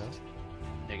 Yes or no?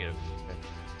 Negative.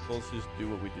 Well, let's just do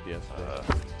what we did yesterday.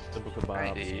 Simple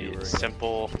kebab, The skewering.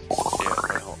 simple. Yeah.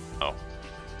 Wait, hold. Oh.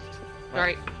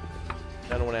 Alright, I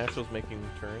don't know when Ashley's making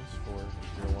turns for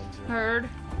 010. heard.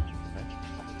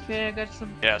 Okay, I got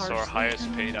some Yeah. So our parsley highest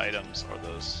in paid there. items are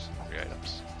those 3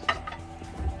 items.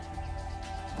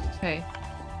 Okay.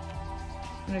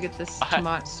 I'm gonna get this I-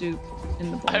 tomato soup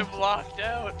in the bowl. I'm locked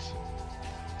out.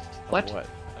 What? What?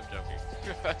 I'm joking.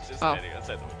 I'm just Oh. standing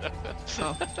outside the window.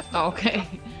 Oh, okay.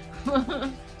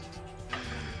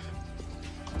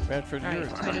 Bradford, you're a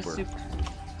Alright, tomato goober. soup,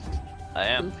 I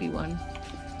am. goofy one.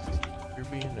 You're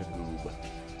being a goob.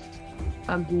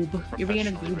 A goob. You're being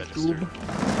a Professionally goob.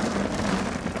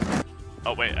 registered.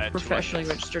 Oh wait, I had 2 Professionally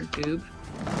items. registered goob.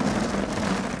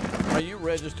 Are you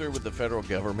registered with the federal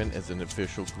government as an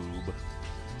official goob?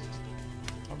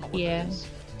 I don't know what that Yeah. is.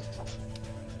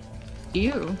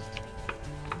 Ew.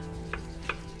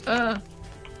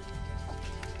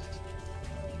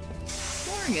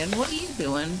 Morgan, what are you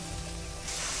doing?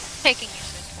 Taking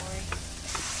inventory.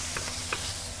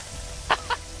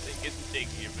 isn't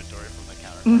taking inventory from the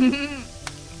counter.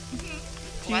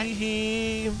 What?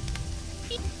 Tee-hee.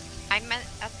 I meant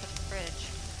at the fridge.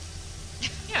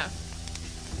 Yeah.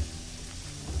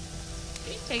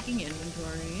 He's taking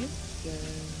inventory. It's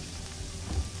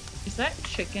good. Is that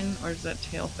chicken or is that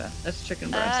tail fat? That's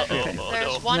chicken breast. Okay. Oh, There's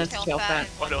no. one That's tail tail fat. fat.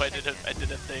 Oh and no, one I did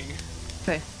chicken. a thing.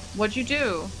 Okay. What'd you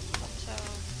do? So,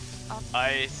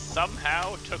 I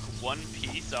somehow took one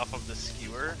piece off of the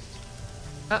skewer.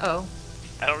 Uh-oh.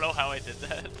 I don't know how I did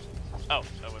that. Oh,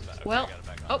 that went back. Okay, Well, I got it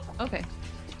back on. oh, okay.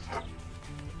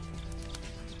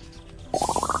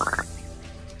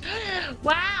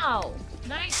 Wow!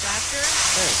 Nice, Raptor.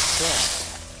 Thanks,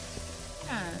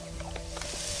 Yeah.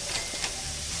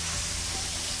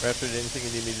 Raptor, anything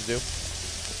you need me to do?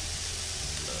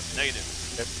 Negative.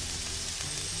 Yep.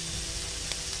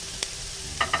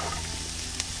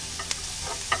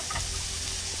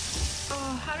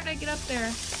 Oh, how did I get up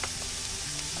there?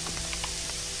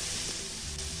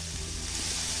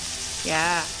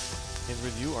 Yeah.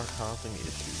 Ingrid, you are causing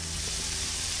issues.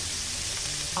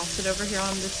 I'll sit over here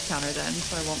on this counter then,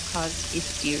 so I won't cause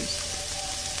issues.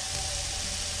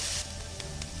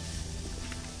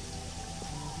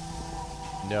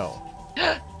 No.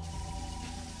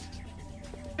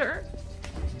 Sure.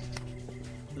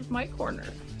 This is my corner.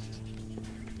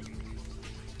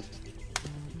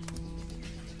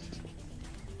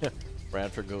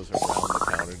 Bradford goes around the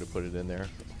counter to put it in there.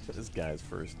 This guy's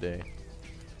first day.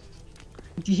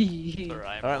 Sir,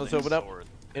 I am All right, let's holding open a up. sword.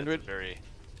 Ingrid? It's a very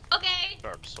Okay.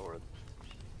 sharp sword.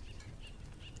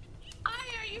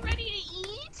 Hi, are you ready to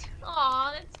eat?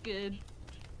 Aw, that's good.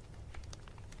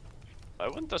 I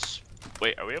wouldn't this.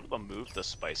 Wait, are we able to move the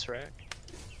spice rack?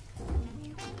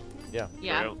 Yeah.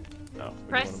 Yeah. No. wanna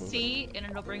Press move C and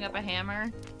it'll bring up a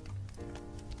hammer.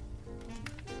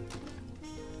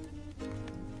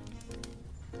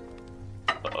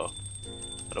 Uh oh.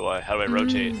 How do I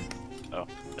rotate? Oh,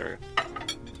 there we go.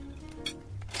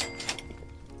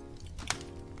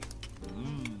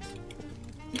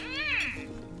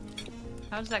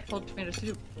 How's that cold tomato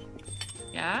soup?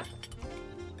 Yeah?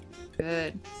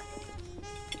 Good.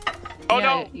 Oh Yeah,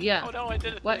 no! yeah. Oh no, I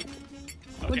did it. What?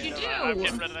 What'd you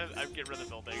never mind. I'm do? getting rid of the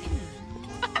building.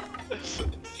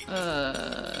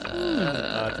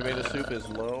 Tomato soup is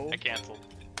low. I canceled.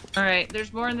 Alright,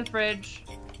 there's more in the fridge.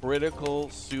 Critical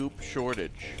soup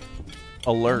shortage.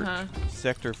 Alert. Uh-huh.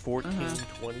 Sector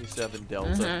 1427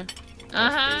 Delta. Uh-huh.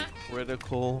 Has Uh-huh. a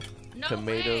critical No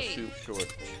tomato way. soup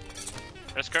shortage.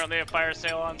 There's currently a fire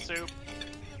sale on soup.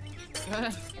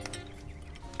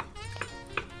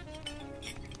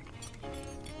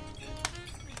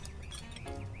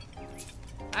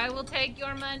 I will take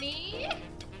your money.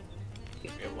 We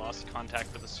have lost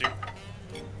contact with the soup.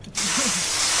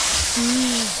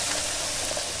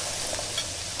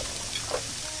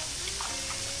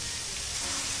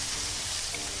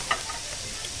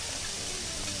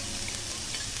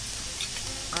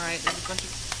 Alright, there's a bunch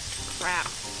of crap.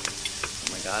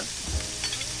 Oh my god.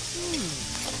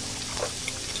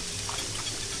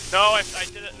 No, I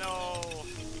did it. No.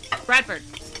 Bradford.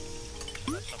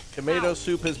 Tomato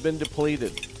soup has been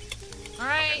depleted.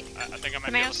 Alright. I think I might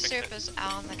Tomato be able to fix soup it. is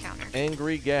out on the counter.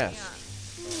 Angry gas.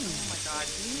 Oh my god,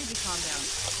 you need to calm down.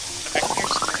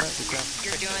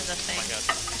 You're doing the thing. Oh my god.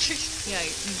 Yeah,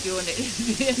 you're doing it.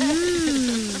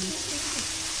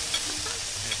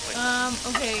 It's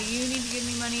like, Okay, you need to give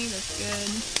me money, that's good.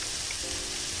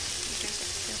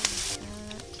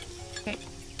 Okay.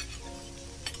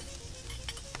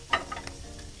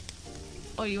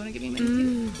 Oh, you wanna give me money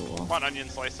too? Cool. come on, onion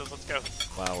slices. Let's go.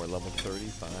 Wow, we're level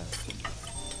 35.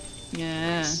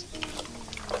 Yeah.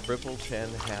 Triple 10,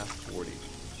 half 40.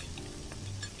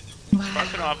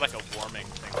 Surprised we don't have like a warming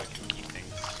thing that can keep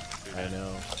things. I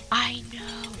know. I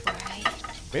know, right?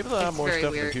 Maybe they'll have It's more very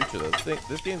stuff weird. in the future though.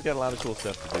 This game's got a lot of cool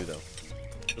stuff to do though.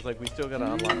 It's like we still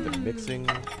gotta unlock the mixing,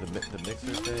 the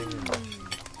mixer thing.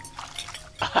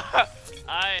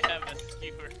 I have a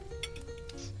skewer.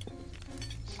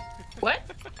 What?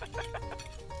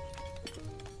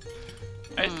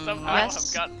 I somehow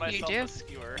Yes, have gotten you myself do. a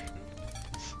skewer.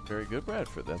 Very good,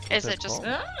 Bradford. That's what Is that's it just-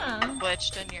 called. Ah.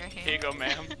 Glitched in your Here you hand. go,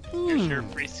 ma'am. Here's your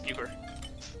free skewer.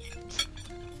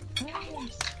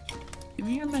 Yes. Give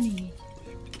me your money.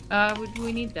 Do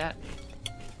we need that?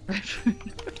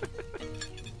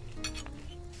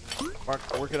 Mark,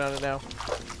 working on it now.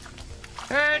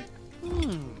 Heard.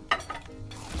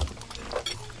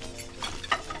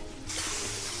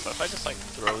 What if I just like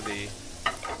throw the?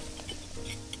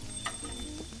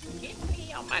 Give me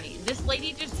your money. This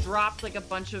lady just dropped like a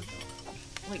bunch of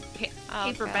like Oh,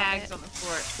 paper got bags it. on the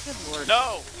floor. Good lord.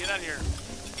 No, get out of here.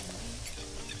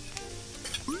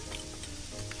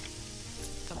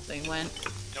 they went.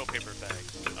 No paper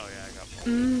bags. Oh yeah, I got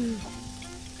one.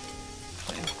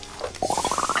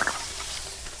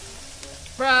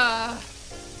 Bruh.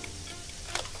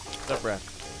 What's up, Brad?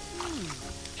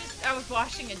 I was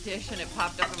washing a dish and it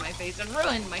popped up in my face and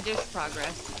ruined my dish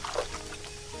progress.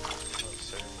 Hello,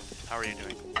 sir. How are you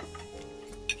doing?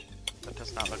 That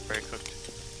does not look very cooked.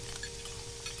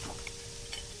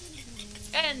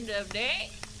 End of day.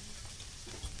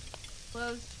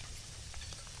 Closed.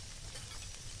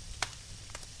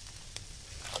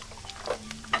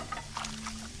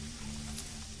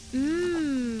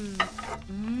 Mmm.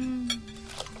 Mmm.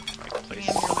 Right place.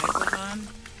 Damn, your mic was on.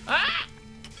 Ah!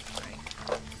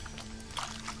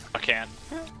 I can't.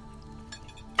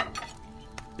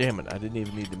 Damn it, I didn't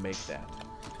even need to make that.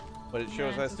 But it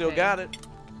shows I That's still okay. got it.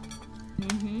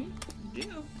 Mm-hmm. You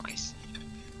do. Nice.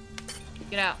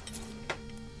 Get out.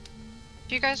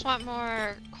 Do you guys want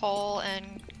more coal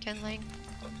and kindling?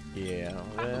 Yeah,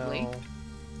 Probably. well,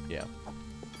 yeah,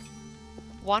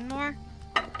 One more?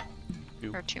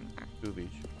 Two. Or two more? 2 of each.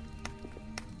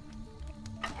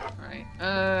 Alright.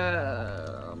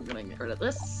 I'm gonna get rid of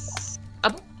this.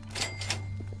 Up.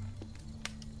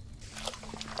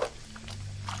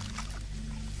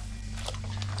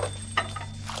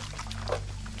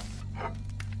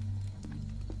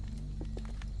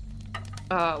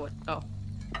 What? Oh.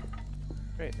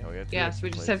 Great, now we got 2 Yeah, so we extra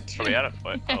just plates. have Are two. we out of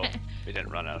what? Oh, we didn't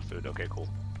run out of food. Okay, cool.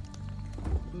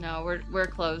 No, we're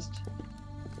closed.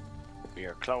 We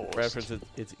are closed. Reference,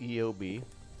 it's EOB.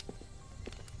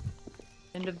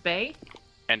 End of bay?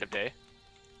 End of day.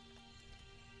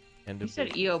 End You of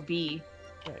said day. EOB.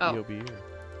 Yeah, oh. EOB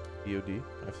or EOD.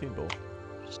 I've seen both.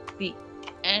 The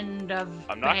end of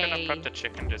I'm not bay. gonna prep the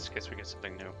chicken just in case we get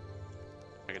something new.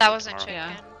 We can That do it wasn't chicken.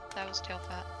 tomorrow. Yeah. That was tail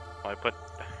fat. Well,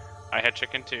 I had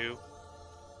chicken too.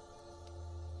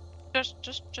 Just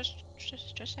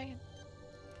saying.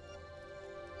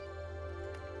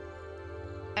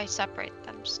 I separate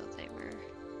them so they were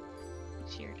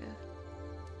easier to.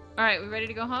 Alright, we ready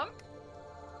to go home?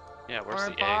 Yeah, where's Or a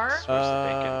the bar? eggs? Where's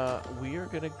the bacon? We are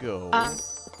gonna go.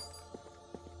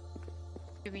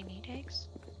 Do we need eggs?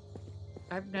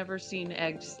 I've never seen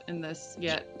eggs in this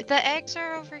yet. The eggs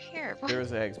are over here.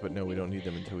 There's eggs, but no, we don't need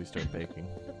them until we start baking.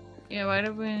 Yeah, why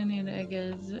do we need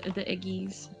eggs? The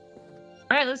eggies.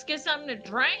 Alright, let's get something to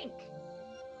drink!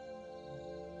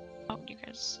 Oh, you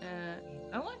guys.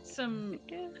 I want some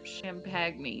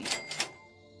champagne.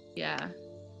 Yeah.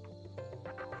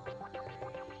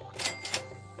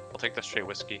 I'll take the straight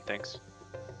whiskey, thanks.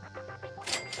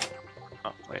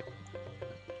 Oh, wait.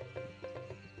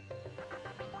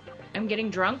 I'm getting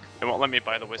drunk. It won't let me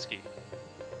buy the whiskey.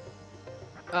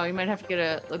 Oh, you might have to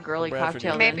get a girly Bradford,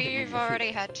 cocktail you- then. Maybe you've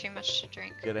already had too much to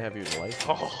drink. You gotta have your life.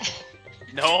 Oh,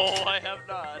 no, I have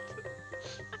not.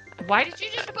 Why did you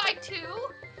just buy 2?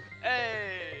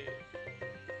 Hey!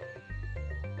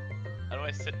 How do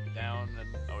I sit down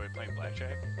and... Oh, we're playing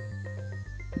blackjack?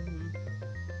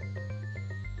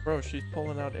 Bro, she's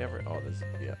pulling out every. Oh, this.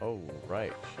 Yeah. Oh,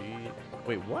 right. She.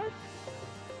 Wait, what?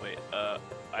 Wait,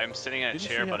 I'm sitting in a Didn't she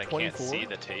chair, have but I can't 24? see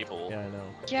the table. Yeah, I know.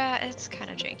 Yeah, it's kind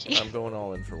of janky. I'm going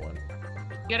all in for one.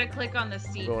 You gotta click on the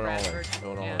seat, Going all in. Bradford.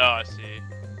 Going all Yeah. in. Oh, I see.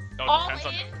 Oh, it All depends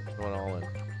on... in? Going all in.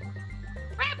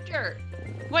 Raptor!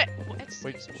 What? It's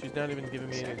Wait, she's not even giving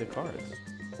me any of the cards.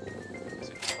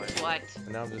 What? And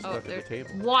now I'm just Oh, stuck at there- the table.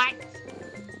 What?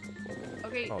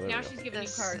 Okay, Oh, there now we go. she's giving you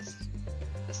cards.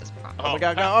 This is proper. Oh my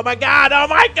god! Oh my god! Oh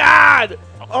my god!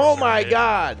 Oh my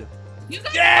god! god! You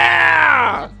guys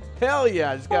Yeah! Hell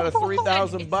yeah! I just got a It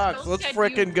 3,000 bucks. still Let's said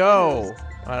frickin' you go! lose.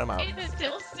 Alright, I'm out. It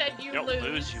still said you You don't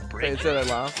lose, you Hey, break. it said I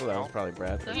lost, so that was probably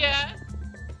Bradford. Yeah.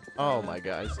 Oh my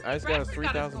god! I just got a Bradford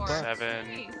 3,000 score. bucks. 7.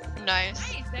 Nice.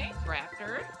 Nice. Nice, thanks,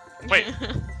 Raptor. Wait,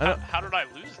 I don't- how did I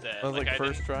lose that? That was like I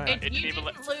first try. It didn't You even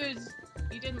didn't lose.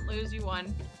 You didn't lose, you won.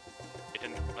 It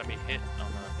didn't let me hit on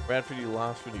Bradford, you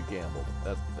lost when you gambled.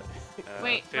 That's the...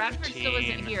 Wait, Bradford still isn't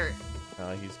 15. here.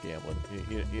 he's gambling.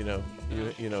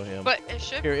 You know him. But it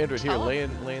should. Here, Indra, here, tell lay in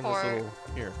this or- little.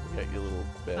 Here, we got your little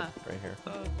bed Huh. right here.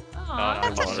 Aw,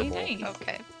 that's that's actually nice.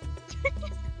 Okay.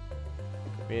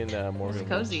 Me and Morgan. It's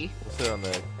cozy. We'll sit on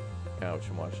the couch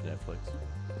and watch Netflix.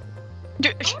 I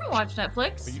want to watch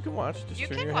Netflix. But you can watch. Just You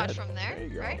turn can your watch head. from there, There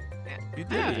you go. right? Yeah. You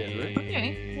did it, Indra.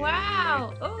 Okay.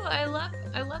 Wow. Oh, I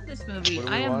love this movie. What are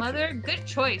we I Am watching? Mother. Good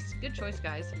choice. Good choice,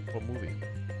 guys. What movie?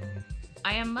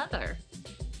 I Am Mother.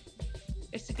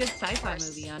 It's a good sci-fi course.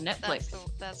 movie on Netflix.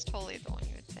 That's totally the one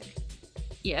you would pick.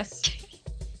 Yes.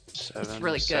 7,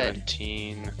 really good.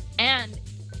 17.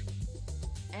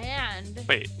 And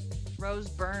Wait. Rose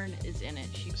Byrne is in it.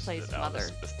 She plays no, Mother.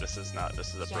 This is not.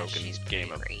 This is a Yeah, broken she's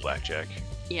game of pretty. blackjack.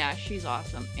 Yeah, she's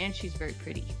awesome, and she's very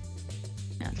pretty.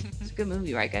 Yeah, it's a good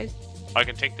movie, right, guys? I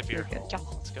can take the beer Okay. home.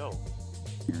 Let's go.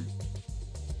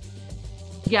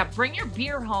 Yeah, bring your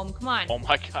beer home. Come on. Oh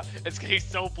my god, it's getting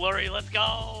so blurry. Let's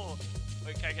go.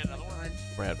 Wait, can I get another one?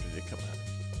 Bradford, you come out.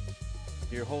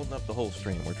 You're holding up the whole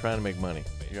stream. We're trying to make money.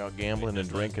 You're out gambling and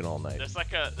drinking all night. There's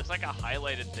like a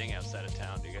highlighted thing outside of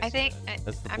town. Do you guys I see think that?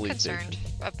 That's the I'm police concerned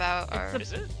station. about our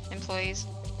Is it? employees.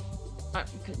 I'm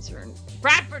concerned.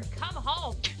 Bradford, come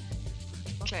home.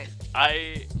 Okay.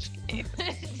 I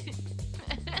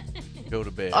Go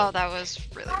to bed. Oh, that was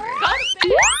really weird.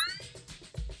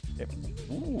 Go to bed.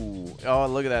 Ooh. Oh,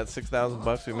 look at that.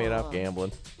 $6,000 we made off Oh.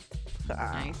 gambling.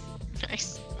 Nice.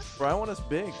 Nice. Bro, I want us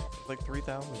big. It's like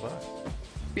 $3,000.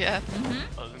 Yeah.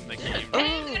 other than the game.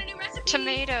 Hey, we got a new recipe.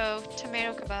 Tomato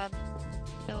kebab.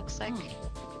 It looks like.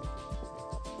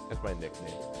 That's my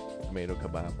nickname. Tomato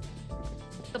kebab.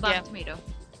 Kebab Yeah. tomato.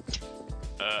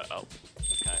 Oh.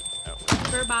 Okay. Oh,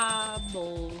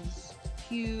 Kebabbles.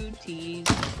 Cuties.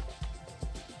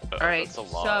 All right, That's a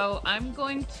lot. so I'm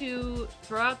going to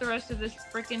throw out the rest of this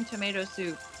freaking tomato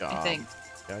soup. I think.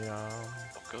 Yeah.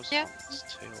 What goes Yeah. on this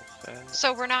tail fin?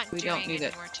 So we're not We doing don't need any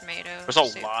it. more tomatoes.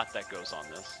 There's a lot that goes on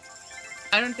this.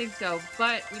 I don't think so,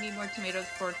 but we need more tomatoes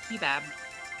for kebab.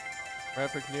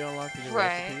 Bradford, can you unlock the new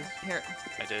Right. recipes? Here.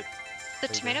 I did. The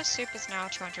tomato soup is now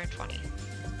 220.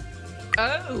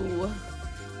 Oh.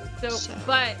 So, So-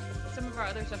 but some of our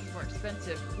other stuff is more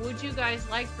expensive. Would you guys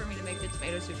like for me to make the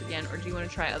tomato soup again, or do you want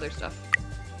to try other stuff?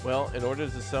 Well, in order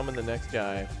to summon the next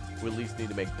guy, we at least need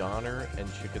to make Donner and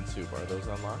chicken soup. Are those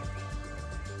unlocked?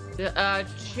 The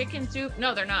chicken soup?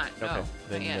 No, they're not. No. Okay.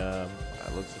 Then not yet.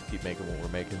 let's just keep making what we're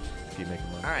making. Just keep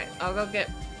making one. All right, I'll go get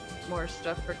more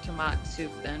stuff for tomato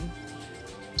soup then.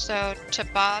 So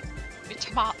kebab.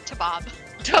 Kebab.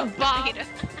 Tomato,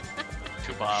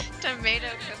 Kebab. tomato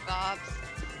kebabs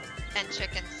and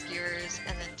chicken skewers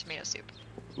and then tomato soup.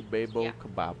 Ubebo Yeah.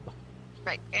 kebab.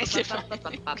 Right. Kebab. Bap, bap,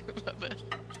 bap, bap, The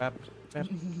bap,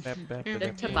 bap.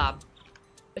 kebab.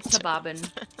 The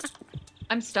kebabin.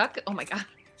 I'm stuck. Oh my god.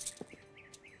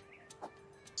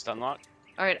 It's unlocked.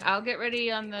 All right, I'll get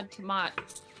ready on the tomato.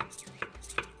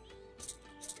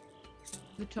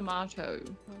 The tomato.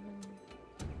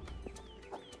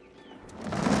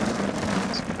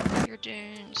 You're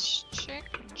doing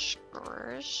chicken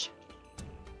skewers.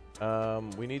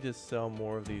 We need to sell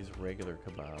more of these regular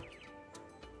kebabs.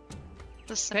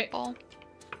 The simple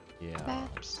Yeah.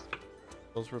 kebabs.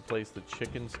 Let's replace the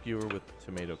chicken skewer with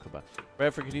tomato kebab.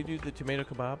 Bradford, can you do the tomato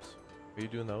kebabs? Are you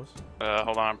doing those?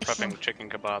 Hold on, I'm prepping chicken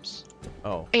kebabs.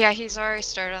 Oh. Yeah, he's already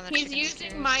started on the He's chicken using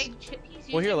skewers. my.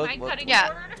 Well, here, my let- cutting Yeah.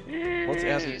 board. Let's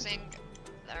add He's the, using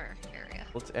their area.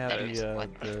 let's add That is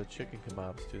what- the chicken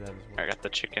kebabs to that as I well. got the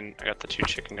chicken. I got the 2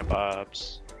 chicken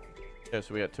kebabs. Yeah,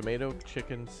 so we got tomato,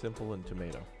 chicken, simple, and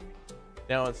tomato.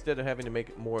 Now, instead of having to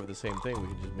make more of the same thing, we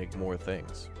can just make more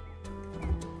things.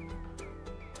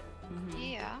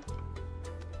 Yeah.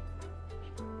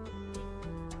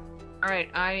 All right,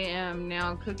 I am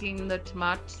now cooking the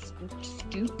tomato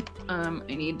soup. I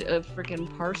need a freaking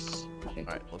parse. Okay.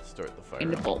 All right, let's start the fire. In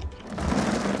the bowl.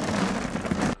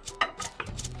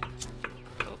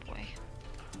 Oh boy.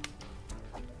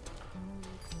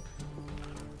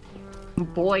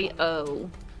 Boy, oh.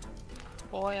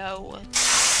 Boy, oh. Boy.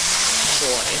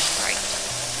 Right.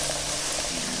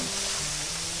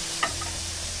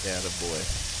 Yeah, the boy.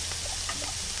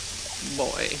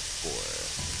 Boy. Boy.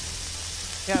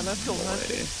 Yeah, and that's still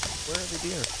hunting. Where are the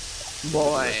deer?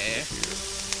 Boy.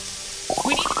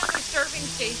 We need another serving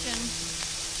station.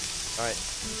 All right.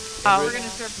 Oh, we're Ingrid,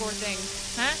 gonna serve 4 things.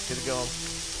 Huh? Get it going.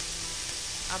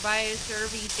 I'll buy a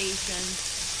serving station.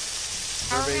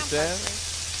 How are Survey we on says. parsley?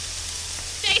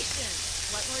 Station!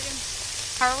 What, Morgan?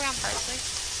 How are we on parsley?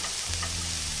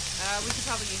 We could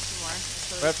probably use some more.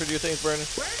 So Bradford, do you think it's burning?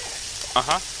 where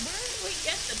did we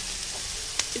get the...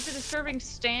 Is it a serving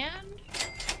stand?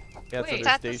 Yeah, Wait. it's It's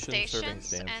at under the station, serving stations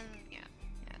stand. and yeah.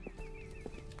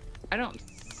 I don't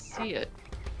see it.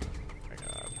 Oh my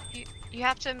god. You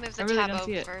have to move the I really tab don't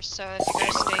see over it. first. So if you go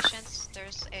to stations,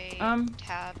 there's a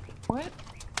tab What?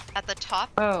 at the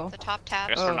top. Oh. The top I tab.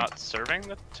 guess Oh. we're not serving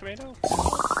the tomato.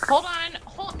 Hold on.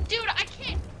 Dude, I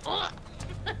can't. Ugh.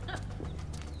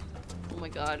 Oh my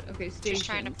god. Okay, station. Just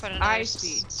trying to put another I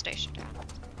see. station down.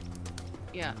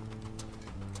 Yeah.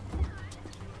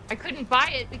 I couldn't buy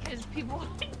it because people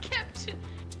kept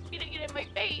getting it in my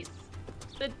face.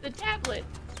 The tablet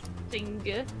thing.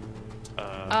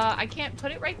 I can't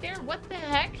put it right there? What the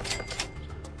heck?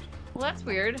 Well, that's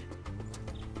weird.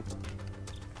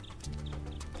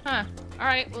 Huh.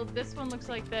 Alright, well this one looks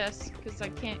like this, because I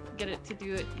can't get it to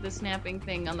do the snapping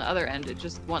thing on the other end. It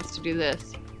just wants to do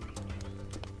this.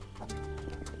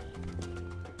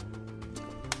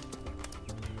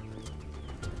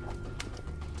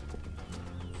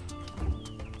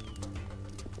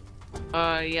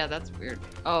 Yeah, that's weird.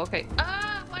 Oh, okay.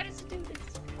 Ah, why does it do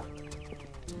this?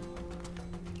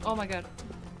 Oh my god.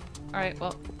 Alright,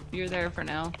 well, you're there for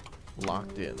now.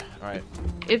 Locked in. All right.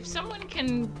 If someone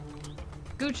can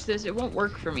gooch this, it won't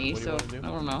work for me, What do you so wanna do?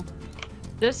 I don't know.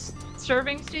 This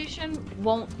serving station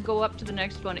won't go up to the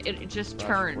next one. It just Not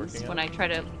turns working when out? I try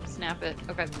to snap it.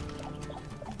 Okay.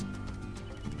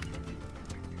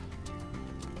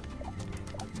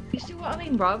 You see what I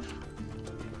mean, bruv?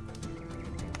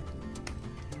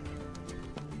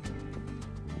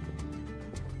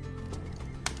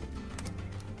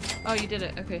 Oh, you did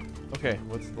it. Okay. Okay,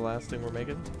 what's the last thing we're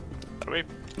making? Are we?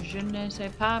 Je ne sais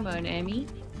pas, mon ami.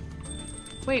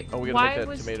 Wait, Oh, we gotta why make that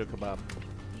was... tomato kebab.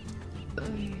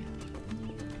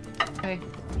 Okay.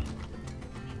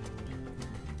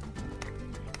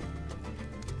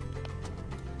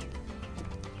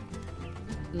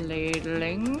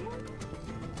 Ladling.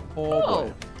 Oh, Oh.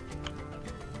 boy.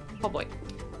 Oh boy.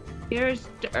 Here's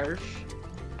the earth.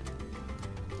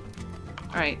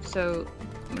 Alright, so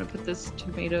I'm gonna put this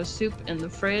tomato soup in the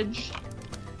fridge.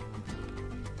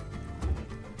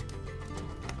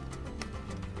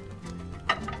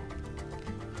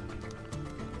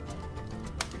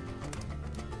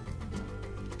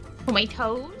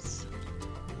 Tomatoes.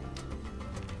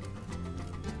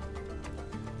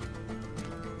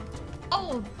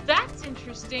 Oh, that's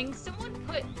interesting. Someone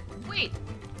put... Wait.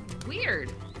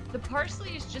 Weird. The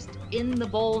parsley is just in the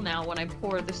bowl now when I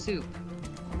pour the soup.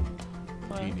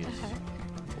 Genius.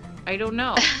 I don't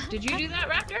know. Did you do that,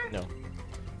 Raptor? No.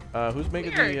 Who's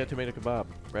making the Weird. tomato kebab?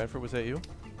 Bradford, was that you?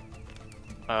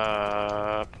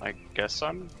 I guess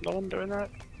I'm the one doing that.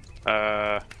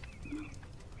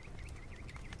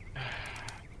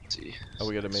 Let's see. Oh,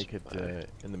 we gotta make it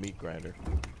in the meat grinder.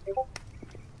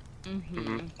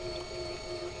 Mm-hmm.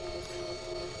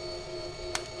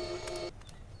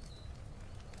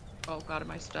 Oh god,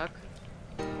 am I stuck?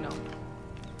 No.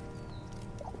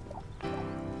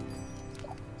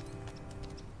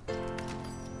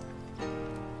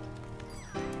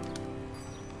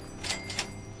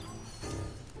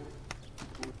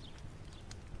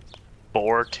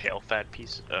 Boar tail fat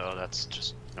piece. Oh, that's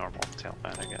just normal tail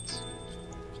fat, I guess.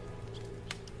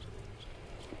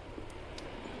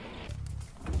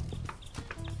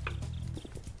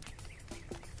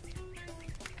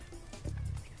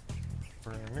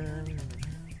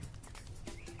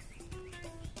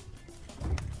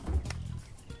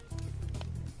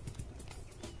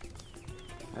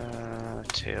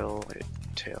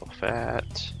 Tail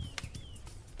fat.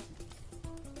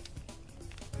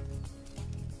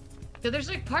 So there's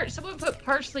like someone put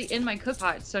parsley in my cook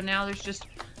pot, so now there's just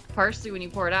parsley when you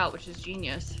pour it out, which is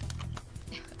genius.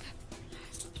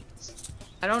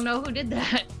 I don't know who did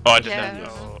that. Oh, I did Yeah. not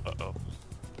know. Uh-oh.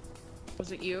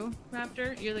 Was it you,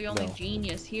 Raptor? You're the only No.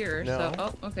 genius here, No.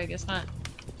 so... Oh, okay, guess not.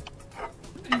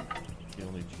 The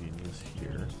only genius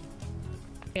here.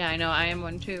 Yeah, I know, I am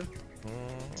one too.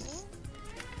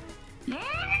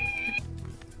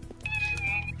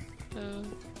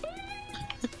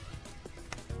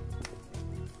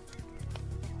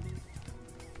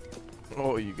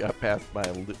 Oh, you got past my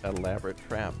elaborate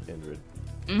trap, Indrid.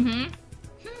 Mm-hmm.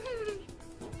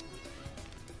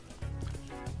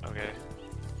 Okay.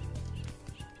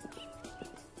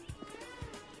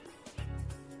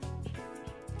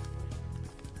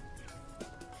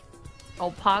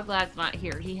 Oh, Poglad's not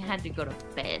here. He had to go to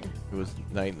bed. It was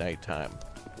night time.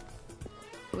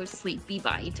 It was sleepy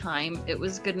bye time. It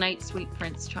was good night, sweet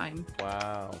prince time.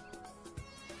 Wow.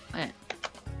 Eh.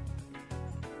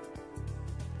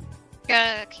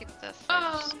 Gotta keep the fridge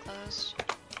Oh. closed.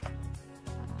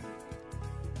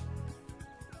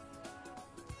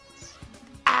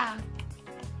 Ah.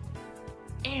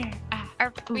 Ah.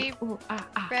 Are we Ooh,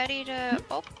 ah. ready to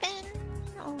open?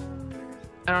 Or...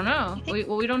 I don't know. You think-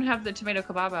 We don't have the tomato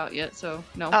kebab out yet, so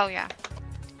no. Oh yeah.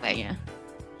 Wait. Yeah.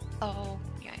 Oh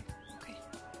yeah. Okay.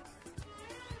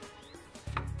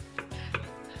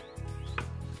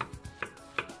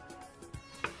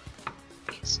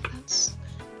 Okay, so that's.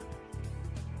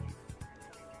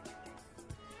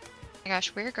 Oh my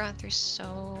gosh, we're going through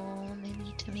so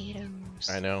many tomatoes.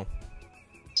 I know.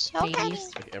 So many.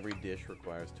 Ladies. Like every dish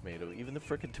requires tomato. Even the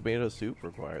frickin' tomato soup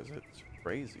requires it. It's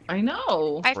crazy. I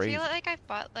know. I Crazy. feel like I've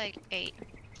bought like 8.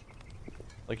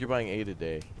 Like you're buying 8 a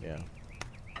day. Yeah.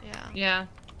 Yeah. Yeah.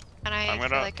 And I I'm feel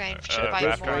gonna- like I should buy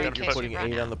Bradford, more in I'm You're case putting we run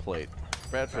 8 on out. the plate.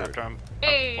 Bradford. After I'm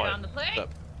Hey, what? on the plate. What's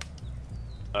up?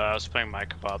 I was putting my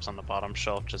kebabs on the bottom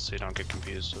shelf just so you don't get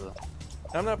confused with it.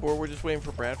 I'm not bored. We're just waiting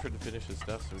for Bradford to finish his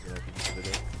stuff so we can open the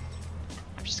video.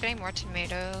 I'm just getting more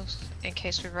tomatoes in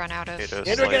case we run out of. Potatoes.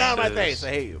 Andrew, get out of my Slices. face! I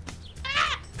hate you.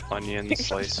 Onion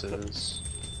slices.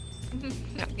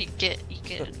 No, you get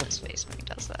in his face when he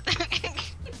does that.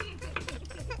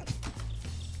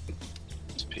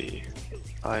 SP.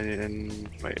 Onion.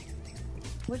 Wait.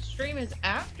 Which stream is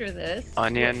after this?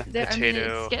 Onion, I mean,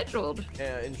 potato. it's scheduled.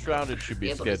 Yeah, Enshrouded should be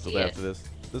Be able to scheduled see it. after this.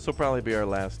 This will probably be our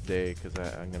last day because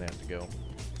I'm gonna have to go.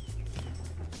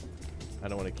 I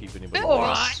don't want to keep anybody. Food waiting.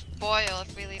 will spoil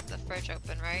if we leave the fridge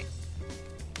open, right?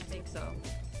 I think so.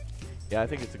 Yeah, I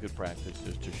think it's a good practice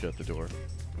just to shut the door.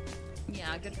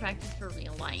 Yeah, good practice for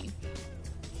real life.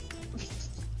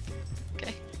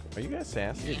 Okay. Are you guys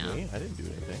sassy Yeah. at me? I didn't do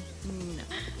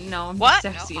anything. No, I'm What?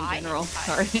 just sassy No, in I- general. I-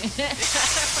 Sorry.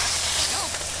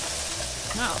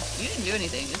 No, you didn't do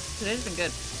anything. Today's been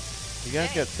good. You guys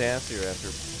Hey. got sassier after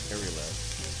Harry left.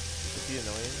 Is he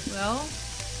annoying Well,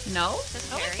 no.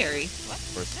 Does I like Harry? Harry. What?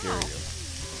 or scare No. you?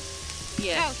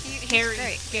 Yes. No, he's Harry.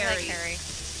 great. We like Harry.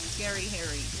 Scary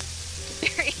Harry.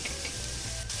 Harry.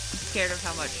 I'm scared of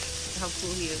how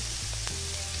cool he is.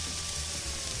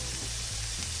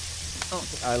 Oh,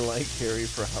 I like Harry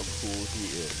for how cool he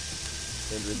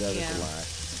is. Andrew, that is Yeah. a lie.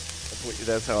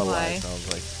 That's how a lie Why? sounds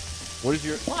like. What is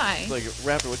your... why? It's like,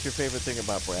 Raptor, what's your favorite thing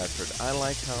about Bradford? I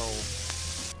like how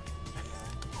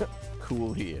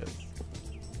cool he is.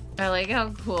 I like how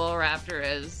cool Raptor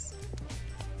is.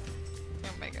 Oh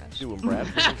my gosh. Dude, when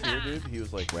Bradford was here, dude, he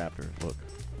was like, Raptor, look,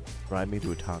 drive me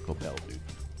to a Taco Bell, dude.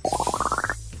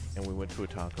 And we went to a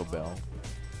Taco Bell,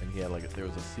 and he had like, there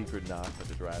was a secret knock at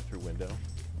the drive-through window,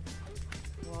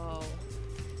 Whoa.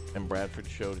 and Bradford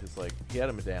showed his, like, he had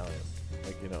a medallion.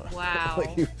 Like, you know, Wow. like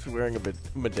he was wearing a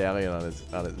medallion on his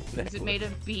neck. Is it made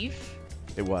of beef?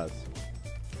 It was.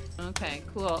 Okay,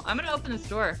 cool. I'm gonna open this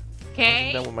door. I'm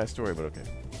Okay. done with my story, but okay.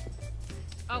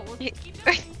 Oh, well, keep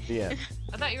doing it. The end.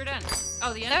 I thought you were done.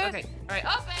 Oh, the end? No. Okay. Alright,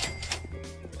 open!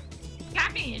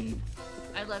 Come in!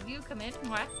 I love you. Come in.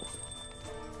 What?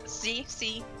 See?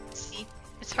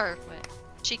 It's her. What?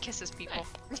 She kisses people.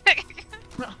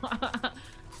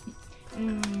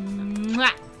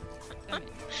 Mwah. Come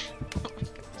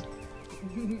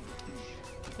in.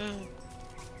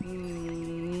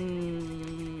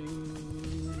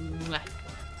 Mwah.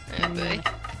 Baby.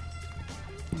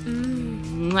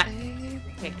 Mwah.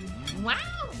 Okay. Wow!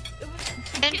 It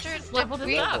was Enter just the leveled it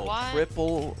real up. one.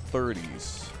 Triple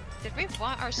 30s. Did we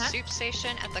want our soup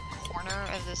station at the corner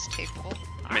of this table?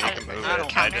 I mean, you can move I it.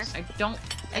 don't, I just, I don't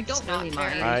It's not really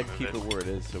very- mind. I'd Move keep it. it where it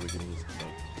is so we can just, like,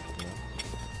 you know,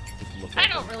 just look I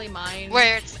like don't it. really mind.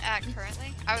 Where it's at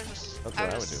currently? I was just That's I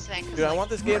what I was would do. saying 'cause, Dude, I like, want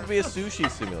this game to be a sushi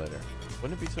simulator.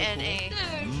 Wouldn't it be so in cool?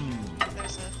 a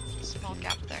there's a small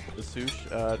gap there. The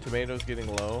sushi, tomatoes getting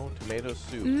low. Tomato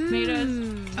soup. Tomatoes.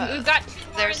 We've got 2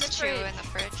 more There's in the 2 fridge. in the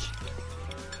fridge.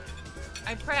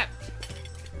 I prepped.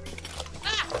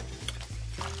 Ah!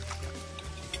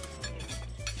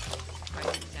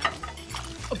 Write these down.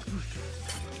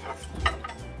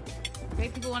 Okay,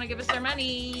 people want to give us their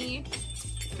money.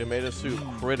 Tomato soup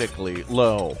critically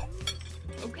low.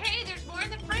 Okay, there's more in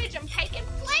the fridge. I'm taking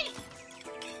plates.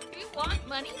 Do you want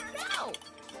money or no?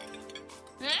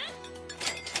 Huh?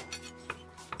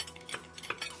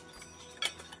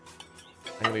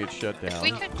 I'm gonna get shut down. If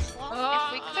we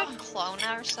could clone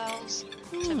ourselves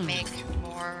to make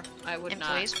more I would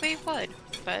employees, we would.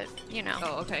 But you know. not.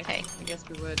 Oh, okay. Hey. I guess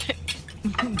we would.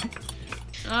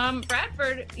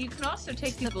 Bradford, you can also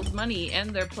take people's money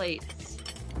and their plates.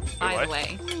 By what? the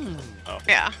way,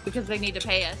 Yeah. because they need to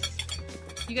pay us.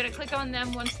 You gotta click on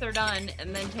them once they're done,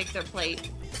 and then take their plate.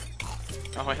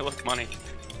 oh, hey, look, money.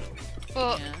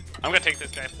 Well, Yeah. I'm gonna take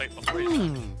this guy's plate before he's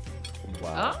done.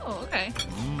 Wow. Oh, okay.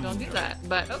 Don't do that,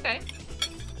 but okay.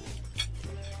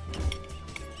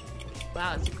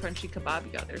 Wow, it's a crunchy kebab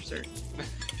you got there, sir.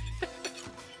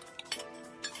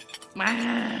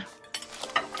 Wow.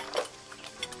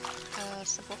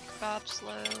 simple kebab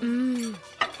slow.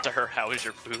 Sir, how is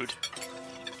your food?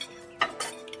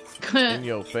 In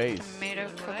your face. Tomato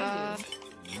What do I kebab.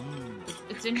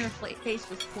 It's in your face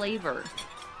with flavor.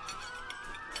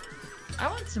 I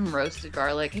want some roasted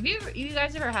garlic. Have you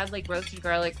guys ever had like roasted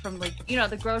garlic from like, you know,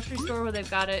 the grocery store where they've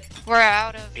got it We're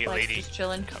out of. Hey, like lady, just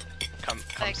chilling? come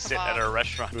Like sit kebab. at our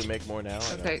restaurant. Do we make more now?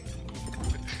 or no? Okay.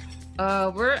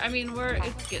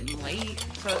 It's getting late,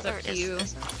 so it's Or up to is- you.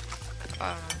 isn't- I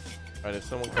don't know. Alright, if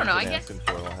someone don't comes know, in I guess- asking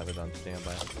for it, I'll have it on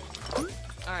standby.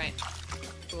 All right.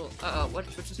 Cool. Uh-oh, what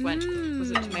just went?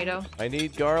 Was it tomato? I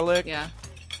need garlic. Yeah.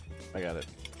 I got it.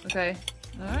 Okay.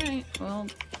 All right. Well,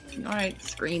 all right,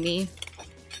 Screamy.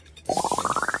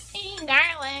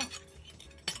 Darling.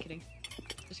 Just kidding.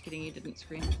 Just kidding. You didn't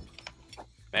scream.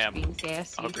 Ma'am, Being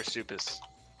sassy. hooker soup is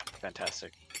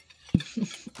fantastic.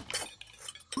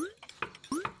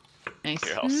 Nice.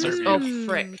 Here, I'll serve you. Oh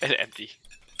frick. And empty.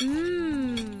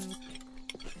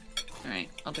 Alright,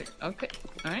 I'll take. Okay,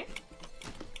 alright.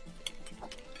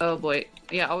 Oh boy.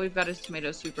 Yeah, all we've got is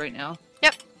tomato soup right now.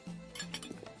 Yep.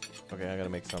 Okay, I gotta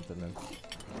make something then.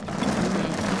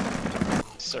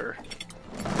 Sir,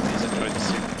 please enjoy the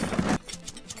soup.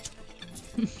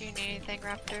 Do you need anything,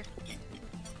 Raptor?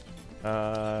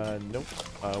 Nope.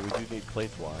 We do need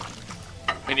plates washed.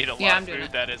 We need a Yeah, lot I'm of doing food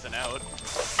it. that isn't out.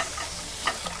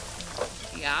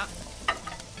 Yeah.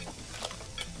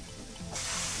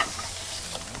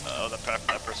 Oh,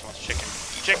 that person wants chicken.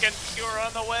 Chicken skewer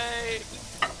on the way!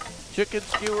 Chicken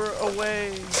skewer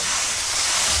away!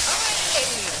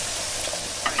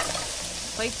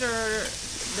 Plates are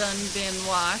done, been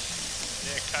washed.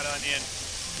 Yeah, cut onion.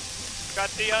 Got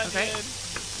the onion! Okay.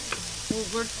 Well,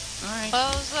 we're alright.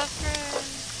 Close the fridge.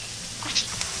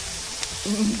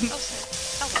 Close it.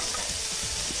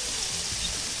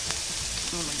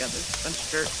 Oh my god, there's a bunch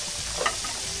of dirt.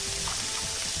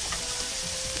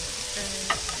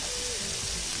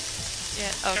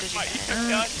 Yeah. Oh, did you You get took it?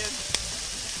 the onion!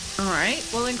 Alright,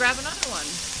 well then grab another one.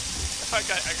 I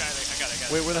got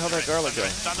it. Wait, where the hell did that garlic go?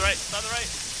 It's on the right,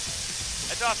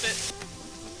 I dropped it!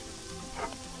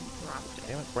 Dropped it.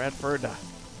 Damn it, Bradford.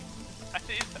 I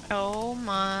need that. Oh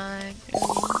my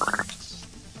goodness.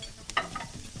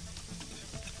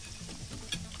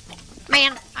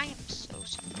 Man, I am so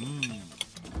sorry.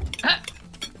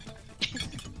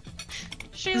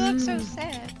 She looks so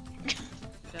sad.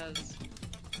 Does.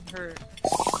 Her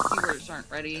skewers aren't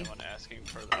ready. Someone asking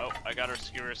for the... Oh, I got her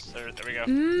skewers. There we go.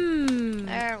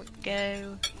 There we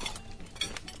go.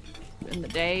 And the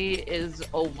day is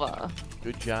over.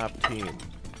 Good job, team.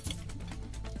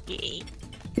 Yeah.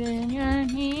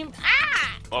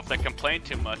 Well, if they complain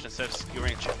too much, instead of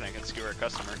skewering chicken, I can skewer a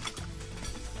customer.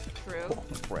 True. Oh,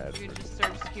 You Bradford. just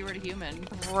serve skewer to human.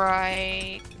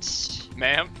 Right.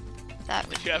 Ma'am, That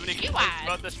would do you have any be complaints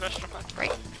about this restaurant?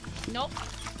 right. Nope.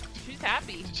 She's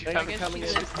happy. Did you Thanks have for any coming she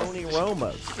into lives- Tony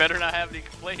Roma's. You better not have any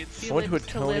complaints. She I went to a lives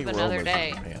to Tony live another Roma's day.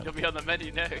 in Japan. You'll be on the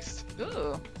menu next.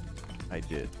 Ooh. I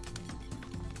did.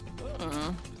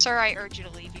 Sir, I urge you to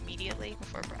leave immediately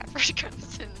before Bradford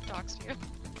comes and talks to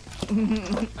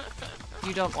you.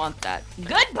 You don't want that.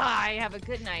 Goodbye. Have a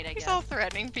good night, I He's guess. all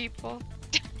threatening people.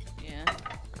 Yeah.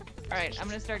 All right, I'm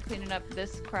gonna start cleaning up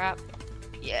this crap.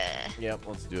 Yeah. Yep,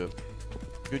 let's do it.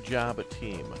 Good job, a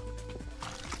team.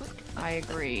 I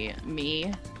agree.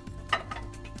 Me.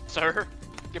 Sir,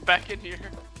 get back in here.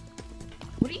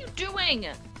 What are you doing?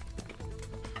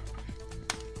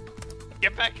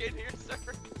 Get back in here, sir.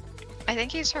 I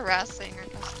think he's harassing our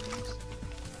customers.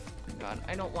 Oh God,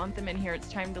 I don't want them in here. It's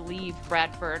time to leave,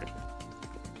 Bradford.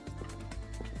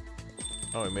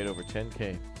 Oh, we made over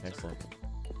 10K. Excellent.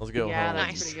 Let's go Yeah, home.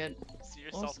 that's Nice. pretty good. See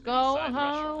yourself Let's inside go the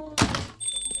restaurant.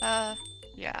 home.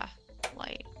 Yeah.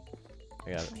 Light.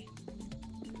 I got it.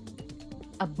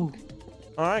 Abu.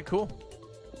 All right, cool.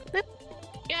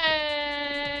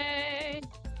 Yay!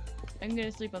 I'm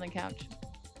gonna sleep on the couch.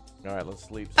 All right, let's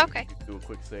sleep. So Okay. we can do a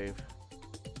quick save.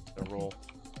 A roll.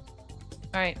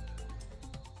 All right.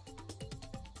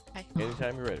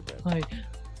 Anytime you're ready, Brad.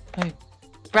 Hi.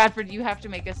 Bradford, you have to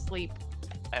make us sleep.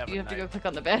 I have You a have to go knife. click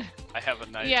on the bed. I have a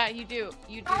knife. Yeah, you do.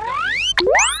 You do, don't you?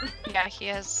 Yeah, he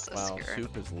has a Wow, skewer.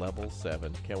 soup is level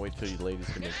 7. Can't wait till you ladies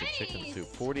can make the chicken soup.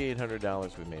 Nice.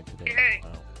 $4,800 we made today. Yay.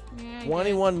 Wow. Yeah,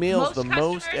 21 meals, the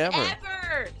most customers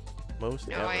ever. Most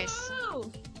ever. Nice. Woo!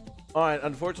 All right,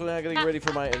 unfortunately, I got to get ready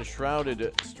for my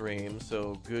Enshrouded stream.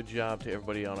 So good job to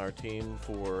everybody on our team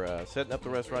for setting up the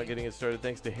restaurant, getting it started.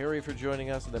 Thanks to Harry for joining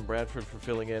us, and then Bradford for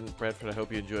filling in. Bradford, I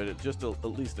hope you enjoyed it. Just at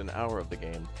least an hour of the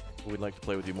game. We'd like to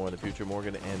play with you more in the future.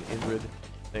 Morgan and Ingrid,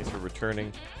 thanks for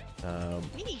returning.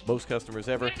 Most customers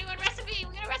ever, We got a new recipe.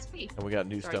 We got a recipe. and we got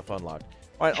new Sorry. stuff unlocked.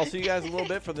 All right, I'll see you guys in a little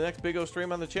bit for the next Big O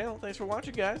stream on the channel. Thanks for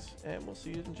watching, guys, and we'll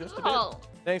see you in just a bit. Cool.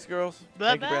 Thanks, girls.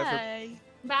 Thank you, Bradford.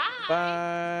 Bye.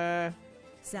 Bye.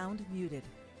 Sound muted.